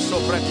labarado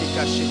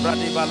sopratika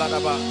shibradi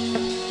baladaba.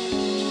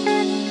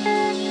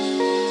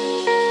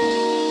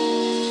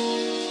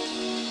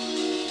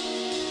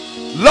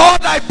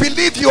 Lord, I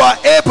believe you are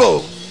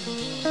able.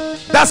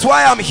 That's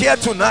why I'm here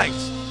tonight.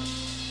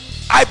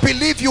 I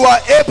believe you are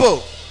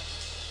able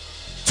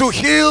to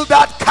heal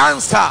that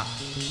cancer,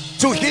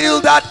 to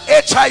heal that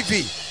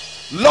HIV.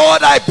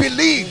 Lord, I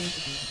believe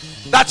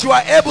that you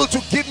are able to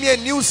give me a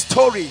new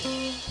story.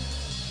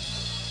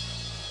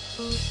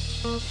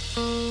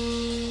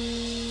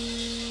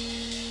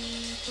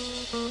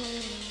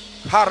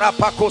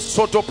 Harapako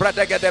soto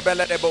pradega de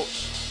beledebo.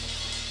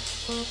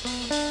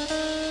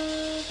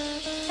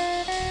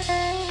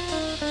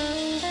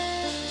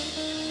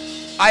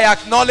 I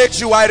acknowledge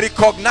you, I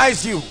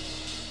recognize you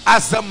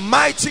as the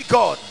mighty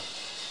God.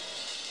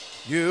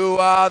 You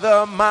are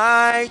the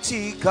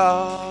mighty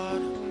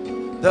God,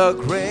 the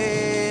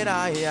great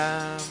I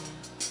am.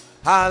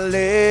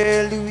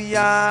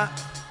 Hallelujah,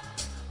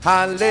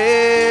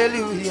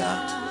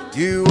 hallelujah.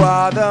 You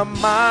are the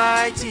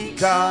mighty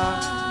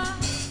God,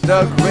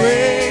 the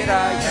great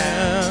I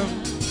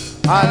am.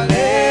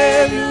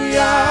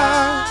 Hallelujah,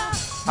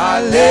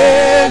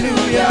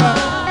 hallelujah.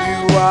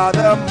 You are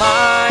the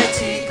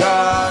mighty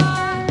God,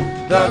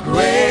 the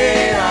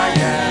great I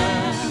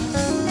am.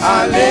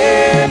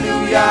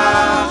 Hallelujah,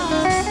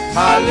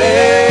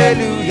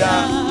 hallelujah.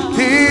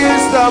 He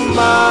is the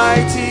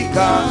mighty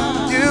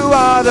God. You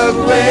are the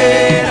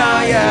great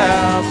I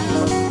am.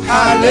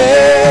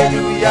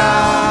 Hallelujah,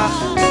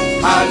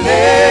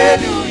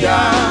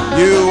 hallelujah.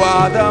 You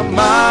are the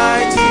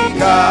mighty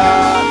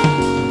God,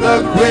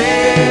 the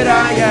great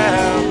I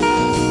am.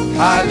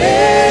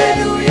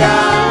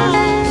 Hallelujah,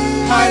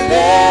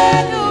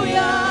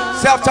 hallelujah.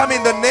 Say after me,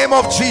 in the name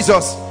of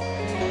Jesus.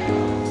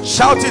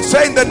 Shout it,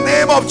 say, in the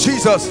name of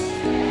Jesus.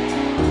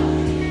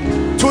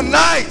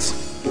 Tonight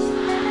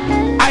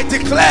I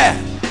declare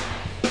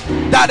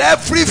that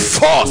every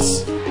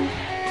force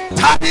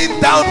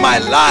tying down my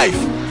life,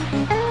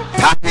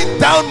 tying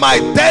down my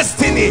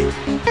destiny,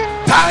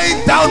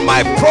 tying down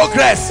my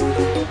progress,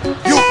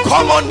 you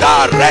come under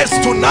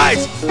arrest tonight.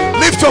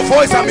 Lift your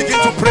voice and begin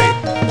to pray.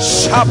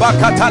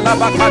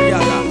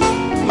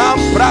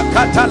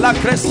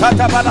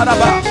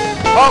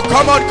 Oh,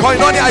 come on,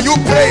 Koinonia, are you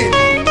praying?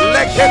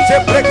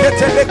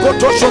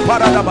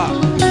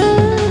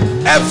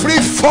 Every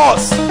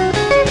force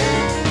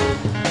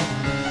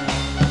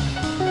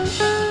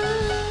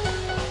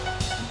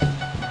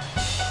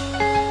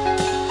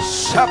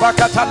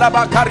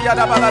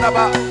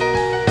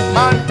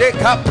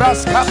Mandeka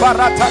praska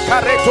barata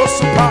kareto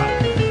supa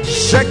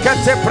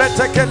shekete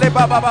pretekele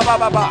baba baba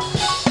baba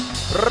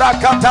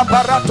rakata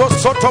barato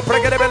soto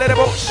pregele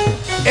bosh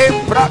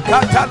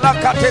embrakata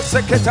lakate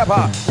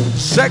seketaba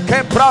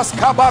sheke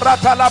praska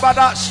barata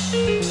labadash.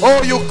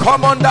 Oh, you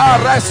come under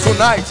arrest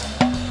tonight.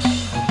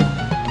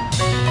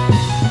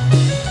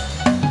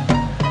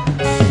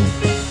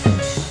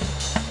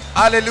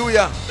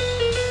 Hallelujah,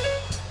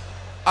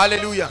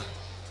 hallelujah.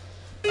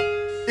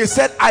 He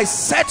said, I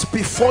set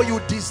before you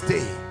this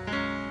day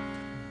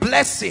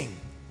blessing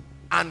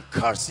and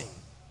cursing,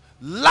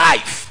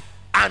 life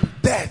and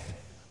death.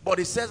 But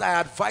he says, I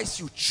advise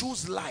you,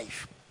 choose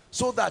life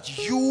so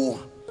that you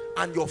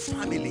and your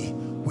family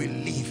will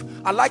live.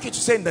 I'd like you to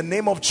say, in the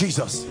name of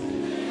Jesus,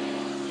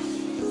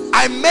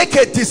 I make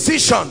a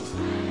decision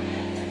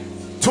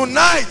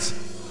tonight.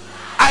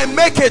 I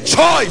make a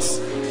choice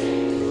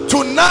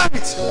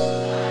tonight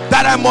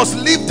that I must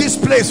leave this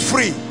place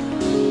free.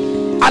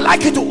 I'd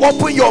like you to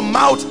open your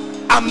mouth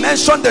and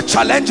mention the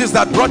challenges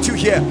that brought you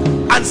here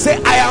and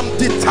say, I am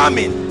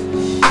determined.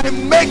 I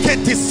make a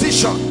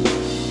decision.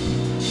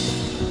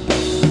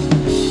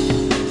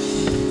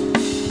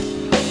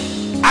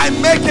 I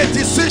make a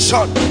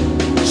decision.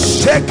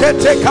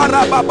 Shekete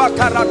karababa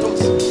karatos.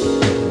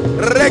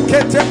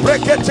 Rekete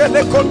brekete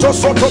lekoto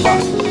sotoba.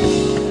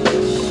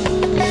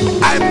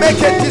 I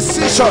make a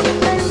decision.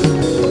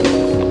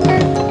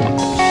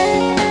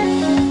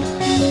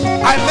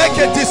 I make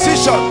a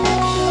decision.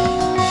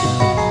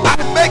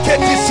 Make a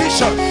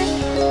decision.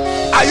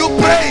 Are you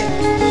praying?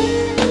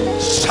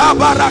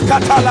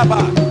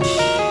 Shabarakatalaba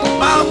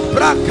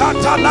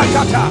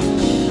Mambrakatalakata.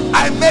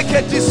 I make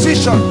a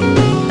decision.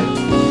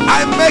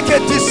 I make a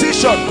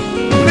decision.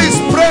 Please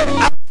pray.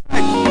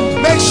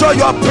 Make sure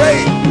you are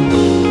praying.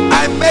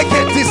 I make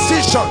a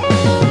decision.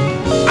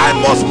 I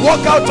must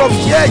walk out of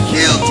here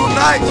healed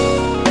tonight.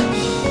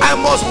 I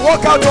must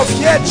walk out of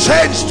here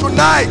changed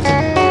tonight.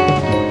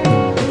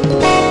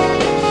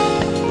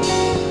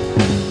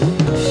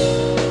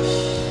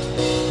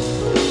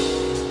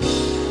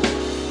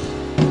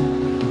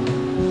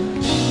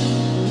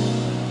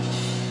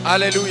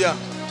 Hallelujah.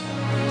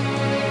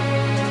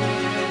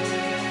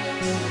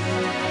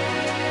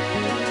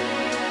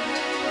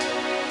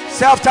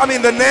 Say after me,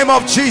 in the name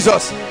of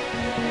Jesus.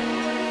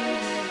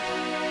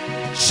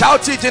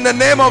 Shout it, in the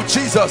name of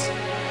Jesus.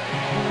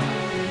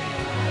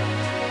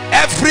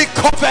 Every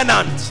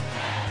covenant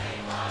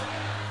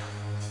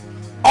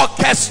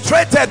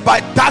orchestrated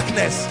by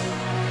darkness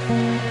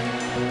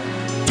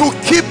to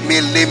keep me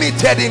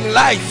limited in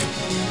life,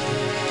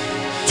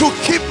 to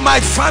keep my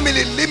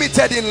family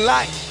limited in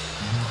life,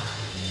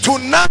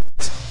 tonight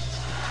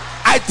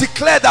I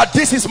declare that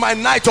this is my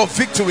night of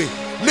victory.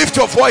 Lift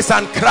your voice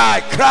and cry,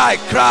 cry,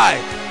 cry.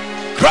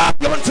 Cry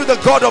unto the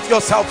God of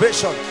your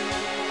salvation.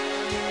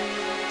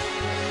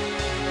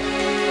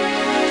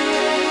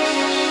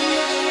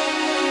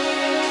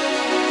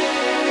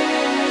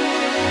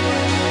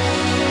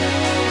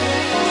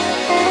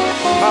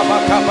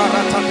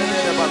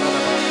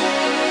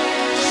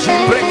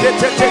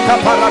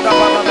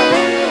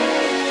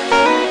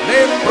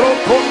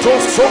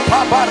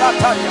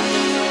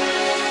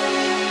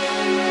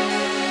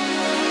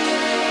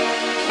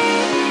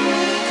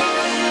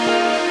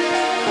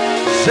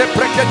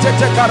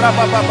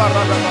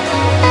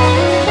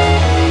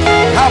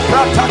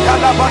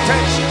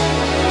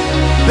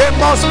 They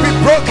must be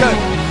broken.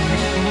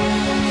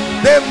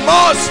 They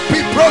must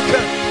be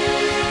broken.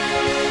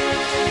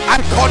 I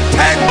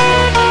contend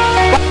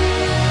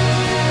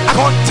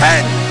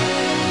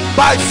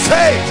by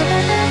faith.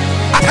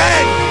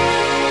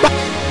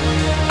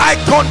 I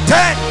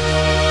contend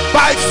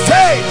by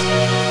faith.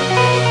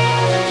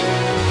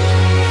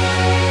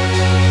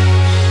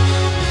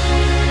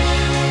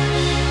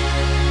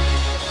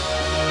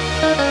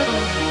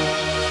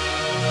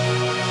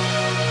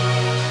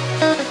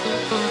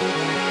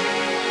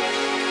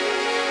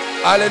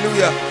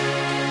 Hallelujah.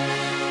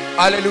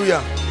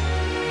 Hallelujah.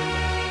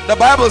 The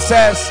Bible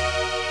says,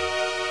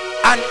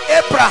 and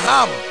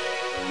Abraham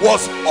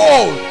was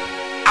old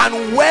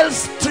and well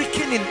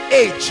stricken in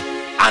age,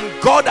 and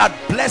God had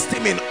blessed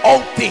him in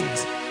all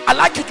things. I'd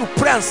like you to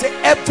pray and say,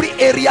 every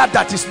area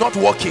that is not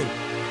working.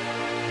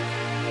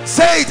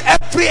 Say it,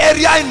 every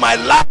area in my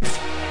life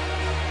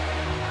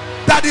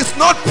that is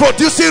not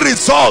producing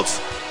results.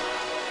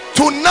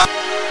 Tonight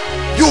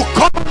you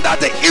come under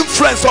the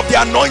influence of the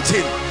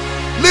anointing.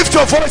 Lift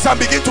your voice and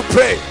begin to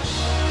pray.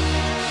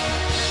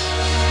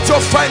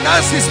 Your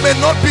finances may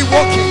not be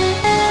working.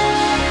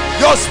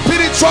 Your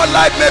spiritual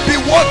life may be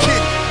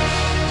working.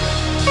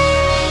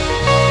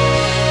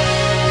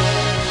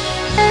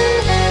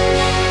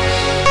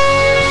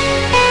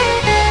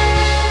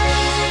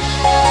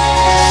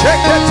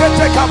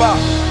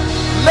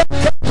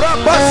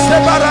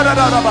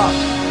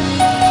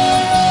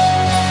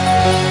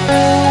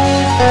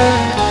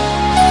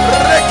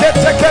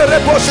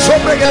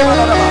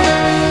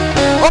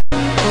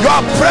 You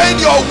are praying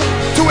to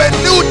a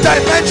new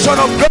dimension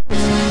of God.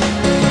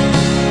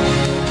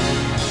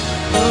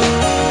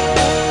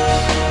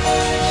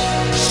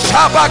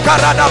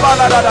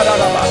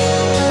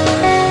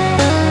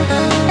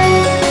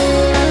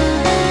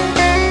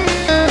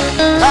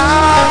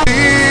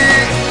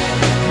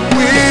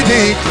 We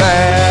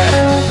declare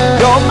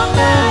your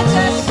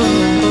majesty,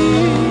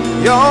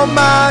 your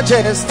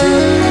majesty,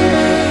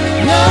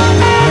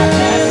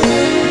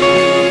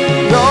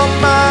 your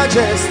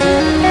majesty,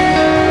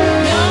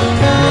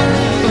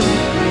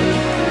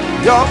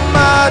 your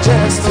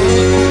majesty,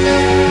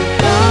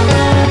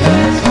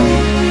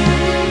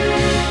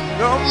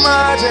 your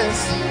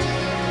majesty,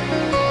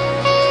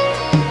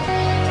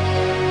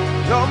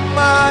 your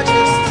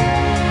majesty,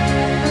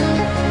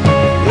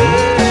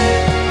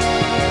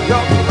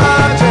 your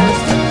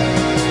majesty.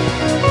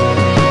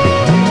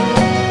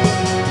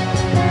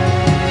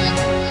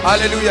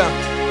 Hallelujah.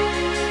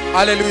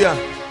 Hallelujah.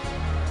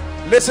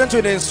 Listen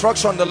to the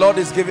instruction the Lord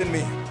is giving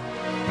me.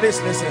 Please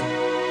listen.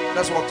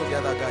 Let's walk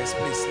together, guys.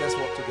 Please, let's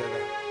walk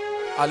together.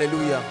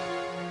 Hallelujah.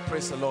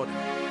 Praise the Lord.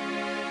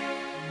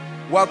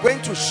 We are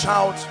going to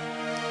shout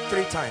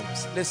 3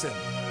 times. Listen.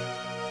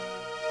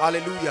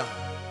 Hallelujah.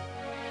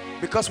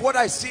 Because what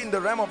I see in the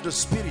realm of the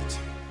spirit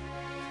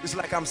is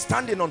like I'm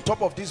standing on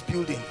top of this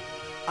building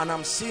and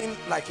I'm seeing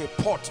like a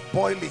pot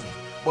boiling,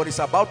 but it's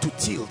about to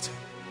tilt.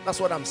 That's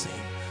what I'm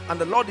saying. And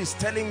the Lord is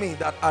telling me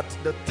that at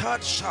the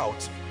 3rd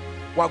shout,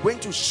 we are going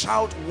to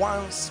shout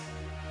once,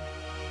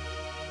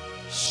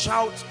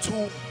 shout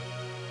 2.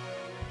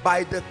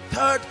 By the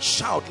 3rd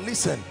shout,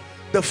 listen,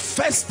 the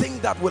first thing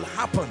that will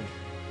happen,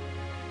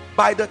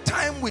 by the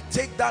time we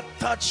take that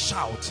 3rd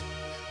shout,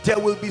 there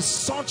will be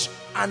such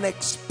an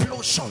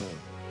explosion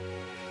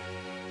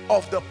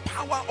of the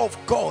power of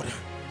God,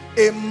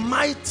 a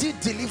mighty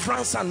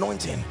deliverance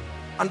anointing.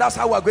 And that's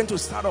how we're going to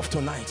start off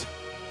tonight.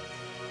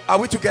 Are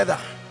we together?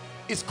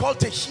 It's called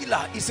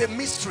Tehillah. It's a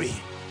mystery.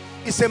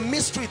 It's a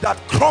mystery that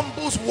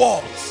crumbles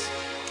walls.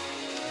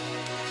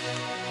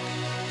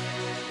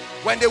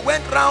 When they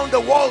went round the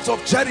walls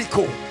of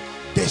Jericho,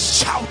 they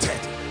shouted.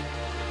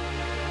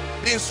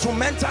 The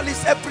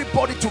instrumentalists,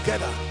 everybody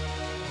together.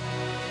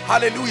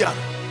 Hallelujah.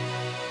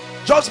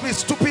 Just be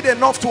stupid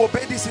enough to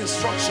obey this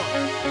instruction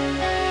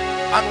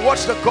and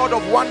watch the God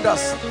of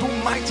wonders do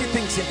mighty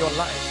things in your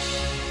life.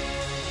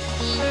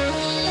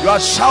 You are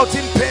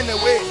shouting pain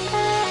away.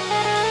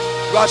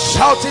 You are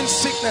shouting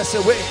sickness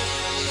away.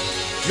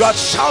 You are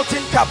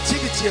shouting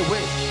captivity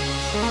away.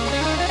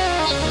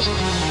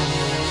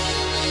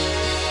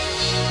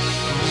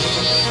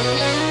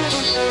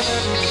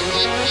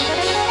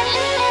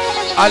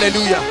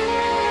 Hallelujah.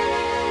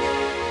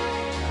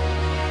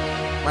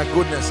 My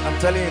goodness, I'm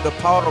telling you, the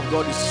power of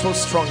God is so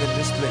strong in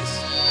this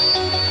place.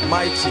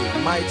 Mighty,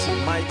 mighty,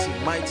 mighty,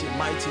 mighty,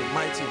 mighty,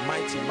 mighty,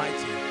 mighty,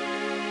 mighty.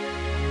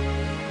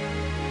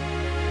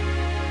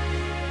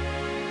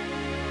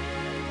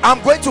 I'm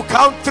going to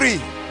count 3.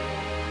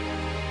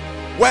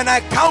 When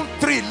I count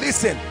 3,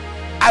 listen,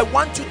 I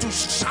want you to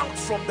shout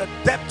from the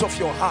depth of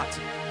your heart.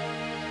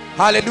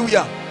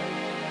 Hallelujah.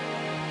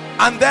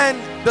 And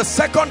then the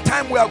 2nd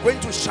time we are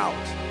going to shout,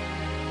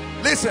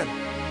 listen,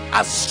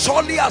 as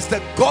surely as the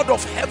God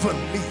of heaven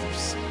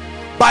lives.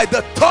 By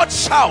the 3rd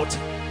shout,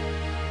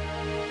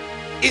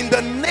 in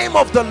the name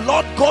of the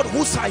Lord God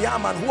whose I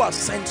am and who has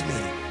sent me,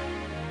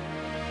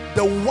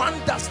 the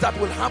wonders that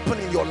will happen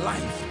in your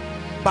life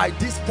by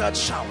this 3rd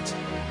shout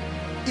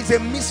is a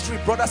mystery,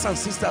 brothers and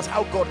sisters,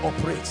 how God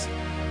operates.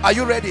 Are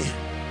you ready?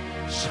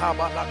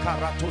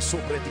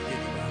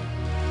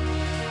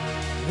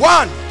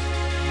 1,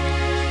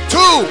 2,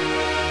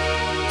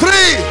 3.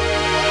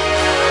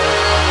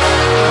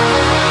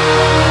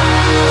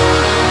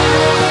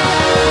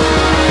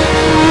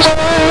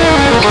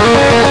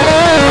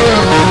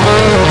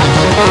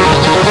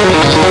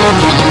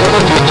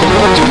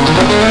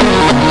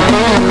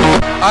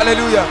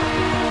 Hallelujah.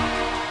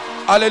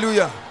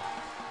 Hallelujah.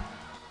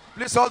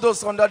 Please, all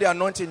those under the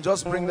anointing,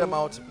 just bring them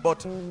out,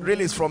 but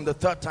really it's from the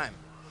 3rd time.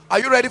 Are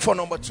you ready for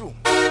number 2?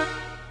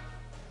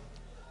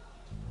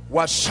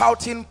 was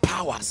shouting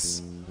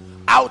powers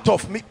out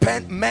of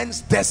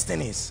men's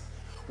destinies,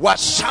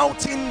 was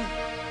shouting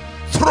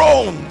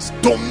thrones,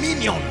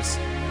 dominions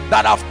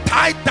that have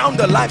tied down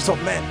the lives of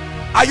men.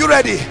 Are you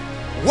ready?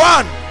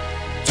 1,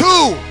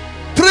 2,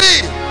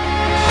 3.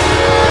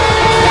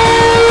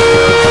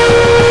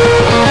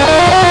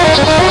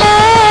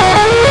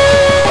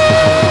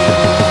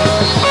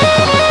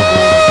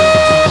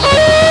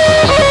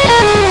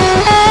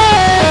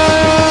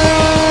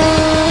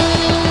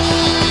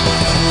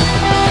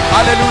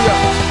 Hallelujah.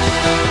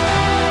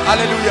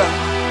 Hallelujah.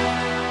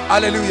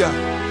 Hallelujah.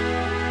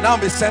 Now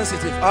be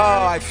sensitive.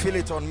 Oh, I feel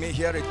it on me.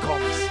 Here it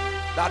comes.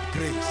 That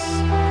grace,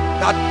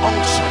 that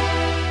unction,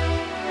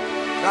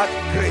 that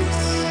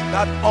grace,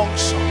 that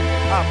unction.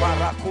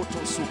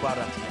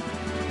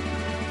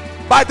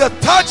 By the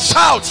third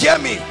shout, hear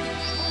me,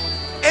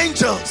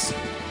 angels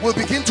will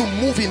begin to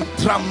move in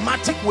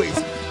dramatic ways.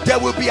 There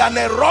will be an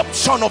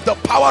eruption of the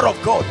power of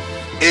God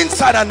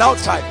inside and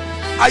outside.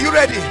 Are you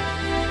ready?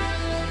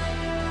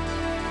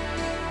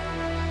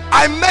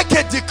 I make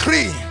a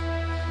decree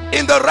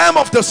in the realm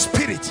of the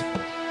spirit,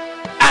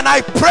 and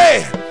I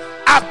pray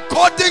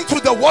according to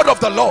the word of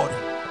the Lord.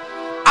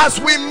 As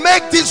we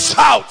make this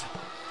shout,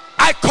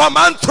 I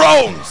command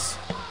thrones,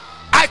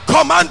 I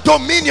command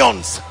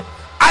dominions,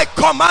 I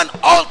command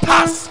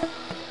altars,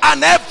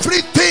 and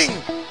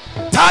everything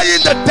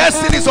tying the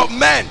destinies of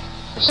men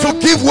to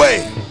give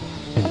way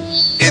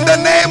in the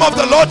name of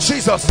the Lord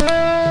Jesus.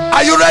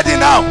 Are you ready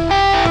now?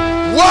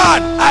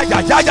 1,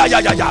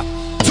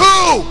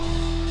 2,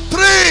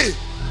 3.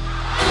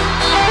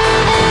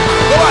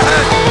 Go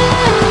ahead.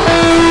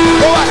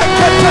 Go ahead.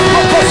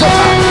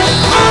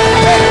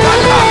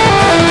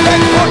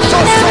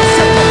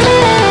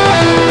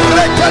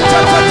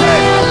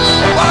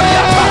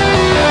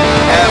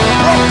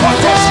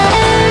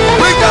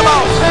 Bring them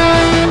out.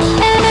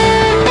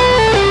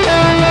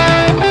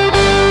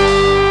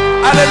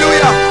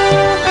 Hallelujah.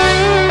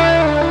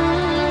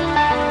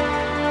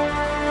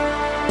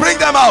 Bring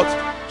them out.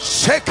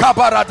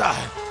 Shekabarada.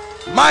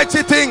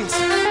 Mighty things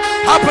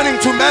happening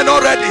to men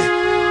already.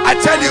 I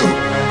tell you,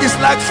 it's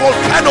like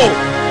volcano.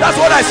 That's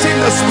what I see in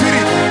the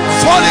spirit,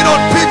 falling on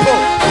people,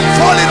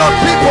 falling on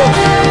people.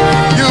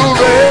 You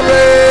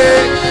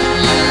reign,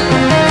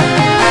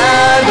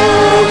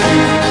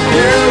 Elohim,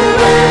 you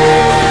reign,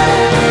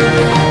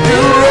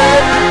 you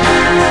reign,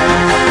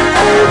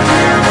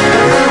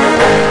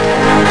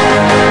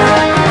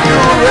 you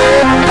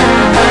reign.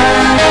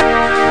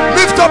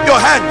 Lift up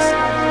your hands.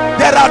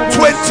 There are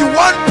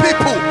 21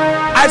 people.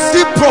 I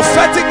see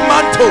prophetic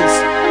mantles.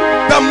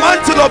 The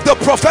mantle of the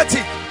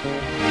prophetic,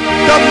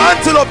 the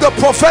mantle of the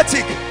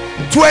prophetic.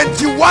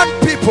 21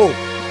 people.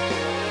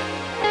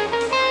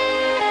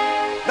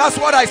 That's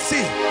what I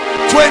see.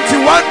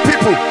 21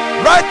 people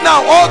right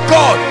now. Oh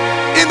God,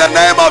 in the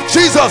name of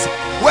Jesus,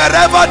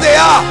 wherever they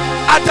are,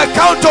 at the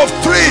count of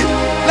 3,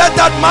 let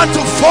that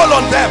mantle fall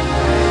on them.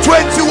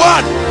 21.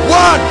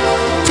 1,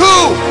 2,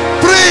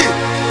 3.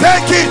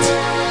 Take it,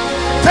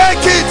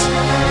 take it,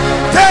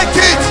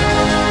 take it.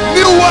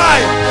 New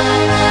wine.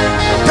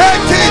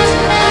 Take it.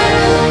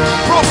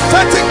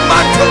 Prophetic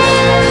mantle.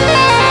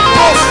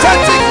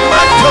 Prophetic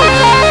mantle.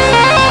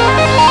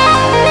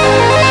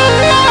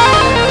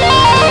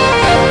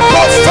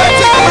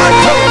 Prophetic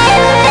mantle.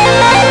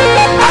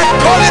 I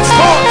call it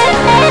forth.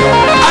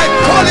 I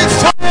call it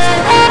forth.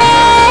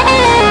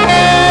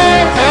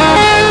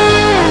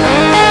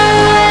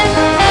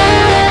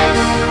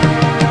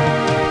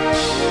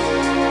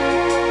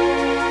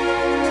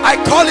 I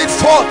call it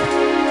forth.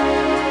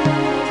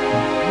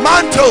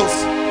 Mantles.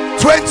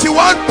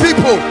 21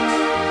 people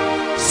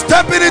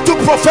stepping into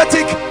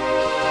prophetic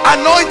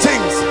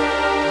anointings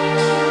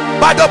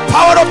by the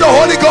power of the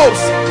Holy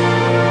Ghost.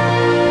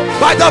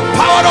 By the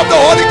power of the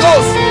Holy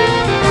Ghost,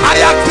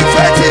 I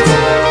activate it.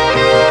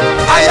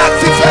 I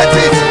activate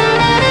it.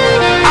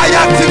 I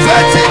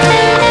activate it.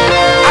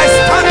 I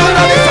stand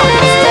under this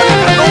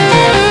apostolic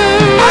anointing.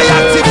 I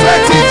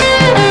activate it.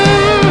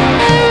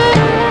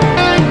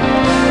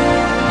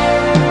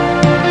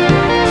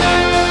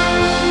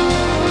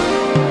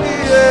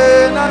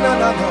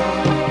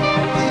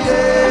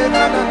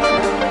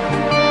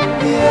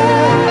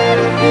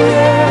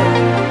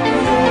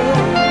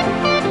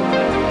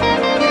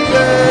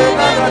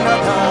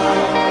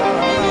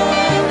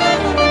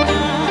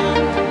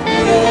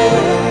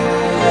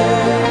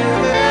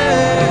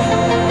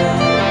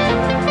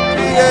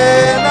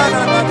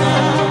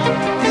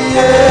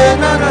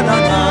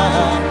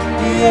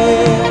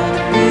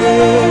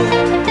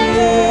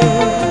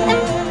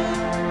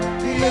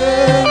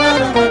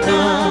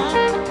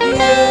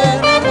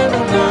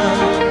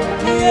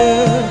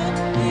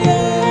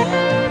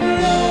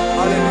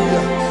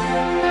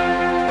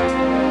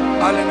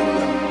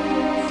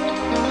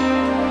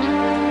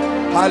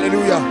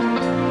 Hallelujah.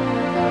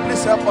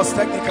 Please help us,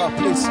 technical,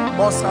 please.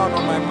 More sound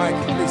on my mic,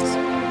 please.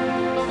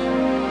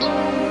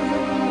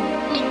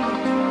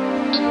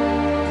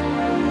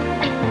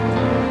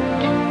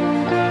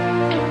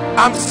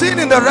 I'm seeing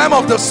in the realm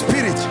of the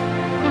spirit.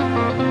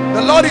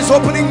 The Lord is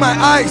opening my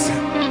eyes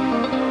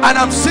And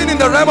I'm seeing in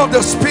the realm of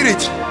the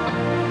spirit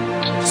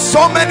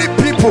so many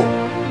people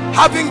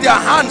having their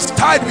hands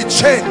tied with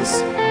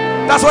chains.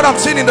 That's what I'm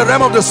seeing in the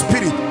realm of the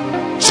spirit.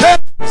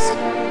 Chains.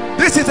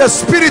 This is a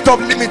spirit of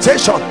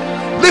limitation.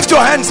 Lift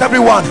your hands,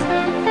 everyone.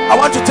 I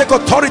want to take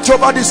authority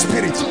over this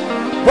spirit.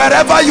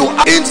 Wherever you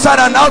are, inside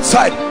and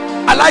outside,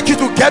 I'd like you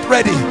to get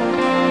ready.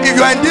 If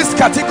you are in this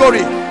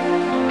category,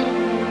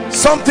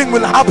 something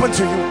will happen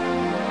to you.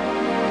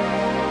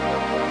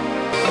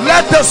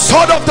 Let the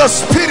sword of the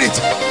spirit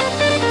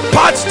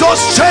part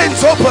those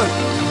chains open.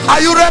 Are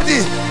you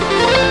ready?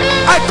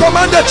 I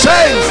command the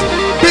chains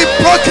be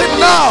broken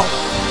now.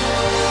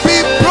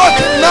 Be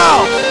broken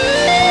now.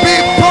 Be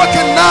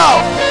broken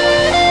now.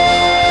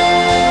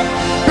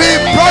 Be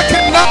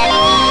broken now.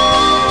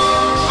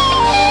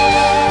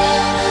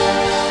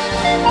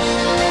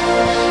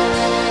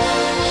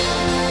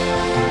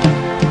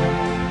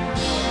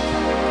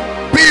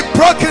 Be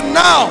broken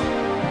now.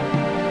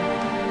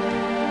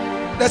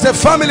 There's a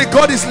family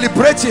God is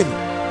liberating.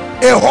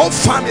 A whole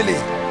family.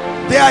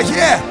 They are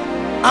here.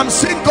 I'm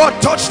seeing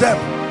God touch them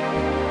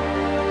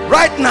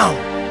right now,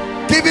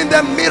 giving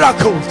them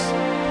miracles.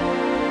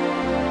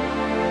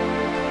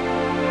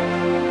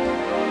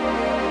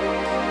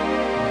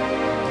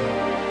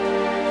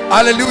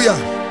 Hallelujah.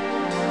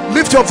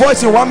 Lift your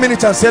voice in 1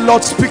 minute and say,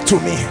 Lord, speak to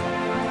me.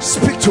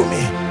 Speak to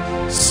me.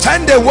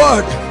 Send a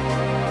word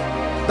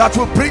that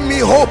will bring me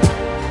hope.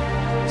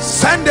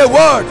 Send a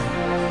word.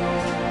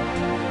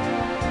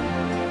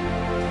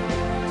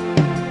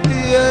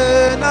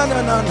 Yeah, na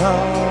na na na.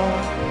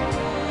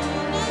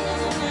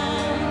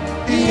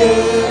 Yeah,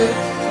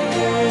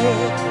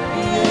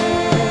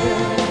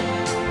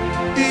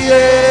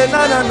 yeah,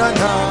 na na na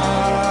na.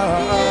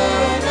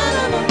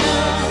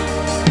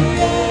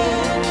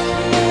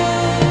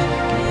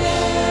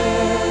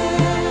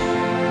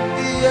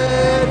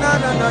 Yeah, na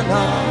na na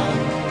na.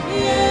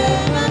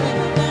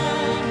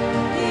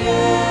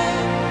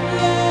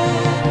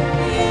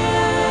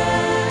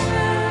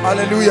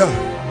 Hallelujah.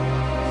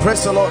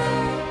 Praise the Lord.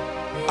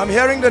 I'm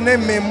hearing the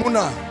name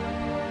Memuna.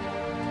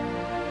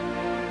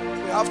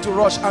 We have to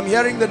rush. I'm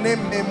hearing the name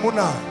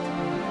Memuna.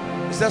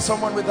 Is there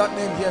someone with that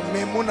name here?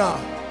 Memuna.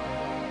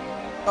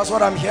 That's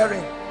what I'm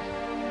hearing.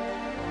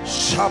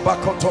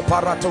 Shabakoto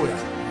Paratoya.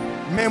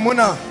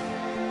 Memuna.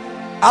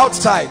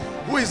 Outside.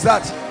 Who is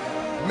that?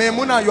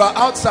 Memuna, you are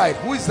outside.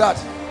 Who is that?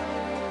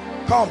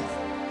 Come.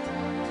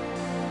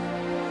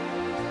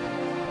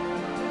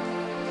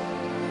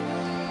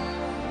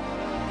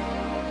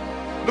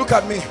 Look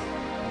at me.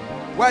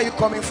 Where are you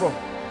coming from?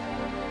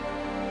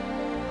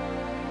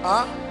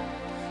 Huh?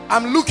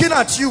 I'm looking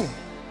at you.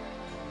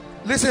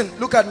 Listen,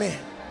 look at me.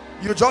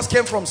 You just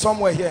came from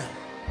somewhere here.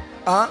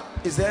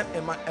 Is there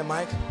a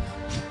mic?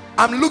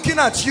 I'm looking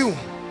at you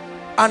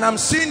and I'm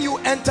seeing you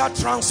enter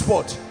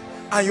transport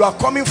and you are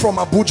coming from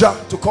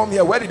Abuja to come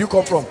here. Where did you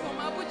come from? From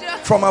Abuja.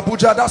 From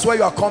Abuja. That's where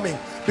you are coming.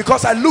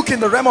 Because I look in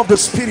the realm of the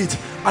spirit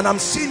and I'm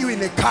seeing you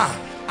in a car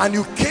and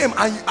you came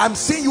and I'm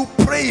seeing you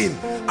praying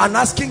and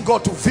asking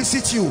God to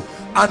visit you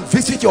and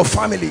visit your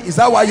family. Is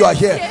that why you are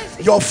here? Yes.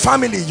 Your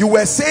family. You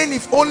were saying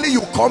if only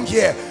you come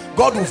here,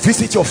 God will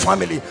visit your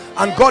family.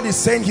 And God is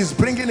saying he's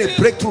bringing a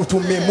breakthrough to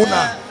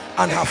Memuna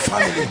and her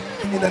family.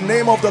 In the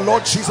name of the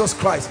Lord Jesus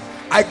Christ,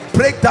 I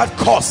break that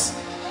curse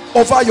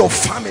over your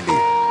family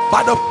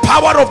by the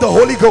power of the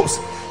Holy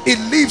Ghost. It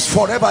lives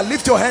forever.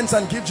 Lift your hands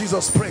and give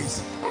Jesus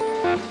praise.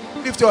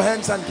 Lift your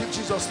hands and give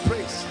Jesus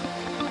praise.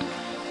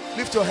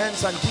 Lift your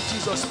hands and give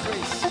Jesus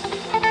praise.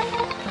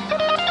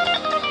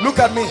 Look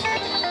at me.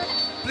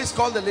 Please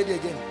call the lady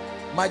again.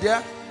 My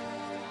dear,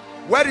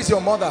 where is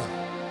your mother?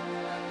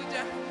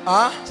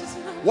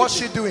 What's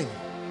she doing?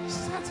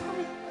 She's at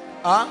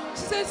home.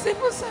 She's a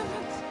civil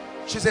servant.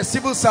 She's a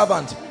civil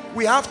servant.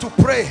 We have to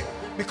pray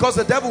because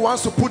the devil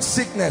wants to put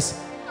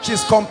sickness.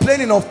 She's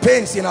complaining of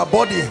pains in her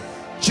body.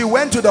 She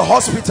went to the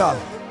hospital.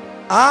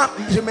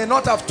 She may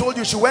not have told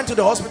you. She went to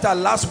the hospital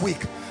last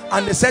week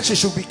and they said she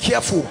should be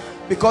careful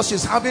because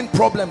she's having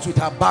problems with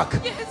her back.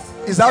 Yes.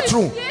 Is that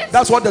true? Yes.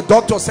 That's what the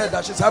doctor said,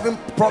 that she's having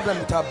problem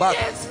with her back.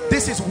 Yes.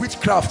 This is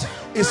witchcraft.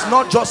 It's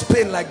not just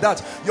pain like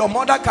that. Your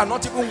mother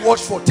cannot even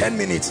watch for 10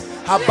 minutes.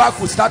 Her back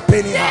will start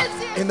paining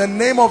her. In the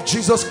name of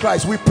Jesus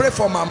Christ, we pray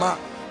for Mama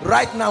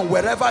right now,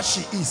 wherever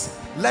she is.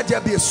 Let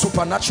there be a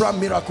supernatural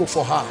miracle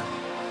for her.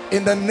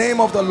 In the name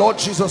of the Lord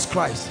Jesus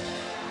Christ.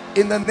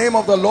 In the name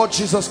of the Lord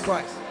Jesus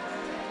Christ.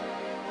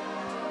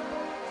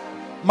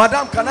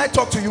 Madam, can I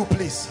talk to you,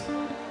 please?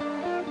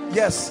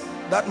 Yes,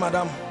 that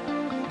madam.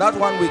 That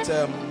one with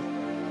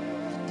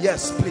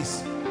yes,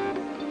 please.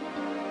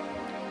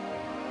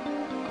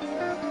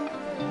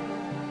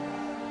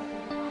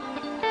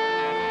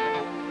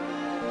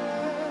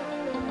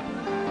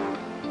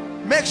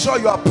 Make sure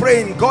you are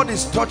praying. God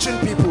is touching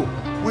people.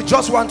 We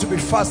just want to be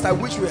fast. I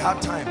wish we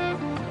had time.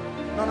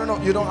 No,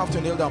 you don't have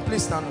to kneel down.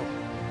 Please stand up.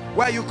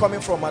 Where are you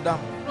coming from, madam?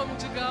 From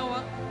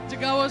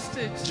Jigawa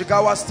State.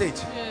 Jigawa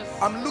State. Yes.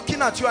 I'm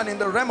looking at you and in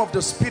the realm of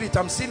the spirit,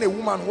 I'm seeing a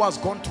woman who has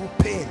gone through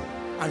pain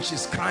and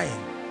she's crying.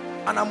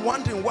 And I'm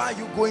wondering, why are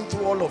you going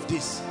through all of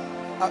this?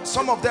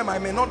 Some of them I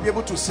may not be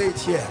able to say it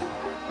here,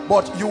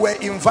 But you were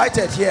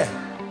invited here.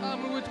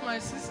 I'm with my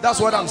sister. That's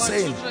what I'm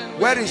saying.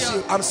 Where is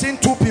she? I'm seeing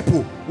two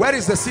people. Where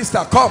is the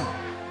sister? Come.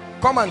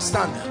 Come and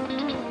stand.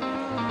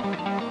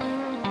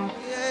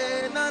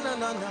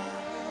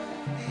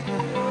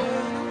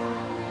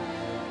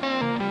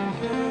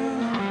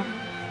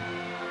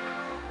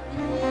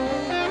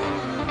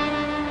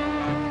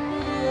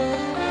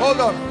 Hold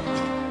on.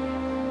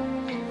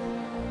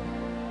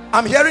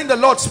 I'm hearing the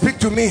Lord speak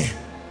to me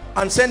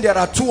and saying there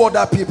are two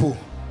other people.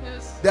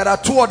 Yes. There are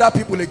two other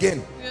people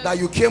again, yes, that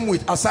you came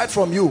with aside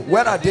from you.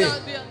 Where are they?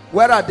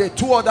 Where are they?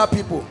 Two other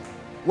people.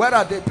 Where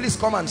are they? Please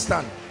come and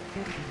stand.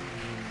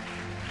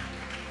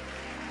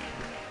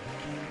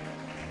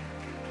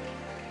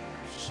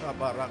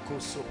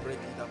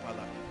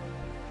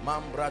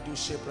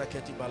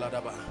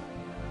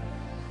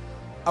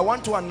 I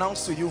want to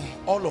announce to you,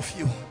 all of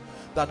you,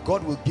 that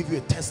God will give you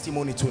a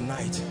testimony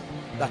tonight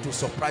that will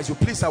surprise you.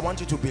 Please, I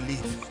want you to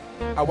believe.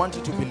 I want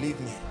you to believe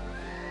me.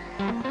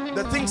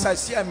 The things I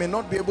see, I may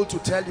not be able to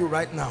tell you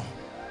right now,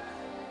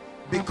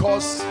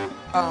 because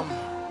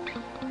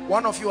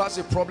one of you has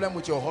a problem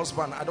with your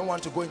husband. I don't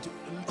want to go into...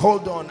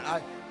 Hold on.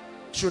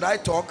 Should I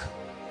talk?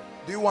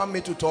 Do you want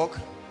me to talk?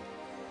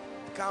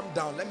 Calm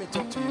down. Let me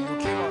talk to you. You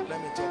came out.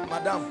 Let me talk.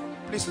 Madam,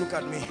 please look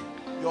at me.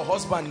 Your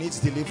husband needs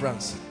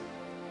deliverance.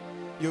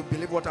 You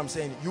believe what I'm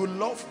saying? You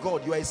love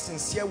God. You are a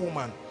sincere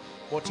woman,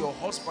 but your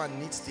husband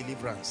needs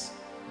deliverance.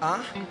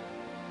 Huh?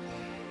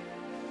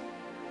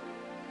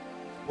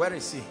 Where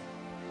is he?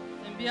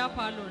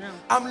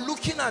 I'm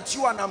looking at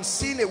you and I'm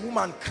seeing a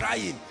woman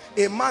crying,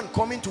 a man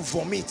coming to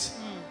vomit.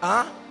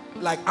 Huh?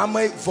 Like I'm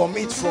a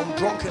vomit from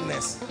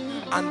drunkenness,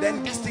 and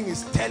then this thing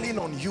is telling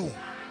on you.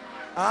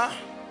 Huh?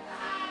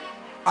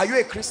 Are you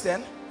a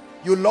Christian?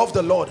 You love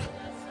the Lord.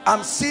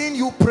 I'm seeing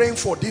you praying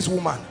for this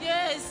woman.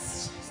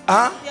 Yes.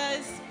 Huh?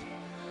 Yes.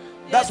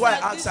 That's why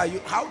I answer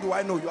you. How do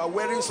I know? You are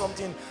wearing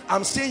something.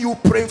 I'm seeing you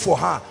praying for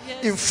her.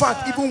 Yes, in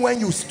fact, even when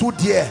you stood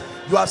there,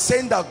 you are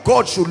saying that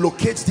God should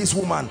locate this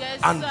woman, yes,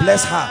 and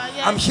bless her.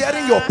 Yes, I'm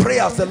hearing your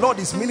prayers. The Lord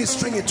is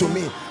ministering it to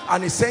me,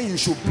 and he's saying you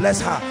should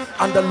bless her.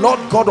 And the Lord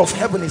God of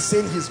heaven is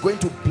saying he's going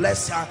to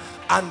bless her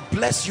and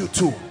bless you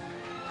too.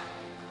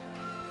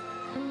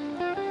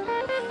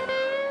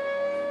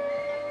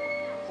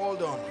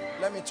 Hold on.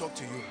 Let me talk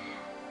to you.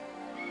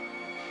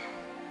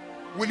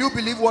 Will you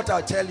believe what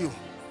I tell you?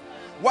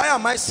 Why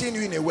am I seeing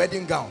you in a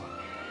wedding gown?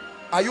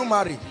 Are you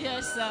married?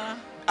 Yes, sir.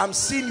 I'm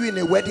seeing you in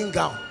a wedding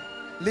gown.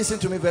 Listen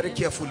to me very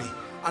carefully.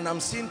 And I'm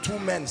seeing two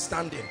men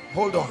standing.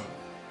 Hold on.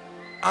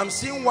 I'm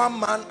seeing one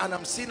man and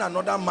I'm seeing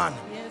another man.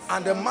 Yes,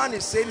 and the man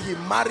is saying he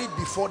married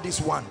before this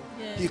one.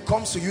 Yes. He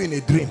comes to you in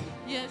a dream.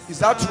 Yes, is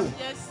that true?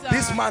 Yes, sir.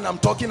 This man I'm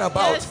talking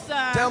about, yes,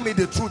 tell me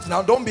the truth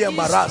now. Don't be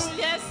embarrassed.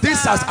 Yes,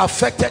 this has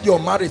affected your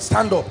marriage.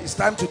 Stand up. It's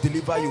time to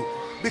deliver you.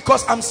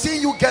 Because I'm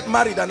seeing you get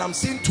married and I'm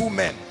seeing two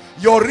men.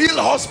 Your real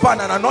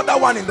husband and another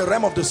one in the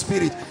realm of the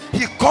spirit.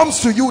 He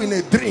comes to you in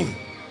a dream,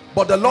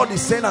 but the Lord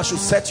is saying I should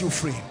set you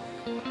free.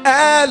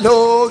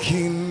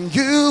 Elohim,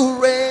 you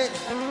reign,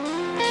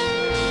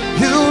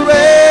 you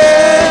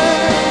reign,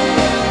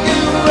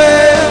 you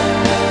reign.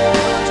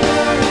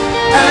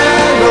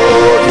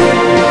 Elohim,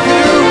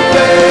 you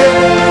reign,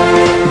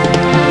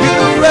 you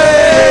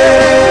reign,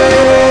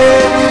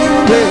 you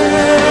reign.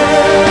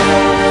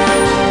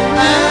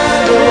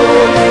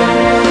 Elohim,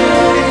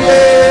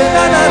 yeah,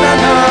 na na na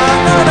na.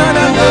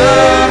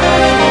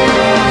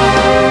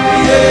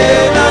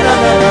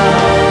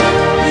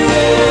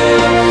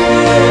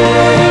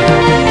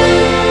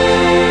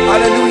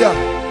 Hallelujah.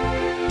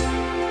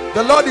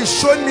 The Lord is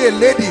showing me a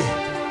lady.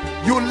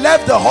 You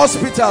left the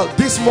hospital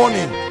this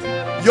morning.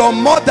 Your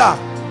mother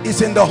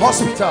is in the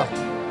hospital.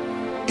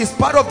 It's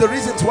part of the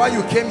reasons why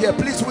you came here.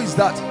 Please, who is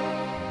that?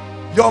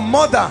 Your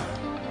mother.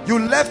 You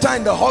left her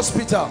in the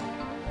hospital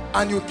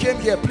and you came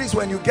here. Please,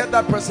 when you get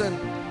that person,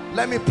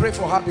 let me pray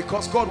for her,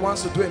 because God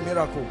wants to do a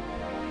miracle.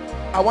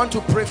 I want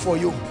to pray for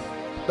you.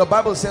 The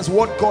Bible says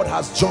what God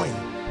has joined,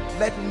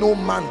 let no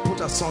man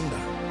put asunder.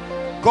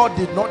 God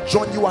did not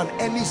join you and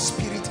any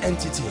spirit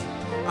entity,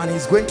 and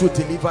he's going to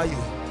deliver you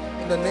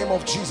in the name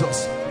of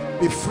Jesus.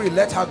 Be free.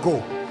 Let her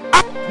go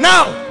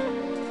now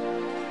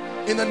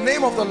in the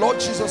name of the Lord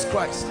Jesus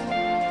Christ.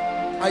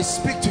 I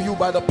speak to you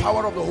by the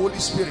power of the Holy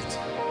Spirit.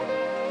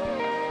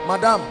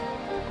 Madam,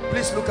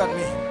 please look at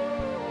me.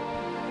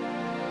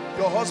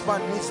 Your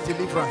husband needs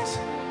deliverance.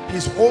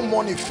 His whole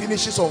money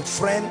finishes on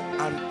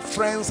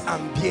friends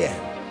and beer.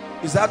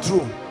 Is that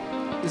true?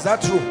 Is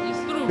that true? It's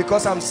true.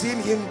 Because I'm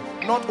seeing him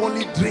not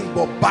only drink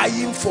but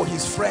buying for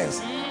his friends,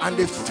 and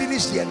they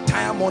finish the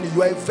entire money.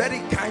 You are a very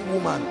kind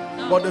woman,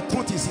 but the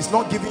truth is he's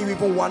not giving you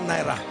even 1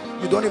 naira.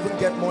 You don't even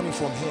get money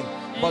from him.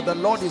 But the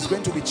Lord is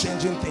going to be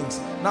changing things.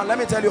 Now let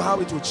me tell you how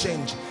it will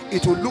change.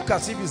 It will look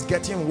as if it's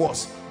getting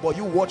worse, but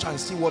you watch and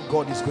see what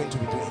God is going to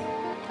be doing.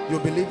 You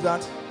believe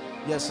that?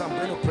 Yes, I'm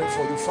going to pray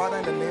for you. Father,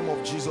 in the name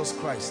of Jesus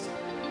Christ,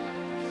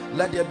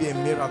 let there be a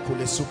miracle,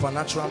 a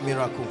supernatural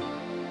miracle,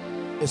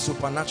 a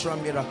supernatural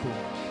miracle,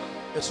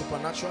 a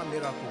supernatural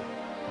miracle.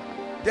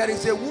 There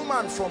is a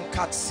woman from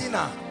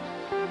Katsina.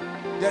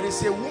 There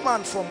is a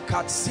woman from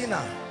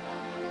Katsina.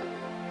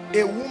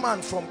 A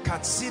woman from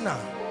Katsina.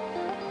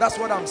 That's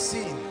what I'm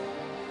seeing.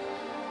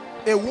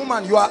 A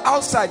woman, you are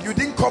outside, you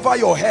didn't cover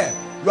your hair.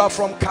 You are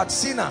from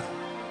Katsina.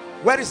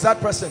 Where is that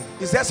person?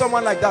 Is there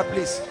someone like that,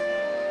 please?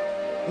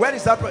 Where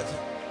is that person?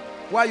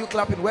 Why are you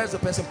clapping? Where's the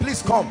person?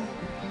 Please come.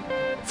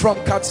 From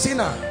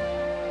Katsina.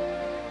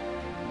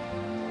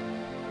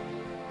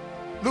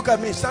 Look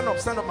at me. Stand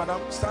up,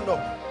 madam. Stand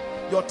up.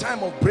 Your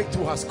time of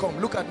breakthrough has come.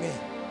 Look at me.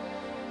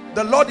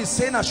 The Lord is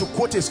saying I should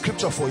quote a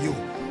scripture for you.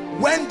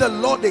 When the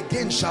Lord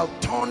again shall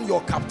turn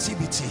your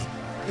captivity,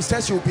 He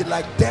says you will be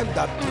like them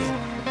that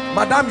dream.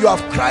 Madam, you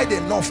have cried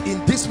enough.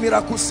 In this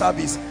miracle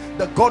service,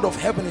 the God of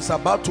heaven is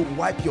about to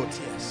wipe your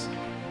tears.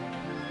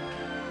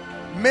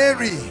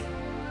 Mary.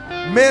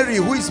 Mary.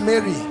 Who is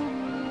Mary?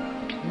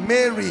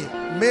 Mary.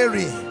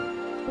 Mary.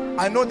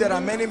 I know there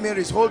are many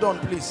Marys. Hold on,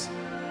 please.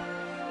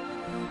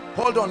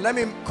 Hold on. Let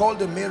me call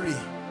the Mary.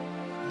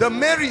 The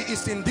Mary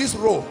is in this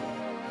row.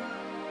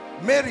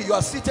 Mary, you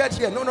are seated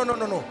here.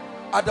 No.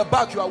 At the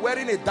back, you are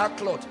wearing a dark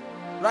cloth.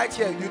 Right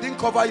here, you didn't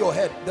cover your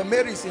head. The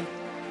Mary is in.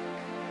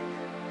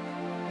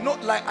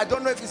 Not like, I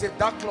don't know if it's a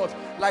dark cloth.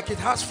 Like it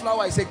has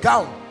flower. It's a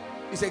gown.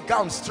 It's a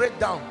gown, straight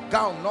down.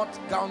 Gown, not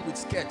gown with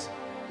skirt.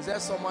 Is there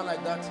someone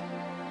like that?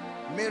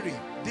 Mary,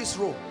 this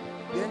row.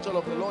 The angel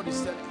of the Lord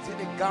is telling, is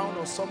it a gown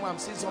or someone? I'm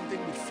seeing something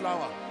with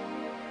flower.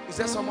 Is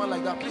there someone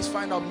like that? Please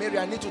find out. Mary,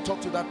 I need to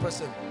talk to that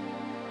person.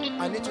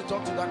 I need to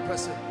talk to that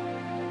person.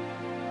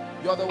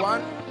 You're the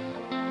one?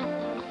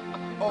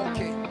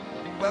 Okay.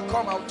 Well,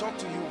 come, I'll talk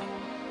to you.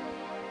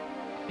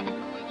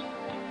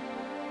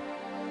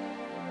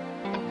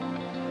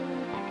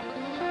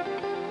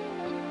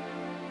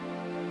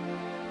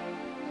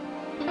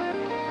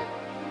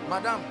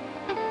 Madam,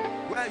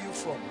 where are you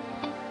from?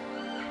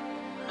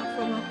 I'm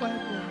from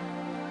Enquiry.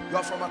 You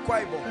are from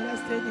Enquiry? And I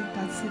stayed in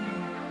Katsina.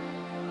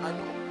 I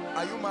know.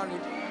 Are you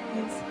married?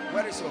 Yes.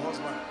 Where is your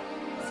husband?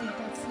 It's in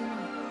Katsina.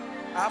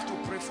 I have to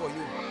pray for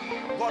you.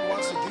 God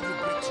wants to give you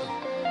breakthrough.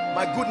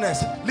 My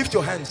goodness, lift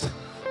your hands.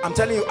 I'm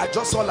telling you, I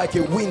just saw like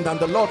a wind and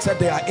the Lord said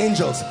they are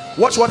angels.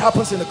 Watch what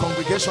happens in the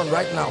congregation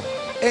right now.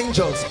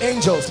 Angels,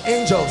 angels,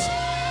 angels,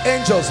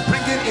 angels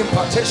bringing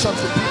impartation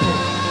to people.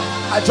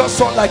 I just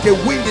saw like a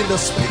wind in the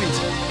spirit.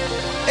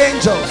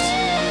 Angels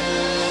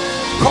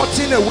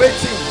cutting away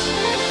things.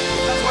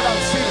 That's what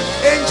I'm seeing.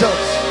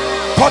 Angels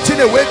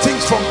cutting away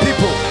things from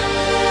people.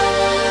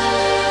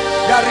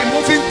 They are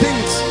removing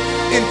things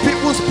in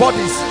people's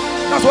bodies.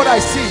 That's what I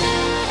see.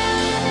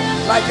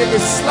 Like a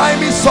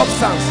slimy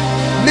substance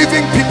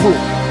leaving people.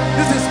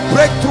 This is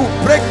breakthrough,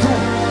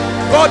 breakthrough.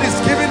 God is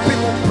giving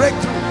people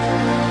breakthrough.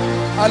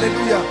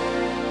 Hallelujah.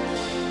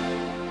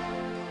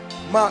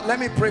 Ma, let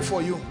me pray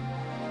for you.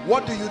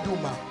 What do you do,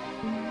 ma?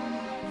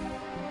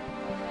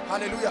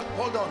 Hallelujah.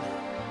 Hold on.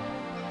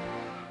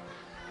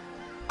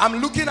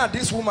 I'm looking at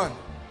this woman.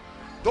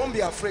 Don't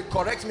be afraid.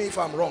 Correct me if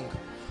I'm wrong.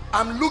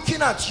 I'm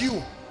looking at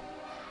you.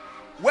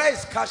 Where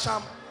is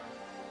Kasham?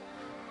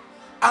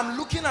 I'm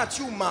looking at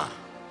you, ma,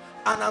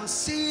 and I'm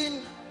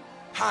seeing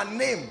her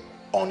name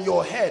on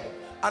your head.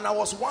 And I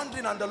was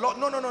wondering, and the Lord,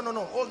 no,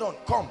 hold on,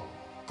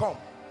 come.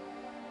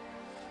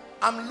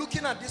 I'm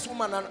looking at this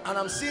woman and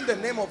I'm seeing the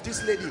name of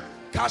this lady,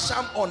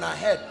 Kasham, on her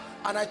head.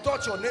 And I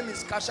thought your name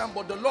is Kasham,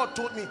 but the Lord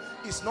told me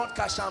it's not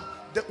Kasham.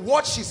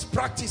 What she's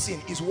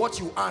practicing is what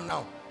you are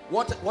now.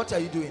 What are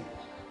you doing?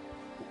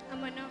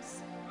 I'm a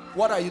nurse.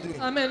 What are you doing?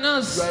 I'm a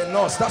nurse. You're a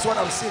nurse. That's what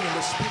I'm seeing in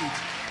the spirit.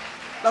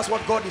 That's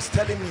what God is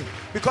telling me.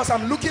 Because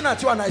I'm looking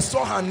at you and I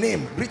saw her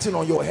name written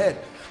on your head.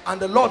 And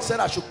the Lord said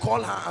I should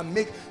call her and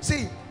make...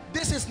 See,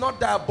 this is not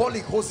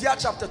diabolic. Hosea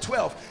chapter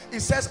 12. It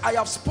says, I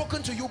have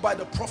spoken to you by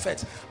the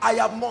prophet. I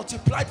have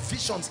multiplied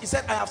visions. He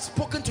said, I have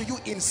spoken to you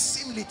in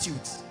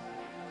similitudes.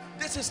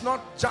 This is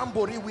not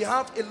jamboree. We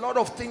have a lot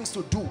of things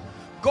to do.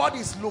 God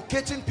is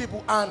locating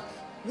people, and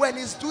when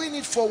he's doing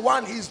it for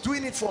one, he's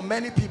doing it for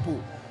many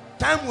people.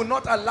 Time will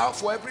not allow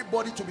for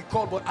everybody to be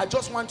called, but I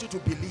just want you to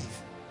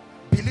believe.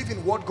 Believe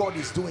in what God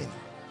is doing.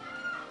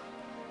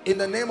 In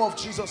the name of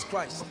Jesus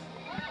Christ.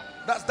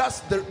 That's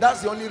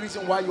the only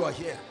reason why you are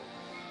here.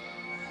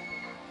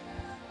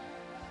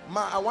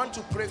 Ma, I want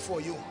to pray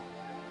for you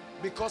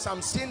because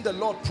I'm seeing the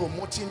Lord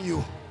promoting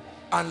you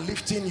and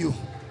lifting you.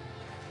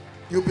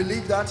 You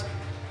believe that?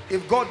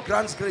 If God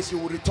grants grace, you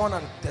will return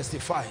and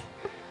testify.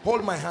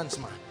 Hold my hands,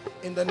 ma.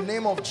 In the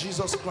name of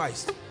Jesus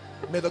Christ,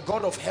 may the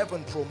God of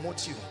heaven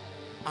promote you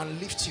and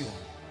lift you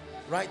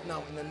right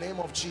now in the name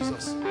of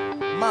Jesus.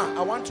 Ma,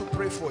 I want to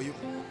pray for you.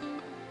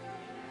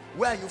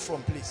 Where are you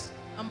from, please?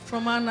 I'm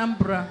from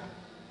Anambra,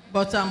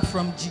 but I'm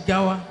from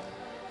Jigawa.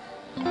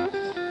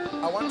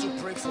 I want to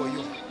pray for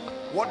you.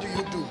 What do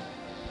you do?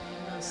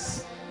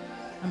 Nurse.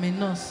 I'm a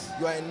nurse.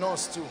 You are a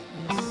nurse too.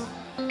 Yes.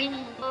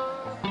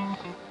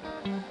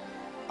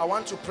 I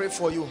want to pray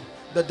for you.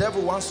 The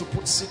devil wants to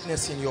put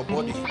sickness in your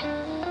body.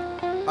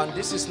 And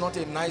this is not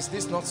this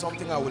is not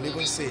something I will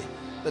even say.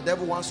 The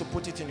devil wants to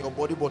put it in your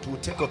body, but we'll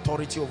take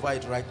authority over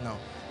it right now.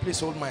 Please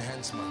hold my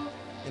hands, man.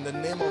 In the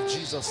name of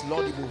Jesus,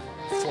 Lord, you will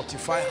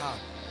fortify her.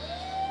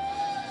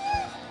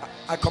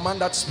 I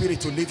command that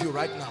spirit to leave you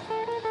right now.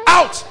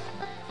 Out!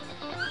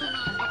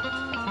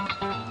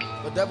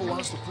 devil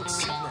wants to put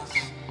sickness.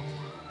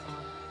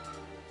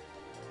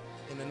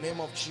 In the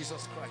name of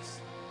Jesus Christ.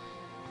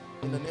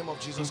 In the name of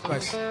Jesus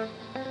Christ.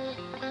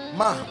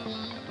 Ma,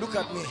 look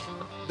at me.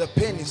 The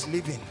pain is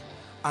leaving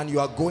and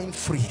you are going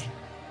free.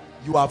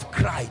 You have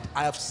cried.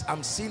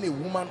 I'm seeing a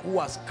woman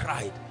who has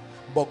cried,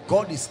 but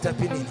God is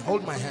stepping in.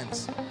 Hold my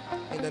hands.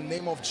 In the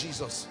name of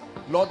Jesus.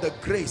 Lord, the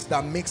grace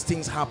that makes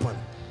things happen,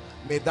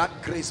 may that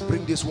grace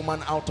bring this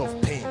woman out of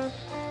pain.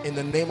 In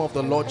the name of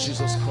the Lord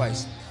Jesus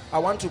Christ. I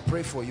want to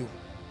pray for you.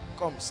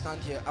 Come,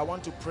 stand here. I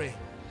want to pray.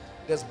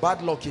 There's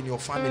bad luck in your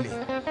family.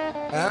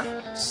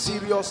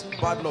 Serious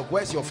bad luck.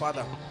 Where's your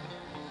father?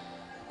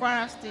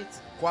 Kwara State.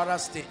 Kwara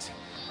State.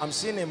 I'm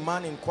seeing a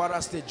man in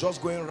Kwara State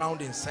just going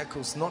around in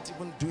circles, not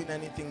even doing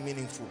anything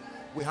meaningful.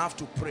 We have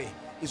to pray.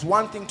 It's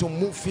one thing to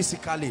move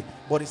physically,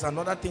 but it's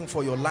another thing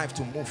for your life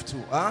to move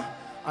too.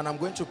 And I'm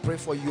going to pray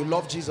for you. You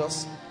love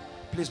Jesus?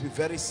 Please be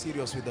very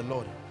serious with the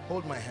Lord.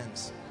 Hold my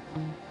hands.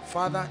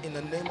 Father, in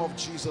the name of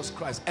Jesus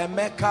Christ.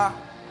 Emeka,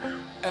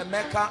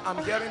 I'm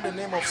hearing the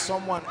name of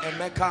someone.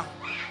 Emeka,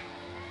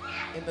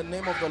 in the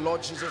name of the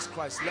Lord Jesus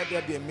Christ, let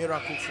there be a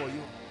miracle for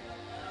you.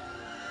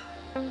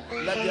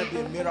 Let there be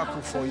a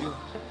miracle for you.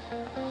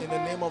 In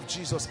the name of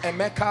Jesus.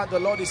 Emeka, the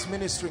Lord is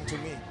ministering to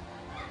me.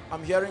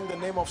 I'm hearing the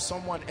name of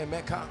someone.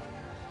 Emeka.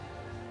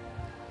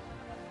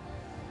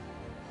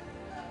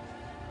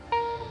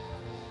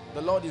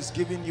 The Lord is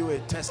giving you a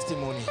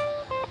testimony.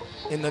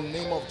 In the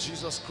name of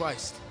Jesus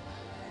Christ.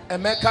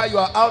 Emeka, you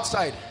are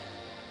outside.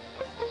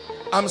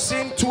 I'm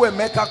seeing two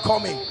Emeka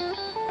coming.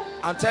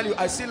 I'll tell you,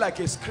 I see like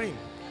a screen.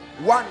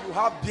 One, you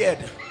have beard.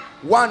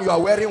 One, you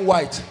are wearing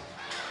white.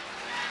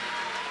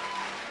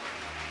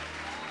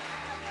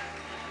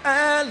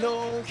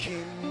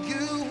 Elohim,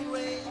 you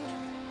reign.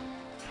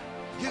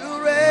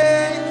 You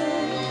reign.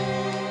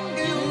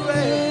 You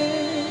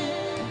reign.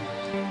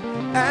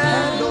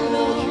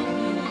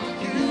 Elohim,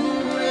 you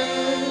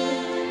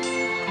reign.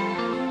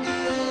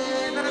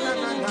 Yeah, na, na,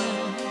 na, na.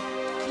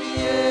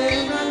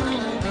 Yeah, na, na,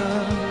 na, na.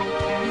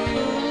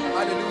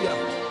 Hallelujah.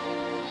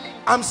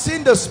 I'm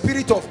seeing the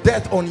spirit of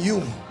death on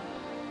you.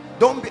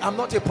 Don't be, I'm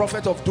not a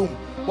prophet of doom,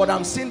 but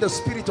I'm seeing the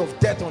spirit of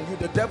death on you.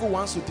 The devil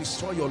wants to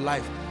destroy your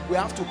life. We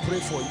have to pray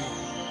for you.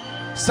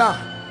 Sir,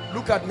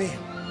 look at me.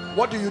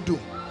 What do? You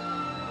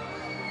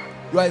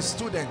are a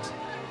student.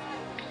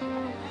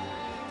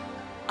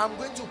 I'm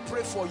going to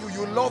pray for you.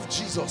 You love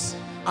Jesus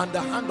and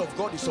the hand of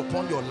God is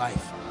upon your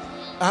life.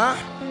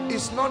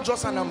 It's not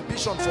just an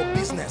ambition for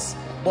business,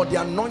 but the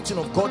anointing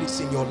of God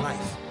is in your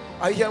life.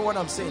 Are you hearing what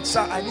I'm saying?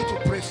 Sir, I need to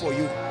pray for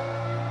you.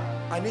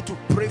 I need to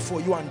pray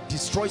for you and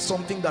destroy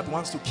something that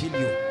wants to kill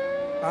you.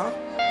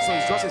 So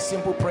it's just a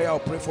simple prayer. I'll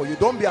pray for you.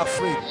 Don't be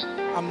afraid.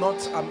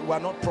 We're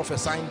not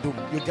prophesying doom.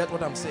 You get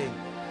what I'm saying?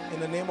 In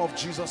the name of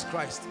Jesus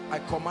Christ, I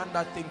command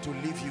that thing to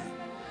leave you.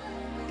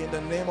 In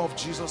the name of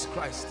Jesus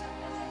Christ,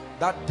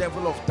 that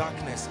devil of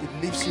darkness, it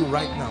leaves you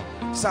right now.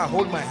 Sir,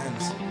 hold my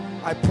hands.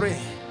 I pray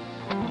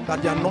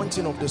that the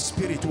anointing of the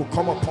Spirit will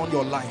come upon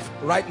your life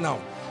right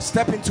now.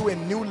 Step into a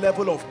new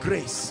level of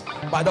grace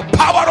by the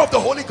power of the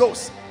Holy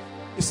Ghost.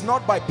 It's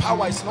not by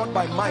power, it's not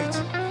by might.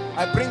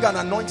 I bring an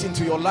anointing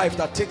to your life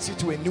that takes you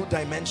to a new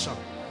dimension.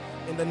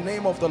 In the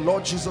name of the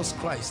Lord Jesus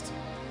Christ.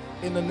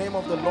 In the name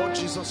of the Lord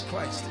Jesus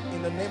Christ.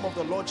 In the name of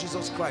the Lord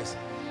Jesus Christ.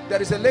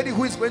 There is a lady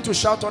who is going to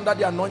shout under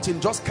the anointing.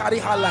 Just carry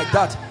her like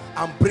that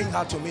and bring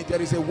her to me.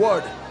 There is a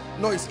word.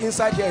 No, it's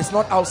inside here, it's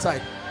not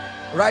outside.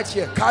 Right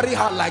here. Carry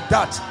her like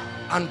that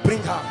and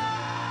bring her.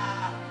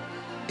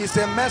 It's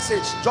a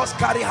message. Just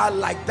carry her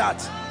like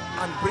that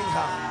and bring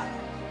her.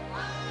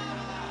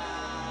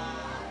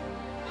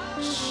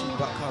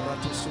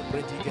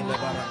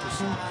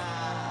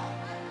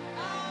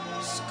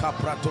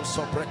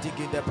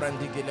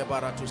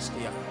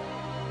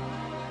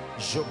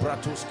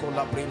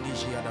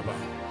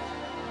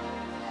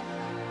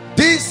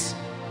 This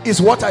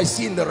is what I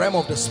see in the realm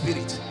of the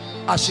spirit.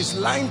 As she's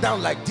lying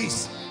down like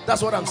this,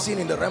 that's what I'm seeing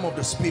in the realm of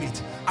the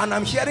spirit. And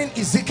I'm hearing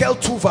Ezekiel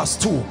 2 verse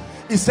 2.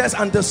 It says,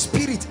 and the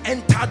Spirit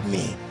entered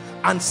me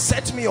and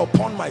set me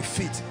upon my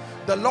feet.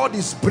 The Lord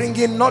is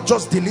bringing not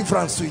just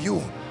deliverance to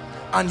you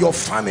and your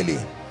family,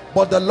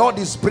 but the Lord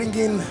is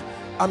bringing,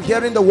 I'm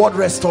hearing the word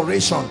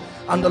restoration,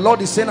 and the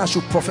Lord is saying I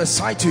should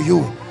prophesy to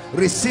you.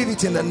 Receive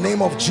it in the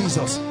name of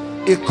Jesus.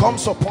 It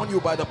comes upon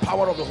you by the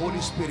power of the Holy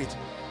Spirit.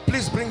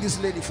 Please bring this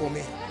lady for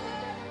me.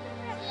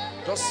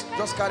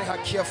 Just carry her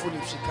carefully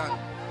if she can.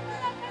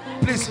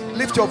 Please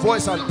lift your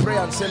voice and pray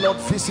and say, Lord,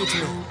 visit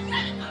me.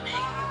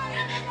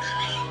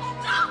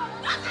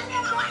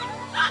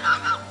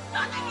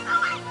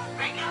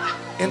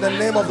 In the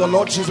name of the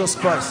Lord Jesus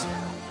Christ,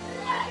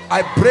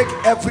 I break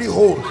every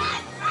hold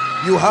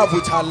you have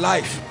with her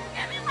life.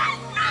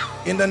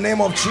 In the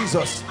name of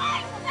Jesus.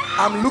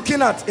 I'm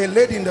looking at a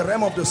lady in the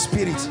realm of the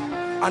spirit,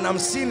 and I'm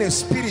seeing a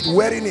spirit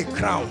wearing a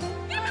crown,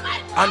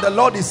 and the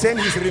Lord is saying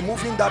he's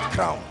removing that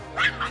crown.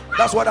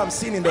 That's what I'm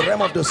seeing in the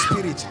realm of the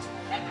spirit.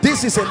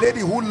 This is a lady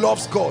who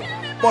loves God,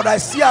 but I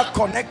see her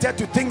connected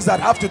to things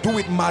that have to do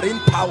with marine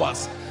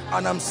powers,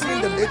 and I'm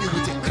seeing the lady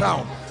with a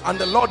crown, and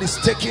the Lord is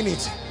taking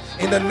it.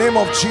 In the name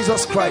of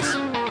Jesus Christ,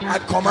 I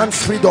command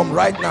freedom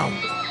right now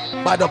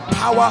by the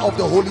power of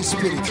the Holy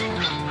Spirit.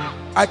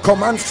 I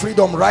command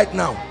freedom right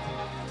now.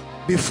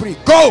 Be free.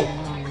 Go.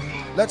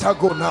 Let her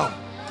go now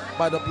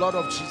by the blood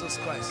of Jesus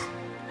Christ.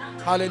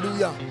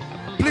 Hallelujah.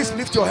 Please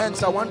lift your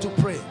hands. I want to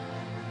pray.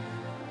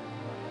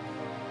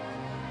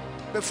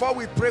 Before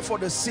we pray for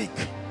the sick,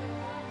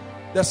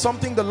 there's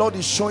something the Lord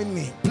is showing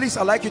me. Please,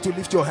 I'd like you to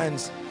lift your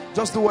hands.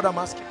 Just do what I'm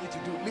asking you to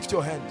do. Lift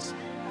your hands.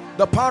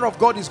 The power of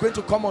God is going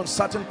to come on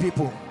certain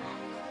people.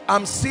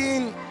 I'm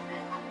seeing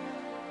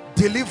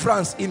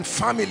deliverance in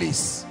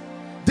families.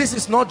 This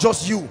is not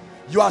just you.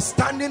 You are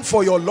standing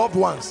for your loved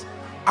ones.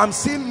 I'm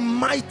seeing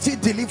mighty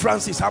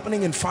deliverances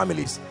happening in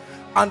families.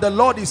 And the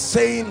Lord is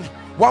saying,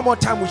 one more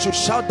time, we should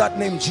shout that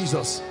name,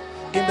 Jesus.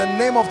 In the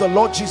name of the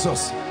Lord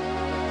Jesus.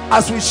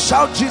 As we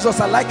shout Jesus,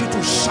 I'd like you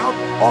to shout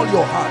all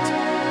your heart.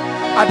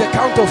 At the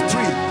count of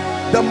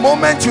 3. The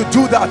moment you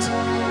do that,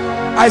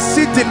 I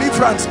see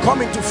deliverance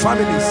coming to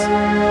families.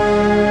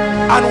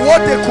 And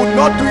what they could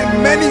not do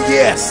in many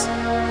years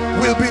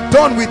will be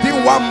done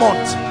within 1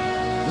 month.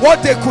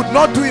 What they could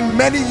not do in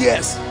many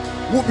years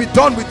will be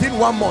done within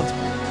 1 month.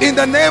 In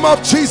the name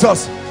of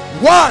Jesus.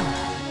 1,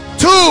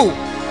 2,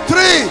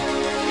 3.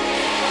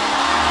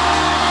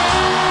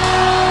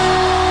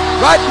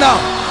 Right now,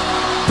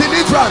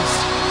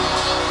 deliverance.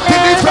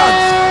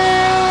 Deliverance,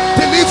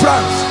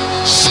 deliverance,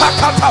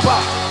 shakataba.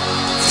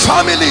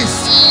 Families,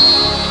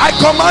 I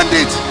command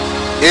it,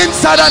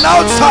 inside and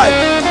outside,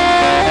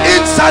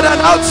 inside and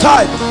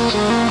outside.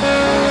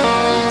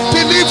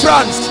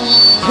 Deliverance,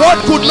 what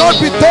could not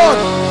be done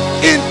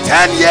in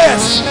 10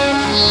 years,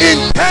 in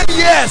 10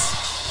 years,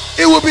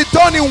 it will be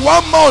done in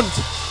 1 month.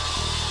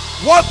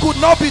 What could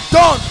not be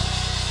done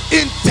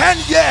in 10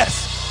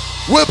 years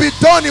will be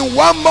done in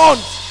 1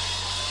 month.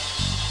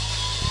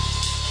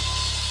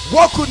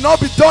 What could not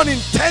be done in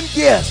 10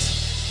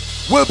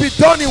 years will be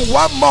done in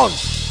 1 month.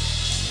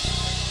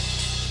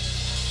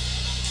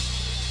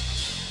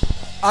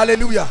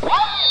 Hallelujah.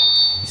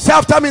 Say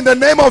after me, in the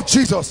name of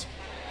Jesus.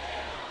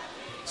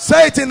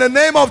 Say it in the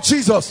name of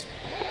Jesus.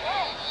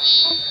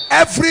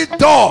 Every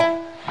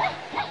door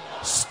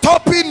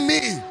stopping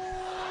me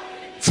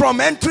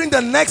from entering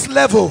the next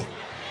level,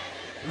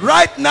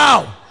 right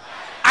now,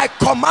 I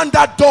command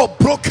that door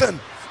broken.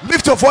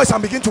 Lift your voice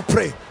and begin to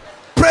pray.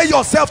 Pray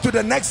yourself to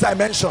the next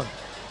dimension.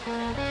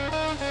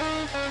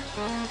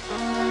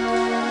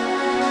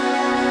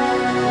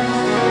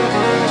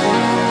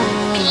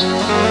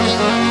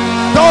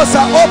 Doors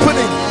are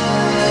opening.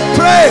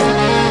 Pray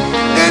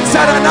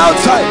inside and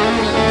outside.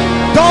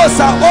 Doors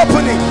are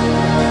opening.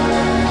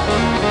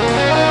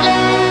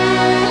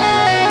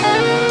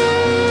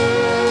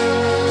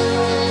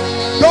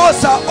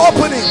 Doors are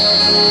opening.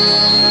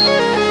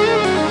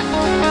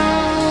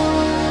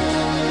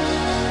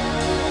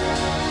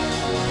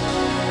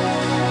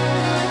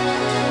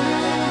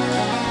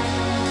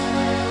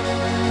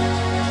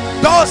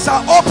 Doors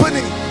are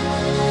opening.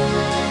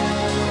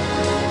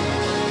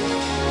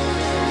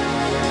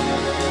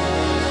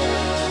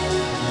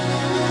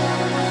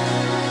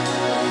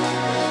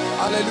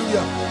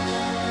 Hallelujah.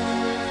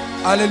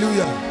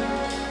 Hallelujah.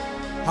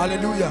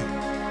 Hallelujah.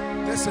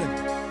 Listen,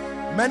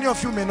 many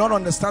of you may not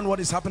understand what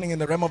is happening in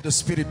the realm of the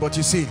spirit, but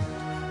you see,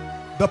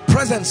 the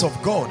presence of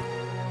God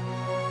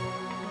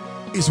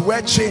is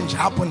where change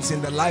happens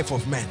in the life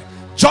of men.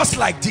 Just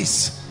like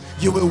this,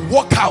 you will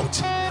walk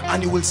out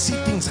and you will see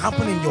things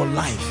happen in your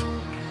life.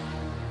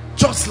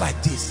 Just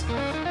like this.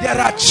 There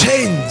are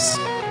chains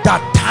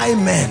that tie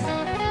men.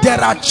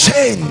 There are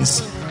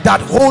chains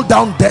that hold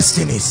down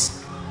destinies.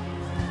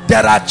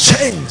 There are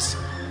chains.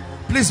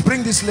 Please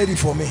bring this lady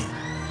for me.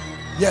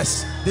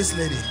 Yes, this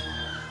lady.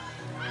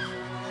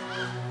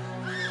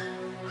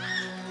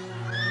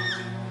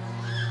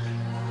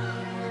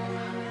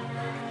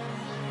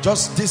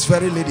 Just this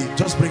very lady.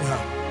 Just bring her.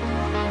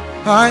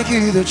 I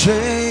hear the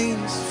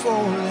chains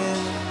falling.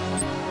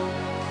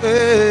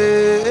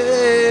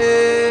 Hey,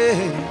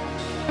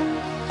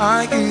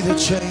 I hear the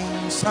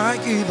chains. I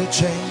hear the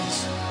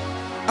chains.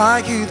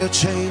 I hear the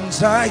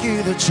chains. I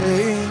hear the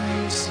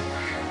chains.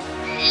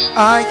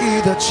 I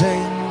hear the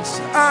chains.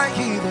 I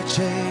hear the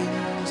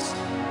chains.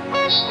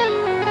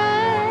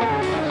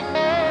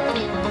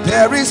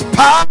 There is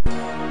power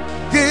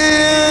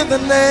in the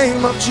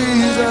name of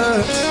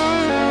Jesus.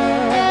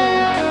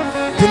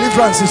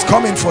 Deliverance is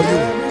coming for you.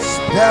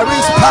 There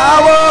is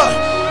power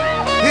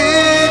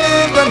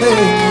in the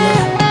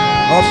name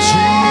of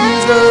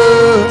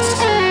Jesus.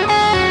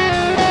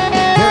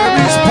 There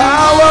is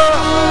power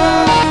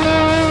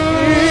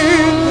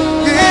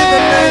in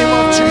the name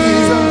of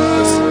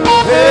Jesus.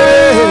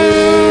 Hey,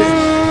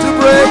 to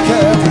break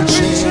every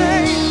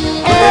chain,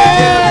 break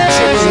every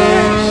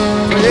chain,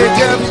 break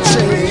every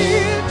chain.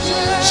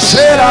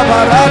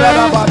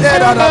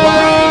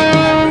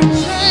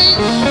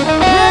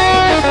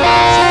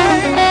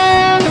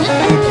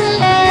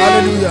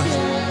 Hallelujah.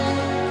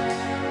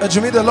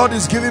 Jimmy, the Lord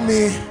is giving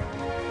me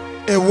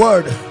a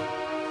word.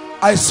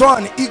 I saw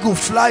an eagle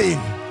flying,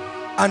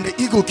 and the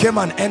eagle came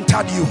and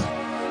entered you,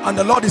 and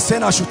the Lord is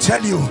saying I should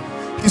tell you,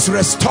 He's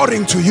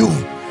restoring to you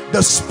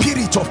The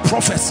spirit of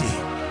prophecy.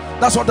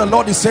 That's what the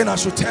Lord is saying I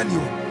should tell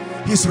you.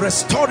 He's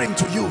restoring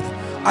to you.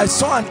 I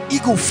saw an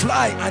eagle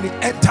fly and it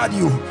entered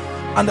you,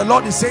 and the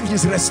Lord is saying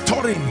he's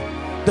restoring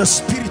the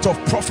spirit of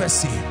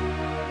prophecy.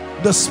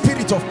 The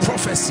spirit of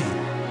prophecy.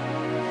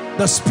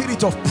 The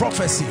spirit of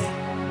prophecy.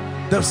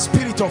 The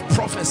spirit of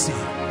prophecy.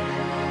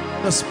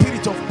 The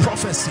spirit of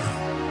prophecy.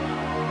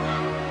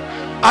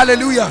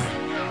 Hallelujah.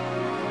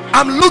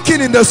 I'm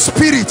looking in the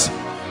spirit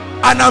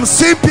and I'm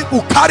seeing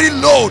people carry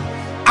load,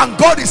 and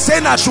God is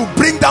saying I should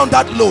bring down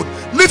that load.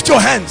 Lift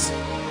your hands.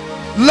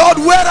 Lord,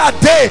 where are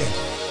they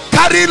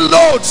carrying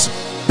loads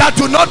that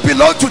do not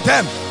belong to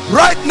them?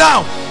 Right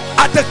now,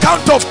 at the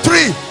count of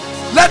 3,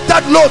 let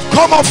that load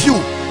come off you.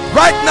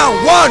 Right now,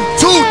 1,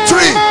 2, 3.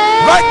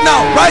 Right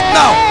now, right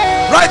now,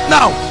 right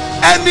now.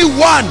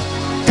 Anyone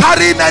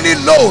carrying any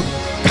load,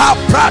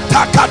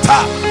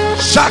 kapratakata,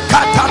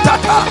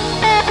 shakatatata,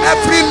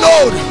 every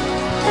load,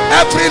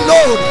 every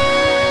load,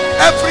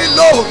 every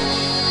load,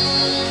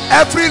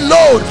 every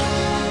load,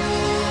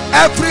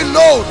 every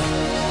load,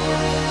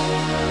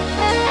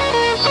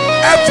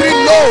 every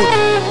load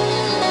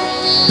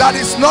that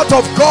is not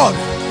of God,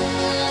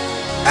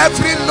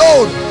 every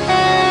load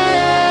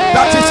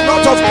that is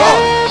not of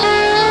God,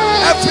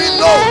 every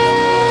load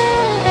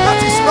that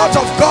is not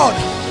of God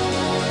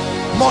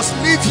must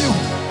leave you,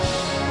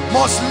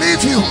 must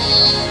leave you,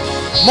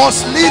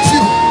 must leave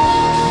you,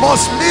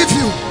 must leave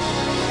you.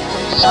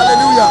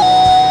 Hallelujah,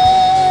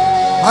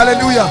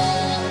 hallelujah.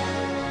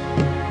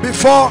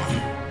 Before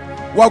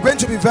we're going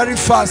to be very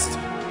fast.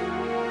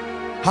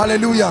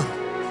 Hallelujah.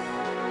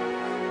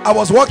 I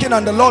was walking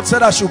and the Lord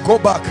said I should go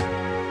back.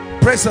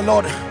 Praise the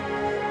Lord.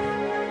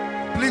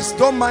 Please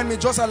don't mind me,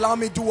 just allow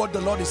me to do what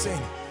the Lord is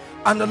saying.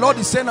 And the Lord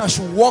is saying I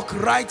should walk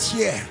right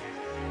here,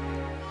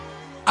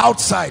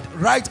 outside,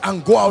 right,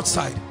 and go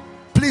outside.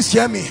 Please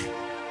hear me.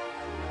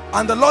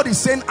 And the Lord is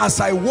saying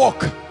as I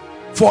walk,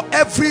 for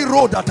every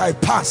road that I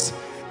pass,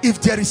 if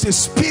there is a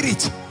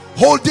spirit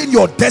holding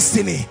your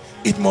destiny,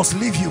 it must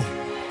leave you.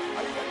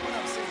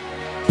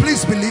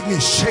 Please believe me.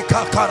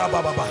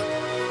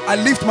 I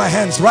lift my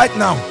hands right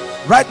now.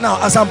 Right now,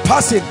 as I'm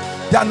passing,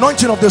 the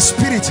anointing of the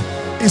Spirit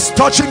is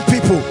touching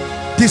people,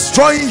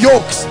 destroying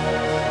yokes,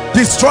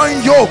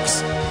 destroying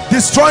yokes,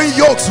 destroying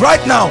yokes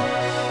right now,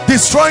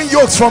 destroying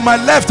yokes from my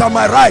left and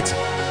my right,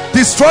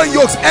 destroying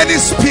yokes. Any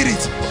spirit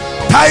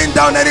tying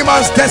down any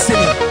man's destiny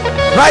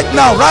right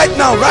now, right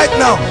now, right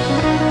now,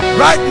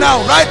 right now,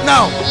 right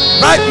now,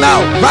 right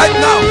now, right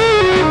now,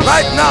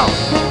 right now,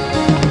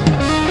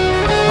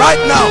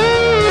 right now,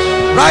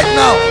 right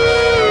now,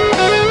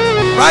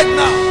 right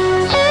now.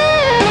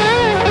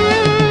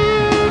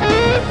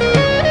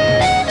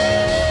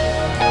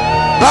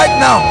 Right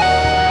now,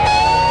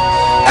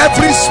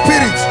 every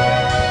spirit,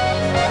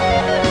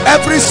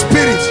 every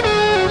spirit,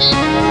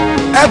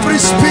 every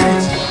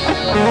spirit,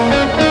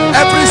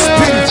 every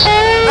spirit.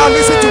 Now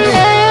listen to me.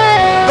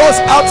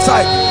 Those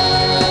outside,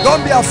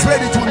 don't be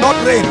afraid it will not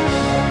rain.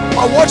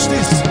 But watch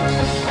this.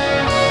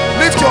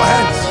 Lift your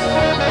hands.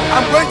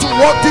 I'm going to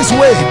walk this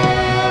way,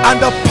 and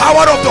the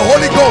power of the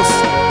Holy Ghost,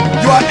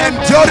 you are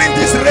enduring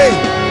this rain.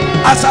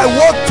 As I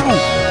walk through,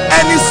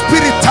 any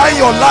spirit tying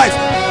your life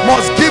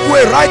must give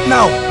way right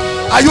now.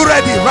 Are you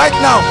ready? Right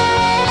now,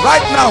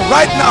 right now,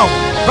 right now,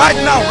 right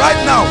now, right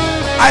now.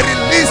 I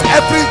release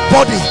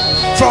everybody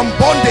from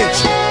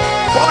bondage,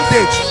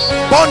 bondage,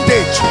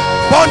 bondage,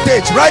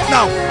 bondage. Right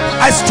now,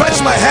 I stretch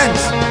my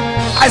hands,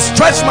 I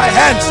stretch my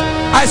hands,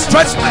 I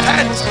stretch my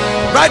hands.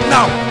 Right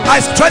now, I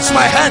stretch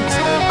my hands.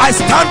 I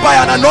stand by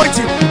an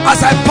anointing.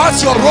 As I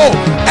pass your row,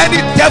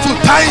 any devil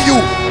tying you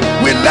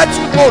will let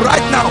you go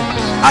right now.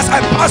 As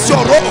I pass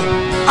your row,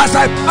 as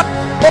I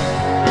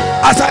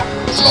pass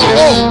your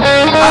row,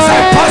 as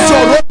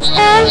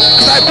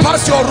I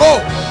pass your row,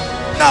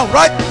 now,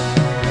 right?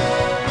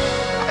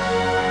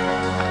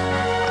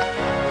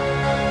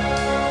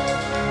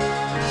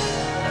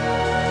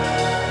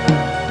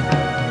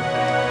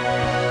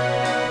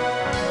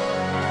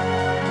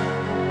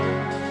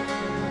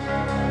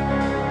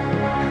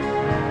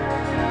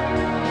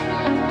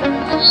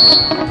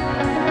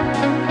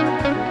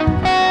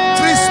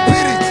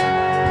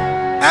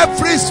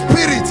 Every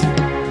spirit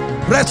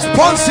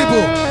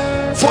responsible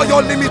for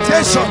your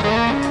limitation,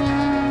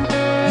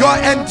 you are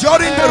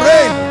enduring the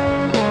rain.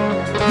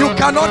 You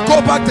cannot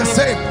go back the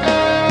same.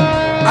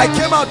 I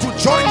came out to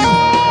join you.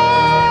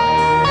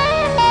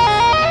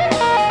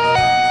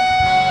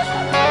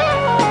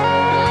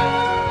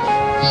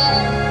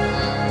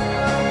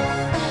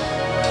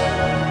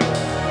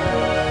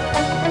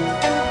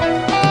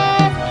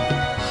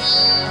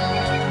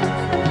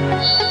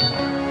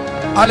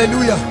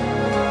 Hallelujah.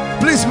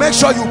 Please make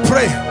sure you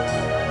pray.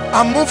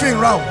 I'm moving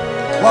around.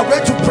 We're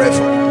going to pray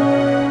for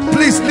you.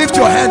 Please lift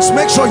your hands.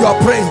 Make sure you are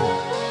praying.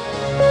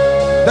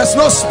 There's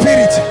no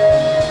spirit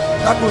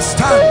that will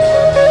stand.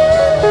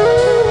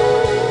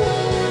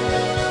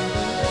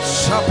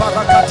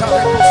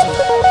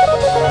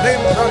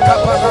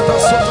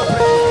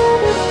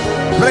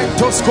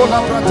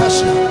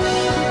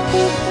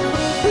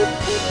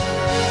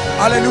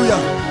 Hallelujah.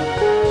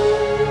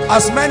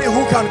 As many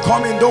who can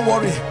come in, don't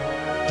worry.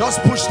 Just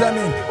push them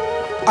in.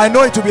 I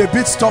know it will be a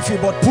bit stuffy,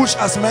 but push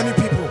as many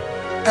people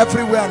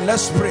everywhere and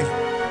let's pray.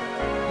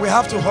 We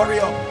have to hurry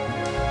up.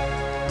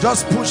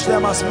 Just push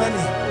them as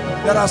many.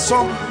 There are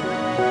some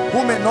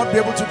who may not be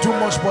able to do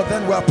much, but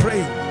then we are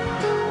praying.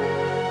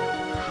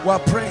 We are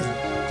praying.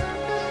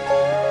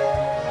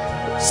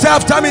 Say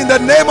after me, in the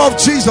name of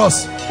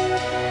Jesus.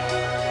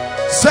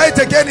 Say it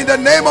again, in the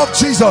name of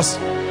Jesus.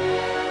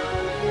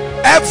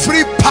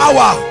 Every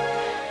power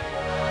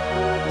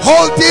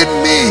holding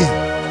me,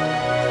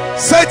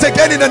 say it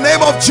again, in the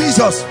name of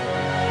Jesus.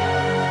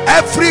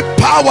 Every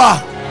power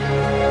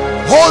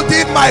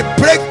holding my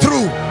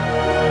breakthrough,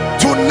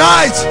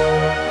 tonight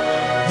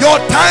your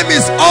time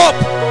is up.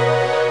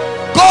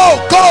 Go,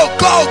 go,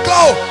 go,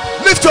 go.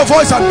 Lift your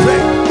voice and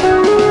pray.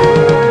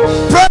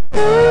 Pray.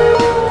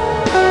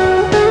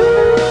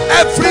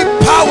 Every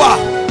power,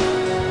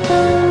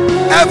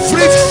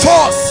 every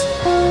force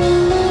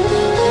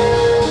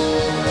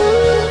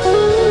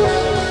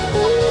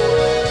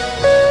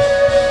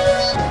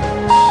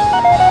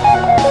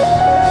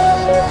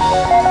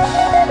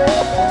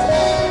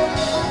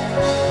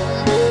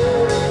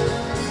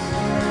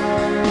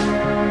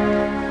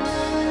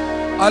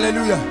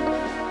hallelujah.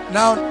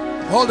 Now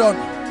hold on.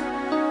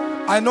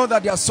 I know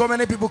that there are so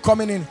many people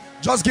coming in.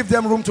 Just give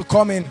them room to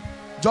come in.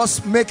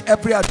 Just make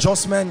every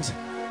adjustment.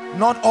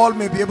 Not all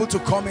may be able to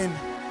come in,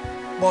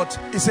 but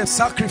it's a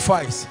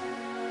sacrifice.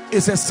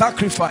 It's a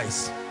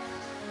sacrifice.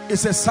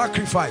 It's a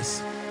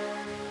sacrifice.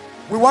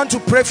 We want to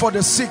pray for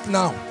the sick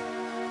now.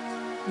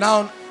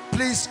 Now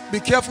please be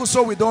careful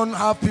so we don't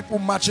have people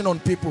marching on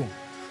people.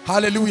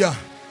 Hallelujah.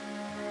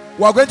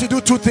 We are going to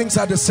do two things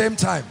at the same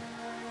time.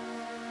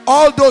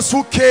 All those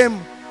who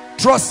came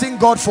trusting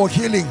God for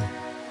healing,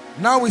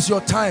 now is your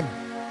time.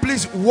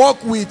 Please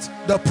walk with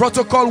the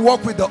protocol,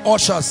 walk with the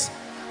ushers.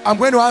 I'm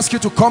going to ask you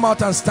to come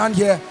out and stand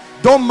here.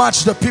 Don't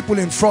match the people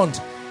in front.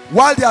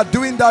 While they are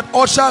doing that,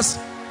 ushers,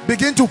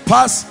 begin to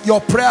pass your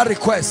prayer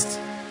request.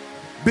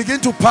 Begin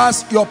to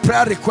pass your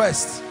prayer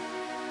request.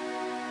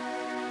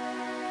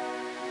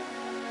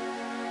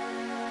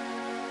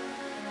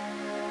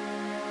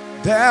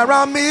 There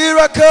are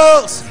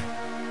miracles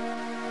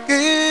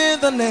in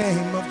the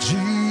name of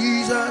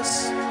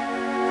Jesus.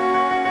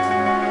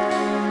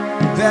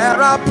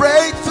 There are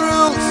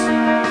breakthroughs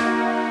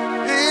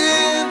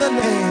in the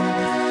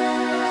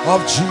name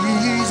of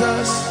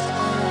Jesus.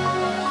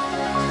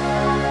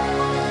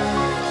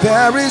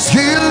 There is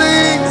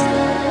healing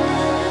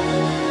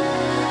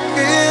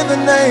in the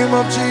name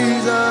of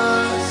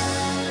Jesus.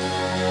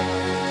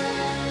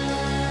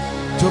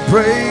 To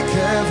break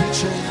every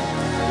chain,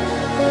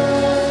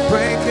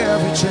 break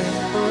every chain,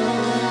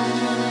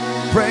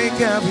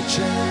 break every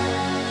chain.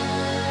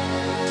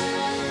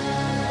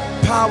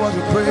 Power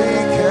to break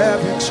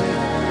every chain,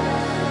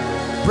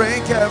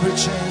 break every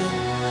chain.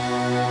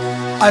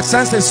 I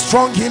sense a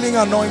strong healing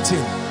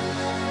anointing,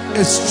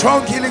 a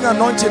strong healing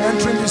anointing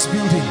entering this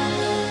building.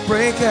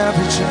 Break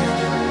every chain,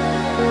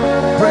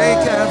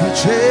 break every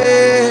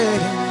chain,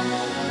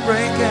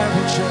 break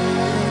every chain,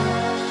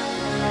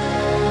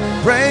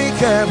 break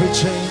every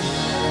chain,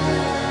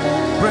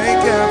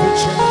 break every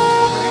chain,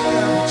 break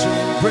every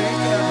chain, break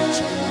every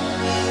chain.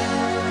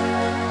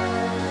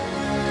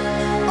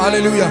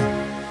 Hallelujah.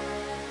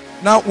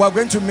 Now we're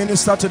going to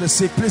minister to the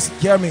sick. Please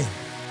hear me.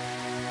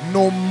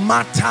 No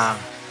matter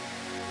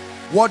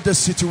what the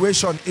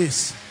situation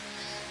is,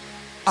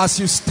 as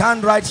you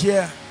stand right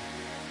here,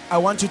 I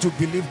want you to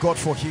believe God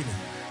for healing.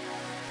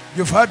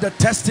 You've heard the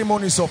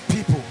testimonies of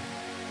people.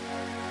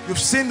 You've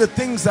seen the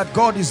things that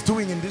God is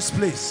doing in this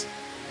place.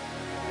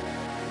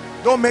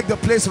 Don't make the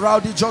place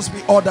rowdy, just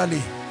be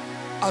orderly.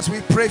 As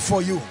we pray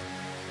for you,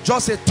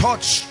 just a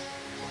touch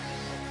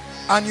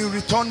and you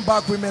return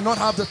back. We may not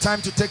have the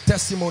time to take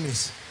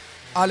testimonies.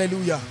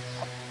 Hallelujah.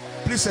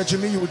 Please,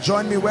 Jimmy, you will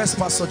join me. Where's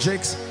Pastor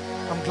Jakes?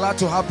 I'm glad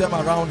to have them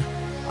around,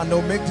 and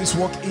they'll make this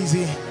work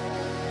easy.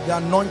 The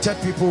anointed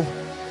people.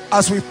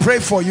 As we pray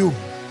for you,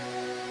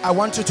 I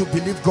want you to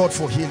believe God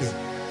for healing.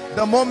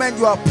 The moment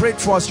you are prayed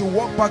for, as you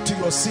walk back to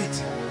your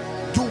seat,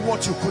 do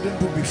what you couldn't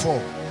do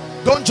before.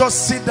 Don't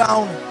just sit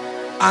down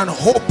and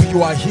hope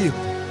you are healed.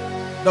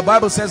 The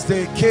Bible says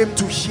they came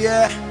to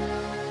hear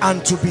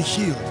and to be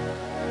healed.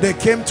 They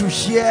came to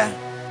hear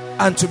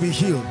and to be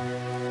healed.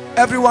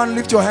 Everyone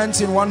lift your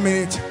hands in 1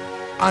 minute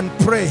and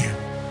pray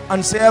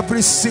and say,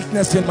 every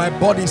sickness in my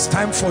body, is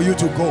time for you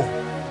to go.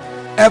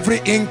 Every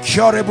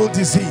incurable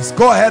disease,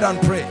 go ahead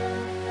and pray.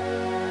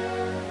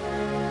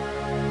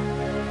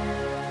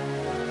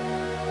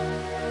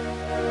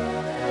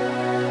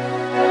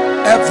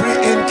 Every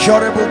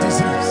incurable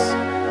disease,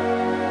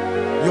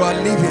 you are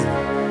living.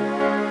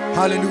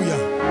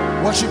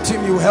 Hallelujah. Worship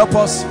team, you help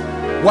us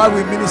while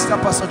we minister.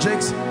 Pastor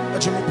Jakes,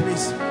 Jimmy,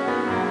 please.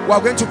 We are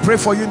going to pray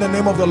for you in the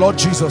name of the Lord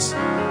Jesus.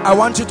 I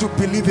want you to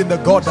believe in the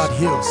God that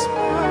heals.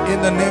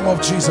 In the name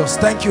of Jesus.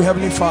 Thank you,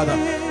 Heavenly Father.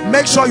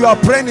 Make sure you are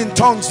praying in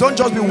tongues. Don't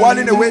just be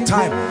whiling away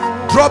time.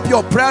 Drop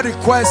your prayer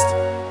request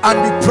and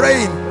be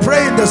praying.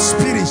 Pray in the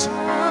Spirit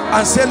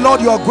and say, Lord,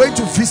 you are going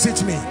to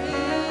visit me.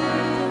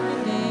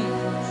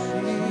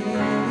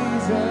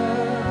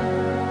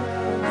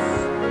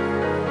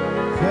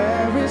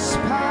 is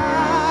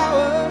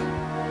power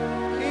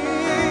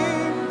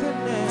in the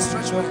name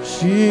of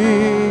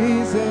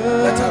Jesus.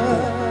 Let her go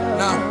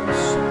now.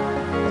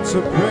 To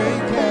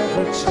break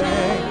every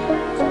chain,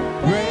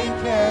 break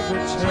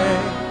every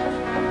chain,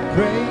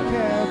 break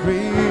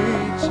every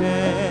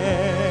chain.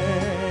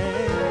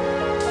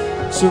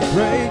 To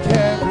break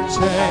every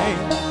chain,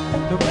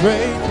 to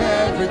break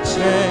every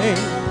chain,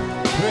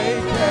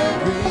 break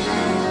every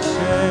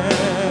chain.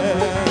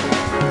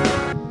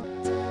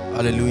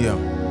 Hallelujah.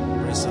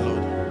 Praise the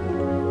Lord.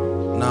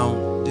 Now,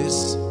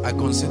 I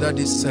consider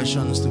these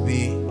sessions to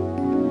be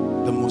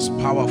the most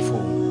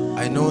powerful.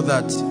 I know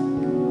that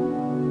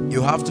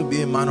you have to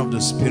be a man of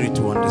the Spirit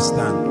to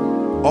understand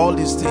all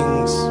these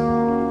things.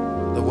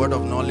 The word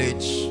of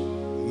knowledge,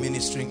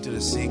 ministering to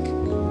the sick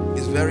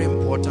is very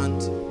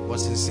important, but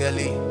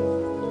sincerely,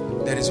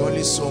 there is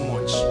only so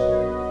much.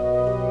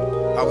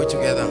 Are we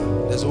together?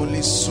 There's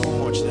only so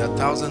much. There are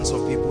thousands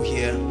of people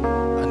here,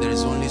 and there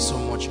is only so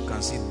much you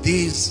can see.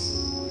 This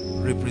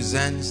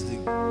represents the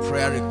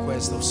prayer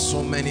request of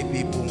so many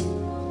people,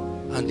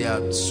 and there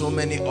are so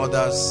many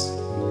others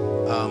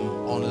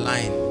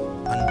online.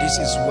 And this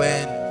is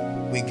when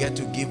we get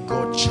to give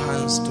God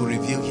chance to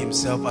reveal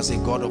himself as a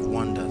God of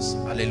wonders.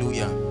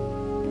 Hallelujah.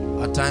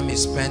 Our time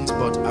is spent,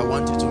 but I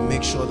want you to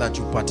make sure that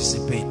you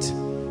participate.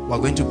 We're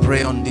going to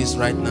pray on this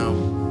right now,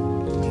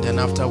 and then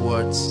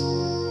afterwards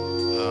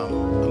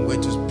I'm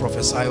going to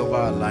prophesy over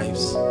our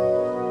lives.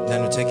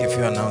 Then we'll take a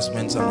few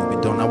announcements and we'll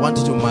be done. I want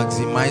you to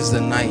maximize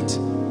the night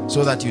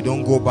so that you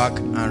don't go back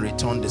and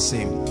return the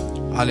same.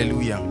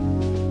 Hallelujah.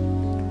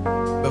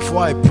 Before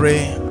I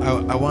pray,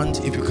 I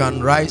want, if you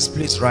can rise,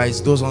 please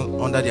rise. Those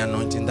under the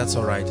anointing, that's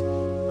all right.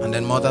 And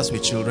then mothers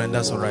with children,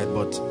 that's all right.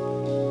 But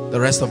the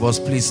rest of us,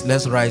 please,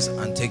 let's rise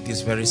and take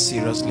this very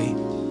seriously.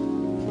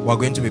 We're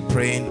going to be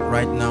praying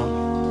right now.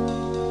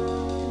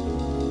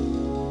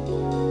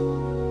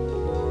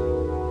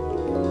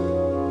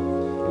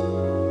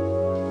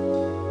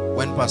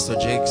 When Pastor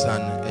Jakes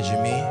and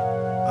Ejimi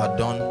are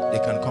done, they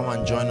can come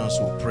and join us.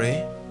 We'll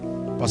pray.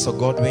 Pastor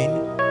Godwin,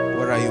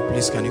 where are you?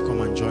 Please, can you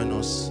come and join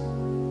us?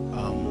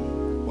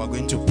 We're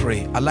going to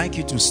pray. I'd like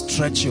you to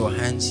stretch your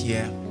hands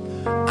here,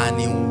 and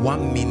in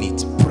 1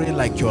 minute, pray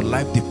like your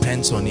life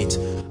depends on it,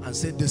 and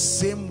say, the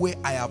same way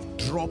I have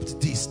dropped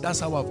this, that's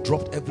how I've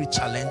dropped every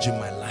challenge in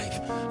my life.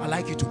 I'd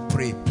like you to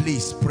pray.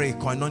 Please pray.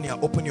 Koinonia,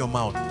 open your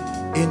mouth.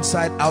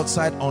 Inside,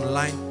 outside,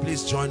 online,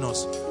 please join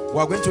us.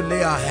 We're going to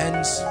lay our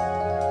hands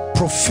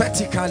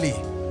prophetically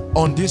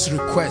on this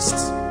request.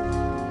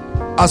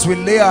 As we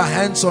lay our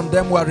hands on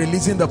them, we are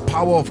releasing the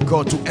power of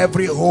God to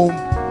every home,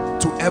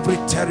 to every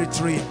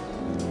territory,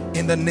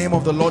 in the name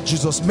of the Lord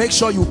Jesus. Make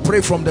sure you pray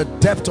from the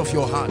depth of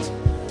your heart.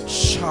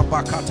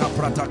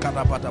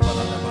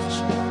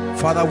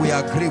 Father, we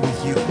agree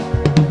with you.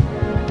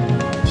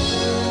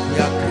 We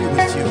agree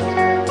with you.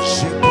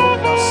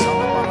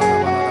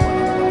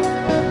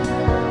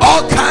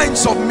 All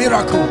kinds of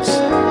miracles,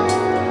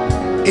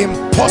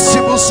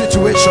 impossible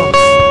situations.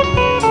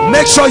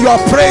 Make sure you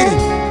are praying.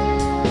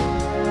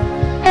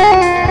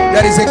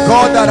 There is a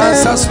God that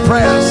answers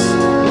prayers.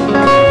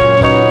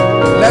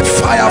 Let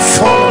fire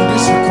fall on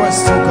this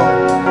request, oh God.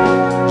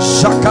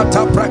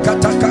 Shakata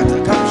prakata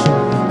katakash.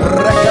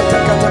 Rekata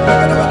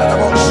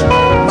katakadabadabosh.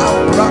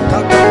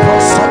 Mambrakata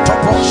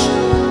prosotoposh.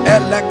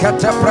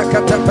 Elekata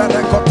prakata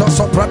perekoto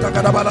soprata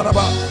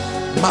kadabadaba.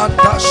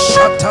 Manda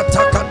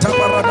shatata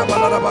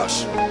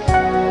katabaradabadabash.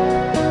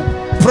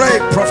 Pray,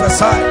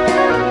 prophesy.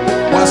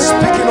 We're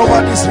speaking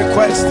over this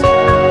request.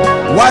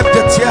 Wipe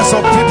the tears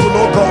of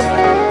people, oh God.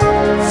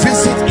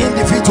 Visit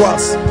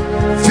individuals.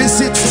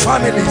 Visit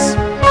families.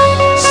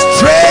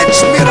 Strange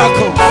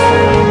miracles.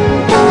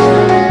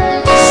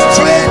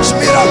 Strange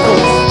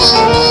miracles.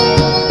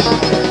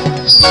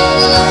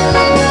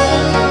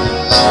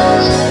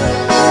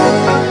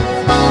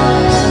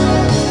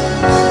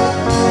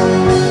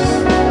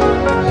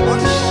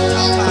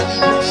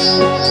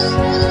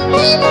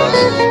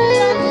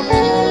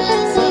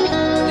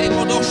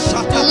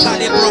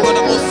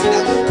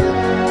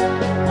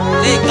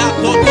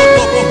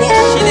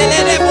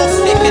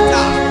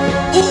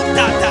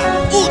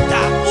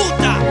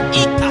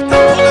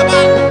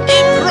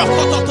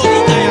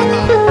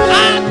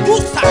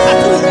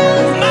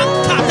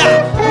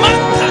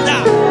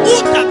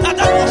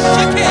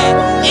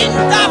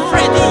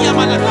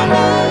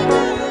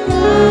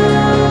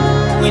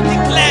 We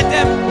declare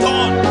them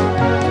done,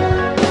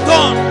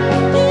 done,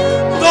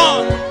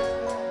 done,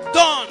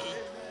 done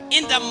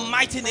in the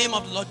mighty name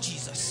of the Lord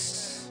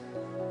Jesus.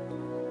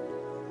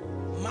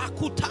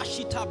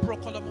 Makutashita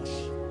brokolomosh.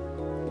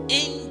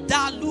 In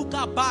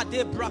daluga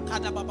bade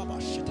brakada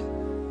bababashita.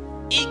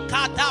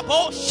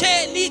 Ikadabo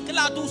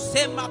sheligladu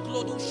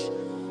semaklodush.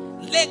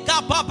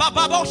 Lega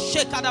babababo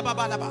shekada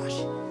babalabash.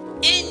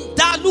 In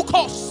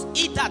dalukos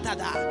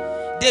idadada.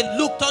 They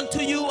looked unto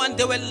you and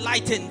they were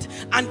lightened,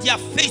 and their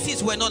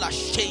faces were not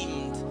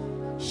ashamed.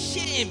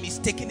 Shame is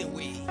taken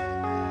away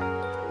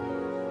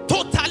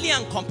totally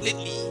and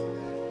completely.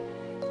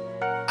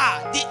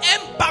 The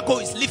embargo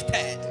is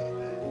lifted.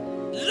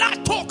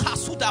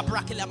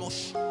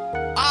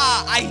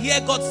 I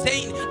hear God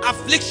saying,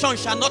 affliction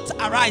shall not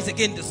arise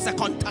again the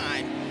second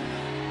time.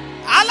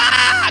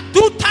 Allah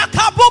do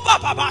takabuba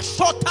baba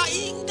shota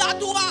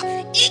ingadua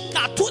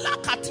ikatula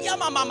katia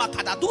mama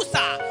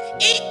kadadusa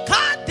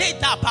ika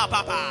data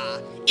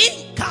baba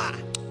inka.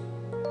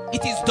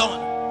 It is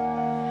done.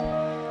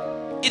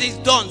 It is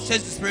done,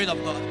 says the Spirit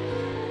of God.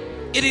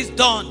 It is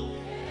done.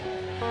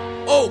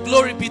 Oh,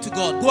 glory be to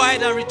God. Go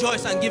ahead and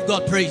rejoice and give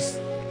God praise.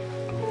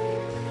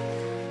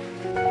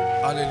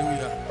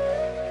 Hallelujah.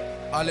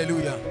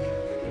 Hallelujah.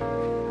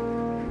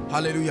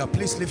 Hallelujah.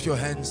 Please lift your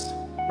hands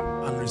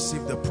and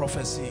receive the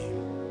prophecy.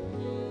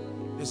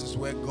 This is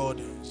where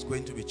God is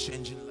going to be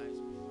changing lives.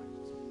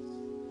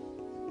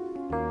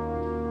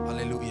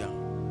 Hallelujah.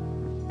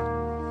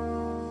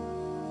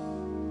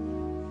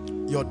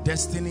 Your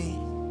destiny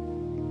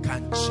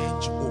can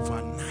change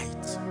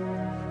overnight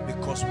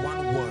because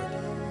one word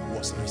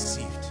was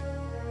received.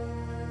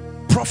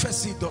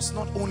 Prophecy does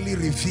not only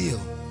reveal,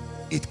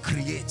 it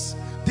creates.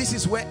 This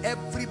is where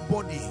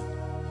everybody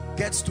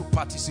gets to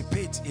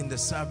participate in the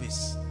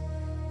service.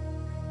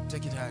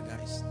 Take it higher,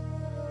 guys.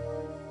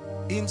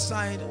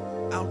 Inside,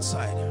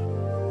 outside.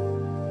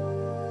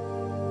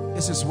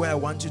 This is where I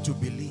want you to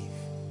believe.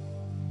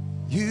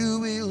 You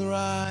will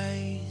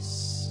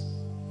rise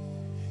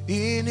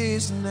in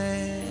His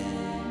name.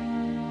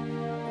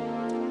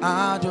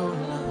 Adonai,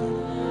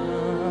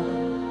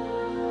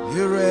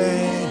 you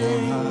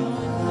reign on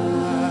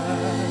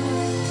high.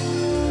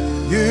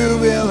 You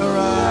will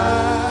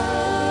rise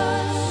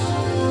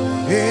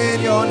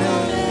in your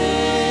name.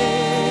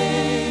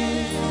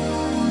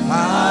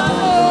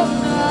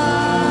 Adonai,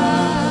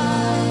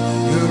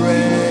 you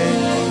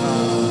reign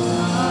on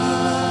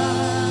high.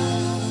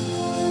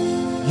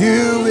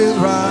 You will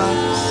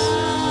rise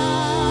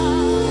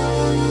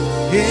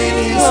in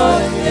His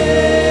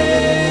name.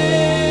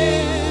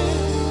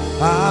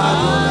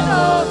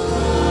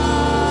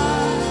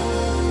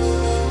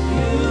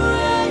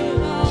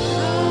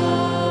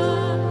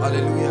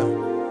 Hallelujah.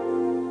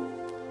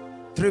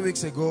 3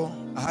 weeks ago,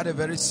 I had a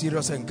very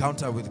serious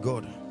encounter with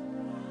God.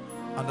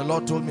 And the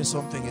Lord told me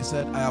something. He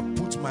said, I have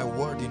put my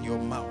word in your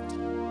mouth.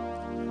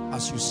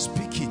 As you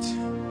speak it,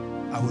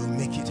 I will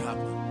make it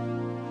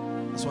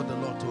happen. That's what the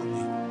Lord told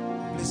me.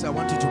 Please, I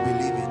want you to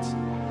believe it.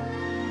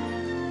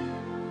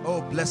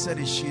 Oh, blessed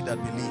is she that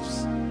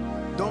believes.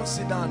 Don't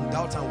sit down and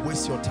doubt and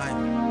waste your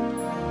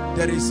time.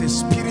 There is a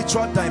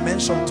spiritual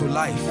dimension to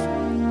life.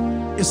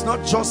 It's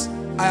not just,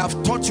 I have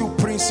taught you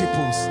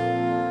principles.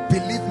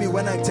 Believe me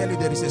when I tell you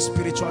there is a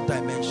spiritual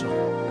dimension.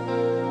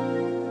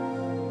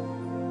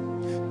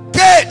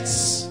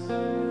 Gates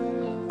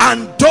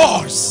and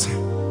doors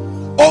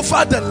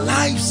over the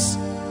lives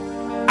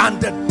and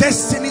the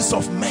destinies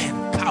of men.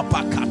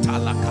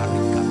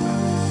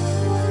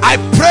 I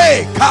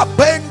pray,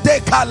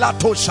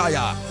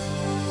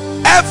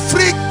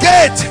 every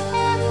gate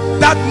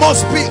that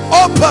must be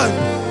opened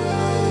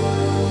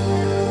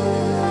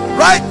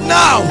right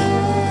now,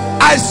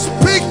 I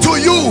speak to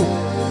you.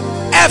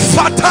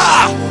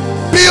 Ephata,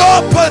 be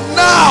open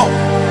now.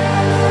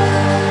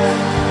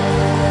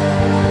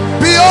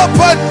 Be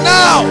open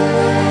now.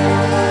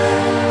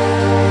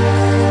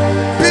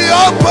 Be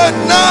open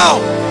now.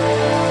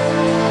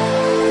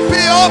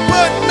 Be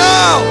open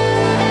now.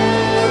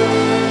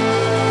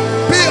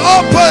 Be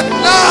open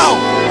now.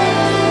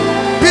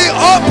 Be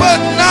open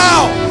now.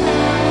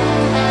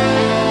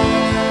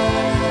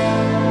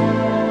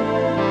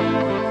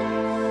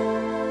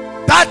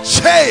 That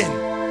chain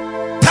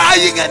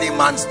tying any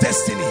man's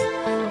destiny,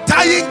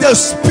 tying the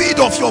speed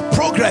of your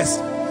progress.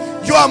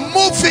 You are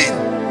moving,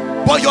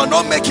 but you're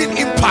not making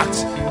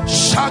impact.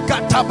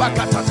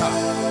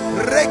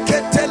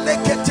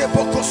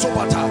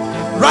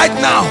 Right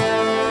now,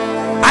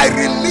 I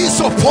release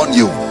upon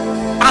you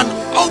an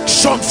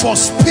unction for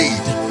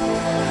speed.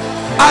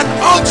 An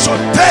unction,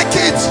 take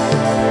it.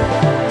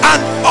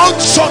 An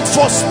unction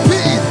for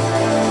speed.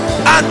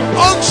 An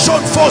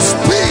unction for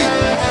speed.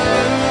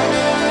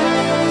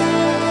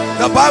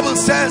 The Bible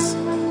says,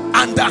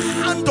 and the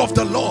hand of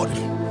the Lord,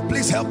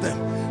 please help them.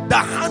 The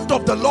hand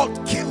of the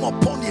Lord came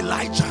upon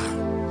Elijah.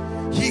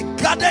 He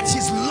gathered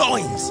his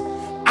loins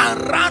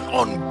and ran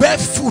on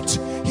barefoot.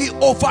 He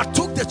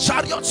overtook the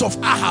chariots of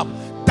Ahab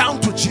down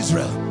to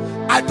Jezreel.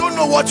 I don't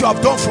know what you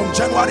have done from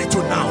January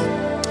to now,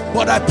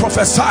 but I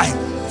prophesy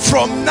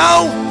from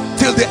now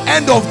till the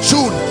end of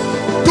June,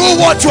 do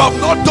what you have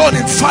not done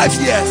in 5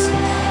 years.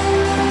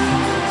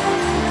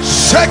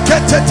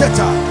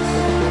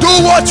 Do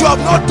what you have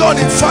not done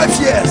in 5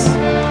 years.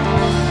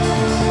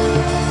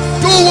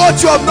 Do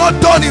what you have not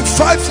done in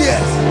 5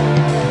 years.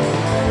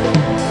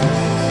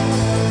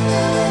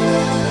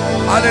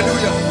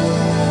 Hallelujah.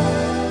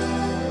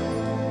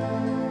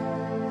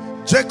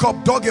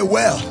 Jacob dug a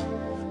well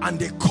and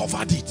they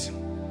covered it.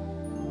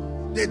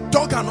 They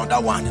dug another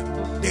one,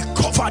 they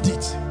covered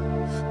it.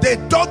 They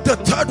dug the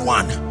third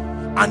one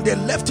and they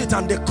left it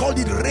and they called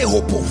it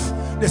Rehoboth.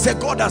 They said,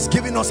 God has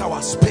given us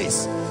our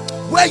space.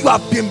 Where you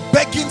have been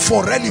begging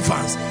for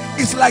relevance,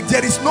 it's like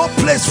there is no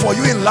place for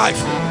you in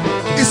life.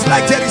 It's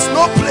like there is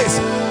no place.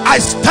 I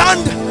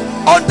stand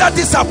under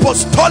this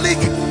apostolic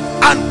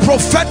and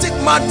prophetic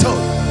mantle.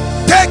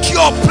 Take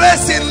your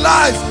place in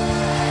life.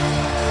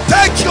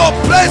 Take your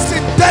place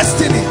in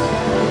destiny.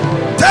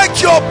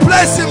 Take your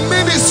place in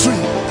ministry.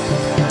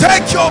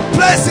 Take your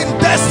place in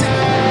destiny.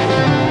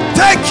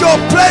 Take your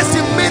place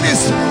in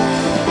ministry.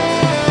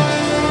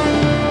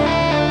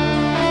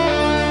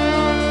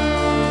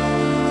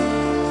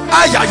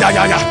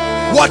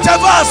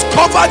 Whatever has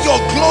covered your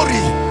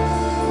glory,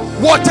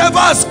 whatever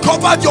has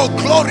covered your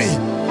glory,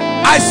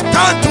 I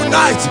stand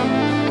tonight,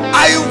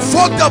 I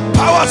invoke the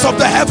powers of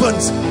the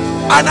heavens,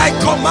 and I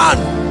command,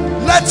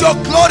 let your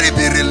glory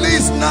be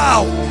released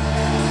now.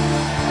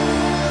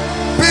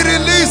 Be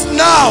released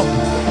now.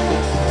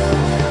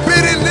 Be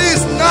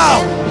released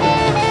now.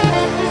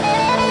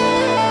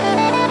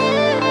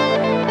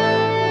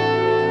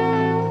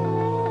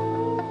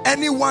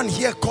 Anyone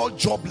here called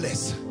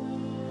jobless,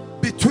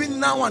 between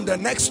now and the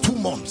next 2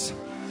 months,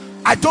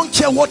 I don't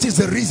care what is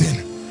the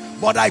reason,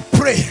 but I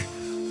pray,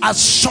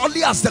 as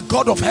surely as the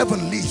God of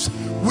heaven lives,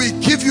 we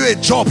give you a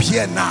job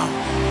here now.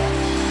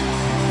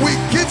 We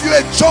give you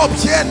a job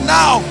here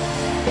now.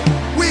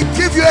 We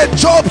give you a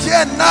job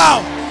here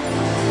now.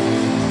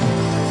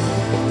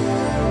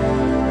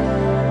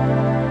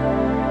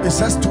 It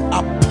says to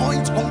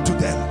appoint unto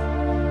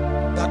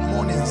them that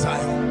morning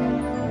Zion.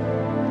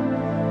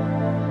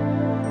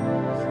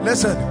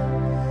 Listen,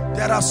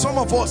 there are some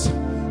of us,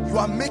 you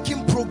are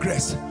making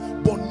progress,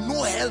 but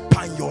no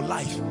helper in your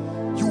life.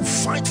 You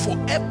fight for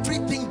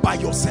everything by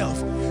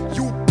yourself.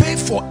 You pay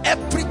for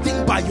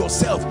everything by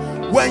yourself.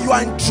 When you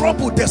are in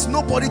trouble, there's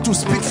nobody to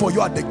speak for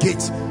you at the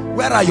gates.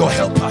 Where are your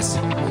helpers?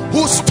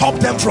 Who stopped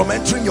them from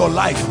entering your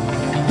life?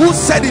 Who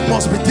said it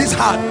must be this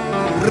hard?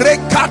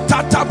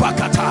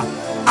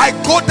 I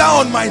go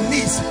down on my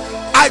knees.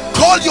 I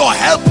call your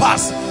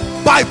helpers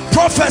by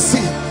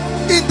prophecy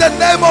in the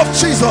name of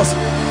Jesus.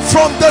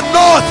 From the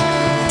north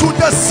to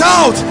the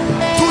south,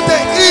 to the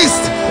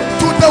east,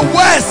 to the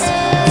west,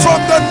 from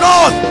the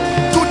north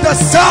to the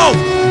south,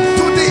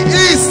 to the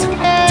east,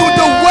 to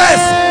the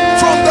west,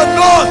 from the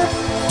north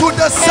to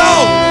the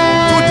south,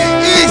 to the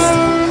east,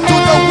 to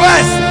the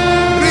west,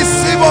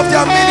 receive of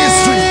their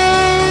ministry.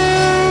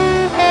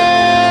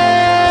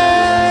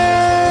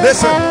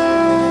 Listen,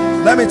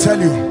 let me tell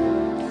you,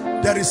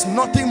 there is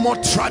nothing more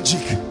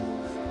tragic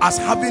as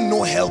having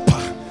no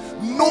helper.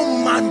 No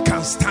man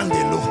can stand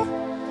alone.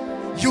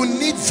 You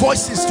need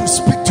voices to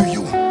speak to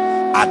you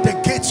at the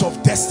gates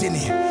of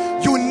destiny.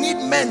 You need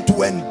men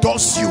to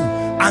endorse you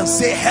and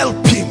say,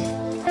 help him.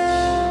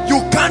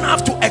 You can't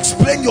have to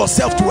explain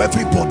yourself to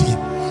everybody.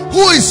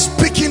 Who is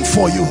speaking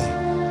for you?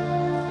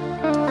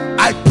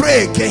 I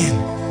pray again,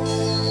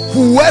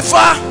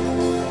 whoever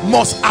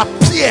must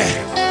appear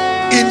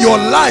in your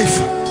life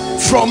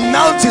from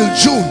now till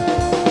June,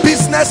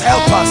 business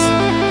helpers,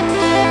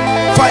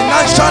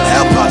 financial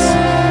helpers,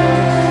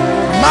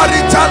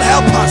 marital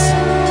helpers,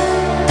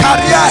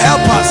 career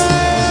helpers,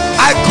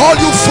 I call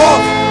you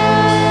forth.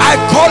 I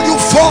call you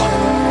forth.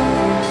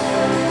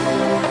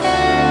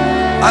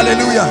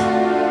 Hallelujah.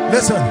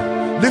 Listen,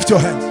 lift your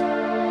hands.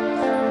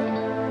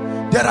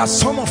 There are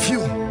some of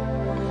you,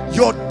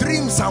 your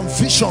dreams and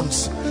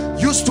visions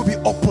used to be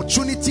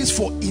opportunities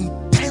for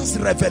intense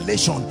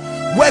revelation,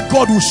 where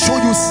God will show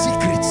you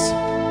secrets.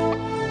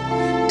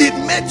 It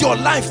made your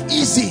life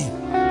easy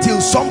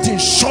till something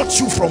shut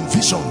you from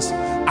visions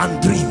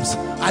and dreams.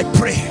 I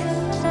pray,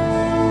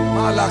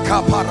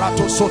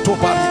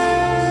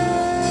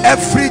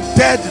 every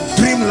dead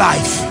dream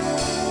life,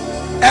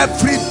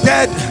 every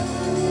dead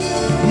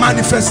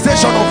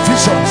manifestation of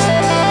visions,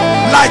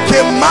 like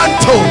a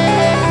mantle,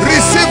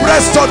 receive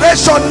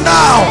restoration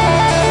now.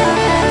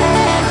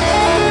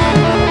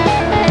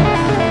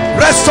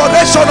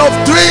 Restoration of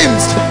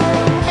dreams,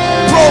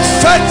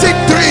 prophetic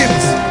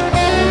dreams,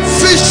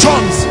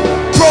 visions,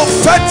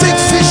 prophetic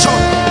vision.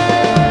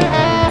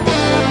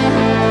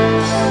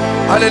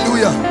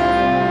 Hallelujah.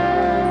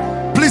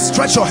 Please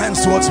stretch your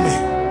hands towards me.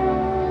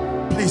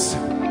 Please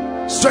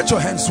stretch your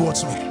hands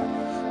towards me.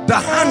 The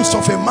hands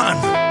of a man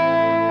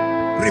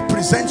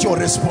represent your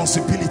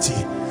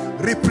responsibility,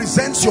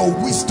 represents your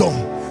wisdom,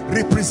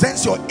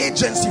 represents your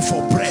agency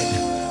for bread.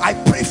 I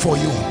pray for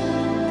you,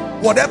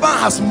 whatever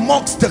has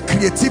mocked the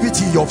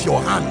creativity of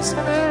your hands,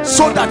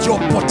 so that your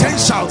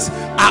potentials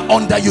are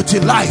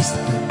underutilized.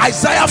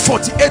 Isaiah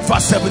 48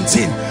 verse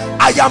 17,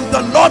 I am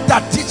the Lord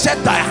that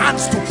teacheth thy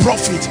hands to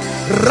profit.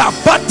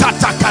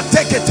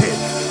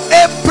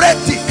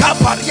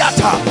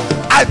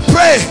 I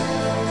pray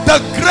the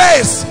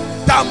grace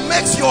that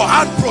makes your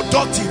hand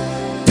productive,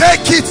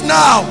 take it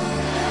now.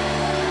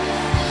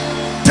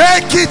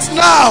 Take it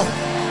now.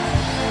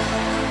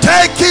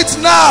 Take it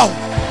now.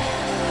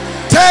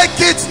 Take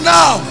it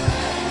now.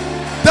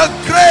 The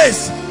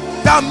grace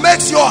that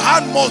makes your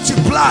hand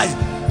multiply,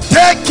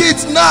 take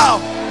it now.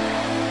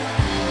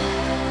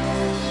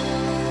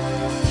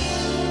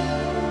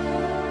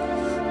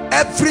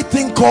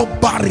 Everything called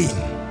barren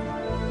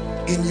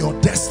in your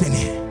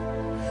destiny,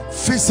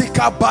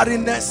 physical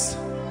barrenness,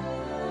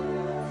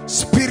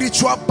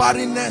 spiritual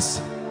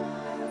barrenness,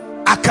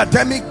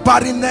 academic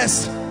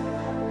barrenness,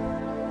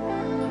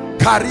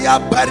 career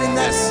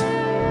barrenness,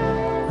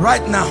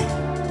 right now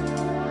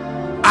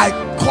I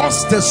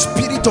curse the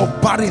spirit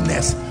of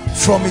barrenness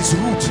from its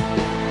root,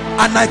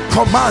 and I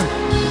command,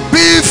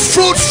 be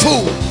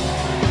fruitful,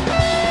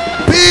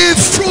 be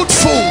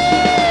fruitful,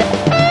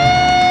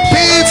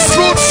 be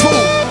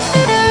fruitful.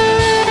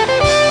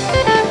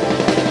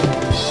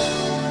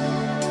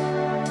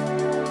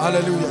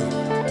 Hallelujah.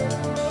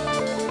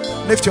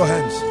 Lift your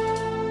hands.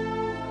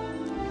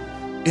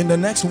 In the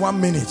next 1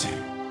 minute,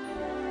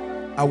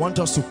 I want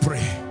us to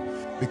pray,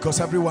 because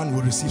everyone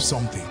will receive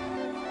something.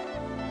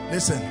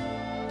 Listen,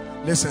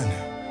 listen.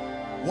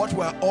 What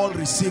we're all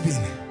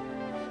receiving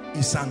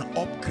is an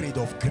upgrade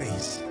of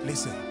grace.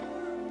 Listen.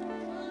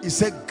 It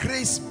said,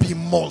 grace be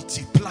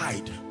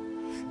multiplied.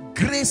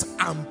 Grace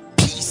and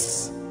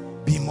peace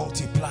be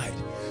multiplied.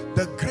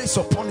 The grace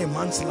upon a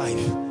man's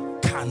life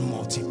can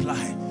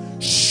multiply,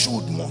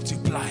 should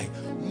multiply,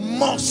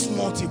 must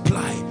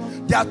multiply.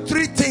 There are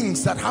 3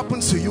 things that happen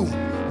to you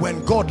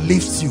when God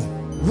lifts you.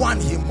 1,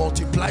 he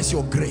multiplies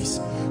your grace.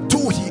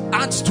 2, he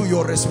adds to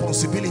your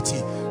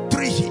responsibility.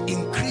 3, he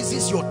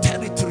increases your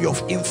territory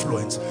of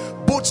influence,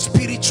 both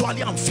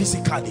spiritually and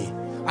physically.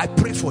 I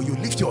pray for you.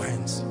 Lift your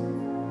hands.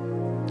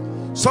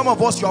 Some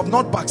of us, you have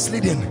not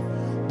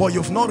backslidden, but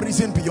you've not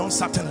risen beyond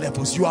certain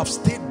levels. You have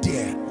stayed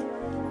there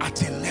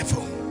at a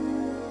level.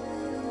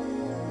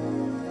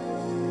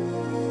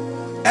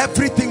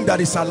 Everything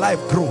that is alive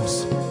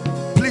grows.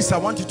 Please, I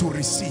want you to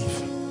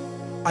receive.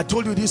 I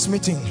told you this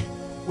meeting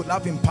will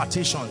have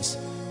impartations.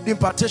 The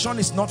impartation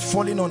is not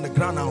falling on the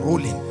ground and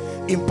rolling.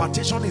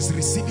 Impartation is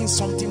receiving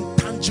something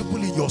tangible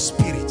in your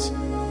spirit.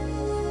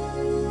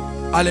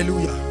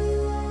 Hallelujah.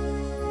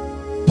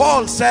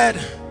 Paul said,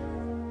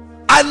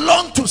 I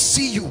long to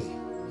see you,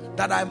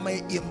 that I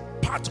may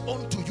impart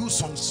unto you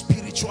some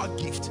spiritual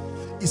gift.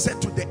 He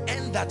said, to the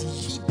end that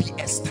ye be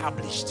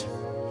established.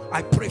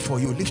 I pray for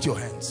you. Lift your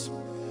hands.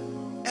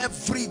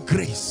 Every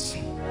grace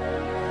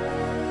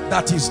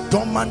that is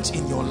dormant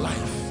in your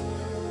life,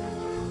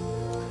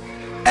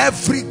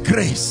 every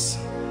grace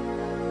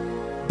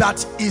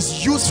that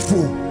is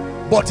useful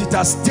but it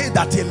has stayed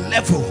at a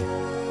level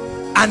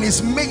and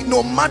is made,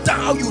 no matter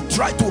how you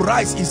try to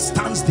rise, it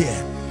stands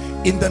there.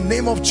 In the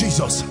name of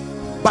Jesus,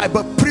 by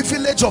the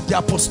privilege of the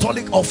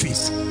apostolic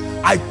office,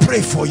 I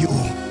pray for you.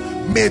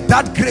 May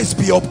that grace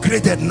be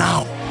upgraded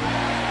now.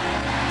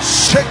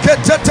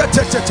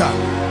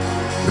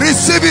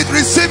 Receive it,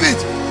 receive it,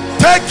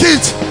 take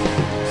it.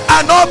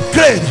 An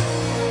upgrade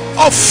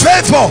of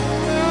favor,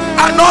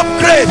 an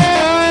upgrade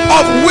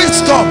of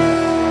wisdom,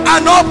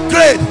 an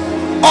upgrade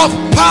of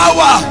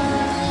power,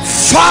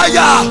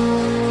 fire,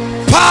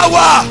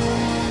 power,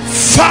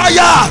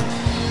 fire,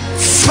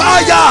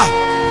 fire,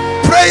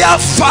 prayer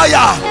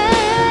fire,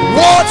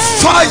 word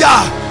fire,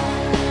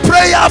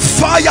 prayer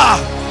fire,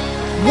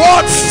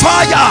 word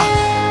fire,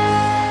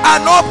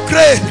 an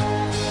upgrade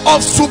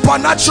of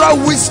supernatural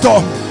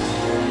wisdom,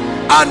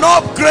 an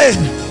upgrade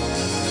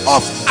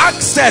of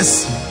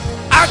access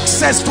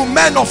to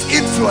men of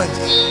influence.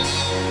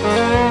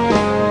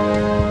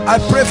 I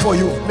pray for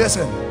you.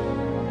 Listen,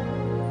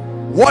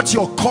 what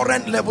your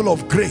current level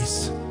of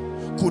grace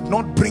could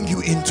not bring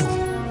you into,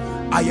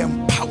 I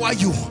empower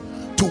you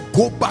to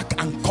go back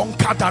and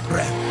conquer that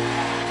realm.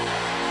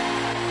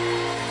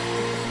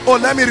 Oh,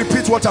 let me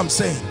repeat what I'm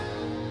saying.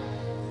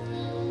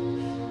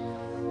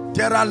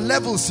 There are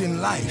levels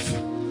in life,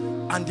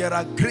 and there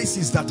are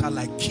graces that are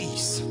like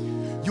keys.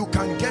 You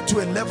can get to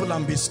a level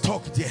and be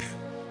stuck there.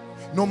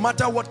 No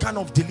matter what kind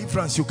of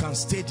deliverance, you can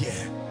stay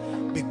there,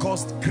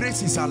 because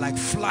graces are like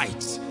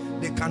flights.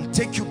 They can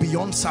take you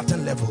beyond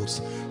certain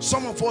levels.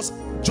 Some of us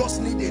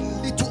just need a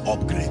little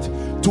upgrade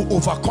to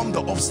overcome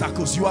the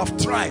obstacles. You have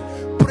tried.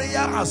 Prayer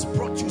has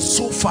brought you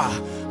so far.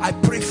 I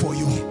pray for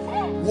you.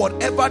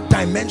 Whatever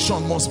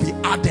dimension must be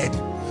added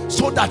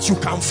so that you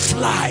can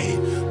fly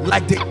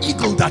like the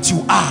eagle that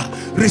you are.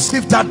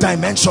 Receive that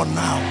dimension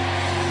now.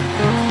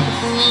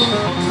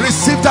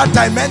 Receive that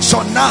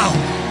dimension now.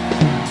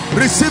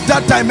 Receive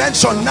that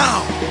dimension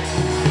now.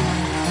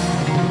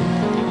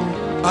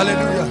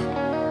 Hallelujah.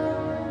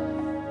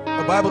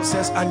 The Bible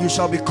says, and you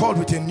shall be called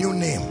with a new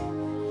name,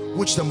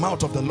 which the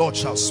mouth of the Lord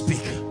shall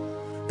speak.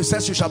 It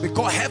says you shall be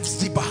called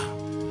Hephzibah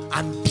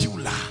and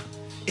Beulah,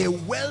 a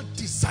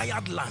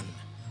well-desired land.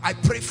 I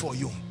pray for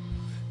you.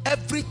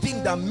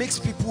 Everything that makes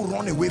people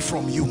run away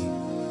from you,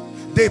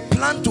 they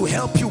plan to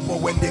help you, but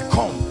when they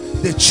come,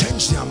 they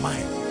change their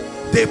mind.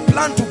 They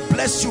plan to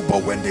bless you,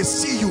 but when they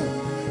see you,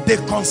 they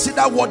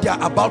consider what they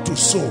are about to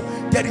sow.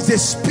 There is a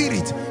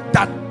spirit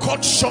that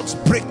cuts short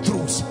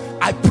breakthroughs.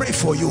 I pray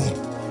for you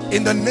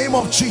in the name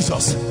of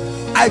Jesus.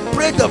 I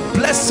pray the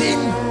blessing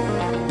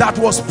that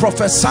was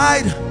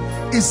prophesied.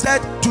 Is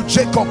said to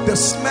Jacob, the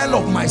smell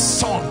of my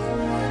son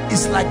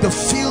is like the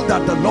field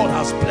that the Lord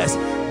has blessed.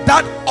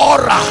 That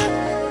aura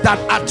that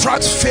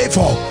attracts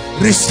favor,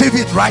 receive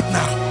it right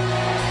now.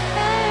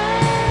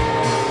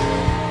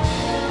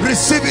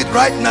 Receive it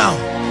right now.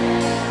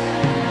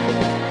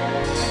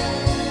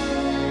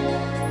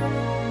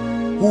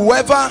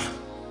 Whoever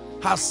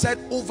has said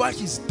over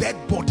his dead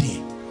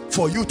body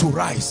for you to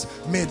rise.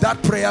 May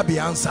that prayer be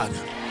answered.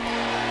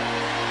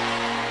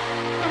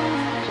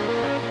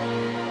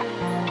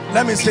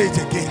 Let me say it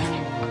again.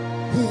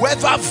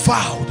 Whoever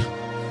vowed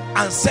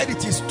and said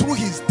it is through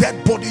his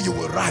dead body you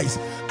will rise,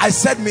 I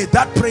said may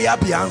that prayer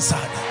be answered.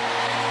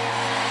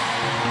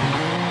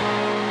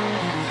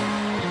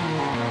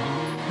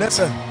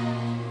 Listen,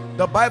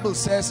 the Bible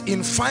says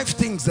in 5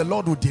 things the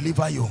Lord will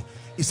deliver you.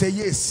 He said,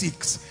 yes,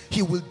 6.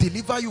 He will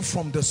deliver you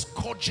from the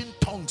scourging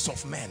tongues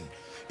of men.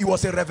 It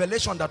was a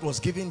revelation that was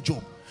given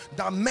Job,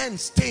 that men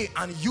stay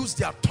and use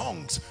their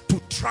tongues to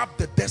trap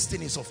the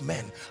destinies of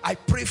men. I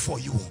pray for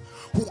you.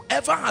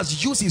 Whoever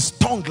has used his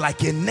tongue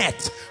like a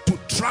net to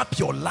trap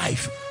your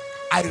life,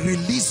 I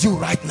release you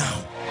right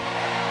now.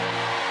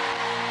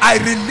 I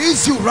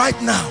release you right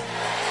now.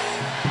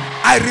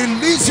 I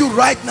release you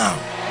right now.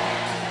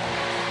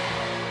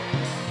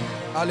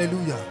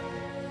 Hallelujah.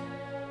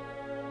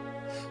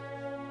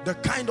 The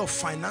kind of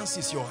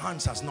finances your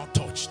hands has not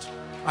touched,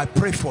 I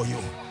pray for you.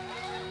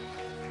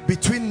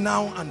 Between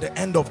now and the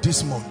end of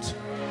this month,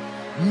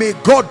 may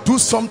God do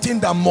something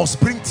that must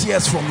bring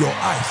tears from your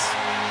eyes.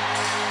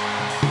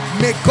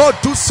 May God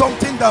do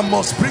something that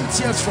must bring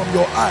tears from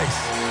your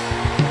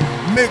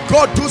eyes. May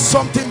God do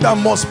something that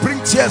must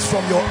bring tears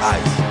from your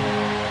eyes.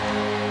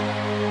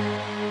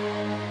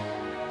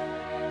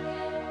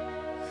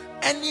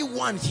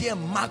 Anyone here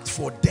marked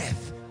for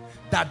death,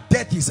 that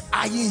death is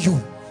eyeing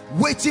you,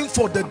 waiting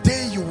for the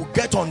day you will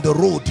get on the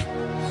road,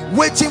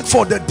 waiting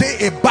for the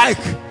day a bike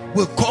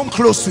will come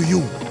close to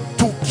you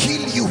to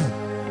kill you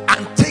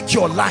and take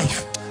your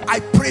life, I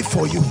pray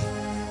for you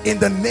in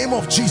the name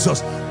of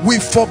Jesus. We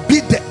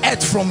forbid the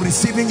earth from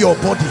receiving your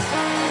body.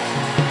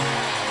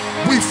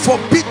 We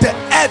forbid the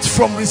earth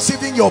from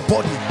receiving your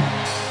body.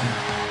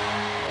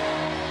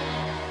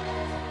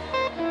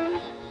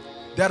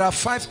 There are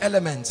 5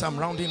 elements, I'm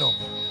rounding up,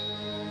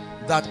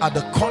 that are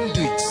the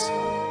conduits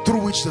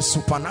through which the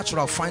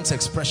supernatural finds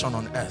expression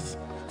on earth.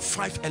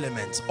 5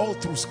 elements all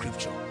through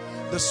scripture.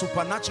 The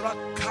supernatural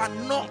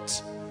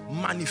cannot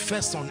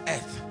manifest on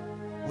earth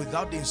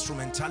without the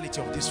instrumentality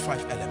of these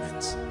 5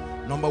 elements.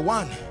 Number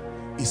 1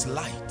 is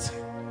light.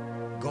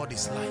 God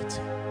is light.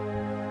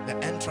 The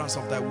entrance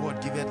of thy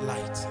word giveth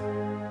light.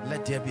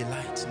 Let there be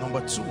light.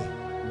 Number 2,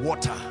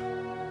 water.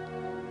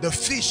 The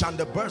fish and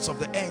the birds of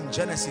the air in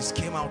Genesis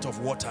came out of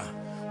water.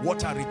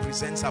 Water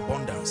represents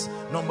abundance.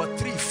 Number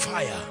 3,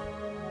 fire.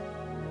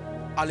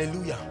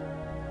 Hallelujah.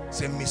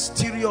 It's a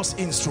mysterious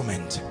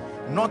instrument,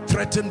 not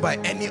threatened by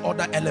any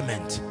other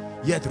element,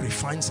 yet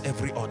refines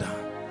every other.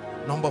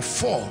 Number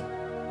 4,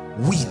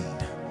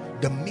 wind.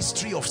 The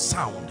mystery of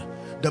sound.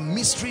 The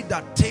mystery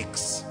that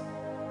takes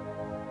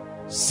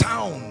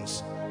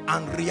sounds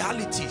and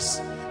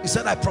realities. He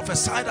said, I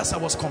prophesied as I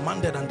was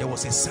commanded, and there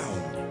was a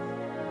sound.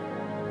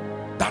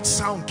 That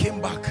sound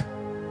came back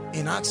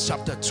in Acts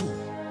chapter 2.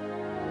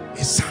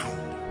 A sound.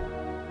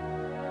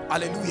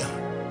 Hallelujah.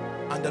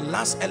 And the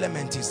last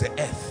element is the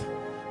earth.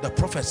 The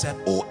prophet said,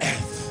 O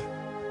earth,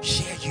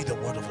 hear ye the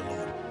word of the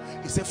Lord.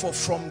 He said, for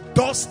from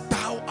dust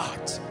thou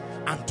art,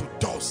 and to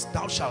dust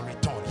thou shalt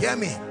return. Hear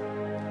me.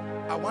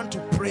 I want to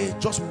pray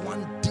just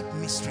one deep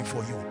mystery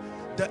for you.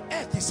 The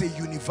earth is a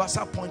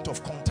universal point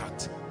of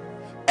contact.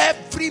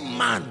 Every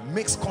man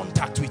makes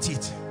contact with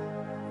it.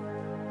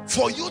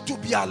 For you to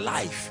be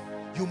alive,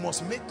 you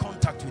must make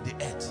contact with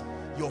the earth.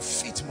 Your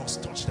feet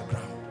must touch the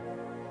ground.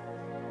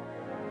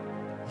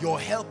 Your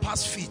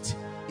helper's feet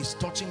is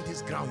touching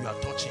this ground you are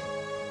touching.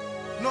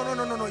 No,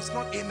 it's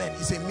not amen.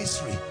 It's a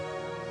mystery.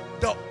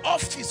 The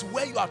office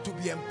where you are to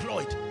be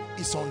employed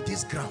is on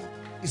this ground.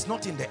 It's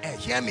not in the air.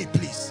 Hear me,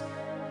 please.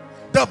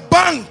 The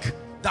bank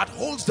that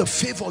holds the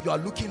favor you are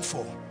looking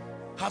for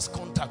has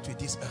contact with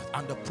this earth.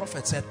 And the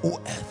prophet said, O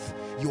earth,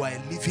 you are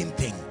a living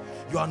thing.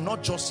 You are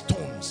not just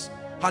stones.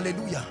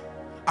 Hallelujah.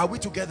 Are we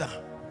together?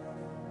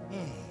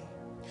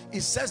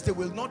 It says they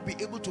will not be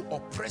able to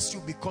oppress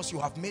you because you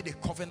have made a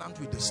covenant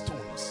with the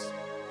stones.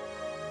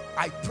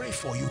 I pray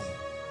for you.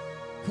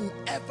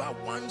 Whoever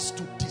wants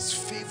to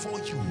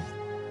disfavor you,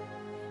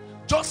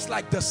 just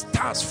like the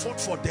stars fought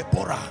for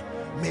Deborah,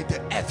 may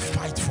the earth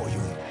fight for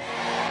you.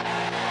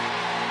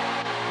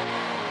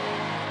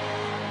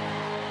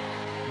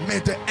 May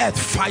the earth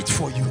fight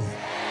for you.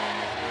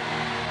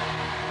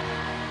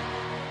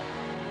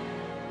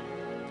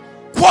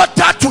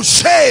 Quarter to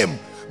shame.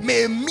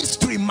 May a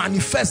mystery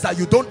manifest that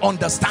you don't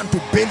understand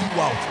to bail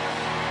you out.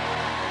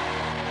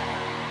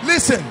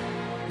 Listen,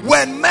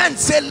 when men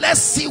say, let's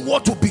see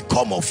what will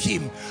become of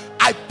him,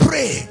 I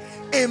pray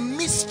a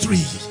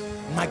mystery,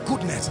 my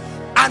goodness,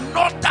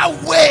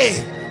 another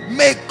way.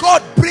 May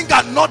God bring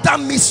another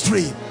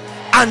mystery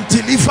and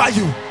deliver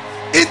you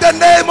in the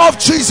name of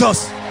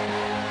Jesus.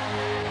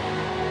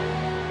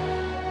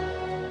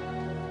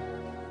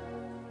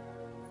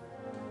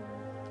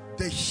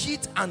 The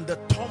heat and the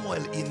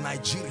turmoil in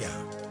Nigeria,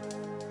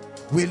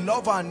 we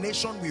love our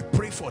nation, we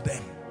pray for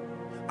them,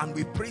 and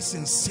we pray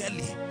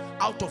sincerely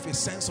out of a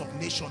sense of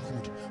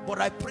nationhood. But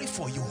I pray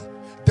for you,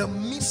 the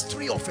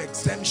mystery of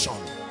exemption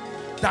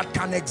that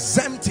can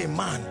exempt a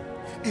man.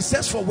 It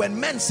says, for when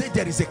men say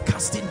there is a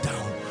casting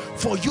down,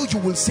 For you, you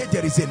will say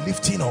there is a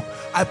lifting up.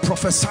 I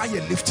prophesy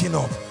a lifting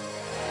up.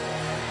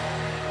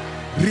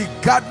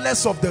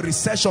 Regardless of the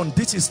recession,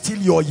 this is still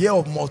your year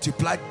of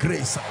multiplied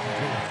grace and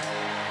growth.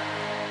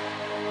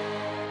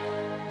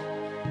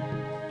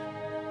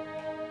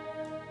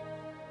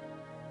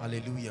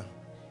 Hallelujah.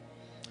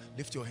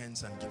 Lift your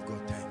hands and give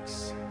God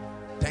thanks.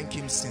 Thank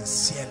him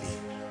sincerely.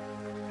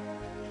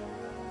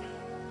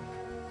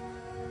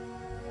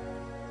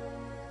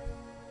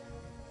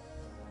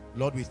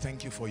 Lord, we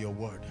thank you for your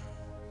word.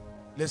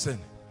 Listen,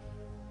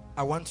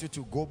 I want you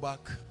to go back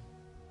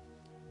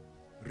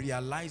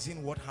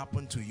realizing what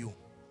happened to you.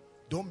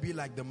 Don't be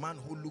like the man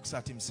who looks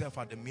at himself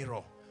at the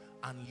mirror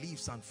and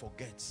leaves and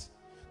forgets.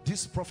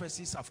 These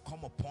prophecies have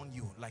come upon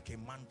you like a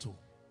mantle.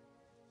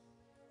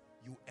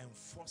 You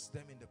enforce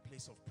them in the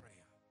place of prayer.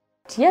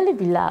 Dearly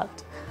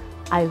beloved,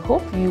 I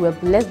hope you were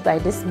blessed by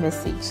this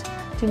message.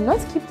 Do not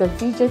keep the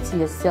video to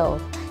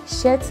yourself.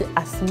 Share to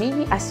as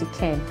many as you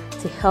can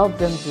to help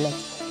them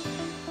bless.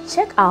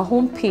 Check our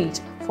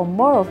homepage for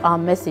more of our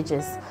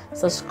messages.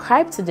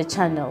 Subscribe to the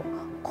channel,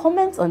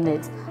 comment on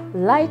it,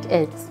 like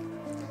it.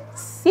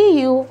 See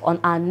you on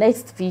our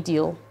next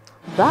video.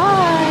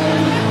 Bye.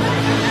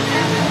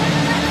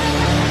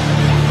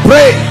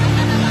 Pray,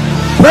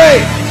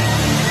 pray,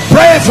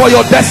 pray for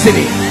your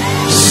destiny.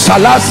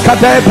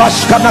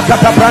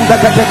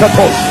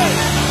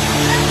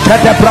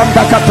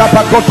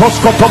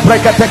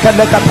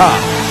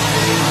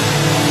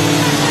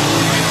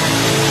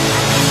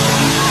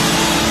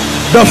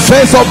 The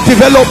phase of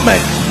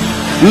development.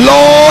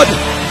 Lord,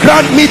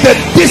 grant me the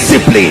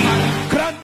discipline